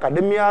எதிராக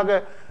கடுமையாக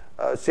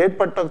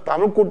செயற்பட்ட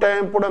தமிழ்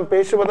கூட்டமைப்புடன்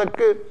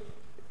பேசுவதற்கு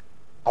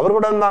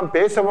அவர்களுடன் தான்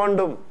பேச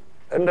வேண்டும்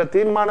என்ற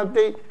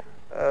தீர்மானத்தை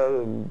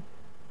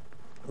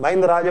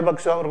மஹிந்த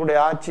ராஜபக்ச அவர்களுடைய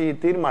ஆட்சி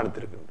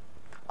தீர்மானித்திருக்கின்றது.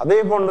 அதே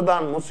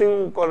போன்றுதான்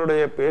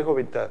முஸ்லிம்களுடைய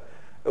ஏகோபித்த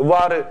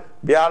எவ்வாறு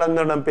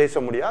வியாழந்திடம் பேச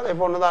முடியாது, அதே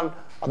போன்றுதான்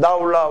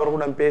அதாவுல்லா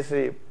அவர்களுடன்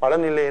பேசி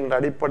பலனில்லை என்ற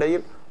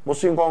அடிப்படையில்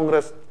முஸ்லிம்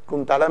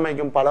காங்கிரஸுக்கும்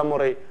தலைமைக்கும்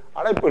பலமுறை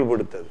அழைப்பில்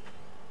விடுத்தது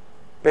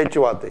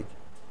பேச்சுவார்த்தைக்கு.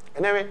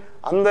 எனவே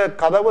அந்த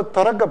கதவு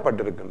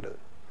திறக்கப்பட்டிருக்கின்றது.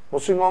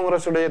 முஸ்லிம்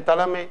காங்கிரசுடைய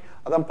தலைமை,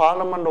 அதன்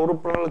பார்லமெண்ட்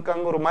உறுப்பினர்களுக்கு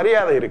அங்கு ஒரு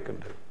மரியாதை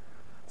இருக்கின்றது,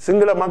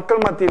 சிங்கள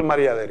மக்கள் மத்தியில்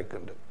மரியாதை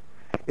இருக்கின்றது.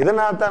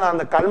 இதனால் தான்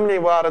அந்த கல்முனை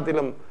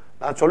விவகாரத்திலும்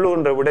நான்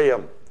சொல்லுகின்ற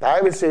விடயம்,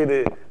 தயவு செய்து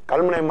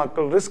கல்முனை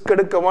மக்கள் ரிஸ்க்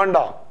எடுக்க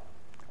வேண்டாம்.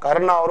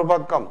 கருணா ஒரு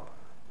பக்கம்,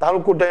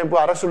 தமிழ் கூட்டமைப்பு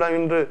அரசுடன்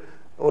இன்று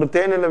ஒரு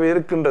தேனிலவு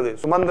இருக்கின்றது,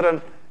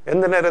 சுமந்திரன்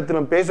எந்த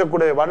நேரத்திலும்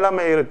பேசக்கூடிய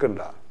வல்லமை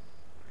இருக்கின்றார்.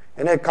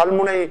 எனவே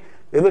கல்முனை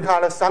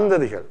எதிர்கால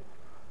சந்ததிகள்,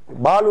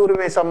 பால்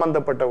உரிமை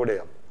சம்பந்தப்பட்ட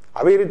விடயம்,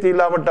 அபிவிருத்தி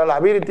இல்லாவிட்டால்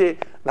அபிவிருத்தி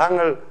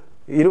நாங்கள்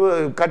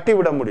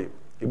கட்டிவிட முடியும்.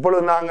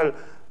 இப்பொழுது நாங்கள்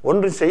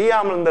ஒன்று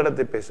செய்யாமல் இந்த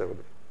இடத்தை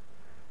பேசவில்லை.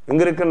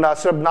 இங்கிருக்கின்ற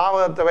அஸ்ரப்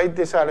ஞாபகத்தை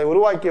வைத்தியசாலை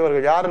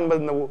உருவாக்கியவர்கள் யார்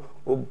என்பது இந்த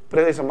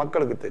பிரதேச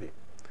மக்களுக்கு தெரியும்.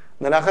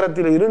 இந்த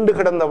நகரத்தில் இருண்டு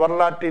கிடந்த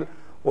வரலாற்றில்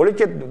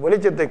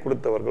வெளிச்சத்தை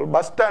கொடுத்தவர்கள்,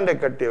 பஸ் ஸ்டாண்டை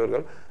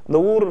கட்டியவர்கள், இந்த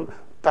ஊர்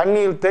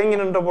தண்ணீர் தேங்கி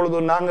நின்ற பொழுது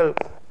நாங்கள்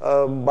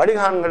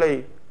வடிகான்களை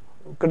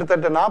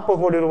கிட்டத்தட்ட 40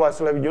 கோடி ரூபாய்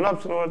செலவு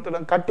யுனாப்ஸ்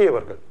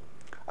கட்டியவர்கள்.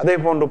 அதே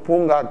போன்று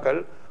பூங்காக்கள்,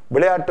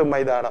 விளையாட்டு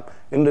மைதானம்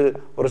இன்று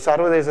ஒரு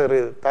சர்வதேச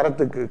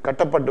தரத்துக்கு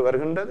கட்டப்பட்டு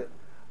வருகின்றது.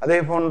 அதே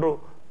போன்று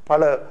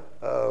பல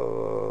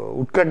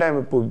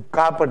உட்கட்டமைப்பு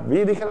காப்பட்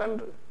வீதிகள்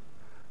என்று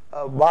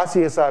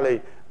வாசிய சாலை,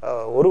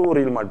 ஒரு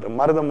ஊரில் மட்டும்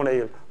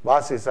மருதமுனையில்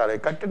வாசிய சாலை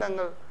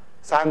கட்டிடங்கள்,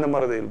 சாய்ந்த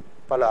மருதையில்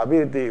பல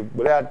அபிவிருத்தி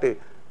விளையாட்டு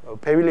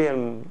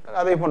பெவிலியன்,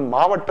 அதே போல்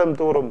மாவட்டம்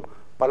தோறும்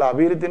பல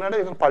அபிவிருத்தி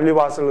நடைகள்,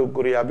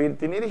 பள்ளிவாசலுக்குரிய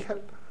அபிவிருத்தி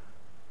நிதிகள்,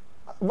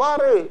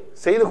 அவ்வாறு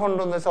செய்து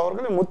கொண்டிருந்த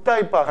அவர்களை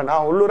முத்தாய்ப்பாக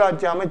நான்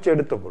உள்ளூராட்சி அமைச்சு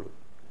எடுத்த பொழுது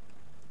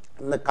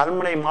இந்த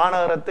கல்முனை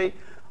மாநகரத்தை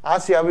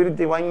ஆசிய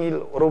அபிவிருத்தி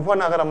வங்கியில் ஒரு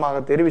உபநகரமாக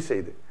தெரிவு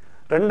செய்து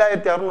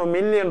 2,600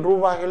 மில்லியன்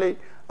ரூபாய்களை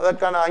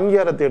அதற்கான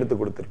அங்கீகாரத்தை எடுத்து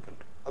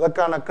கொடுத்திருக்கின்றனர்.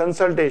 அதற்கான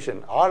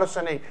கன்சல்டேஷன்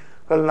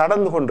ஆலோசனைகள்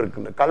நடந்து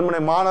கொண்டிருக்கின்றன.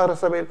 கல்முனை மாநகர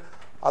சபையில்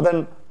அதன்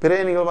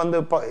பிரேணிகள் வந்து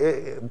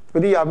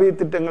பெரிய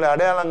அபிவிருத்தி திட்டங்களை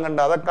அடையாளம்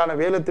கண்டு அதற்கான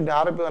வேலை திட்டம்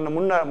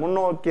ஆரம்பிக்க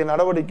முன்னோக்கிய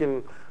நடவடிக்கைகள்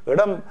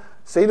இடம்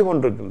செய்து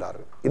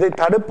கொண்டிருக்கின்றார்கள். இதை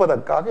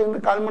தடுப்பதற்காக இன்று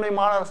கல்முனை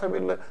மாநகர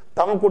சபையில்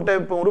தமிழ்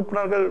கூட்டமைப்பு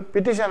உறுப்பினர்கள்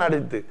பிட்டிஷன்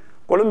அடித்து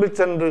கொழும்பில்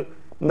சென்று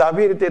இந்த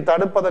அபிவிருத்தியை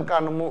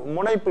தடுப்பதற்கான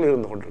முனைப்பில்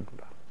இருந்து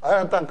கொண்டிருக்கின்றார்.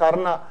 அதனால்தான்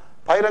கருணா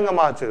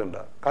பகிரங்கமாக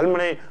செய்கின்றார்,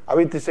 கல்முனை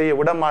அபிவிருத்தி செய்ய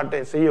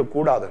விடமாட்டேன்,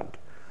 செய்யக்கூடாது என்று.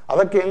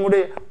 அதற்கு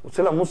எங்களுடைய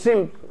சில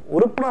முஸ்லிம்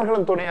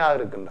உறுப்பினர்களும் துணையாக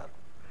இருக்கின்றார்.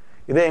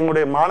 இதை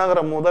எங்களுடைய மாநகர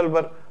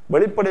முதல்வர்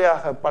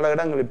வெளிப்படையாக பல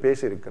இடங்களில்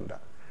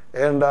பேசியிருக்கின்றார்.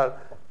 ஏனென்றால்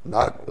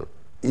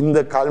இந்த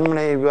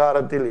கல்முனை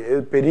விவகாரத்தில்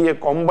பெரிய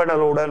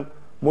கொம்பனலுடன்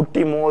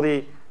முட்டி மோதி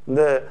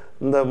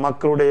இந்த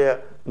மக்களுடைய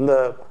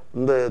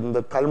இந்த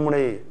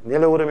கல்முனை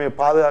நில உரிமை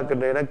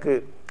பாதுகாக்கின்ற எனக்கு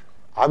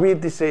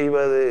அபிவிருத்தி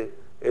செய்வது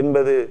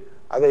என்பது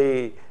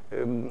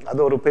அது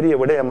ஒரு பெரிய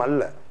விடயம்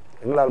அல்ல,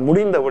 எங்களால்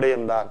முடிந்த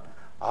விடயம்தான்.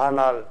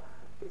 ஆனால்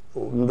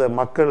இந்த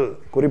மக்கள்,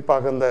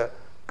 குறிப்பாக இந்த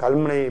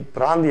கல்முனை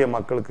பிராந்திய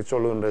மக்களுக்கு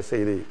சொல்லுகின்ற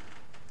செய்தி,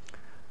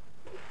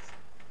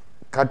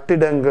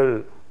 கட்டிடங்கள்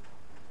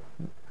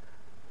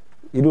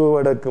 20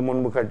 வருடத்துக்கு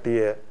முன்பு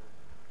கட்டிய,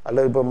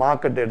 அல்லது இப்போ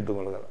மார்க்கெட்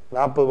எடுத்துக்கொள்ளுங்கள்,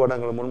 40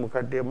 வருடங்கள் முன்பு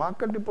கட்டிய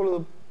மார்க்கெட் இப்பொழுது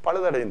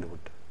பழுதடைந்து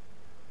விட்டு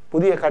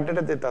புதிய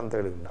கட்டிடத்தை தான்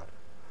தேடுகின்றார்.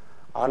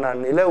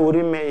 ஆனால் நில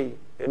உரிமை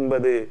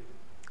என்பது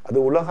அது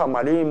உலகம்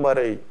அழியும்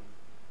வரை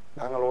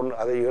நாங்கள்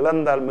அதை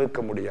இழந்தால் மீட்க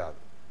முடியாது.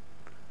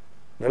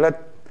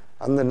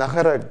 அந்த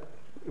நகர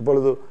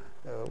இப்பொழுது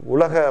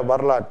உலக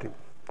வரலாற்றில்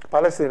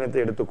பலஸ்தீனத்தை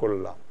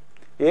எடுத்துக்கொள்ளலாம்.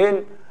 ஏன்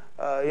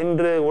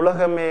இன்று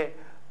உலகமே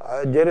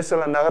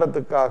ஜெருசலம்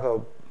நகரத்துக்காக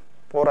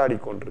போராடி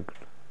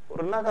கொண்டிருக்கிறது?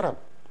 ஒரு நகரம்,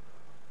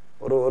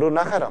 ஒரு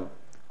நகரம்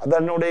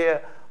அதனுடைய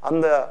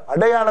அந்த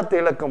அடையாளத்தை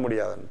இழக்க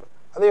முடியாது என்பது.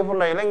 அதே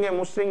போன்ற இலங்கை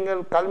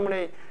முஸ்லிம்கள்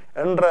கல்முனை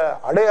என்ற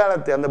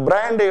அடையாளத்தை, அந்த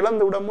பிராண்டை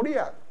இழந்து விட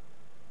முடியாது.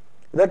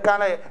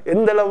 இதற்கான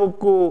எந்த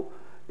அளவுக்கு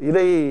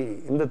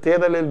இந்த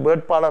தேர்தலில்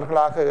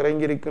வேட்பாளர்களாக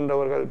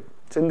இறங்கியிருக்கின்றவர்கள்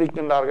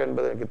சிந்திக்கின்றார்கள்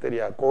என்பது எனக்கு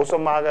தெரியாது.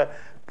 கோஷமாக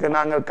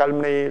நாங்கள்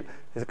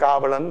கல்முனையில்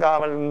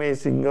காவலன்மை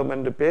சிங்கம்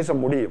என்று பேச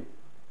முடியும்.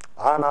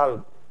 ஆனால்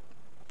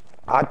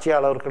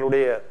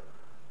ஆட்சியாளர்களுடைய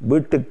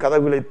வீட்டு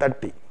கதவுகளை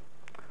தட்டி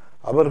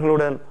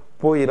அவர்களுடன்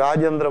போய்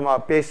ராஜேந்திரமா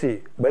பேசி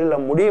வெல்ல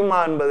முடியுமா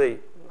என்பதை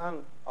நான்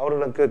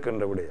அவர்களிடம்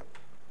கேட்கின்ற விடயம்.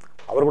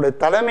 அவர்களுடைய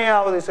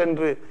தலைமையாவது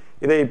சென்று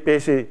இதை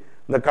பேசி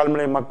இந்த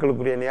கல்முனை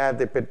மக்களுக்குரிய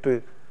நியாயத்தை பெற்று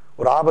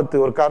ஒரு ஆபத்து,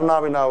 ஒரு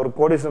கருணாவினா, ஒரு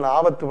கோடீசன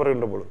ஆபத்து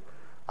வருகின்ற பொழுது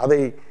அதை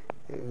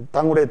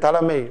தங்களுடைய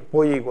தலைமை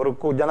போய் ஒரு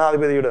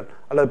ஜனாதிபதியுடன்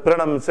அல்லது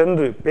பிரணம்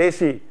சென்று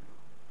பேசி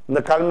இந்த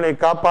கல்முனை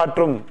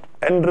காப்பாற்றும்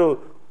என்று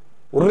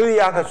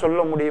உறுதியாக சொல்ல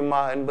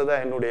முடியுமா என்பது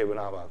என்னுடைய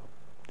வினாவாகும்.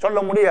 சொல்ல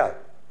முடியாது.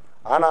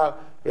 ஆனால்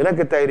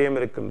எனக்கு தைரியம்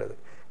இருக்கின்றது.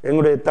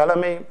 எங்களுடைய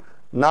தலைமை,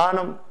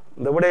 நானும்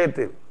இந்த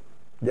விடயத்தில்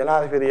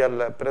ஜனாதிபதி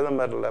அல்ல,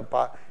 பிரதமர்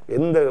அல்ல,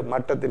 எந்த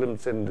மட்டத்திலும்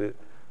சென்று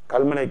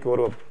கல்முனைக்கு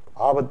ஒரு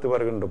ஆபத்து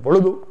வருகின்ற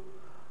பொழுது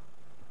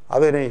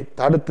அதனை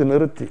தடுத்து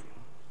நிறுத்தி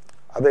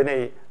அதனை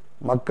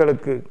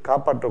மக்களுக்கு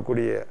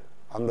காப்பாற்றக்கூடிய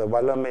அந்த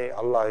வல்லமை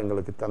அல்லாஹ்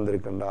எங்களுக்கு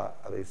தந்திருக்கின்றார்.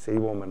 அதை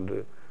செய்வோம் என்று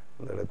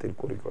இந்த இடத்தில்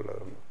கூறிக்கொள்ள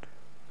விரும்புகிறேன்.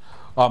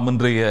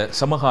 இன்றைய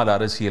சமகால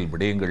அரசியல்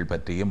விடயங்கள்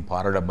பற்றியும்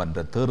பாராளுமன்ற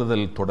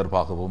தேர்தல்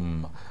தொடர்பாகவும்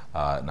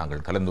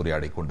நாங்கள்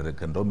கலந்துரையாடி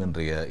கொண்டிருக்கின்றோம்.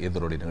 இன்றைய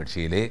எதிரொலி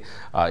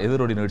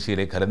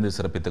நிகழ்ச்சியிலே கலந்து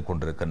சிறப்பித்துக்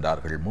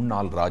கொண்டிருக்கின்றார்கள்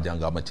முன்னாள்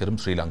ராஜாங்க அமைச்சரும்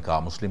ஸ்ரீலங்கா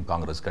முஸ்லிம்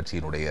காங்கிரஸ்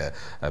கட்சியினுடைய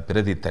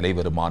பிரதி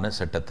தலைவருமான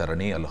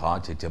சட்டத்தரணி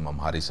அல்ஹாஜ் HMM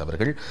ஹாரிஸ்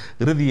அவர்கள்.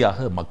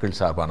 இறுதியாக மக்கள்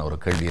சார்பான ஒரு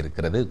கேள்வி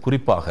இருக்கிறது.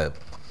 குறிப்பாக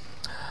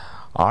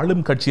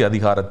ஆளும் கட்சி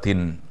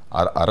அதிகாரத்தின்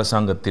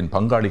அரசாங்கத்தின்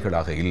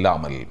பங்காளிகளாக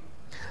இல்லாமல்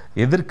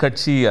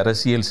எதிர்கட்சி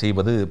அரசியல்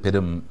செய்வது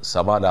பெரும்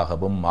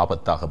சவாலாகவும்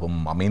ஆபத்தாகவும்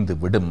அமைந்து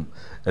விடும்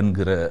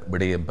என்கிற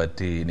விடயம்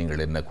பற்றி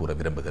நீங்கள் என்ன கூற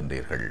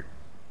விரும்புகின்றீர்கள்?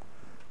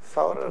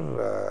 சௌரர்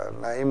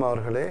நயீம்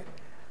அவர்களே,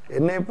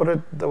 என்னை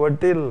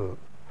பொறுத்தவற்றில்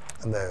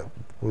அந்த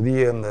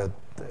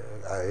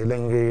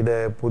இலங்கையிட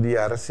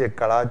புதிய அரசியல்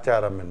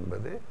கலாச்சாரம்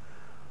என்பது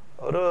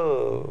ஒரு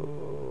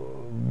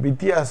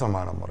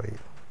வித்தியாசமான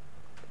முறையில்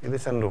இது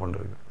சென்று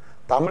கொண்டிருக்கு.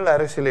 தமிழ்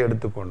அரசியலை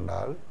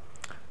எடுத்துக்கொண்டால்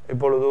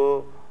இப்பொழுது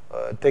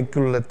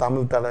தெற்குள்ள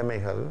தமிழ்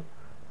தலைமைகள்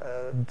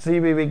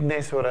CV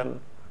விக்னேஸ்வரன்,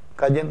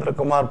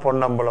 கஜேந்திரகுமார்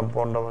பொன்னம்பலம்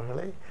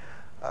போன்றவர்களை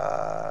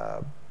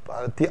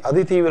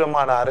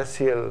அதிதீவிரமான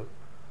அரசியல்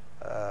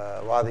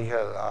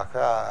வாதிகளாக,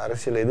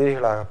 அரசியல்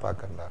எதிரிகளாக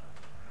பார்க்கின்றார்.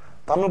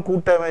 தமிழ்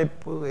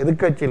கூட்டமைப்பு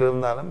எதிர்கட்சியில்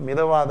இருந்தாலும்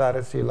மிதவாத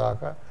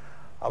அரசியலாக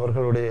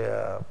அவர்களுடைய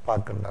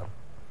பார்க்கின்றார்.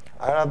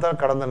 அதனால்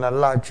தான் கடந்த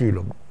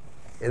நல்லாட்சியிலும்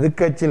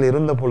எதிர்கட்சியில்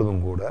இருந்த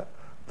பொழுதும் கூட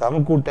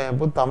தமிழ்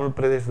கூட்டமைப்பு தமிழ்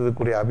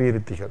பிரதேசத்துக்குரிய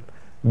அபிவிருத்திகள்,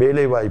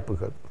 வேலை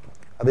வாய்ப்புகள்,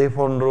 அதே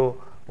போன்று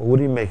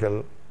உரிமைகள்,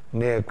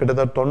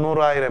 கிட்டத்தட்ட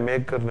 90,000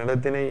 ஏக்கர்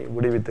நிலத்தினை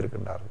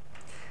விடுவித்திருக்கின்றார்கள்.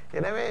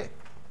 எனவே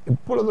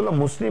இப்பொழுதுள்ள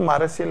முஸ்லிம்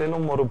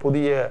அரசியலிலும் ஒரு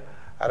புதிய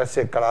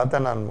அரசியல் கலாத்தை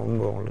நான்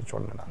முன்பு உங்களுக்கு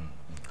சொன்னேன்.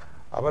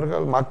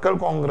 அவர்கள்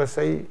மக்கள்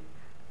காங்கிரஸை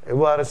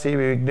எவ்வாறு CV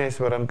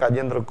விக்னேஸ்வரன்,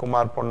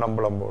 கஜேந்திரகுமார்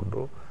பொன்னம்பலம்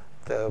போன்று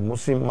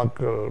முஸ்லிம்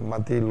மக்கள்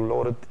மத்தியில் உள்ள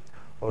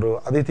ஒரு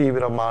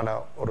அதிதீவிரமான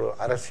ஒரு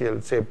அரசியல்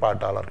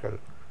செயற்பாட்டாளர்கள்,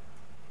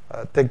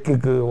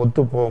 தெற்குக்கு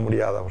ஒத்து போக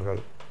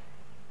முடியாதவர்கள்,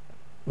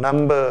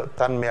 நம்ப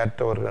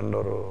தன்மையற்றவர்கள் என்ற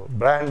ஒரு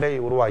பிராண்டை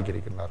உருவாக்கி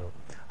இருக்கின்றார்கள்.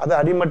 அது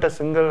அடிமட்ட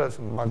சிங்கள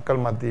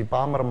மக்கள் மத்திய,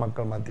 பாமர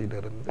மக்கள்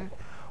மத்தியிலிருந்து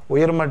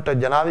உயர்மட்ட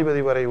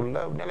ஜனாதிபதி வரை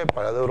உள்ள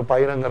நிலைப்பாடு. அது ஒரு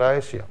பகிரங்க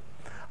ரகசியம்.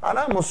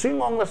 ஆனால்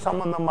முஸ்லீம் காங்கிரஸ்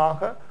சம்பந்தமாக,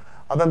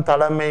 அதன்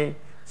தலைமை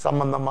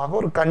சம்பந்தமாக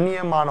ஒரு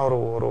கண்ணியமான ஒரு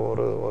ஒரு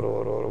ஒரு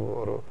ஒரு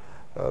ஒரு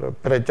ஒரு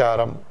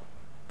பிரச்சாரம்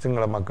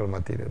சிங்கள மக்கள்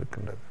மத்தியில்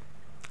இருக்கின்றது.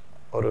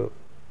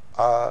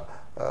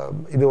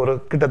 இது ஒரு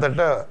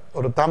கிட்டத்தட்ட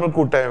ஒரு தமிழ்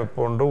கூட்டமைப்பு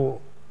போன்று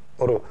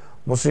ஒரு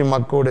முஸ்லிம்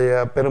மக்களுடைய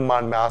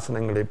பெரும்பான்மை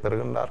ஆசனங்களை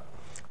பெறுகின்றார்.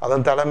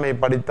 அதன் தலைமை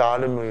படித்த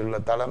ஆளுமை உள்ள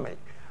தலைமை,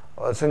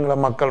 சிங்கள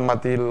மக்கள்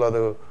மத்தியில்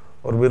அது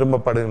ஒரு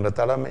விரும்பப்படுகின்ற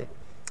தலைமை.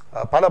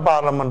 பல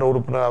பாராளுமன்ற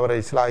உறுப்பினர் அவரை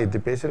சிலாகித்து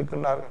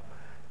பேசியிருக்கின்றார்கள்.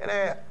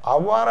 எனவே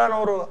அவ்வாறான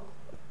ஒரு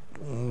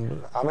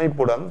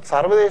அமைப்புடன்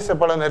சர்வதேச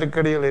பல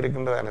நெருக்கடிகள்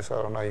இருக்கின்றன.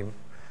 நயீம்,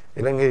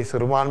 இலங்கை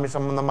சிறுபான்மை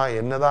சம்பந்தமாக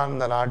என்னதான்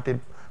இந்த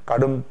நாட்டில்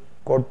கடும்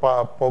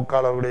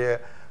போக்காளருடைய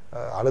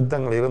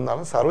அழுத்தங்கள்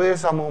இருந்தாலும் சர்வதேச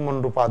சமூகம்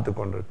ஒன்று பார்த்து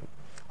கொண்டிருக்கு.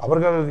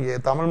 அவர்கள்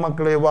தமிழ்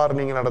மக்களை எவ்வாறு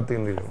நீங்கள்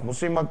நடத்துகின்றீர்கள்,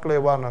 முஸ்லிம் மக்களை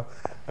எவ்வாறு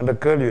என்ற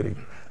கேள்வி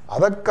இருக்கு.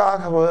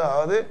 அதற்காக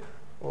அதாவது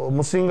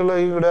முஸ்லிம்களை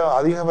விட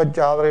அதிகபட்ச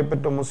ஆதரவை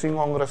பெற்ற முஸ்லிம்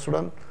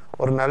காங்கிரசுடன்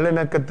ஒரு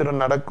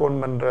நல்லிணக்கத்துடன் நடக்கும்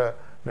என்ற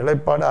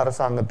நிலைப்பாடு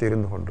அரசாங்கத்தில்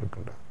இருந்து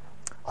கொண்டிருக்கின்றது.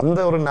 அந்த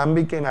ஒரு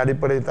நம்பிக்கையின்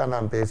அடிப்படையில் தான்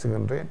நான்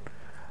பேசுகின்றேன்.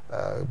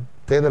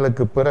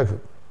 தேர்தலுக்கு பிறகு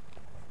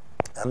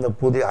அந்த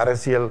புதிய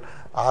அரசியல்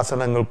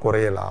ஆசனங்கள்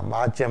குறையலாம்,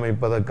 ஆட்சி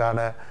அமைப்பதற்கான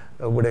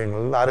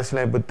விடயங்கள்,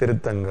 அரசியலமைப்பு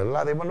திருத்தங்கள்,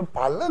 அதே போன்று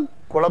பல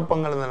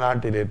குழப்பங்கள் இந்த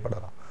நாட்டில்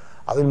ஏற்படலாம்.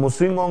 அதில்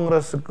முஸ்லிம்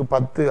காங்கிரஸுக்கு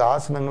 10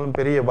 ஆசனங்களும்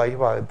பெரிய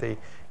வைபாகத்தை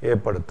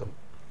ஏற்படுத்தும்.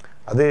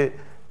 அது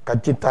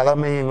கட்சி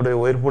தலைமை எங்களுடைய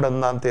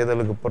உயர்ப்புடன் தான்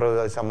தேர்தலுக்கு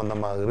பிறகு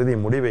சம்பந்தமாக இறுதி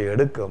முடிவை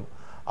எடுக்கும்.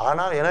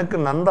 ஆனால் எனக்கு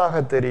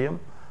நன்றாக தெரியும்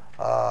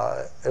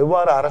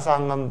எவ்வாறு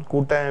அரசாங்கம்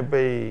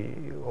கூட்டமைப்பை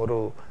ஒரு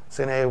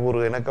ஒரு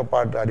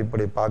இணக்கப்பாட்டு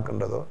அடிப்படை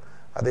பார்க்கின்றதோ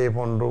அதே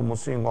போன்று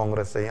முஸ்லிம்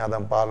காங்கிரஸையும்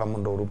அதன்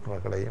பாராளுமன்ற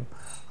உறுப்பினர்களையும்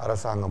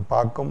அரசாங்கம்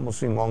பார்க்கும்.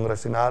 முஸ்லிம்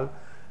காங்கிரஸினால்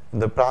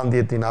இந்த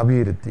பிராந்தியத்தின்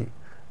அபிவிருத்தி,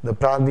 இந்த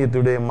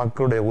பிராந்தியத்துடைய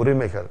மக்களுடைய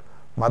உரிமைகள்,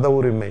 மத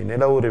உரிமை,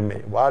 நில உரிமை,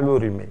 வாழ்வு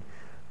உரிமை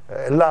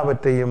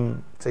எல்லாவற்றையும்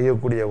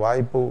செய்யக்கூடிய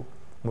வாய்ப்பு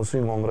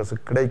முஸ்லிம்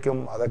காங்கிரஸுக்கு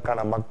கிடைக்கும்.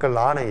 அதற்கான மக்கள்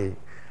ஆணையை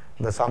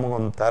இந்த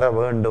சமூகம் தர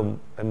வேண்டும்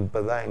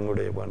என்பதுதான்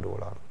எங்களுடைய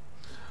வேண்டுகோளாகும்.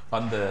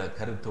 அந்த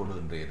கருத்தோடு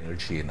இன்றைய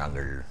நிகழ்ச்சியை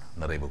நாங்கள்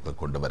நிறைவுக்கு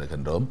கொண்டு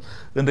வருகின்றோம்.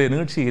 இன்றைய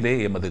நிகழ்ச்சியிலே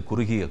எமது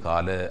குறுகிய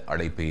கால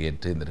அழைப்பை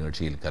ஏற்று இந்த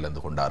நிகழ்ச்சியில் கலந்து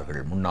கொண்டார்கள்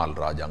முன்னாள்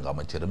ராஜாங்க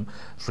அமைச்சரும்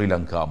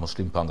ஸ்ரீலங்கா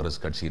முஸ்லிம்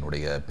காங்கிரஸ்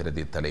கட்சியினுடைய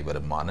பிரதி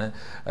தலைவருமான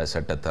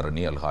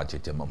சட்டத்தரணி அல்ஹாஜ்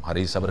HMM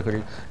ஹரீஸ் அவர்கள்.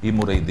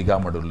 இம்முறை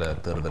திகாமடுள்ள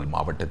தேர்தல்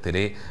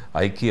மாவட்டத்திலே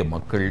ஐக்கிய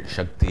மக்கள்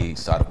சக்தி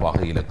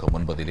சார்பாக இலக்கம்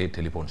 9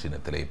 டெலிபோன்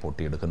சின்னத்திலே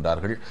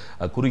போட்டியிடுகின்றார்கள்.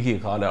 குறுகிய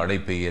கால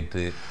அழைப்பை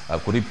ஏற்று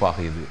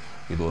குறிப்பாக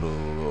இது ஒரு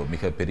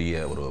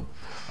மிகப்பெரிய ஒரு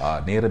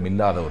நேரம்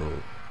இல்லாத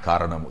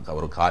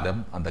ஒரு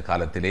காலம். அந்த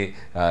காலத்திலே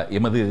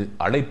எமது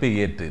அழைப்பை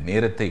ஏற்று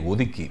நேரத்தை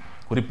ஒதுக்கி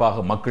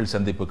குறிப்பாக மக்கள்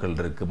சந்திப்புகள்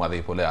இருக்கும், அதே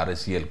போல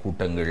அரசியல்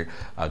கூட்டங்கள்,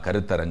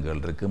 கருத்தரங்குகள்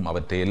இருக்கும்,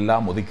 அவற்றை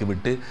எல்லாம்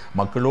ஒதுக்கிவிட்டு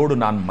மக்களோடு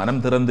நான்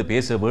மனம் திறந்து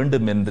பேச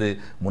வேண்டும் என்று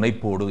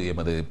முனைப்போடு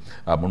எமது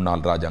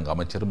முன்னாள் ராஜாங்க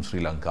அமைச்சரும்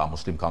ஸ்ரீலங்கா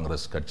முஸ்லிம்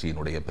காங்கிரஸ்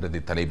கட்சியினுடைய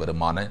பிரதி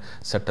தலைவருமான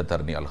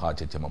சட்டத்தரணி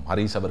அல்ஹாஜ் HMM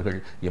ஹரீஸ் அவர்கள்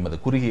எமது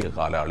குறுகிய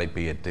கால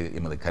அழைப்பை ஏற்று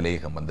எமது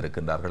கலையகம்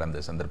வந்திருக்கின்றார்கள்.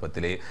 அந்த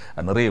சந்தர்ப்பத்திலே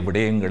நிறைய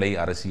விடயங்களை,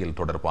 அரசியல்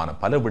தொடர்பான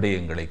பல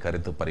விடயங்களை,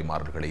 கருத்து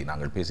பரிமாறல்களை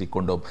நாங்கள்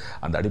பேசிக்கொண்டோம்.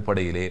 அந்த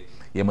அடிப்படையிலே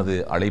எமது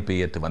அழைப்பை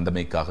ஏற்று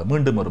வந்தமைக்காக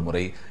மீண்டும் ஒரு முறை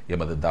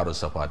எமது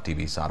தாருசபா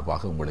டிவி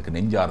சார்பாக உங்களுக்கு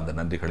நெஞ்சார்ந்த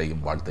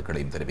நன்றிகளையும்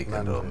வாழ்த்துக்களையும்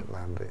தெரிவிக்கின்றோம்.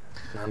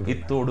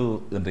 இத்தோடு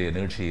இன்றைய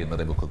நிகழ்ச்சியை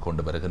நிறைவுக்கு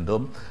கொண்டு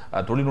வருகின்றோம்.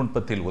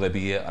 தொழில்நுட்பத்தில்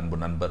உதவிய அன்பு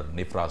நண்பர்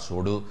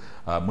நிப்ராஸோடு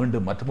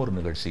மீண்டும் மற்றொரு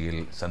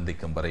நிகழ்ச்சியில்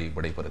சந்திக்கும் வரை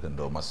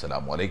விடைபெறுகின்றோம்.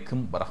 அஸ்ஸலாமு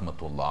அலைக்கும்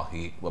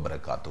வரஹ்மத்துல்லாஹி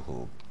வபரகாத்துஹு.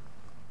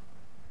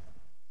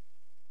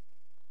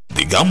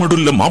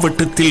 திகாமடுல்ல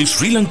மாவட்டத்தில்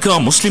ஸ்ரீலங்கா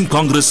முஸ்லிம்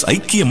காங்கிரஸ்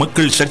ஐக்கிய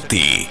மக்கள்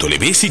சக்தி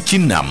தொலைபேசி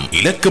சின்னம்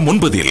இலக்கம்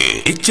 9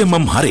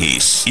 HMM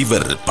ஹரீஸ்.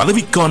 இவர்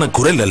பதவிக்கான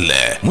குரல் அல்ல,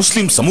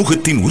 முஸ்லிம்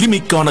சமூகத்தின்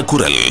உரிமைக்கான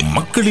குரல்.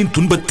 மக்களின்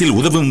துன்பத்தில்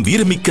உதவும்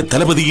வீரமிக்க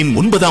தளபதியின்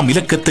 9ஆம்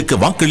இலக்கத்துக்கு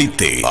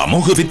வாக்களித்து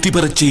அமோக வெற்றி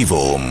பெறச்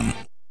செய்வோம்.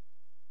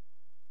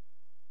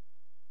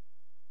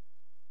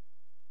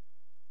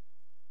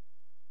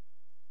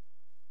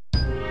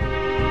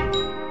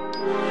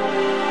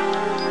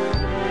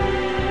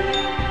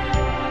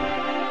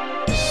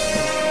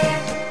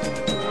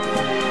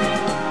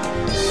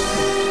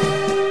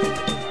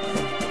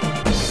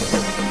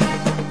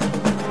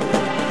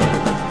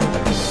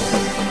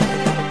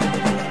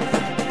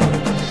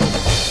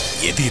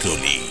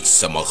 எதிரொலி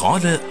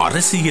சமகால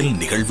அரசியல்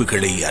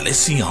நிகழ்வுகளை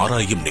அலசி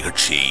ஆராயும்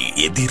நிகழ்ச்சி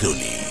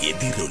எதிரொலி.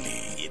 எதிரொலி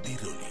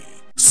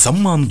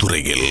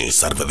சம்மாந்துறையில்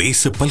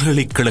சர்வதேச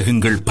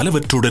பல்கலைக்கழகங்கள்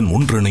பலவற்றுடன்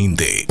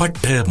ஒன்றிணைந்து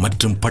பட்ட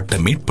மற்றும் பட்ட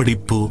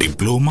மேற்படிப்பு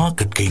டிப்ளோமா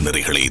கற்கை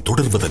நெறிகளை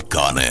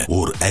தொடர்வதற்கான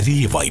ஓர்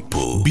அரிய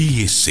வாய்ப்பு.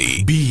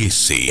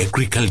 BSc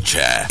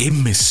Agriculture,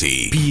 MSc,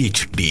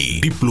 PhD,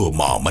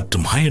 diploma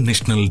மற்றும் ஹையர்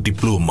நேஷனல்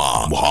டிப்ளோமா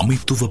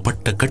முகாமைத்துவ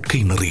பட்ட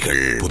கற்கை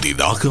நெறிகள்.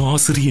 புதிதாக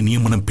ஆசிரிய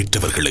நியமனம்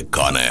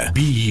பெற்றவர்களுக்கான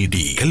BEd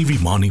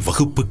கல்விமானி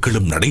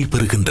வகுப்புகளும்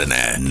நடைபெறுகின்றன.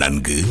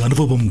 நன்கு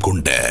அனுபவம்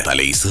கொண்ட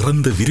தலை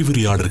சிறந்த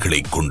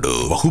விரிவுரையாளர்களை கொண்டு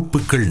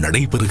வகுப்புகள்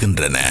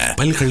நடைபெறுகின்றன.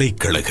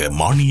 பல்கலைக்கழக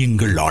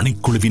மானியங்கள்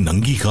ஆணைக்குழுவின்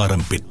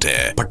அங்கீகாரம் பெற்ற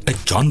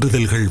பட்டச்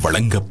சான்றிதழ்கள்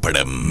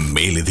வழங்கப்படும்.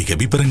 மேலதிக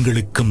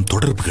விவரங்களுக்கும்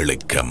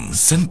தொடர்புகளுக்கும்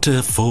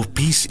சென்டர் ஃபார்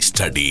பீஸ்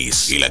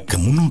ஸ்டடீஸ்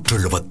இலக்கம்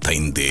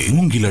 375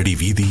 மூங்கிலடி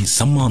வீதி,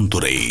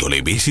 சம்மாந்துறை.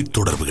 தொலைபேசி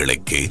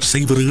தொடர்புகளுக்கு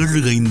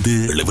 075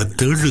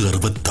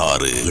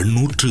 7766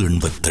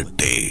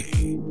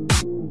 888.